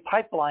have a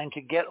pipeline to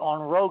get on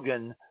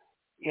Rogan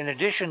in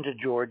addition to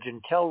George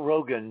and tell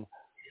Rogan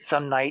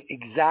some night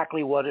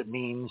exactly what it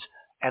means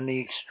and the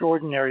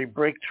extraordinary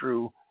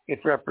breakthrough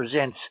it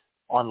represents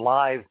on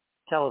live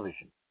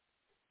television.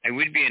 It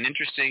would be an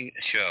interesting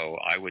show.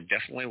 I would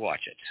definitely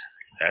watch it.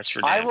 That's for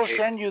damn. I will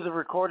send you the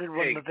recorded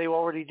one that they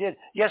already did.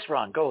 Yes,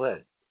 Ron, go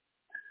ahead.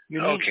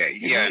 You need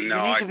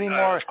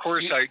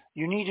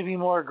to be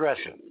more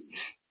aggressive.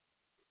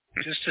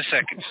 Just a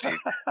second, Steve.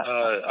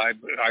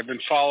 I've been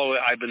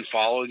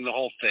following the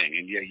whole thing,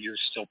 and yeah, you're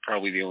still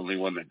probably the only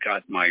one that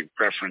got my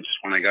reference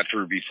when I got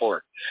through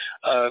before.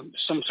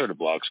 Some sort of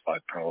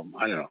blogspot problem.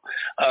 I don't know.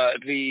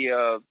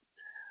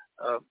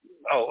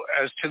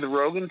 As to the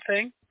Rogan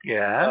thing,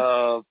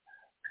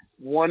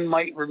 one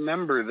might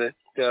remember that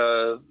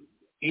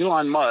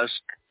Elon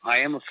Musk, I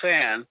am a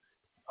fan,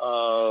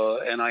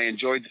 and I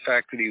enjoyed the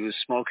fact that he was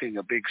smoking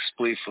a big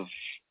spleef of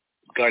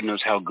God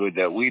knows how good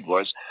that weed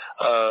was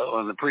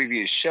on the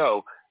previous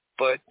show.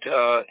 But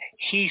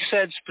he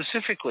said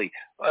specifically,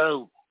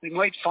 we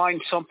might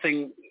find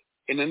something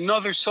in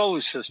another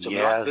solar system,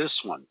 not this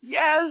one.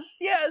 Yes.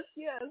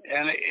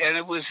 And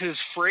it was his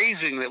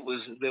phrasing that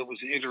was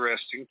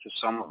interesting to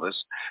some of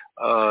us.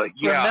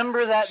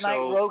 Remember that night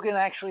Rogan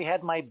actually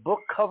had my book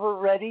cover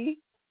ready?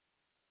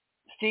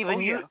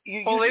 Stephen,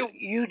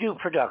 you do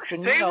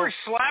production. They were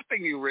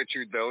slapping you,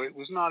 Richard, though. It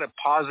was not a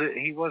positive.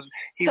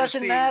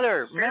 Doesn't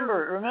matter.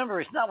 Remember,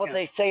 it's not what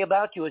they say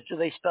about you. It's do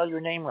they spell your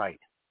name right.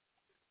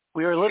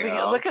 We are living.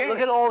 Look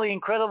at all the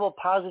incredible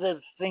positive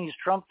things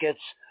Trump gets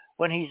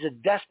when he's a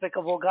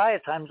despicable guy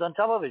at times on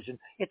television.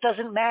 It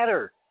doesn't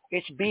matter.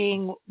 It's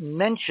being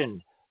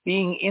mentioned,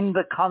 being in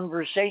the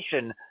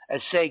conversation,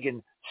 as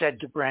Sagan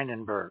said to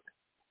Brandenburg.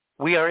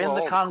 We are in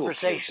the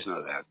conversation. Cool kids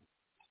know that.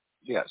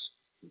 Yes.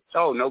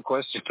 Oh, no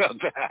question about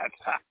that.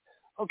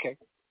 Okay.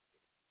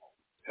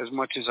 As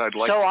much as I'd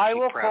like to I keep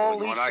will call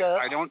Lisa.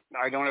 I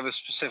don't have a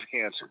specific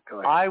answer. Go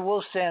ahead. I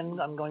will send.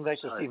 I'm going back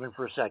to Stephen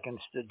for a second.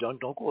 Don't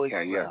go away.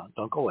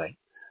 Don't go away.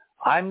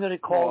 I'm going to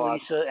call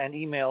Lisa and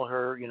email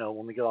her.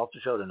 When we get off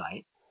the show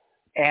tonight,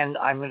 and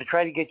I'm going to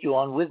try to get you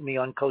on with me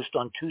on Coast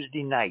on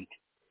Tuesday night,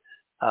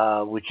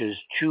 which is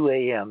 2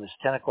 a.m. It's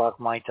 10 o'clock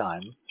my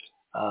time.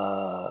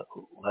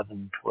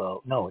 11,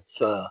 12. No,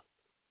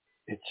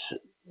 it's.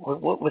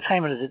 What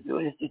time is it?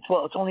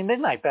 It's only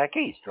midnight back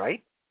east,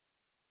 right?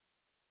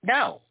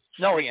 No,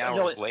 3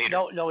 hours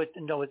later.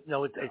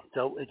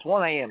 It's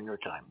 1 a.m. your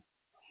time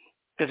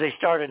because they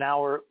start an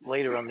hour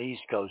later on the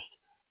East Coast.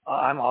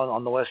 I'm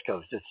on the West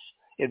Coast.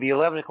 It'd be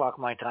 11 o'clock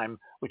my time,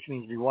 which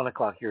means it'd be 1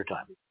 o'clock your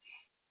time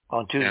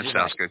on Tuesday. That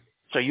sounds good.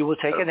 So you will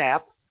take a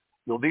nap.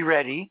 You'll be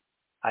ready.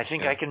 I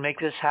think I can make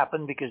this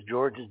happen because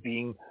George is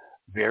being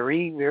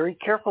very, very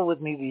careful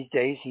with me these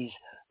days. He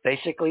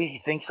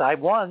thinks I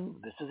won.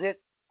 This is it.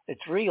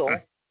 It's real.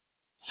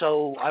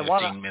 So I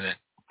want 15 minutes.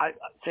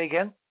 Say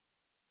again?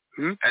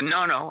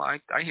 No, I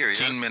hear you.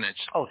 15 minutes.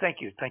 Oh,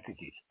 thank you,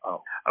 Keith.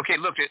 Oh, okay.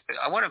 Look,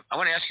 I want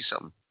to ask you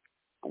something.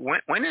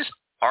 When is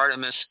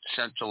Artemis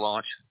sent to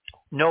launch?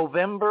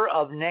 November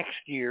of next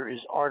year is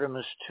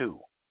Artemis 2.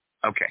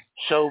 Okay.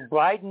 So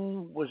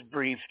Biden was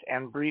briefed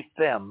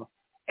them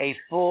a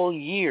full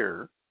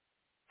year,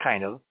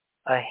 kind of,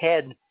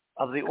 ahead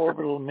of the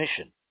orbital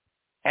mission.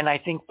 And I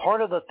think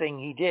part of the thing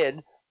he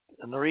did,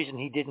 and the reason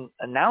he didn't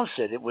announce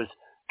it, it was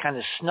kind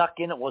of snuck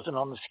in. It wasn't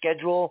on the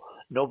schedule.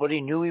 Nobody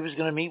knew he was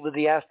going to meet with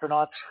the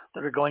astronauts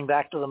that are going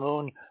back to the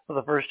moon for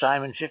the first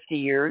time in 50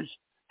 years,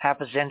 half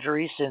a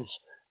century since,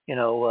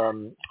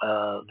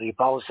 the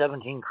Apollo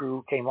 17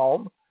 crew came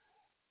home.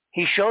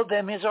 He showed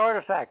them his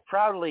artifact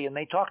proudly, and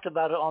they talked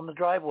about it on the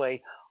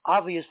driveway.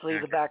 Obviously,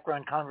 the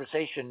background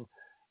conversation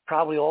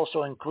probably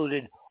also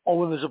included,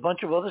 and there's a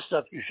bunch of other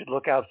stuff you should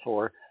look out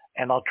for,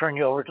 and I'll turn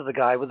you over to the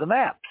guy with the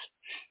maps.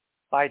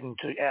 Biden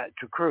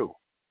to crew.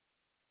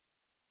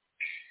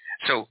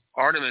 So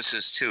Artemis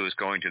 2 is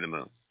going to the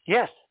moon.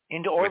 Yes,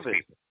 into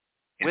orbit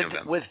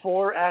with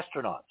 4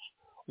 astronauts.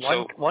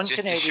 One just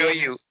Canadian. To show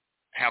you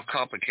how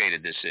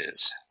complicated this is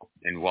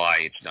and why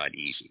it's not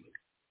easy.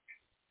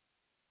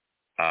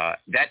 I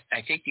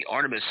think the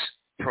Artemis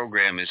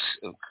program is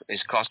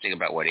costing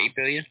about $8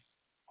 billion.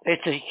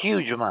 It's a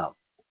huge amount.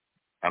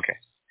 Okay,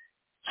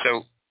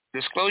 so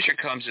disclosure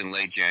comes in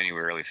late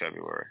January, early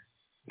February.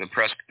 The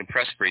press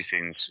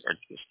briefings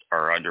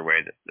are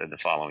underway the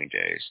following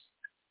days.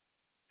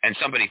 And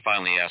somebody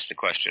finally asked the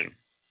question,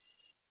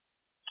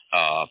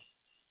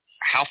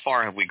 how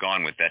far have we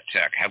gone with that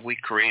tech? Have we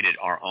created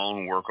our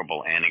own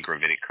workable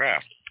anti-gravitic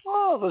craft?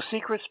 Oh, the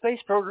secret space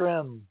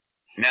program.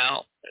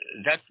 Now,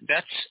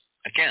 that's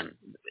again,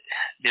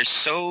 there's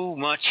so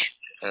much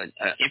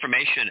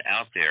information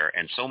out there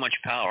and so much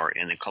power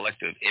in the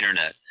collective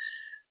internet.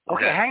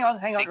 Okay, hang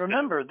on.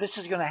 Remember, this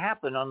is going to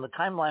happen on the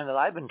timeline that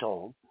I've been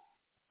told.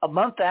 A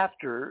month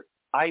after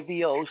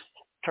IVO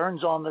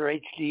turns on their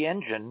HD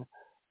engine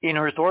in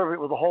Earth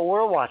orbit with the whole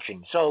world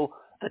watching. So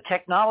the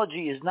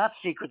technology is not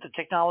secret. The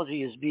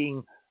technology is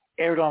being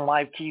aired on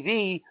live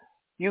TV.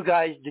 You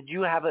guys, did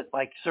you have it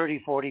like 30,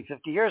 40,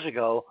 50 years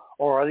ago,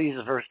 or are these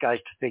the first guys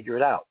to figure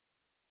it out?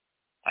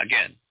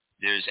 Again,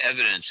 there's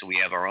evidence that we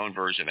have our own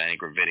version of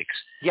anti-gravitics.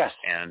 Yes.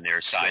 And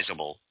they're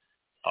sizable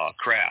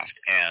craft.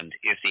 And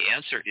if the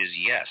answer is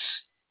yes,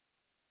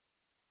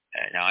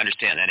 now I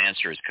understand that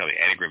answer is coming,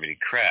 anti-gravitic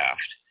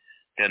craft,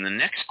 then the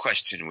next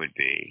question would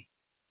be,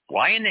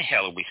 why in the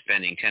hell are we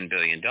spending $10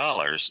 billion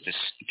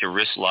to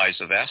risk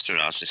lives of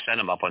astronauts to send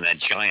them up on that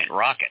giant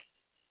rocket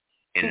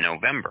in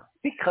November?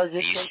 Because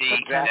it's a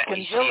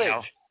Potemkin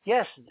village.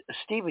 Yes,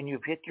 Stephen,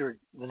 you've hit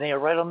the nail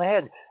right on the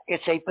head.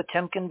 It's a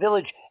Potemkin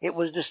village. It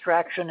was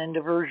distraction and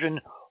diversion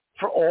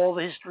for all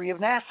the history of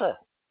NASA.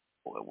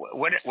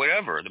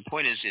 Whatever. The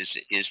point is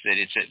that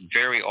it's a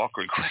very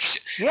awkward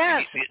question.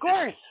 Yes, of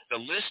course. The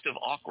list of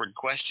awkward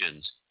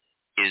questions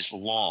is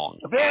long.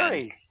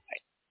 Very.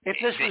 If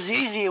this was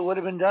easy, it would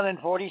have been done in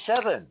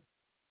 47.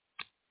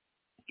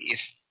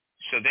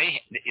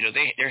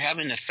 They're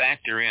having to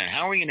factor in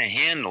how are we going to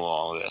handle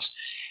all of this,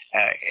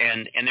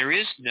 and there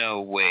is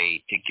no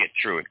way to get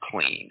through it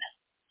clean,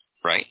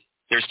 right?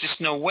 There's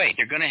just no way.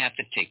 They're going to have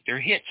to take their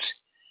hits.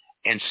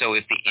 And so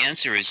if the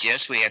answer is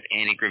yes, we have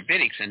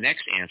antigravitics, the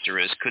next answer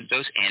is could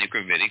those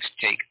antigravitics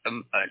take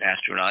an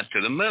astronaut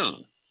to the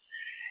moon?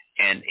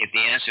 And if the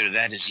answer to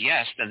that is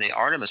yes, then the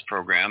Artemis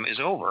program is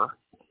over,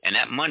 and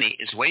that money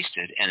is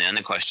wasted, and then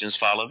the questions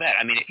follow that.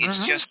 I mean,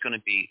 it's just going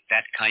to be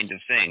that kind of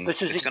thing. This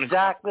is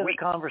exactly the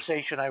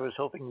conversation I was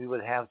hoping we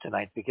would have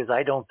tonight, because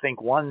I don't think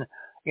 1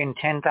 in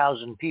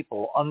 10,000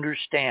 people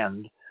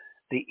understand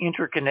the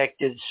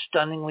interconnected,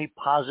 stunningly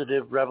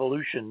positive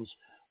revolutions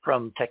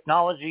from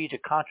technology to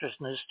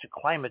consciousness to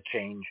climate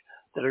change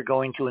that are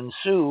going to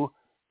ensue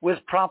with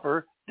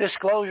proper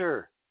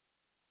disclosure.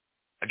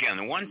 Again,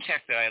 the one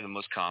tech that I have the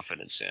most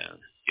confidence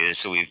in is,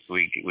 so we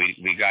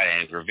got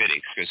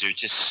antigravitics, because there's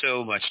just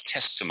so much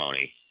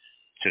testimony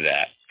to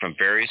that from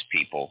various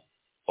people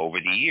over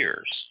the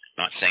years.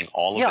 Not saying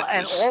all of it. Yeah,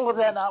 and all of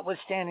that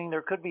notwithstanding,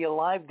 there could be a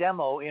live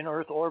demo in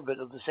Earth orbit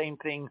of the same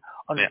thing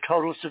under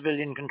total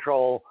civilian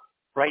control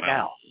right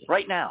now.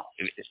 Right now.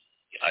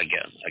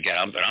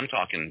 Again, but I'm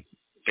talking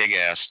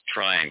big-ass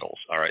triangles,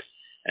 all right?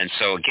 And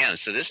so, again,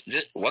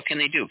 this what can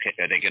they do?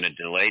 Are they going to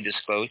delay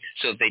disclosure?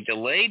 So if they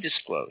delay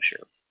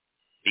disclosure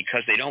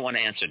because they don't want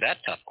to answer that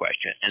tough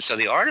question, and so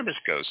the Artemis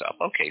goes up,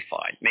 okay,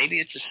 fine.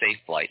 Maybe it's a safe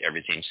flight,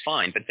 everything's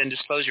fine, but then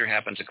disclosure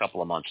happens a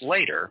couple of months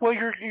later. Well,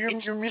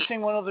 you're missing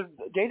one other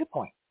data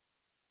point.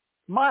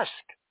 Musk.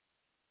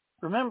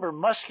 Remember,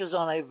 Musk is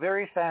on a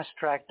very fast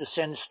track to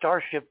send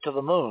Starship to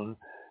the moon.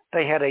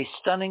 They had a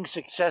stunning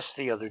success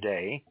the other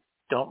day.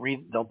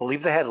 Don't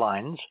believe the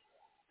headlines.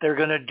 They're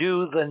going to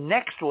do the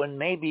next one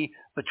maybe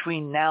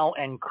between now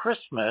and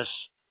Christmas.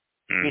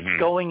 It's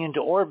going into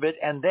orbit,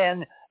 and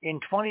then in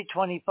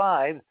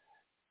 2025,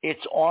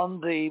 it's on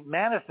the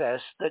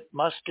manifest that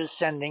Musk is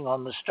sending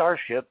on the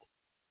Starship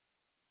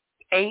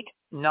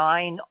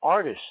 8-9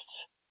 artists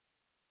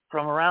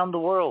from around the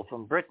world,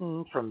 from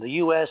Britain, from the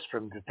U.S.,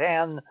 from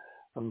Japan,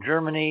 from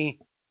Germany,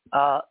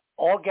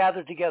 all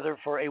gathered together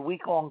for a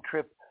week-long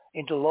trip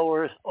into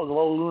low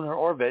lunar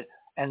orbit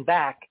and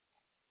back,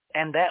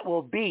 and that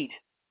will beat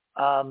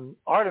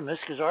Artemis,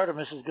 because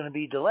Artemis is going to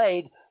be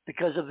delayed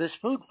because of this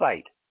food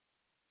fight.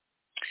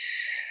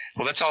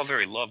 Well, that's all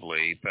very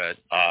lovely, but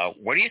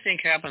what do you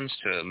think happens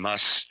to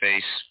Musk's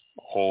space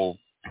whole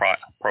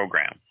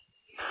program?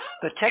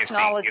 The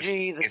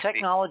technology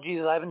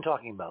that I've been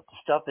talking about, the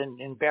stuff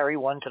in Barry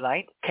 1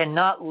 tonight,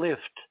 cannot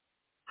lift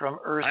from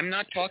Earth. I'm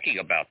not talking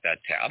about that.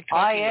 I'm talking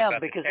I am,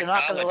 about because the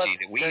technology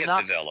that we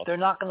have developed. They're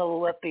not going to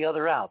let the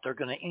other out. They're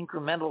going to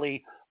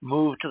incrementally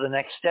move to the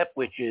next step,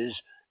 which is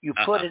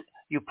want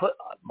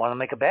to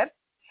make a bet?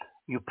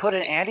 You put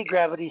an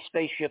anti-gravity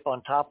spaceship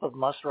on top of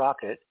Musk's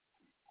rocket,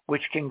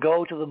 which can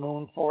go to the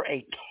moon for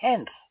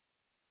 1/10,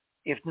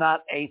 if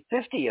not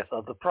 1/50th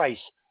of the price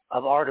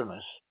of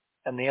Artemis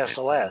and the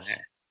SLS.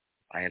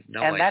 I have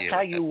no idea. And that's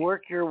how you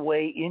work your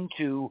way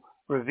into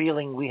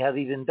revealing we have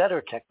even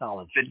better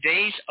technology. The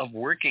days of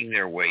working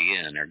their way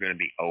in are going to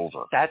be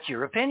over. That's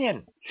your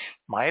opinion.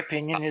 My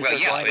opinion is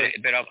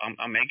but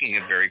I'm making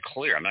it very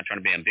clear. I'm not trying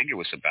to be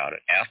ambiguous about it.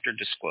 After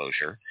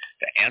disclosure,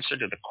 the answer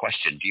to the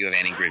question, do you have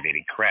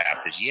anti-gravity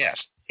craft, is yes.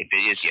 If it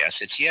is yes,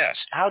 it's yes.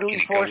 How do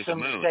we force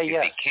them to say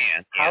yes? If they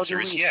can't, the answer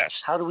is yes.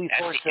 How do we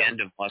force them? That's the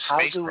end of Musk's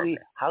space program.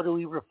 How do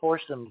we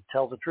force them to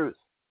tell the truth?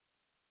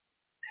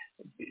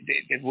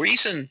 The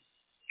reason,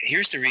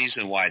 here's the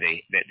reason why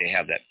they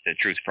have the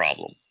truth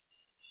problem.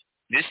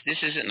 This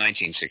isn't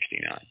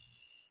 1969.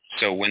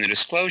 So when the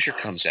disclosure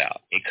comes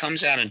out, it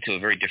comes out into a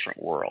very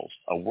different world,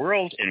 a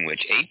world in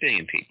which 8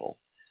 billion people,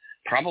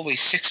 probably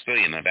 6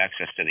 billion have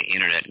access to the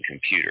internet and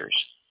computers,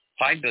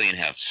 5 billion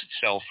have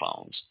cell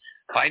phones,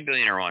 5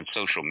 billion are on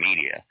social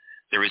media.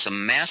 There is a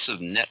massive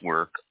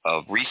network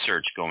of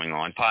research going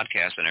on,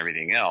 podcasts and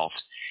everything else,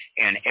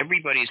 and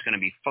everybody is going to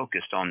be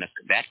focused on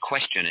that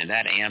question and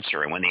that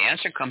answer. And when the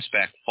answer comes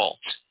back false,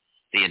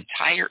 the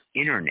entire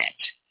internet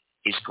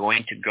is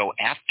going to go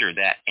after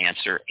that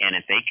answer, and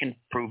if they can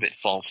prove it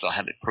false, they'll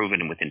have it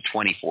proven within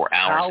 24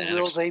 hours. How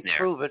will they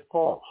prove it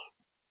false?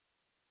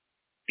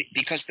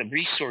 Because the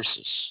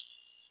resources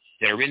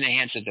that are in the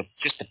hands of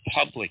just the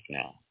public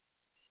now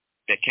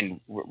that can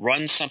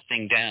run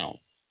something down,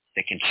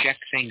 that can check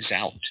things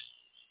out,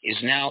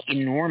 is now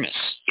enormous.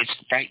 It's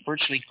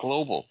virtually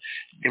global.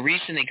 The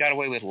reason they got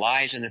away with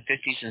lies in the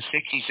 50s and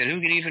 60s, and who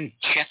could even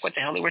check what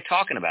the hell they were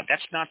talking about?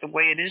 That's not the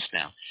way it is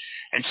now.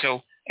 And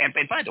so, and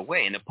by the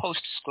way, in the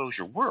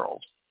post-disclosure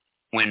world,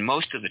 when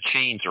most of the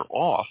chains are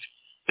off,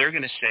 they're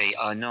going to say,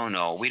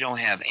 no, we don't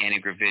have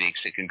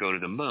anti-gravitics that can go to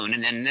the moon.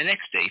 And then the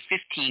next day,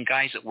 15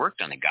 guys that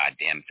worked on the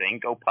goddamn thing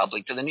go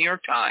public to the New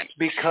York Times.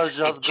 Because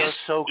of the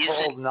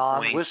so-called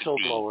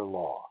non-whistleblower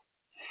law.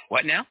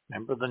 What now?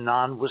 Remember the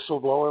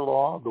non-whistleblower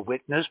law, the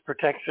Witness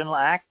Protection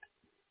Act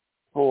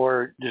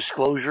for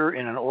disclosure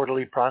in an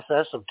orderly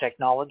process of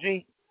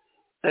technology?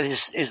 That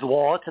is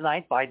law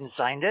tonight. Biden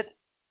signed it.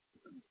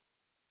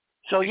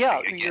 So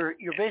yeah, you're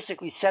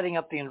basically setting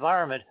up the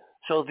environment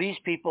so these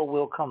people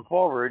will come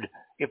forward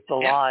if the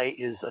lie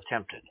is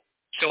attempted.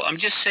 So I'm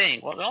just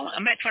saying, well,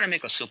 I'm not trying to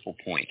make a simple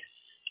point,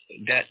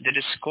 that the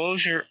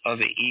disclosure of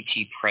the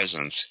ET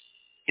presence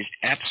is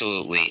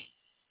absolutely,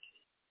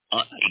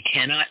 it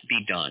cannot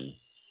be done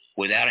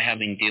without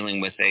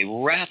dealing with a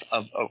raft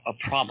of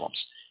problems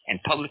and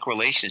public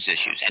relations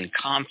issues and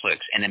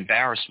conflicts and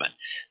embarrassment.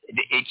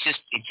 It just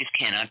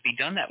cannot be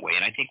done that way.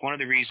 And I think one of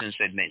the reasons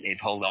that they've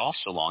held off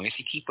so long is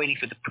you keep waiting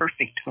for the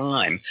perfect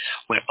time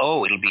when,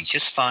 it'll be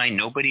just fine.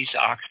 Nobody's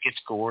ox gets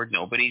gored.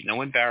 No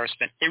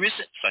embarrassment. There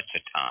isn't such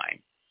a time.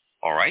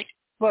 All right?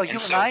 Well, you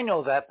and I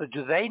know that, but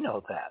do they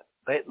know that?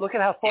 Look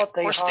at how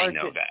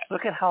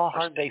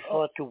hard they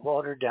fought to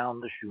water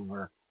down the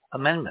Schumer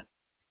amendment.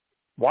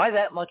 Why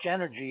that much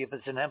energy if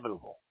it's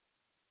inevitable?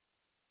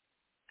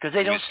 Because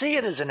they don't see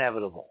it as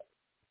inevitable.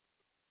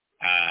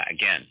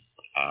 Again,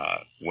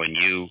 when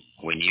you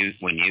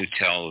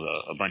tell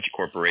a bunch of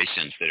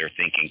corporations that are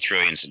thinking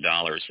trillions of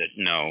dollars that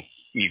no,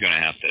 you're going to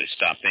have to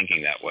stop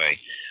thinking that way.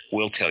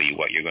 We'll tell you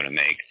what you're going to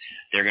make.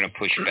 They're going to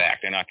push back.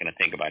 They're not going to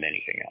think about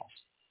anything else.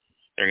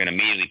 They're going to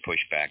immediately push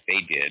back.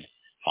 They did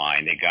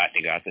fine. They got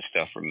the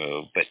stuff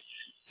removed, but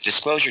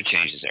disclosure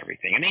changes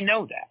everything, and they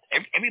know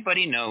that.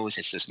 Everybody knows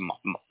it's this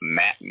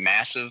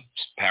massive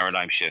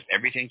paradigm shift.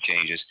 Everything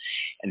changes,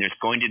 and there's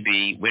going to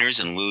be winners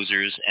and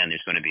losers, and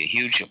there's going to be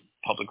huge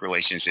public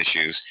relations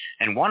issues.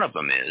 And one of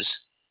them is,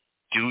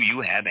 do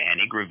you have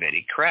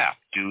anti-gravitic craft?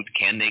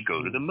 Can they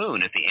go to the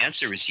moon? If the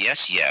answer is yes,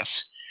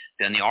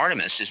 then the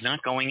Artemis is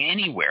not going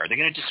anywhere. They're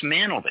going to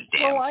dismantle the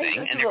damn thing,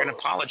 and they're going to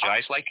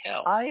apologize like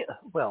hell.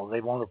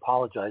 They won't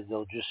apologize.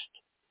 They'll just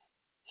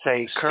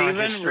say current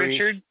Stephen, history.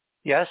 Richard?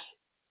 Yes?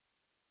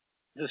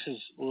 This is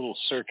a little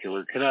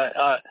circular. Can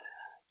I,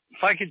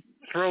 if I could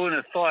throw in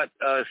a thought,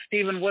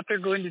 Stephen, what they're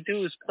going to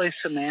do is play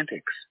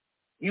semantics.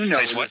 You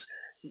know what?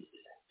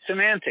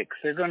 Semantics.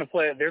 They're going to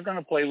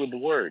play with the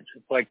words.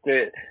 It's like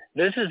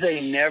this is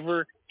a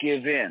never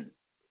give in.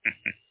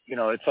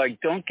 It's like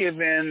don't give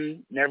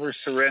in, never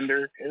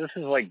surrender. This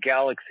is like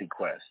Galaxy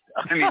Quest.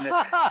 I mean,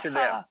 to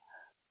them,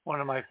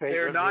 one of my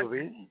favorite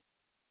movies.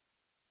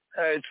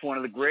 It's one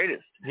of the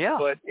greatest. Yeah.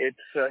 But it's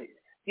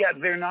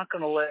they're not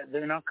going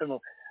to.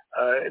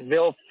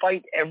 They'll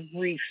fight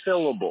every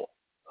syllable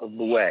of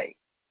the way,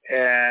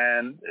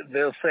 and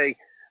they'll say,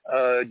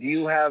 "Do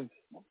you have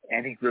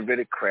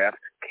anti-gravitic craft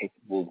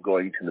capable of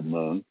going to the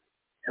moon?"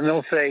 And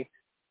they'll say,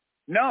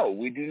 "No,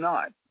 we do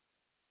not."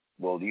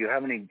 Well, do you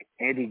have any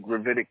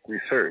anti-gravitic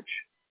research?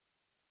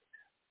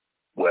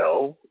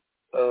 Well,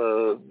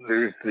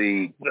 there's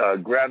the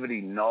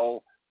gravity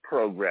null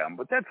program,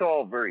 but that's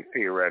all very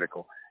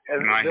theoretical.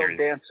 And they'll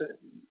dance it,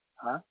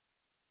 huh?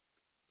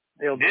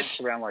 They'll dance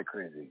around like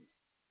crazy.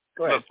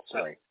 Go ahead.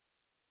 Sorry.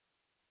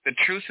 The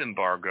truth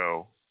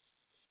embargo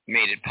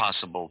made it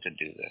possible to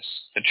do this.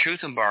 The truth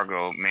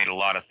embargo made a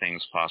lot of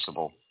things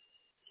possible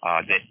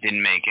that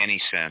didn't make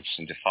any sense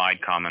and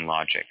defied common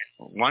logic.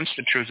 Once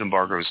the truth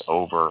embargo is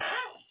over,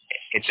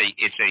 it's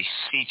a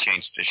sea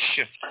change, it's a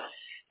shift,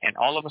 and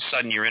all of a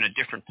sudden you're in a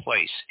different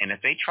place. And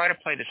if they try to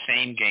play the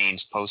same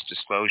games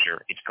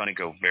post-disclosure, it's going to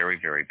go very,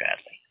 very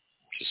badly.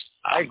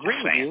 I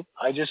agree with you.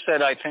 I just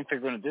said I think they're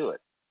going to do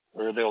it.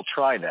 Or they'll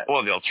try that.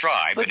 Well, they'll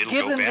try, but it'll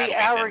go badly,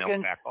 and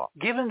they'll back off.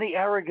 Given the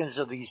arrogance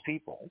of these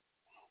people,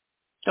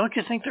 don't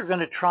you think they're going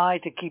to try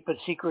to keep it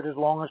secret as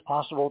long as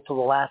possible till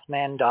the last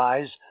man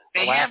dies?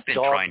 They have been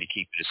trying to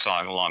keep it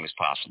as long as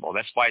possible.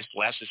 That's why it's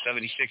lasted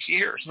 76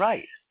 years.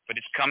 Right. But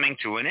it's coming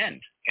to an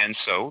end, and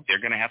so they're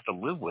going to have to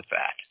live with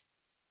that.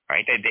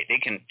 Right? They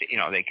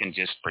can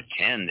just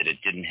pretend that it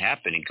didn't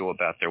happen and go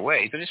about their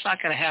way, but it's not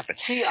going to happen.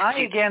 See, I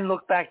again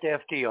look back to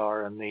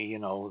FDR and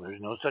there's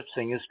no such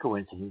thing as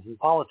coincidence in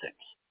politics.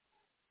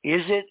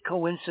 Is it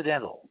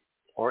coincidental,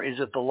 or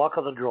is it the luck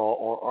of the draw,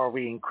 or are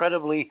we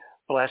incredibly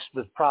blessed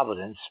with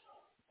providence,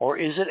 or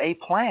is it a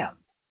plan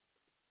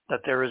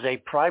that there is a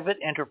private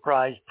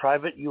enterprise,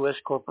 private U.S.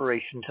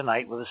 corporation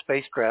tonight with a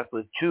spacecraft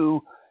with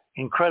 2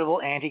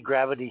 incredible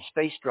anti-gravity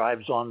space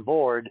drives on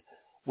board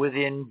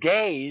within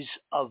days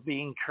of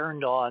being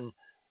turned on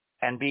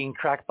and being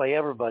tracked by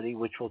everybody,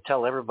 which will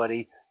tell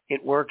everybody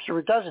it works or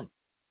it doesn't?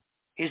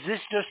 Is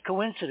this just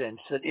coincidence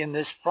that in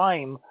this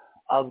frame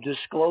of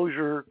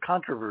disclosure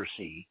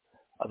controversy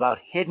about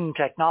hidden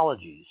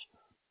technologies,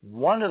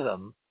 one of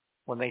them,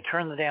 when they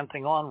turn the damn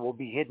thing on, will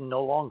be hidden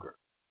no longer?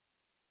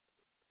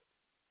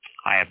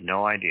 I have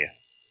no idea.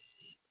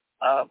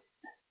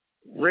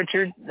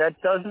 Richard, that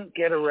doesn't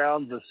get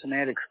around the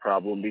semantics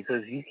problem,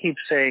 because you keep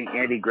saying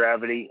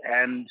anti-gravity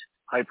and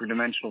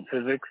hyperdimensional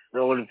physics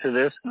relative to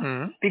this,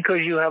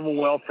 because you have a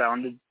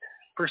well-founded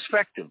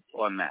perspective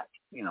on that.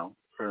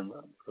 from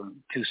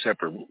two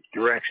separate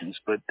directions.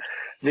 But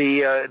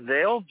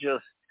they'll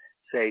just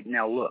say,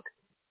 now look,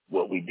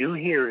 what we do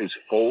here is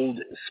fold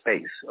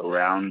space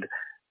around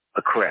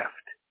a craft.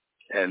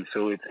 And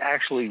so it's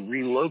actually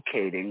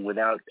relocating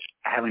without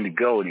having to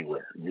go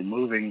anywhere. You're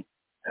moving,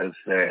 as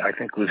I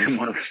think was in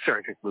one of the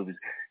Star Trek movies,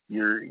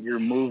 you're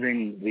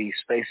moving the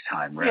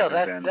space-time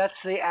rather than that's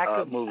the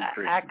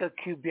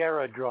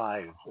Akakubera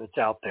drive that's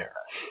out there.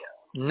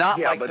 Not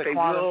like but the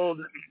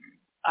quantum.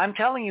 I'm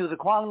telling you, the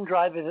quantum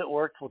drive, as it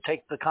works, will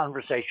take the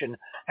conversation,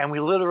 and we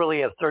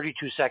literally have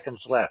 32 seconds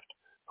left.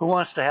 Who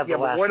wants to have the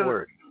last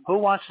word? Who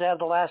wants to have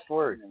the last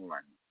word?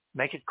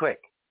 Make it quick.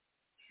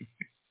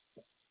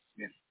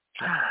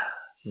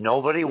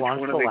 Nobody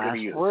wants the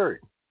last word.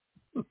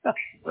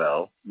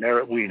 Well,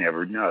 we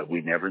never know.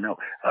 We never know.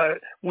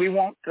 We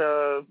won't.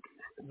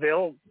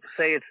 They'll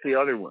say it's the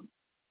other one.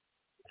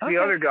 It's the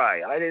other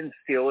guy. I didn't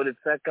steal it. It's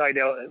that guy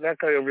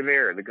over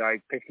there. The guy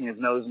picking his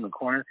nose in the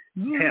corner.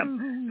 It's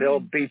him. They'll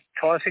be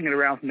tossing it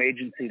around from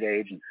agency to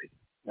agency.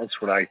 That's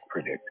what I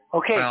predict.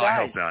 Okay, well,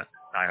 guys.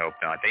 I hope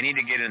not. They need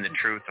to get in the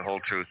truth, the whole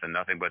truth, and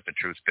nothing but the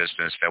truth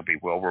business. They'll be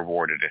well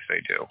rewarded if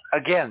they do.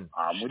 Again,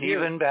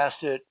 Stephen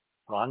Bassett,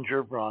 Ron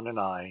Gerbron, and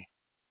I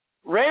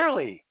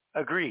rarely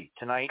agree.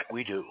 Tonight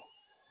we do.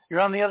 You're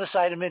on the other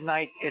side of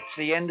midnight. It's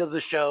the end of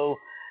the show.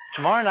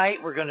 Tomorrow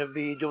night we're going to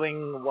be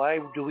doing Why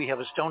Do We Have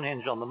a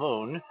Stonehenge on the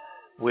Moon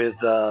with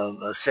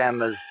Sam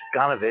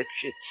Mazganovich.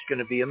 It's going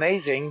to be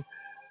amazing.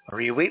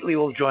 Maria Wheatley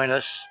will join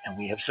us, and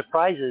we have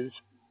surprises.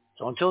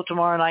 So until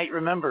tomorrow night,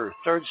 remember,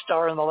 third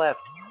star on the left,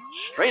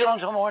 straight on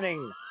till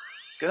morning.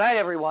 Good night,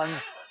 everyone.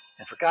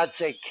 And for God's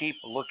sake, keep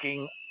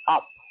looking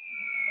up.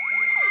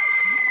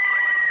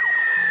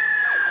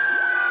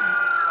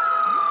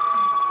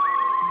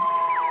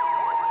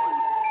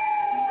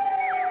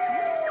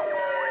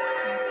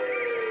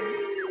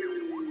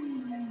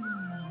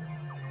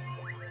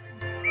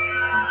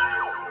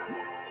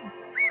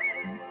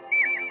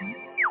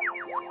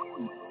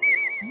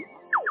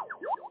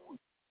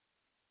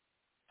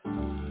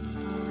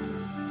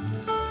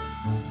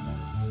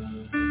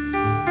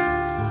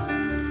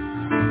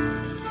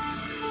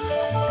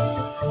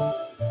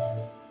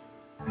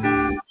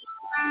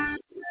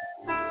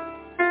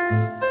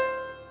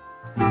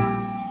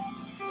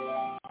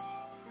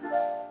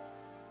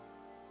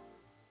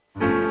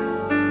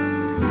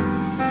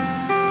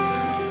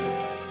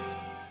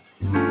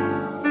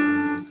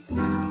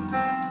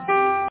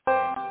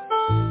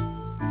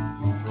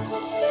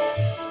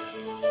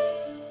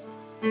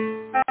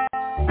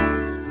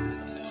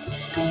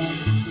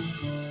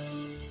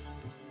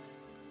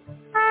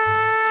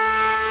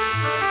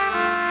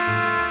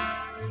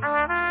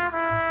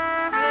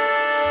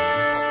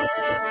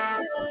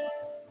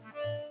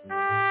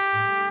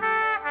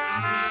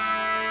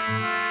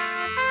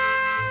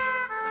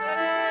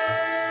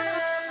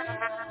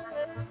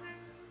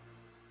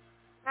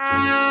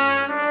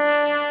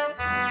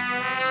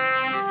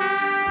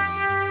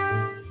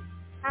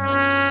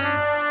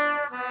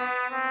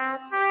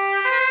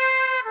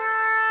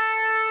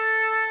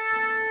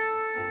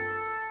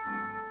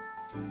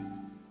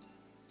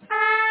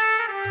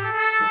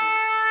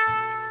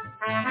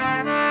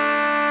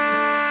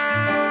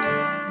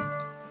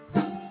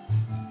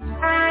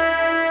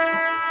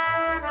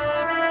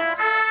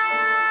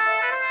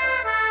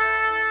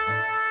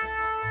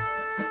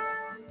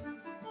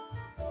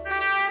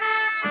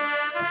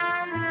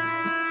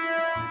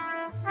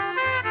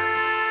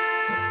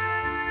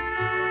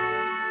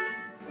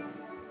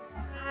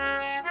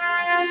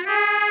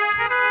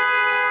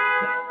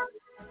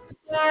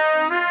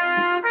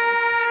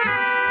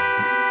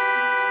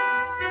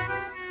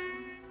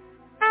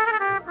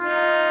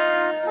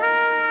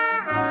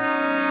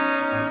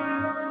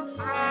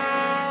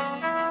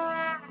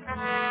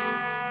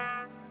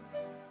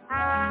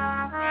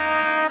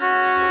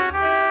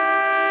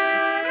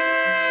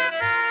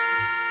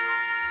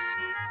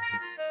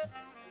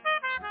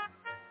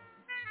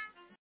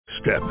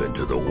 Step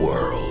into the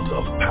world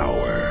of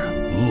power,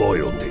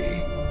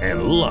 loyalty,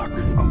 and luck.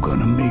 I'm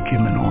gonna make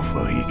him an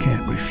offer he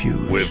can't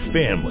refuse. With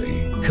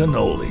family,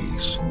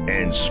 cannolis,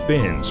 and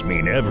spins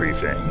mean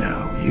everything.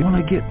 Now, you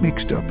wanna get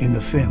mixed up in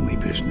the family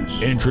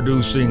business.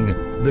 Introducing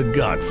The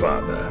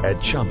Godfather at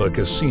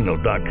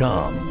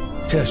ChumbaCasino.com.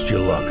 Test your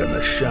luck in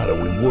the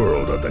shadowy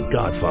world of The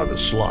Godfather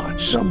slot.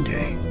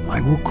 Someday, I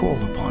will call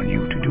upon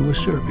you to do a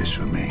service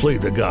for me. Play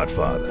The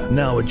Godfather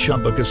now at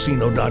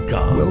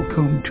ChumbaCasino.com.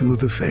 Welcome to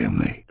the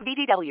family.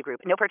 VGW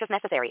Group. No purchase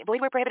necessary. Void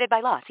where prohibited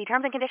by law. See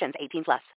terms and conditions. 18+.